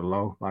fronting no the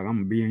low. Like, I'm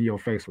going to be in your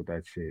face with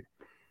that shit.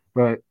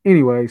 But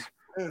anyways,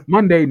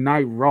 Monday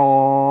Night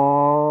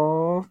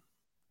Raw.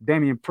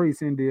 Damian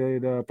Priest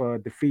ended up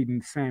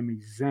defeating Sami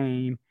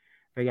Zayn.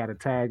 They got a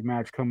tag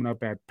match coming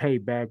up at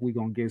Payback. We're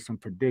going to get some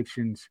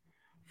predictions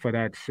for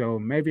that show.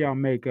 Maybe I'll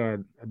make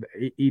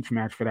each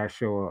match for that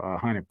show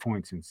 100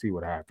 points and see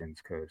what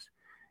happens because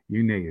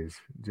you niggas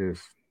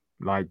just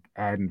like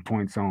adding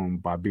points on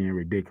by being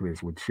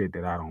ridiculous with shit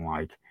that I don't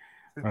like.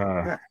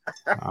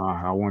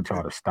 I want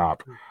y'all to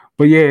stop.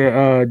 But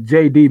yeah,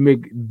 JD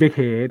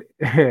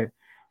Bighead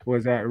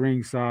was at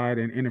ringside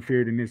and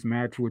interfered in this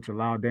match, which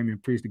allowed Damian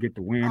Priest to get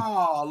the win.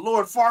 Oh,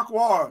 Lord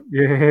Farquaad.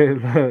 Yeah,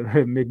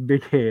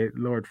 Bighead,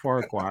 Lord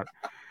Farquaad.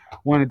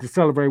 Wanted to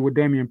celebrate with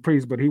Damian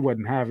Priest, but he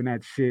wasn't having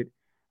that shit.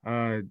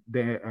 JD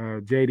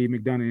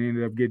McDonough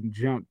ended up getting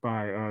jumped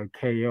by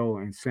KO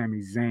and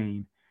Sami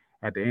Zayn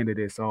at the end of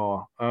this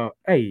all.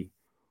 Hey,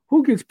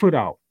 who gets put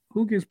out?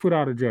 Who gets put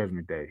out of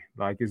Judgment Day?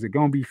 Like, is it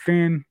gonna be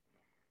Finn?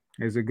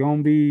 Is it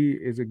gonna be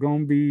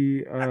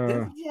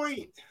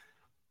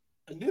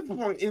At this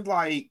point, it's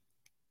like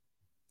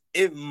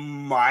it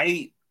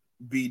might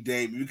be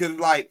Damian because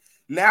like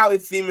now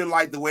it's seeming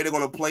like the way they're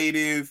gonna play it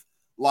is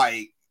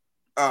like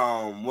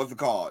what's it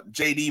called?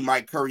 JD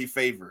might curry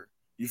favor.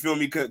 You feel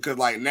me? Cause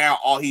like now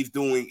all he's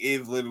doing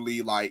is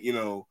literally like,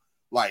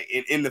 like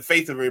in the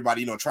face of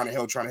everybody, trying to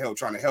help.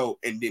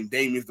 And then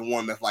Damian's the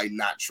one that's like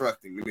not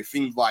trusting. And it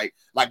seems like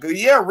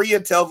Rhea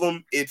tells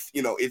him it's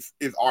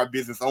our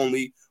business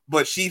only,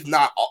 but she's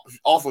not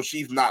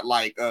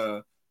like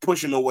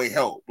pushing away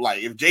help.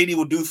 Like if JD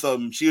will do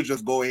something, she'll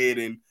just go ahead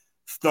and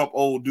stump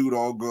old dude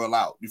or old girl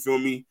out. You feel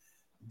me?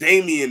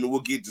 Damian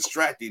will get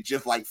distracted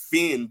just like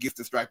Finn gets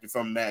distracted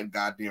from that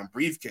goddamn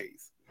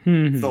briefcase.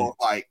 So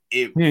like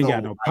he ain't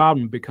got no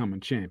problem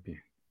becoming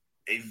champion.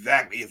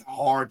 Exactly. It's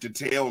hard to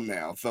tell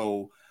now.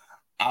 So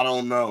I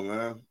don't know,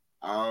 man.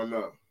 I don't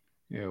know.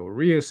 Yeah, well,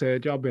 Rhea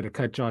said y'all better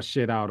cut y'all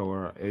shit out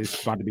or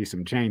it's about to be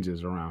some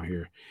changes around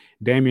here.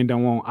 Damian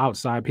don't want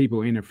outside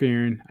people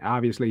interfering.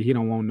 Obviously, he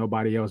don't want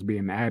nobody else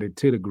being added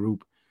to the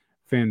group.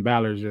 Finn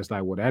Balor's just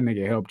like, well, that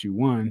nigga helped you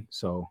win.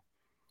 So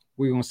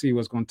we're going to see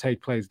what's going to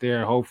take place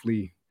there.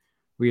 Hopefully,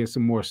 we get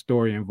some more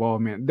story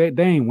involvement. They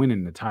ain't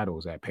winning the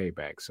titles at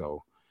Payback.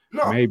 So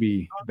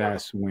maybe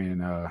that's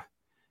when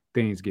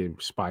things get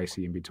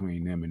spicy in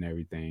between them and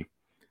everything.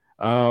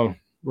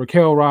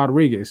 Raquel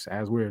Rodriguez,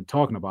 as we're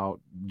talking about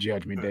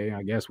Judgment Day,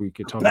 I guess we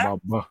could talk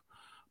about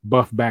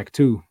Buff back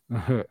too.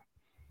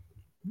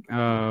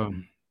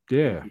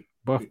 Yeah,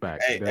 Buff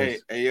back. Hey,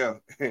 yo.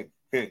 Yeah.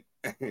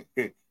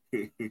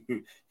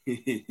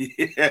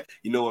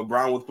 You know what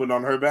Brown was putting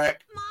on her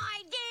back?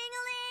 My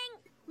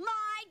ding-a-ling,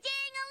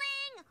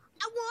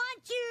 I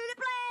want you to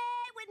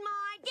play with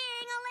my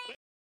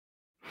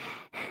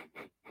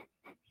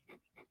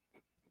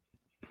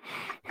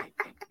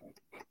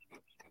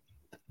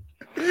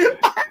ding-a-ling.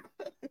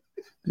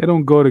 They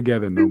don't go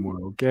together no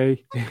more,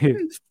 okay?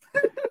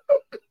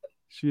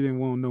 She didn't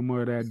want no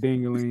more of that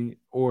dingling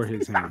or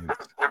his hands.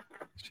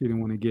 She didn't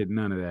want to get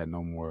none of that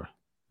no more.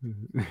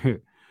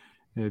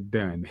 They're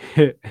done.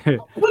 Put it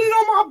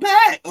on my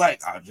back.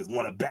 Like, I just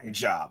want a back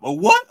job. A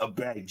what? A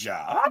back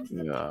job.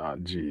 Oh,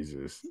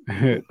 Jesus.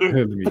 let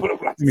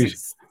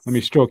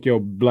me stroke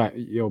your back.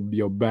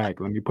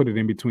 Let me put it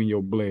in between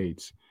your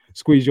blades.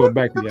 Squeeze your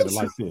back together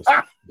like this.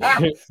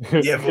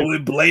 Yeah, but we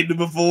bladed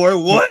before.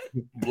 What?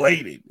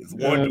 Bladed. It's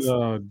wonderful.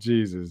 Oh,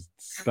 Jesus.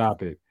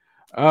 Stop it.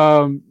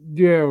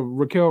 Yeah,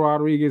 Raquel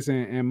Rodriguez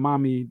and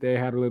Mommy, they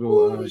had a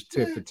little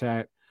tit for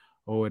tat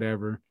or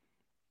whatever.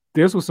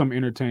 This was some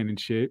entertaining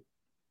shit.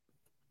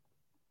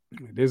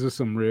 This is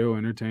some real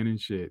entertaining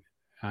shit.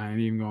 I ain't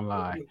even gonna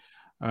lie.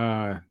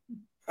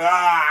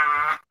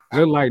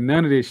 Look like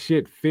none of this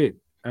shit fit.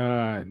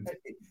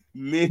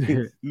 Miz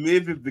is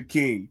the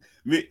king.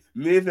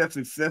 Miz has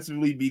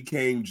successfully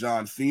became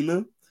John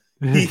Cena.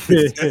 He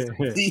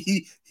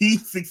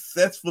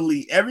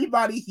successfully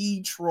everybody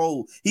he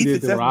trolled. He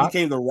successfully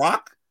became The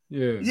Rock.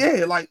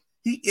 Yeah, like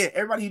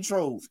everybody he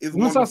trolls.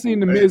 Once I seen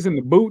the Miz in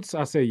the boots,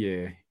 I say,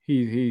 yeah,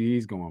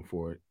 he's going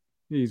for it.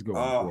 He's going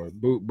for it.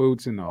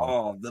 Boots and all.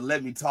 Oh, the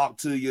let me talk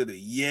to you. The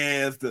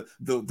yes. The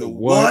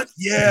what?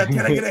 Yeah. Can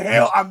I get a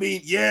hell? I mean,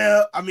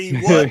 yeah. I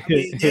mean, what? I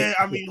mean, yeah.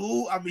 I mean,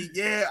 who? I mean,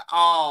 yeah.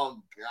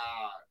 Oh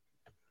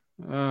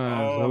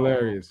God.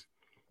 Hilarious.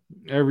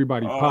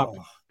 Everybody popped.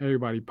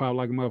 Everybody popped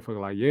like a motherfucker.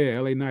 Like, yeah,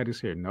 LA Knight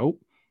is here.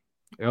 Nope.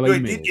 LA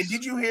Miz.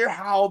 Did you hear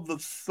how the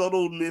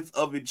subtleness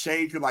of it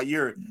changed? Like,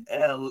 you're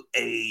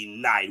LA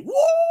Knight.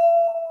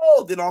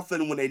 Whoa! Then all of a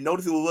sudden, when they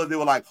noticed who it was, they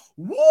were like,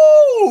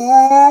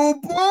 whoa,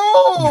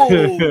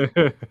 boom!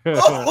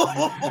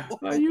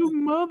 You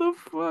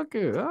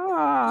motherfucker.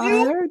 I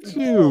hate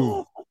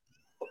you.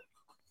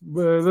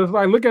 But it's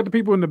like, look at the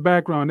people in the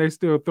background. They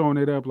still throwing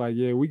it up like,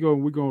 yeah, we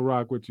gonna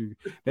rock with you.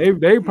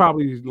 They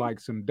probably like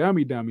some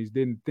dummies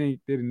didn't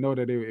know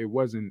that it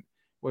wasn't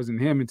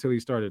him until he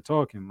started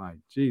talking. Like,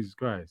 Jesus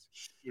Christ.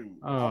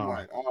 I'm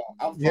like,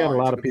 I'm he had a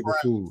lot of people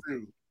fooled.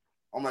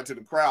 I'm like, to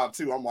the crowd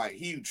too. I'm like,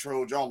 he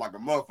trolled y'all like a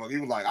motherfucker. He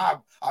was like, I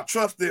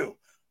trust them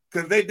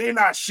because they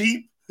not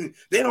sheep.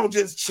 They don't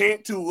just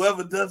chant to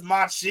whoever does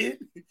my shit.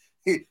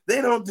 They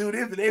don't do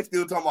this, and they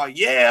still talking about,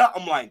 yeah.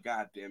 I'm like,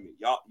 God damn it,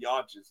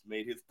 y'all just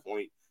made his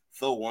point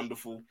so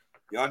wonderful.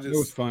 Y'all just, it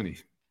was funny.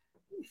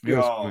 It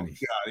was funny.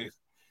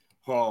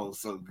 God,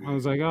 so good. I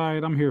was like, all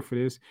right, I'm here for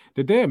this.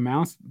 Did they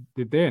announce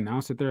that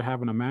they're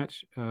having a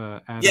match?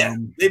 Yeah,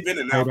 they've been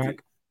announcing.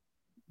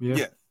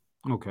 Yeah.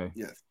 Okay.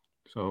 Yes.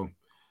 So,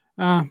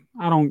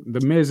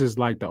 The Miz is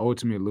like the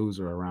ultimate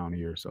loser around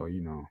here. So,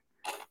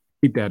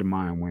 keep that in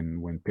mind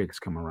when picks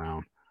come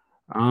around.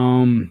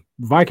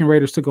 Viking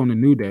Raiders took on the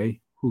New Day.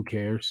 Who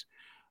cares?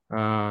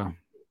 What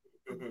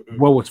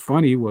was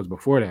funny was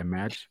before that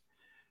match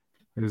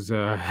is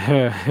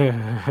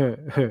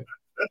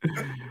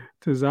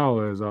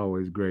Tozawa is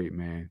always great,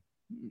 man.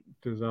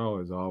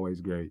 Tozawa is always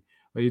great.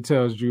 But he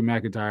tells Drew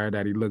McIntyre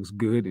that he looks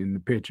good in the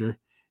picture,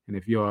 and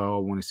if you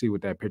all want to see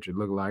what that picture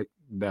looked like,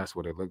 that's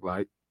what it looked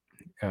like.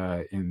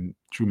 In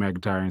Drew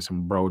McIntyre in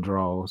some bro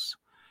draws.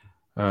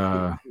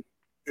 I'm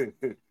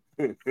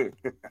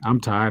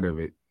tired of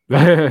it.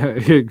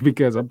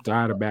 Because I'm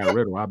tired of Matt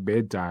Riddle. I've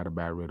been tired of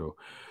Matt Riddle.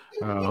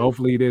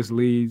 Hopefully this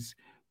leads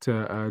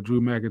to Drew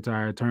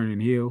McIntyre turning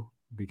heel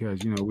because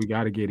we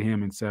got to get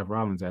him and Seth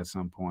Rollins at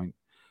some point.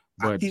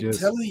 But I keep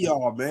telling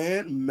y'all,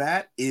 man,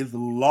 Matt is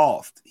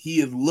lost.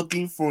 He is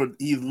looking for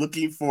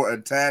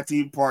a tag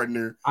team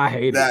partner. I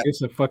hate it.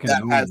 It's a fucking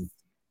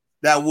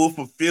that will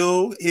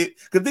fulfill it.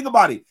 Because think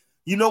about it.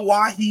 You know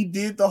why he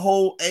did the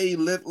whole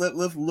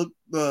let's look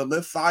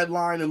let's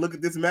sideline and look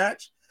at this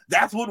match?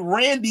 That's what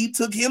Randy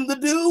took him to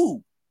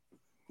do.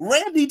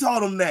 Randy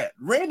taught him that.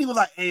 Randy was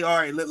like, hey, all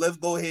right, let's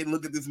go ahead and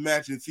look at this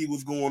match and see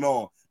what's going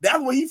on.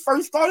 That's where he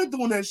first started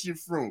doing that shit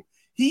from.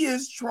 He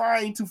is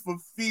trying to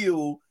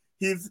fulfill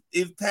his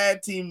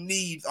tag team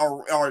needs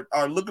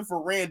are looking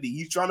for Randy.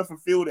 He's trying to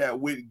fulfill that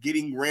with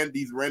getting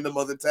Randy's random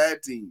other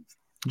tag teams.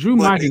 Drew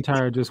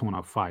McIntyre just want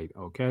to fight,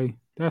 okay?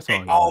 That's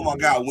all. Oh my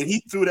God! When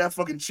he threw that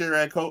fucking chair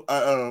at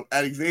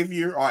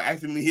Xavier or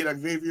accidentally hit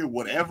Xavier,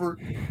 whatever,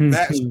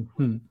 that's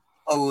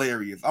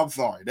hilarious. I'm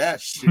sorry, that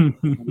shit.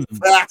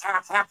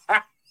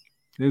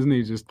 This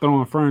nigga just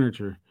throwing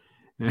furniture.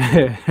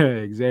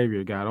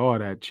 Xavier got all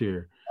that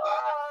chair.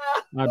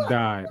 I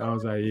died. I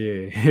was like,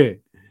 yeah.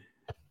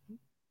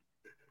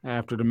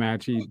 After the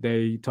match,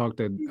 they talked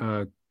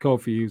to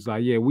Kofi. He was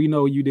like, yeah, we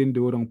know you didn't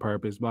do it on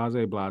purpose. Blase.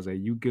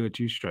 You good,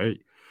 you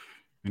straight.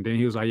 And then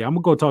he was like, yeah, I'm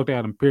going to go talk to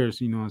Adam Pearce.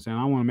 You know what I'm saying?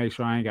 I want to make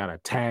sure I ain't got to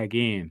tag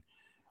in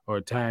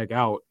or tag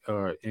out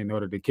in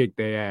order to kick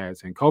their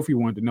ass. And Kofi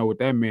wanted to know what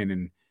that meant.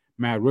 And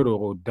Matt Riddle,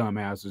 old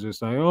dumbass, was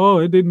just like, oh,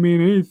 it didn't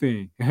mean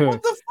anything.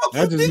 What the fuck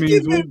that just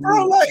means we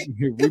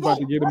about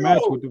to get a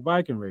match with the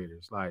Viking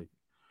Raiders. Like,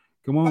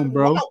 come on,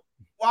 bro.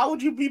 Why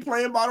would you be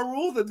playing by the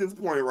rules at this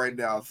point right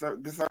now?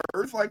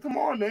 It's like, come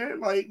on, man.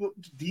 Like,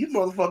 these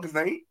motherfuckers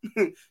ain't.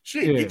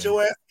 Shit, Get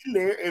your ass in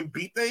there and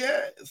beat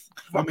their ass.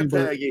 Fucking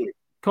tag in.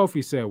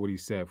 Kofi said what he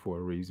said for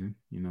a reason,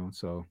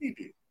 so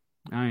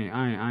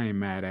I ain't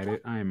mad at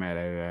it. I ain't mad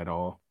at it at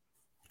all.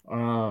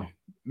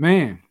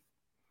 Man,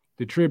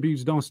 the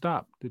tributes don't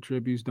stop. The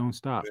tributes don't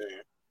stop.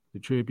 The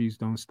tributes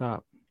don't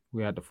stop.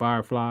 We had the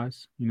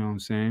Fireflies, you know what I'm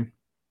saying?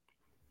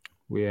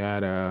 We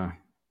had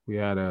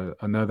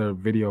another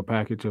video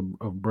package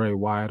of Bray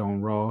Wyatt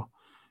on Raw.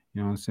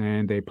 You know what I'm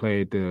saying? They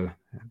played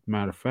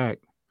matter of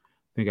fact, I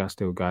think I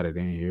still got it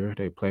in here.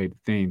 They played the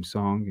theme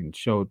song and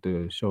showed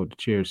the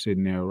chair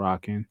sitting there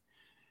rocking.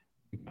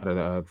 Got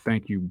a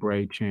thank you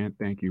Bray chant,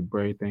 thank you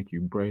Bray, thank you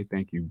Bray,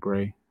 thank you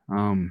Bray.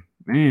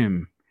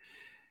 Man,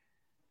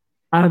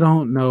 I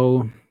don't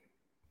know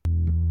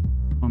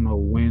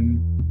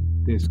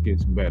when this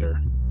gets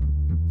better.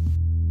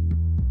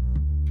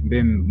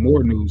 Then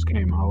more news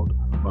came out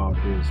about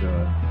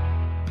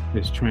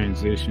his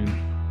transition,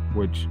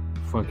 which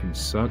fucking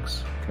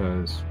sucks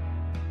because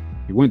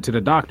he went to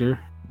the doctor,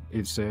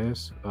 it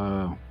says,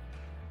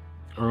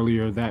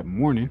 earlier that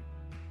morning,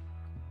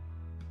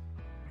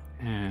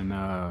 and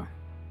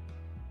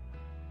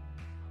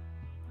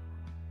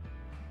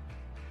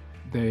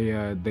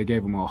they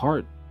gave him a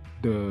heart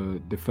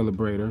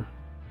defibrillator,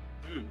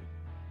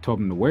 told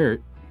him to wear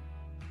it,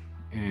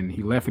 and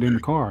he left it in the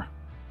car.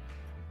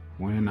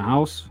 Went in the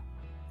house,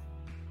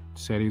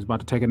 said he was about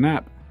to take a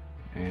nap,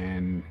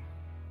 and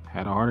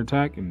had a heart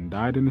attack and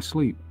died in his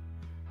sleep.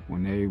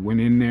 When they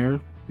went in there,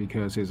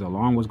 because his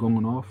alarm was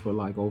going off for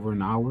like over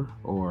an hour,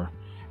 or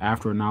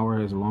after an hour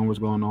his alarm was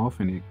going off,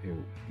 and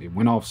it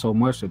went off so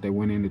much that they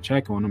went in to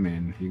check on him,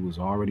 and he was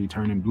already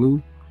turning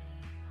blue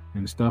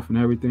and stuff and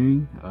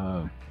everything.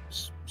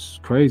 It's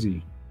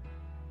crazy.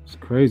 It's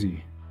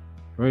crazy.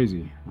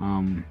 There's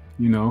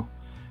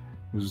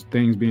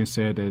things being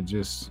said that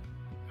just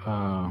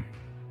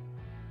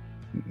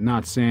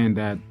not saying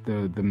that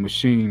the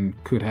machine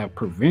could have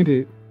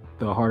prevented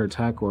the heart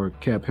attack or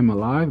kept him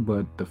alive,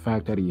 but the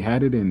fact that he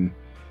had it and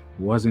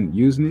wasn't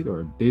using it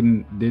or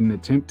didn't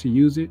attempt to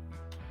use it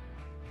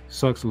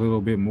sucks a little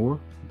bit more,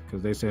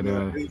 because they said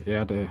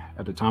at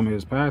the time of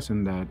his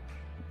passing that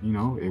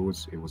it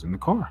was in the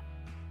car.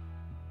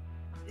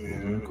 It was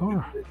in the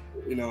car.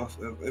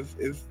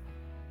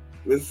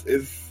 It's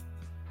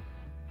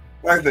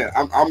like I said,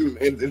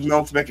 there's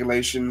no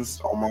speculations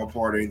on my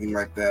part or anything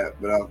like that,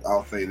 but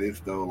I'll say this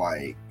though,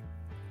 like,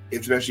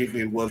 especially if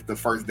it was the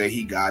first day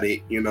he got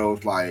it,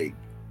 it's like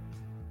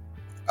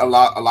a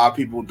lot of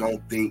people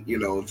don't think,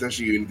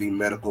 especially anything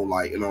medical,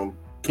 like,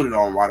 put it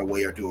on right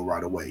away or do it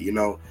right away.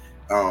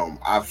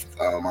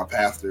 My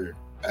pastor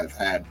has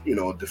had, a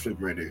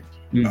defibrillator.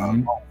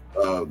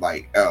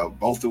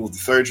 Both it was the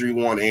surgery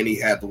one and he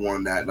had the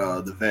one that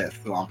the vest.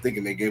 So I'm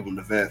thinking they gave him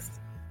the vest.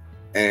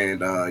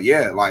 And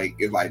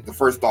it's like the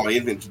first thought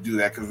isn't to do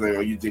that because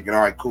you're thinking,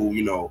 all right, cool,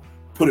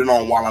 put it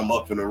on while I'm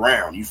up and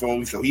around. You feel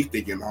me? So he's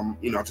thinking, I'm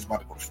just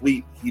about to go to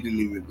sleep. He didn't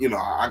even,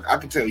 I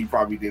could tell he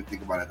probably didn't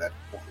think about it at that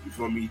point. You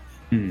feel me?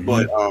 Mm-hmm.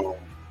 But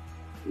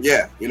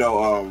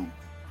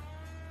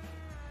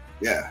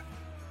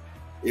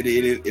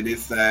it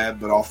is sad,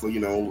 but also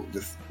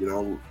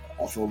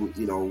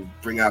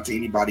bring out to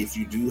anybody if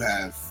you do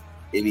have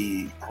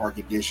any heart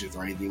conditions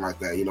or anything like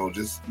that.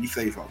 Just be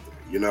safe out there.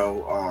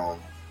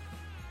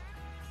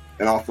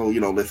 And also,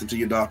 listen to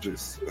your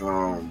doctors.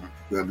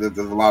 There's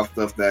a lot of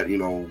stuff that,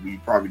 we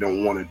probably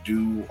don't want to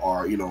do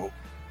or,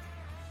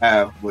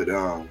 have. But,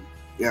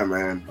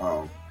 man,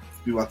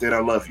 people out there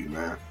that love you,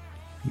 man.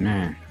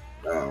 Man.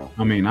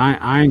 I mean,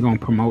 I ain't going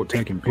to promote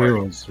taking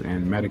pills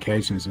and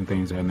medications and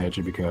things of that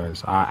nature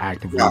because I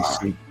actively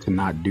seek to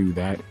not do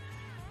that.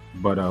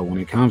 But when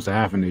it comes to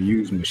having to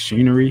use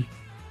machinery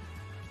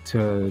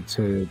to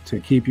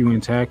keep you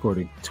intact or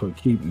to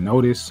keep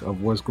notice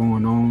of what's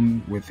going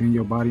on within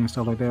your body and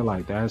stuff like that,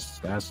 like that's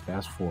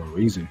for a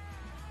reason.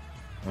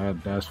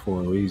 That's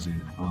for a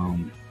reason.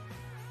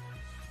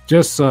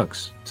 Just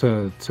sucks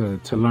to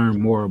learn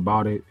more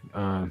about it.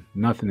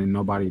 Nothing and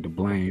nobody to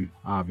blame,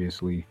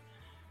 obviously.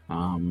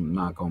 I'm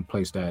not gonna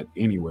place that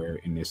anywhere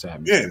in this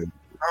atmosphere.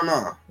 Yeah,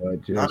 no.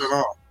 But just not at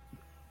all.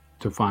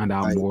 To find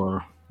out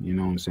more, you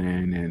know what I'm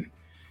saying? And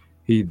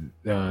he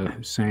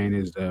saying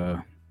is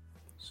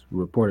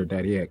reported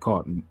that he had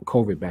caught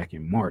COVID back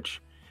in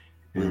March,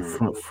 and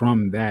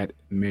from that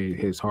made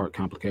his heart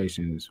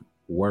complications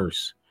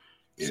worse.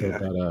 So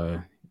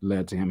that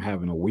led to him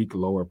having a weak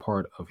lower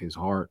part of his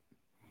heart.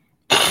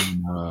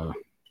 And,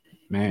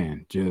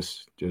 man,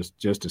 just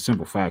the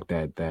simple fact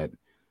that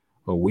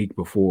a week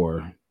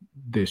before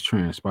this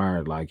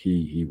transpired, like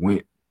he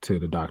went to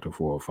the doctor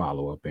for a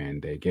follow-up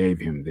and they gave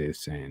him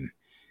this, and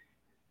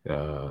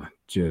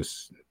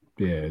just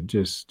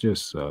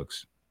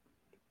sucks.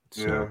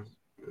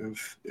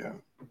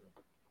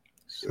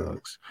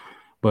 Sucks.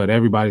 But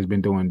everybody's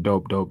been doing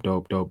dope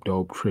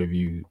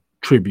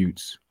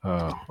tributes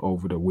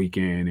over the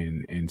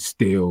weekend, and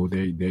still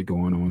they're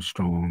going on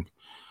strong,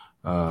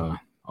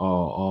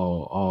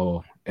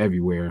 all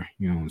everywhere.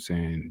 You know what I'm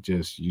saying?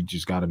 You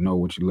just got to know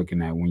what you're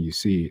looking at when you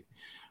see it,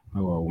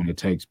 or when it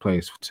takes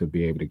place, to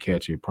be able to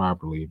catch it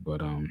properly.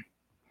 But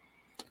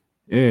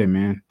yeah,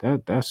 man,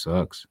 that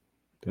sucks.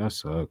 That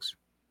sucks.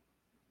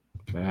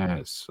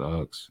 That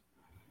sucks.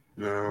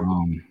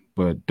 No.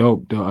 But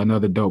dope.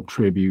 Another dope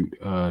tribute.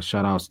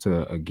 Shout outs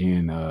to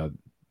again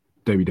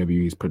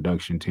WWE's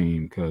production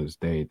team because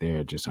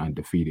they're just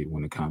undefeated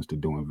when it comes to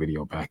doing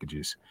video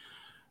packages.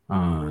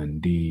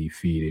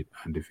 Undefeated,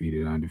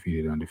 undefeated,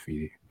 undefeated,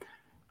 undefeated.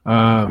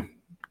 Uh,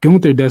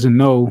 Gunther doesn't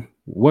know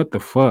what the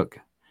fuck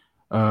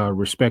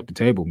respect the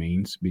table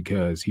means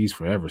because he's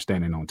forever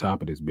standing on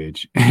top of this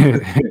bitch.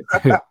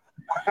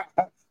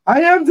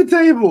 I am the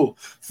table.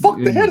 Fuck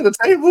the head of the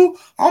table.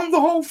 I'm the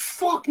whole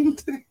fucking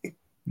thing.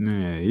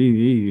 Yeah,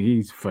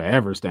 he's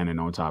forever standing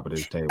on top of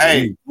this table.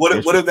 Hey,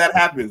 what if that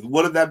happens?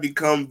 What if that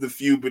becomes the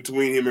feud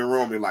between him and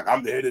Roman? Like,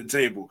 I'm the head of the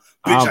table.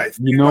 Bitch,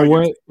 you know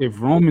what? If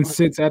Roman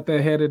sits at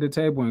the head of the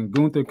table and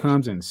Gunther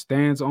comes and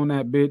stands on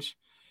that bitch,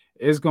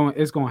 it's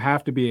gonna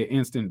have to be an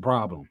instant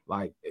problem.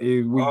 Like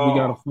we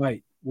gotta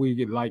fight. We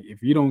get like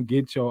if you don't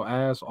get your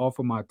ass off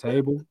of my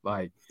table,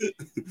 like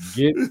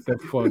get the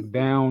fuck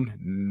down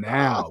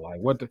now.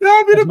 Like what the,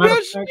 the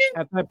best fact,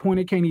 at that point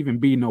it can't even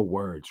be no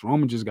words.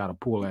 Roman just gotta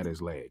pull at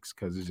his legs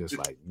because it's just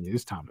like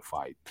it's time to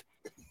fight.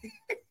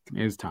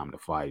 It's time to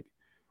fight.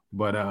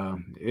 But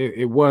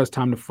it was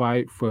time to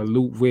fight for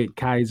Ludwig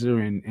Kaiser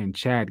and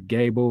Chad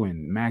Gable,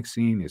 and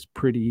Maxine is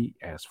pretty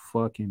as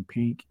fucking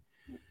pink.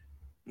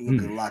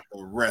 Looking like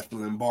a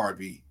wrestling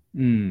Barbie.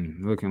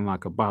 Looking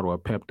like a bottle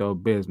of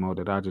Pepto Bismol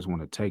that I just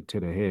want to take to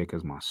the head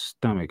because my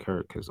stomach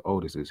hurt because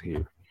Otis is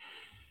here.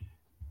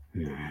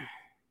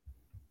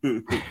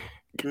 I'm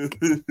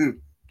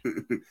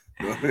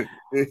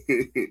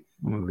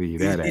gonna leave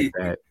that at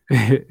that.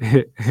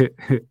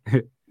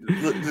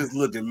 Just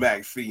look at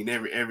Maxine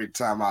every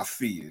time I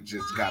see it.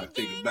 Just gotta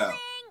think about.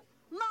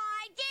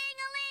 My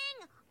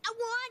ding-a-ling, I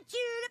want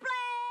you to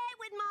play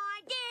with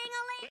my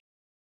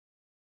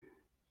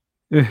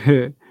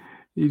ding-a-ling.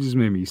 You just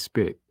made me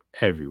spit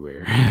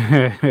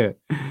everywhere.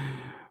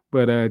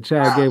 But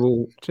Chad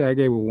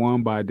Gable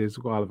won by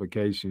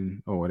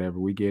disqualification or whatever.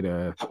 We get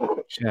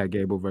Chad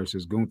Gable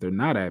versus Gunther,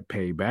 not at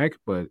Payback,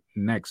 but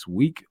next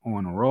week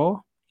on Raw.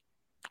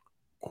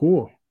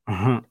 Cool.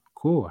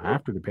 Cool.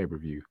 After the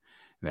pay-per-view.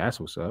 That's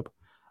what's up.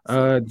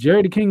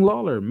 Jerry the King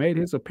Lawler made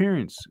his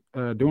appearance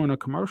during a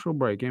commercial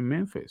break in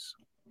Memphis.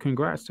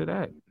 Congrats to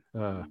that.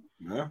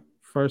 Yeah.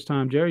 First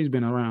time Jerry's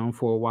been around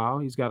for a while.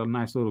 He's got a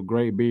nice little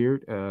gray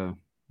beard.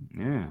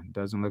 Yeah,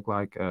 doesn't look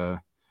like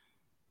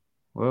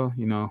well,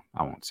 you know,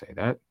 I won't say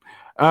that.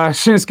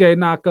 Shinsuke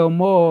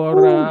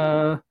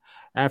Nakamura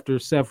after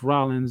Seth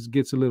Rollins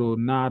gets a little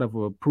nod of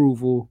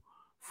approval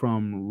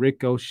from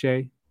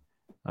Ricochet.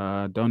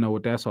 Don't know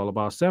what that's all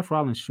about. Seth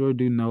Rollins sure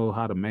do know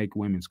how to make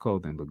women's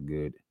clothing look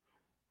good.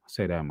 I'll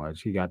say that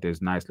much. He got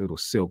this nice little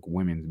silk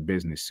women's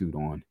business suit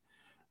on.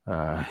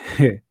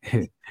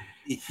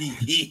 He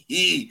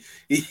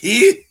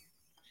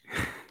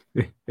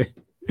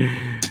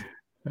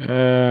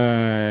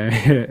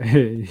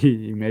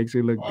makes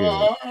it look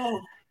good.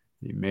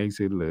 He makes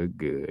it look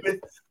good.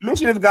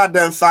 Mention his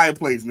goddamn side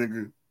plates,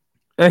 nigga.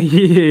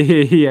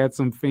 He had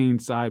some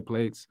fiend side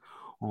plates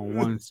on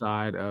one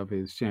side of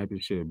his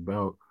championship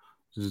belt.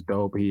 Just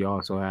dope. He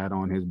also had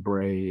on his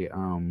Bray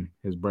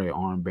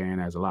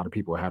armband, as a lot of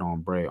people had on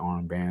Bray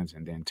armbands,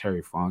 and then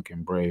Terry Funk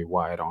and Bray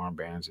Wyatt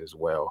armbands as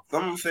well.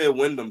 Some said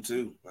Wyndham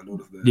too. I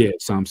noticed that. Yeah,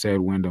 some said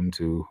Wyndham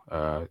too,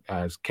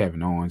 as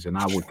Kevin Owens, and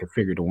I would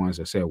figure the ones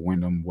that said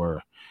Wyndham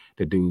were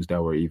the dudes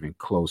that were even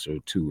closer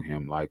to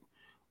him. Like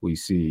we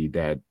see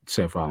that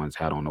Seth Rollins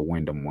had on a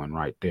Wyndham one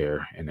right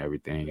there and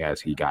everything as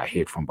he got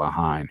hit from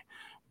behind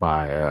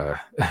by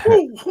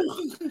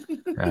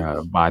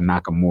by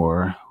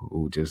Nakamura,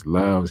 who just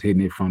loves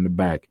hitting it from the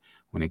back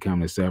when it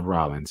comes to Seth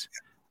Rollins.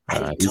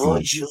 I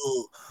told you.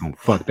 Gonna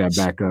fuck that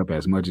back up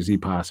as much as he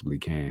possibly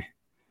can.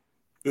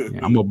 Yeah,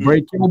 I'm gonna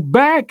break your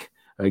back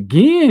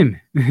again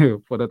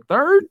for the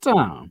third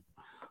time.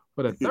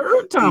 For the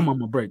third time, I'm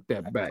gonna break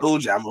that back.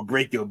 Told you I'm gonna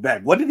break your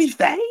back. What did he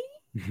say?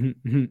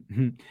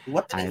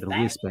 What did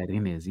I whispered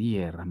in his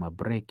ear, I'm gonna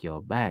break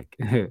your back.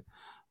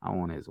 I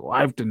want his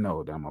wife to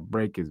know that I'm gonna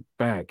break his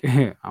back.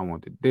 I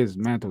want to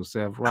dismantle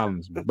Seth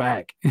Rollins'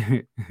 back.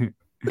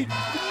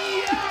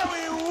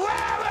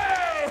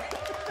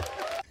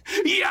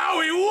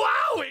 Yowie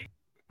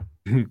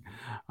wowie!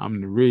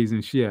 I'm the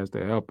reason she has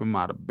to help him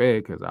out of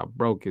bed because I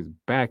broke his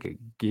back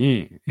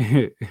again.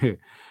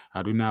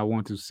 I do not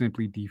want to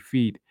simply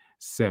defeat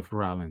Seth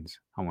Rollins.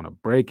 I want to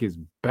break his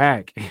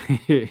back.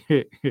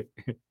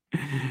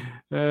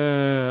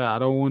 I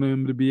don't want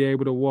him to be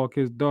able to walk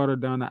his daughter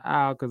down the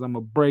aisle because I'm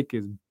going to break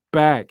his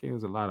back. It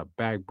was a lot of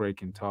back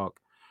breaking talk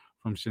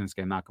from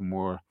Shinsuke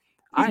Nakamura.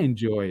 I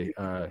enjoy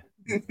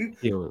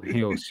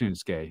heel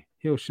Shinsuke.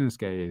 Heel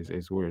Shinsuke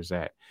is where it's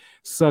at.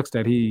 Sucks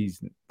that he's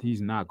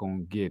not going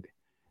to get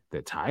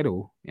the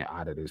title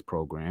out of this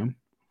program.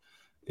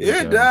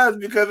 Yeah, it does,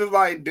 because it's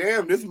like,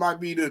 damn, this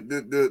might be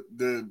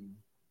the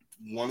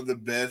one of the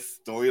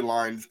best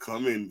storylines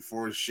coming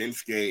for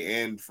Shinsuke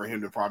and for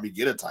him to probably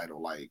get a title.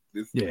 Like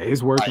this,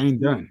 his work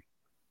ain't done.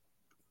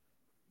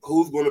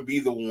 who's going to be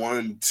the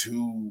one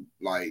to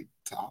like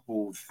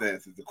topple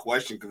Seth is the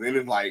question. Because then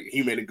it's like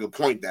he made a good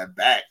point. That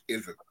back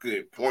is a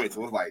good point.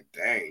 So it's like,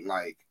 dang,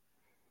 like.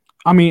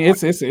 I mean, it's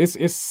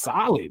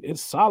solid.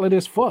 It's solid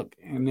as fuck.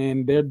 And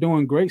then they're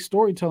doing great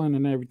storytelling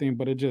and everything,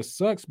 but it just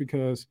sucks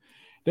because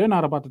they're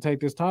not about to take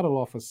this title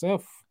off of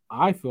Seth.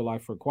 I feel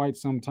like for quite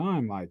some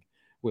time, like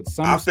with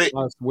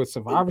with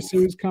Survivor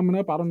Series coming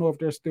up, I don't know if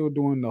they're still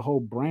doing the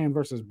whole brand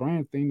versus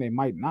brand thing. They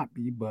might not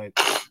be, but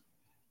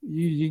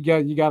you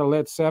got to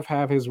let Seth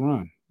have his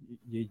run.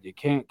 You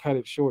can't cut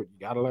it short. You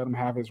got to let him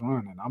have his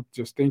run. And I'm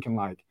just thinking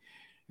like.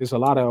 There's a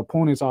lot of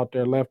opponents out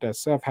there left that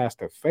Seth has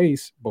to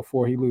face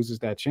before he loses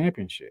that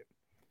championship.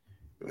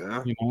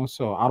 Yeah. You know,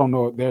 so I don't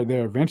know.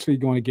 They're eventually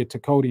going to get to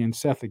Cody and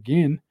Seth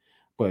again,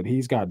 but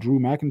he's got Drew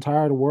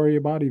McIntyre to worry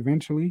about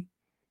eventually.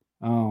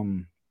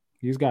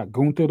 He's got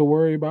Gunther to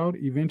worry about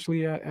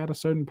eventually at a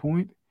certain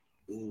point.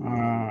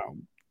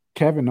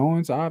 Kevin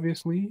Owens,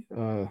 obviously.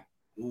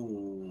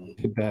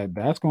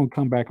 That's going to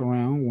come back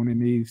around when it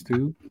needs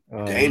to.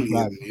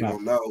 Damien, we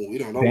don't know. We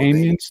don't know.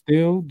 Damien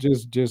still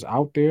just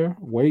out there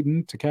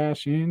waiting to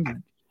cash in.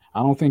 I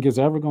don't think it's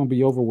ever going to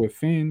be over with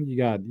Finn. You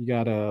got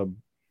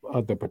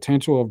the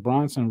potential of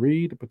Bronson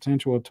Reed, the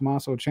potential of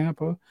Tommaso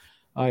Ciampa.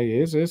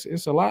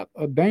 It's a lot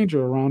of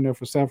danger around there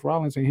for Seth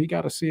Rollins, and he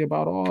got to see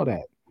about all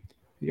that.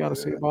 He got to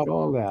see about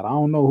all that. I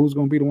don't know who's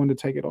going to be the one to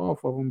take it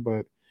off of him,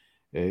 but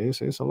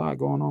it's a lot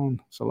going on.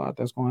 It's a lot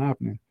that's going to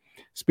happen.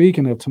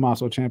 Speaking of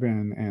Tommaso Ciampa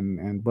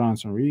and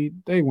Bronson Reed,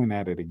 they went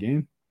at it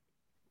again.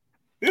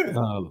 Yeah.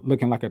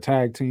 Looking like a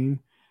tag team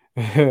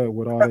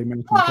with all they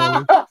matching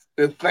colors.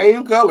 The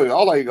same color.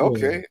 I'm like,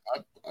 okay,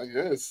 I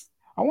guess.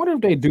 I wonder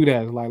if they do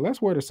that. Like,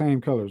 let's wear the same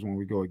colors when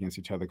we go against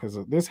each other because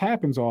this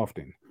happens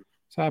often.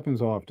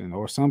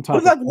 Or some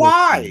type. But like,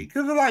 why?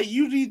 Because like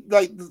usually,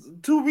 like the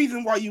two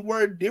reasons why you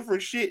wear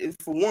different shit is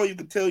for one, you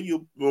can tell your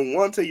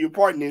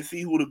partner and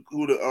see who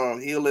the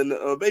heel and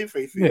the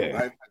babyface is.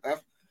 Yeah.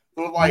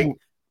 So like,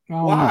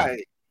 why?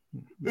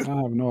 I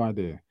have no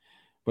idea.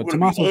 But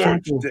Tommaso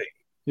Ciampa,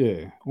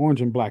 yeah,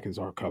 orange and black is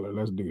our color.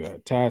 Let's do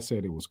that. Taz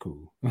said it was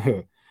cool.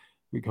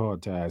 We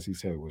called Taz. He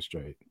said it was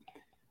straight.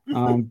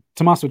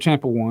 Tommaso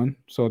Ciampa won,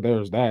 so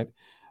there's that.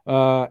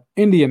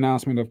 In the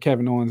announcement of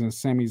Kevin Owens and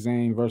Sami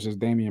Zayn versus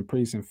Damian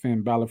Priest and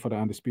Finn Balor for the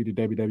undisputed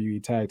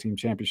WWE Tag Team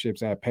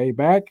Championships at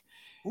Payback,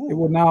 it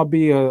will now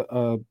be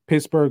a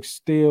Pittsburgh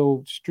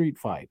Steel Street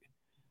Fight.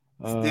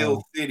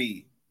 Steel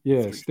City.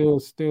 Yeah,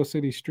 Steel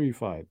City Street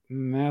Fight.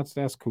 And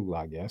that's cool,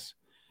 I guess.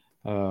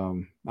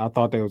 I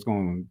thought they was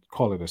going to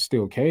call it a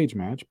steel cage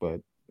match, but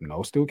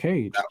no steel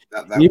cage.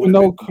 Even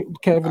though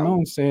Kevin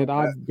Owens said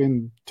I've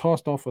been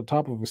tossed off the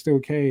top of a steel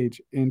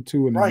cage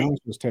into an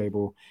announcer's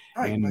table,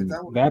 and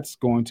that's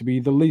going to be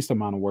the least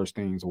amount of worst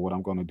things of what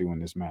I'm going to do in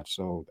this match.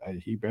 So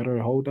he better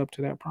hold up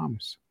to that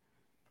promise.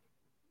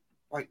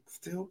 Like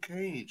steel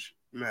cage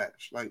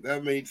match, like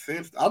that made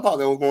sense. I thought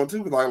that was going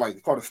to because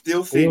like called it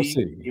Steel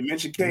City. You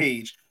mentioned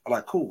cage. I'm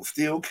like, cool,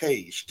 Steel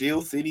Cage,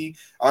 Steel City.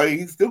 I mean,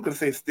 he still could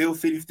say Steel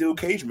City, Steel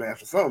Cage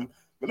match or something.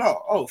 But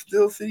no,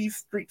 Steel City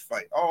Street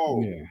Fight.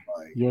 Oh, yeah.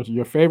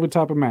 Your favorite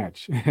type of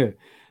match.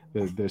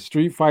 the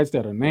street fights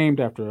that are named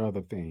after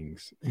other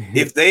things.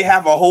 If they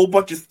have a whole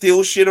bunch of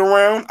steel shit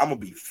around, I'm gonna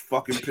be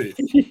fucking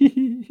pissed.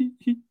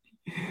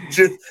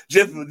 just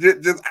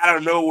out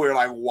of nowhere,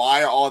 like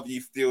why are all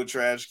these steel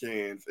trash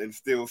cans and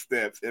steel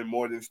steps and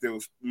more than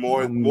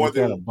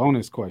a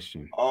bonus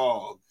question.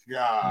 Oh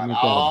God! Make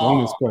that a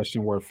bonus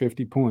question worth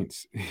 50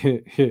 points.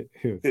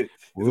 It's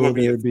gonna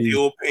be a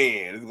steel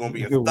pan. It's gonna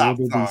be a stop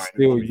sign.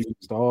 Still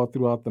used all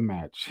throughout the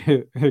match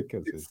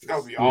because it's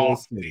gonna be all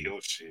steel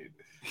shit.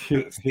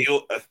 A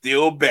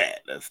steel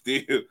bat, a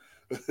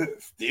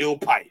steel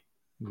pipe.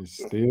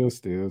 Steel.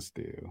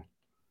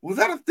 Was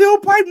that a steel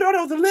pipe? No,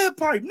 that was a lead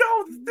pipe. No,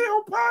 it was a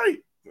steel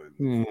pipe.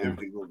 Yeah.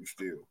 Everything's gonna be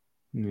steel.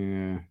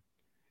 Yeah.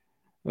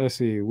 Let's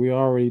see. We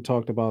already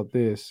talked about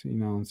this, you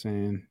know what I'm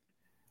saying?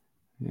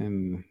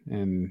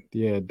 And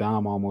yeah,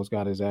 Dom almost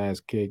got his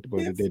ass kicked,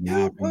 but it didn't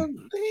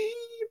happen.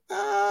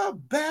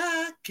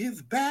 Back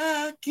is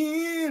back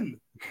in.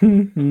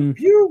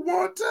 You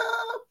want to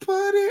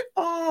put it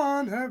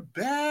on her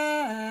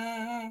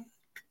back.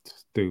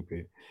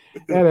 Stupid.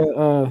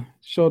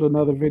 Showed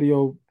another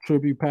video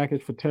tribute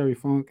package for Terry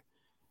Funk.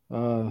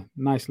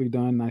 Nicely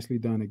done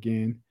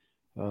again.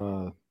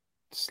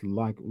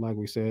 Like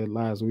we said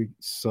last week,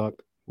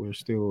 sucked. We're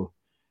still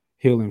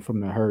healing from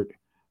the hurt.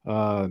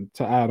 To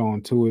add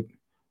on to it,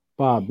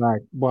 Bob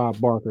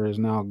Barker is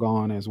now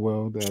gone as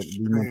well. That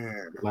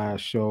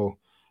last show,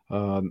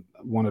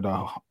 one of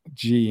the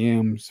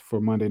GMs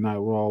for Monday Night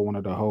Raw, one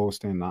of the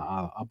hosts, and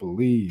I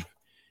believe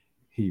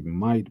he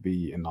might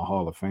be in the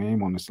Hall of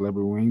Fame on the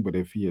celebrity wing. But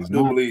if he is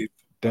not,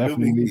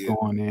 definitely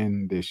going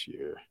in this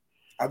year.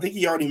 I think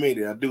he already made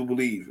it. I do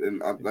believe,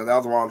 and that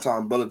was around the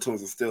time Bella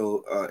Twins are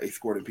still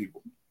escorting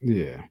people.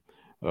 Yeah,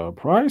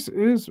 Price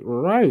is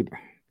right.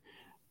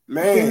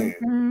 Man,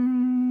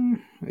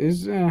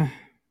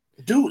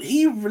 dude,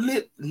 he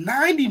lit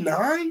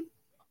 99.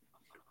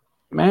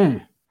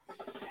 Man,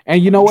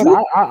 And you know what?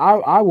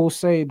 I will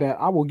say that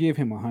I will give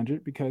him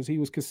 100 because he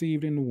was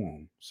conceived in the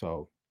womb.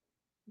 So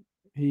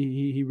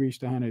he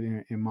reached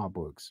 100 in my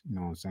books. You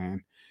know what I'm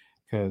saying?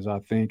 Because I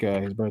think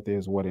his birthday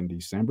is what in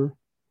December,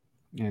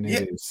 and it Yeah,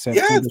 is yes.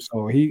 September.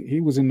 So he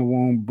was in the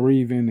womb,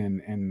 breathing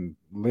and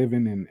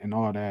living and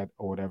all that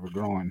or whatever,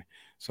 growing.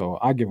 So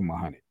I give him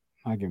 100.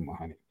 I give him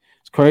 100.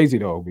 It's crazy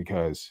though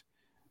because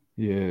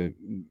yeah,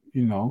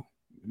 you know,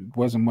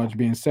 wasn't much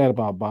being said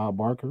about Bob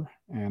Barker,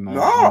 and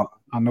No,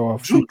 I know a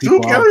few Drew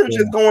people out Carey was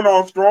there. just going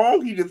on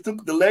strong. He just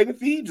took the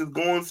legacy, just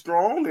going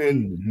strong,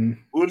 and Mhm.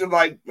 we were just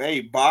like,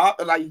 "Hey, Bob."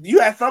 And like you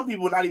had some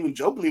people, not even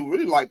jokingly,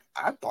 really like,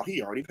 "I thought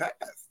he already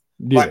passed."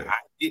 Like Yeah,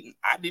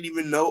 I didn't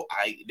even know.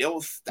 There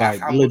was that's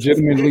like how much was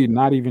legitimately, big.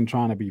 not even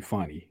trying to be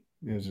funny.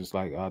 It was just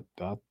like I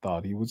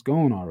thought he was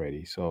gone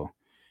already. So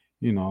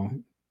you know,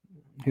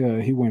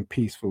 he went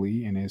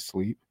peacefully in his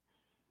sleep.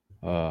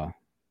 Uh,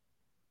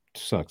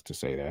 sucks to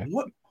say that,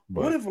 What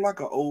but if like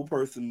an old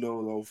person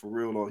though for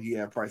real though he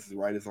had Prices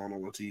Right is on the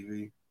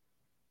TV?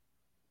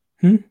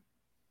 hmm?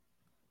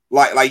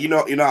 Like you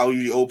know how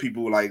usually old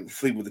people like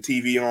sleep with the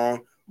TV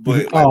on,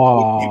 but like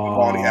old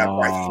people only have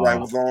Prices Right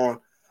Oh, was on.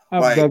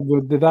 that, Like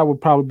that would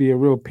probably be a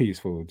real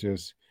peaceful,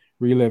 just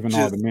reliving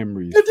all the just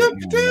memories for him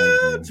and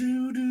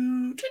everything.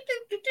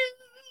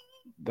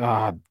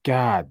 Ah,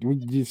 God, we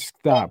just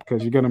stop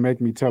because you're gonna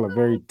make me tell a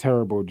very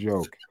terrible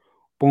joke.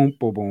 Boom,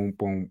 boom, boom,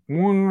 boom.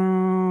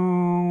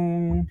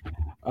 Boom.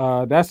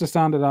 That's the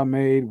sound that I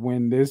made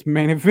when this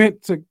main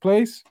event took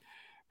place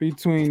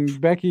between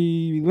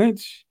Becky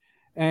Lynch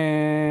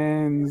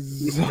and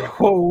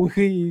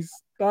Zoe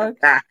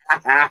Starks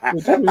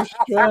with Trish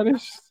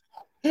Stratus.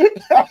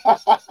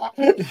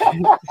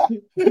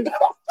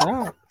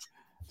 Stop.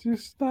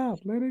 Just stop.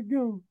 Let it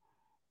go.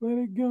 Let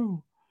it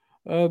go.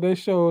 They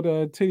showed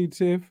Titty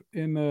Tiff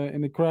in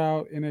the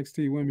crowd,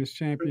 NXT Women's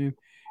Champion,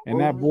 and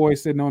that boy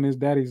sitting on his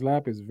daddy's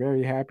lap is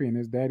very happy, and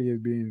his daddy is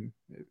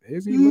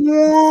he looking at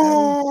his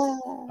daddy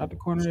No. out the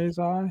corner of his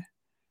eye?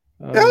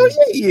 Hell Uh,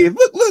 yeah.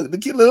 Look,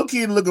 little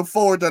kid looking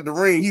forward to the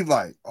ring. He's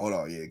like, hold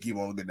on, yeah, keep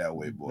on looking that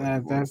way, boy.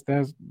 that Keep on.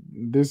 that's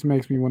this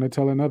makes me want to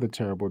tell another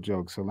terrible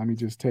joke. So let me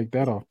just take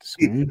that off the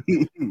screen.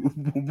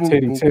 Boom,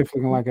 Titty boom. Tiff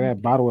looking like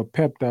that bottle of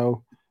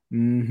Pepto.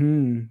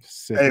 Mm-hmm.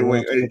 Sip Hey, her wait,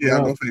 up, hey, sip yeah, her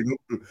I'm up. gonna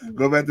say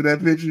go back to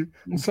that picture.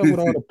 What's up with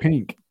all the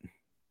pink?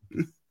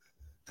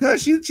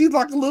 Cause she's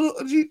like a little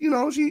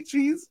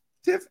she's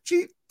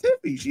Tiffy.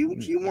 She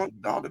wants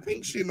all the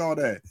pink shit and all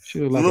that. She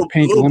look The like a little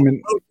pink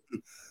lemon.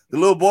 the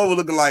little boy was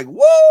looking like,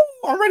 whoa,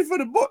 I'm ready for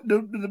the bell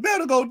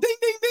to go ding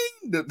ding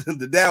ding.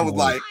 The dad was Oh,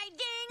 like, My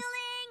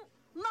ding-a-ling,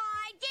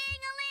 my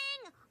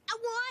ding-a-ling. I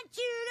want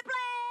you to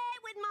play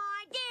with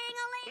my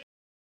ding-a-ling.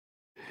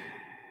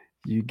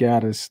 you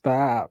gotta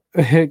stop,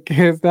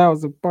 because that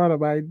was a part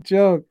of my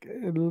joke.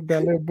 And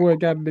that little boy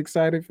got an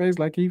excited face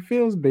like he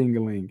feels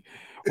dingling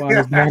while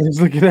his dad is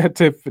looking at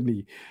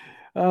Tiffany.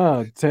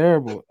 Oh,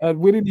 terrible.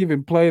 We didn't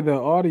even play the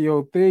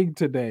audio thing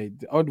today.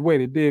 Oh,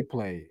 wait, it did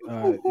play.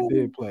 It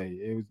did play.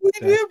 It was we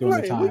that's did during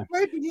the play. We time.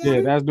 played Yeah,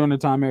 together. that's during the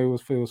time it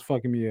was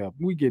fucking me up.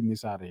 We getting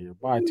this out of here.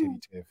 Bye, Titty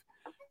Tiff.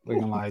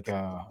 Looking like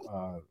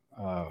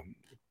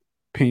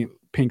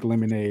pink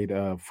lemonade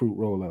fruit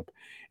roll up.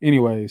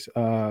 Anyways,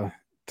 I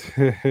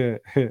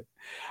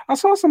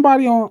saw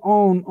somebody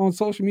on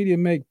social media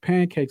make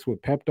pancakes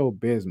with Pepto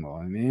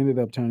Bismol, and they ended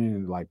up turning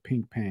into like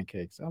pink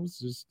pancakes. I was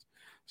just,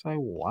 it's like,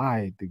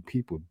 why do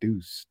people do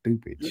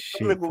stupid Your shit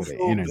stomach will for the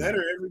feel better internet?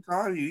 every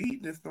time you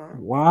eat this time.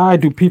 Why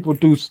do people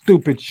do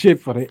stupid shit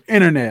for the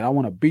internet? I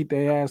want to beat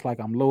their ass like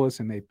I'm Lois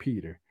and they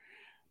Peter.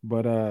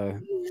 But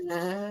the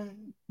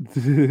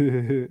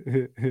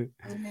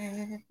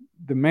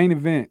main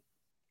event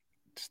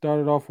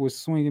started off with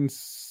swinging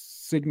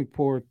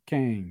Singapore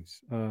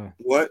canes.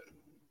 What?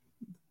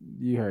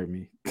 You heard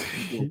me.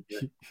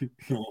 Okay.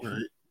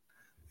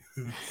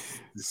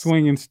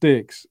 Swinging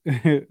sticks.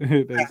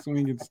 They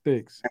swinging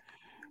sticks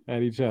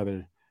at each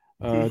other.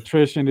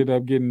 Trish ended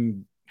up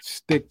getting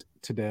sticked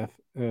to death,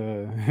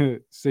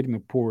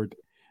 Singapore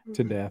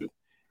to death,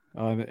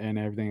 and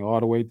everything all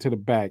the way to the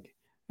back.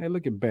 Hey,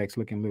 look at Bex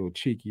looking a little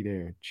cheeky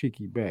there,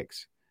 cheeky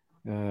Bex.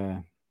 Uh,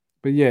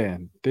 but yeah,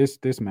 this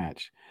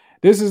match,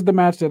 this is the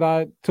match that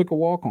I took a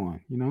walk on.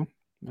 You know,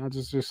 I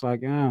just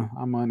like,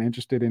 I'm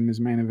uninterested in this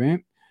main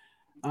event.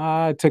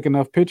 I took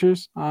enough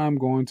pictures. I'm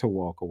going to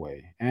walk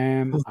away,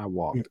 and I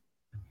walked.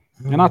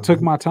 And I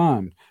took my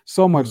time,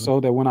 so much so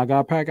that when I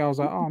got back, I was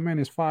like, "Oh man,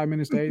 it's 5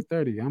 minutes to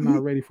 8:30. I'm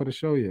not ready for the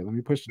show yet. Let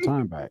me push the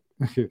time back."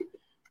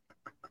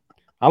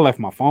 I left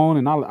my phone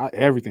and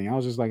everything. I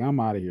was just like, "I'm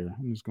out of here.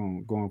 I'm just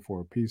going for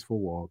a peaceful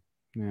walk."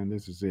 Man,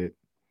 this is it.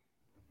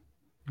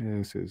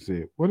 This is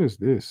it. What is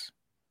this?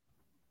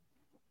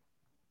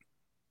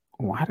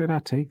 Why did I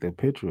take the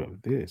picture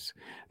of this?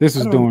 This I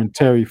is don't during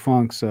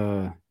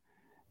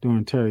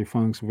Terry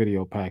Funk's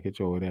video package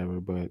or whatever.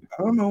 But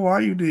I don't know why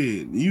you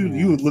did. You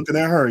yeah. was looking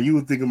at her. You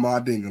was thinking my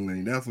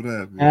dingaling. That's what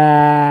happened.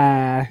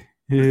 Ah,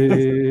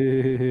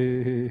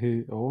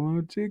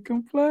 won't you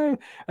complain?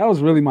 That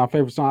was really my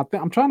favorite song.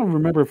 I'm trying to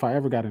remember if I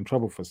ever got in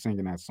trouble for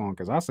singing that song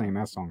because I sang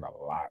that song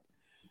a lot.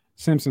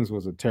 Simpsons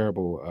was a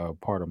terrible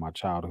part of my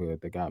childhood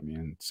that got me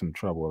in some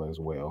trouble as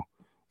well.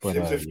 But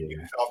Simpsons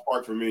yeah, South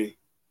Park for me.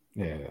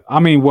 yeah. I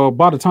mean, well,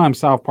 by the time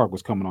South Park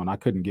was coming on, I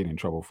couldn't get in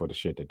trouble for the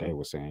shit that they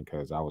were saying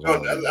because I was No,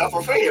 already that's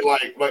old what I'm enough.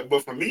 saying. Like,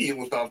 but for me, it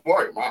was South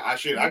Park. I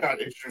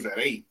got introduced at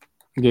 8.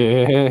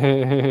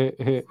 Yeah.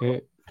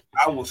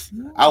 I was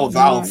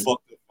out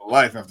fucked up for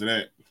life after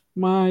that.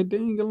 My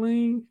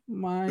dingaling,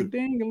 my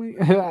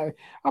dingaling.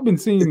 I've been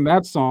seeing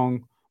that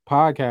song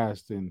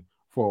podcasting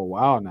for a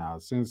while now,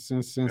 since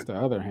the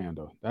other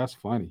handle. That's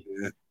funny.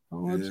 Yeah, I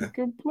want you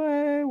to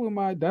play with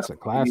my. That's a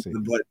classic.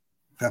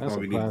 That's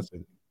a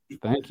classic.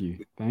 Thank you,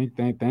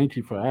 thank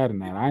you for adding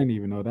that. I didn't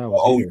even know that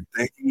was here.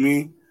 Thanking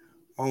me.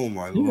 Oh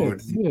my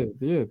lord.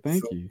 Yeah.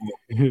 Thank So,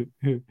 you.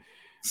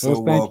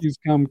 Those thank yous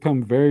come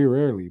very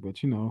rarely,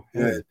 but you know.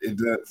 Yeah, Hey. it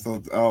does.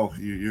 So,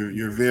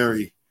 you're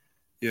very,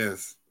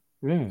 yes.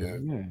 Yeah.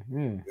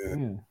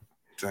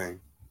 Dang.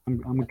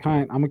 I'm a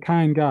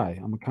kind guy.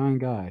 I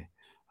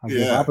give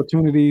Yeah.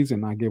 opportunities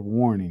and I give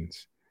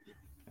warnings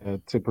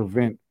to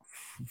prevent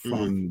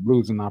from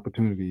losing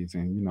opportunities.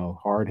 And you know,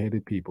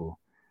 hard-headed people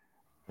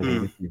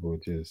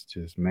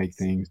just make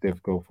things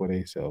difficult for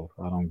themselves.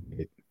 I don't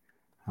get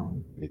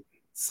it.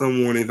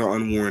 Some warnings are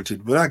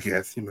unwarranted, but I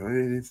guess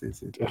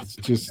It's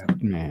just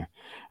man.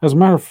 As a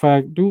matter of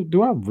fact,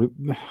 do I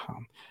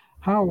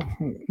how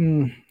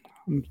I'm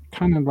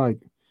kind of like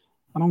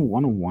I don't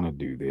want to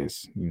do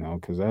this, you know,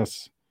 because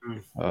that's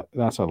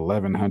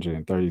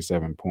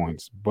 1,137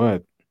 points.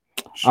 But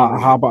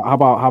how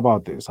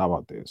about this? How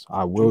about this?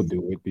 I will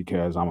do it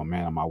because I'm a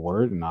man of my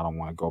word, and I don't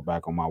want to go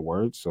back on my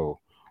word. So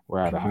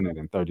we're at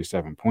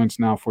 137 points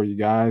now for you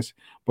guys.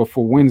 But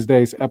for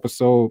Wednesday's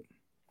episode,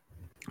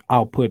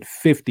 I'll put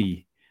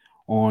 50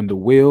 on the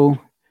wheel,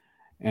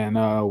 and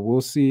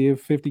we'll see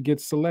if 50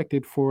 gets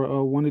selected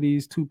for one of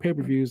these 2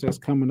 pay-per-views that's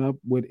coming up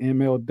with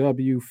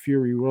MLW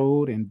Fury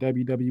Road and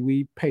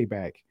WWE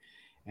Payback.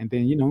 And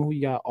then, you know, we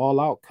got All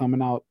Out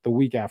coming out the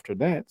week after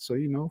that. So,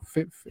 you know,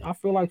 I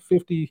feel like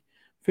 50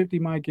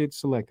 might get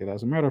selected.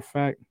 As a matter of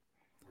fact,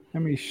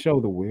 let me show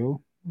the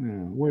wheel.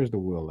 Where's the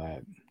wheel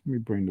at? Let me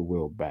bring the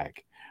wheel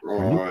back.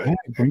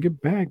 Bring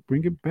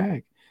it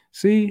back.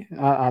 See,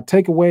 I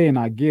take away and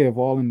I give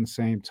all in the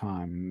same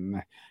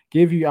time.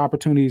 Give you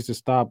opportunities to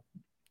stop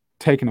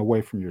taking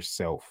away from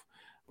yourself,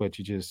 but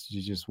you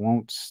just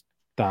won't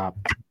stop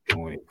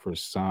doing it for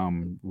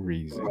some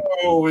reason.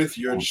 Oh, it's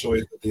your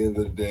choice at the end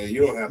of the day.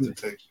 You don't have to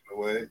take it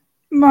away.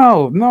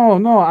 No,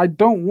 I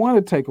don't want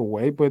to take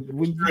away, but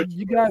when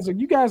you guys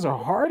are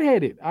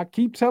hard-headed. I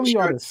keep telling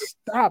y'all to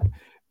stop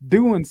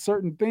doing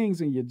certain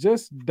things and you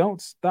just don't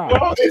stop.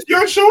 Well, it's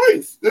your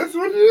choice. That's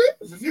what it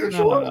is. It's your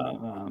choice.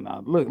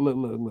 No.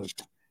 Look.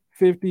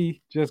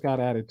 50 just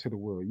got added to the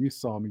wheel. You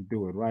saw me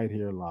do it right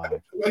here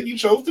live. Like you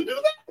chose to do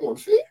that one.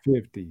 50.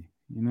 You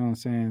know what I'm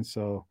saying?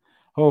 So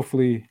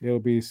hopefully it'll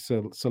be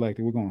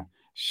selected. We're going to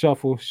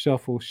shuffle.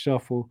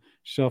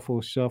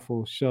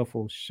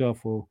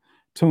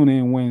 Tune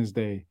in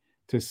Wednesday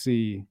to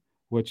see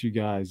what you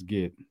guys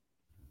get.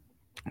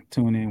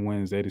 Tune in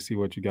Wednesday to see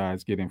what you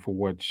guys get in for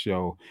what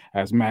show.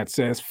 As Matt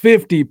says,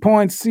 50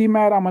 points. See,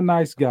 Matt, I'm a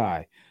nice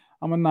guy.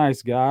 I'm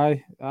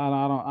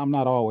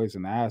not always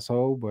an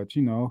asshole, but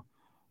you know,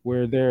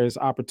 where there is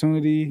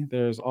opportunity,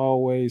 there's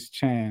always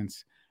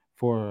chance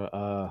for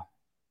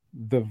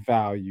the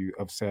value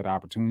of said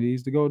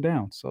opportunities to go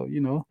down. So,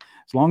 you know,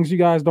 as long as you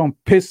guys don't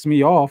piss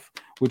me off,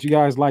 what you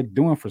guys like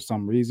doing for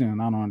some reason,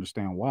 and I don't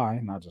understand why,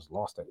 and I just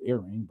lost that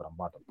earring, but I'm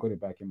about to put it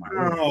back in my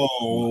ear.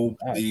 Oh,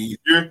 please.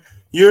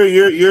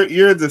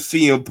 You're the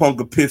CM Punk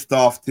of pissed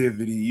off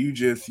activity. You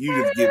just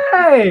get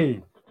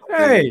hey.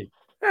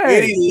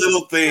 Any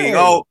little thing. Hey.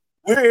 Oh,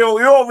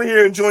 you're over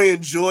here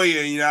enjoying joy,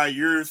 and you know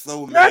you're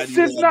so mad. That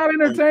shit's not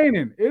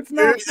entertaining. It's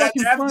not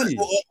fucking funny.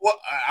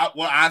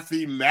 I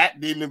see Matt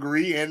didn't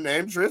agree, and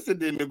Tristan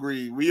didn't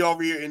agree. We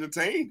over here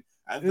entertained.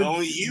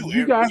 Only you.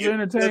 You guys are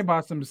entertained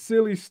by some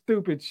silly,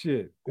 stupid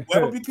shit.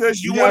 Well,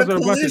 because you guys want are a a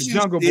bunch of collision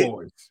jungle shit.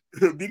 boys.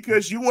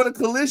 Because you want a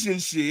collision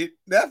shit.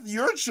 That's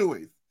your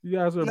choice. You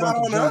guys are a Not bunch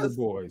of on jungle us.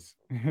 boys.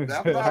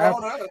 That's not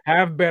on us.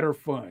 Have better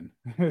fun.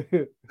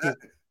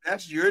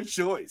 That's your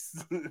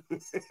choice.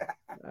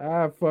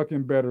 Have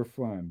fucking better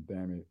fun,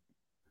 damn it.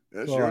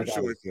 That's all your I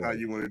gotta choice say. how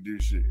you want to do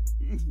shit.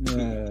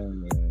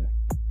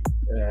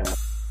 Yeah.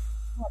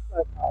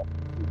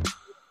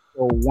 So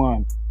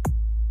one.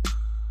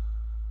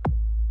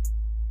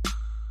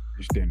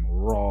 Just in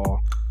Raw.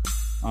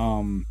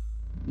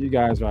 You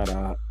guys are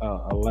at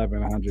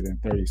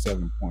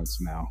 1,137 points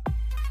now.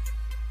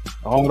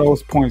 All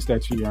those points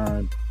that you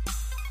earned,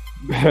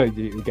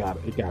 it got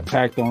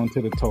tacked on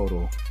to the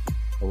total,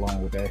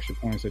 along with the extra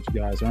points that you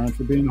guys earned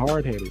for being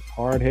hard-headed.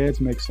 Hard heads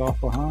make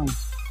soft behinds.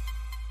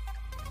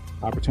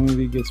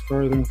 Opportunity gets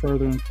further and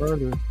further and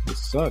further. It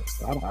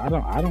sucks. I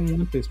don't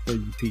want this for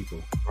you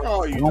people.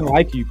 Oh, I don't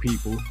like you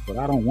people, but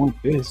I don't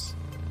want this.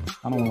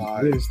 I don't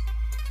want this.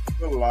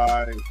 Good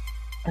lie.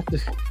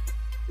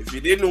 If you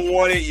didn't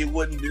want it, you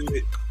wouldn't do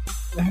it.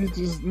 It's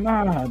just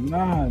nah. It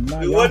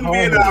wouldn't be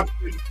an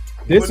option.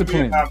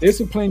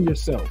 Discipline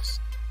yourselves.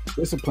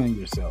 Discipline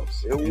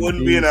yourselves. It And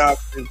wouldn't be an these-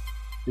 option.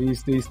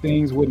 These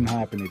things wouldn't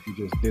happen if you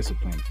just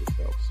disciplined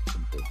yourselves.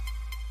 Simple.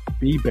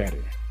 Be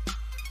better.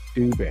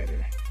 Do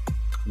better.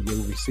 And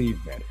you'll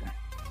receive better.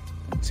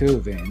 Until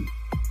then,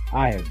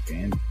 I have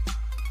been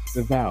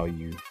the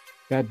value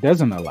that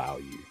doesn't allow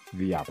you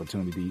the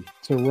opportunity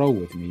to roll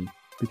with me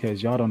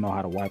because y'all don't know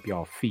how to wipe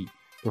y'all feet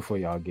before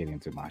y'all get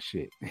into my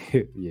shit.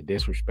 You're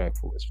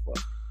disrespectful as fuck.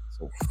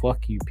 So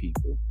fuck you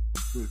people.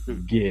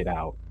 Get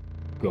out.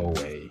 Go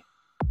away.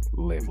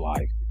 Live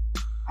life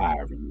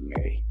however you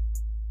may.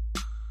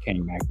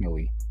 King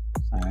McMillie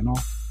signing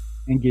off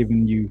and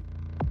giving you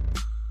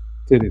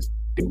to this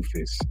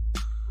doofus.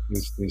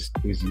 This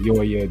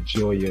Yoya,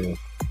 Joya,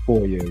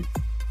 Foya,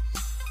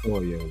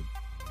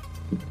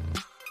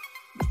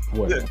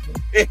 whatever.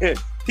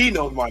 He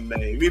knows my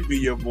name. It be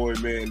your boy,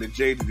 man. The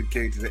J to the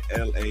K to the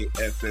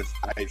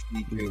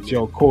LASSIC.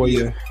 Joe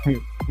Koya.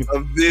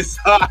 Of this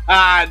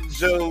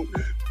Joe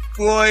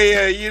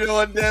Koya. You know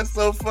what? That's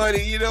so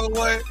funny. You know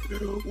what?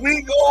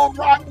 We gonna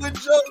rock with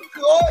Joe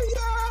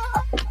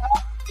Koya.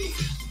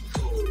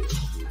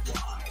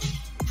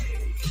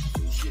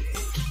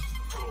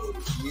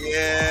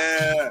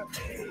 Yeah.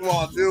 Come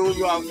on, dude.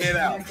 We're gonna get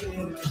out.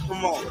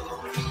 Come on.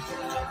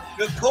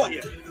 Good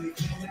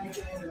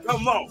Koya.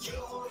 Come on.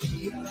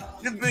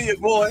 This be your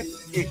boy.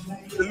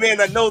 The man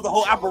that knows the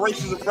whole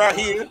operations around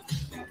here.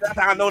 That's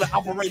how I know to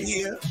operate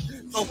here.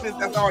 So since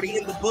that's already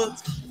in the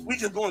books, we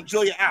just gonna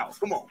enjoy you out.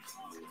 Come on.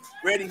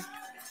 Ready?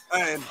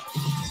 And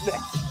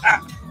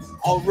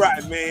all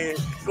right, man.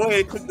 Go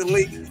ahead and click the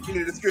link in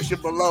the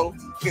description below.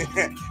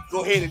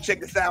 Go ahead and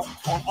check us out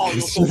on all your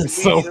This social shit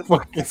is so media.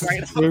 fucking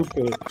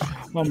stupid.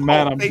 I'm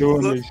mad I'm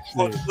doing this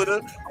On shit.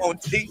 Twitter, on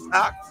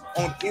TikTok,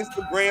 on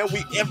Instagram,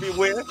 we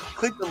everywhere.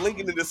 Click the link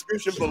in the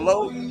description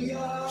below.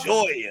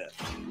 Enjoy it.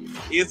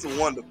 It's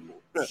wonderful.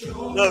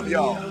 Love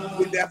y'all.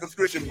 Hit that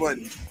subscription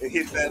button and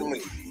hit that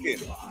link. Yeah.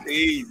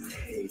 Peace.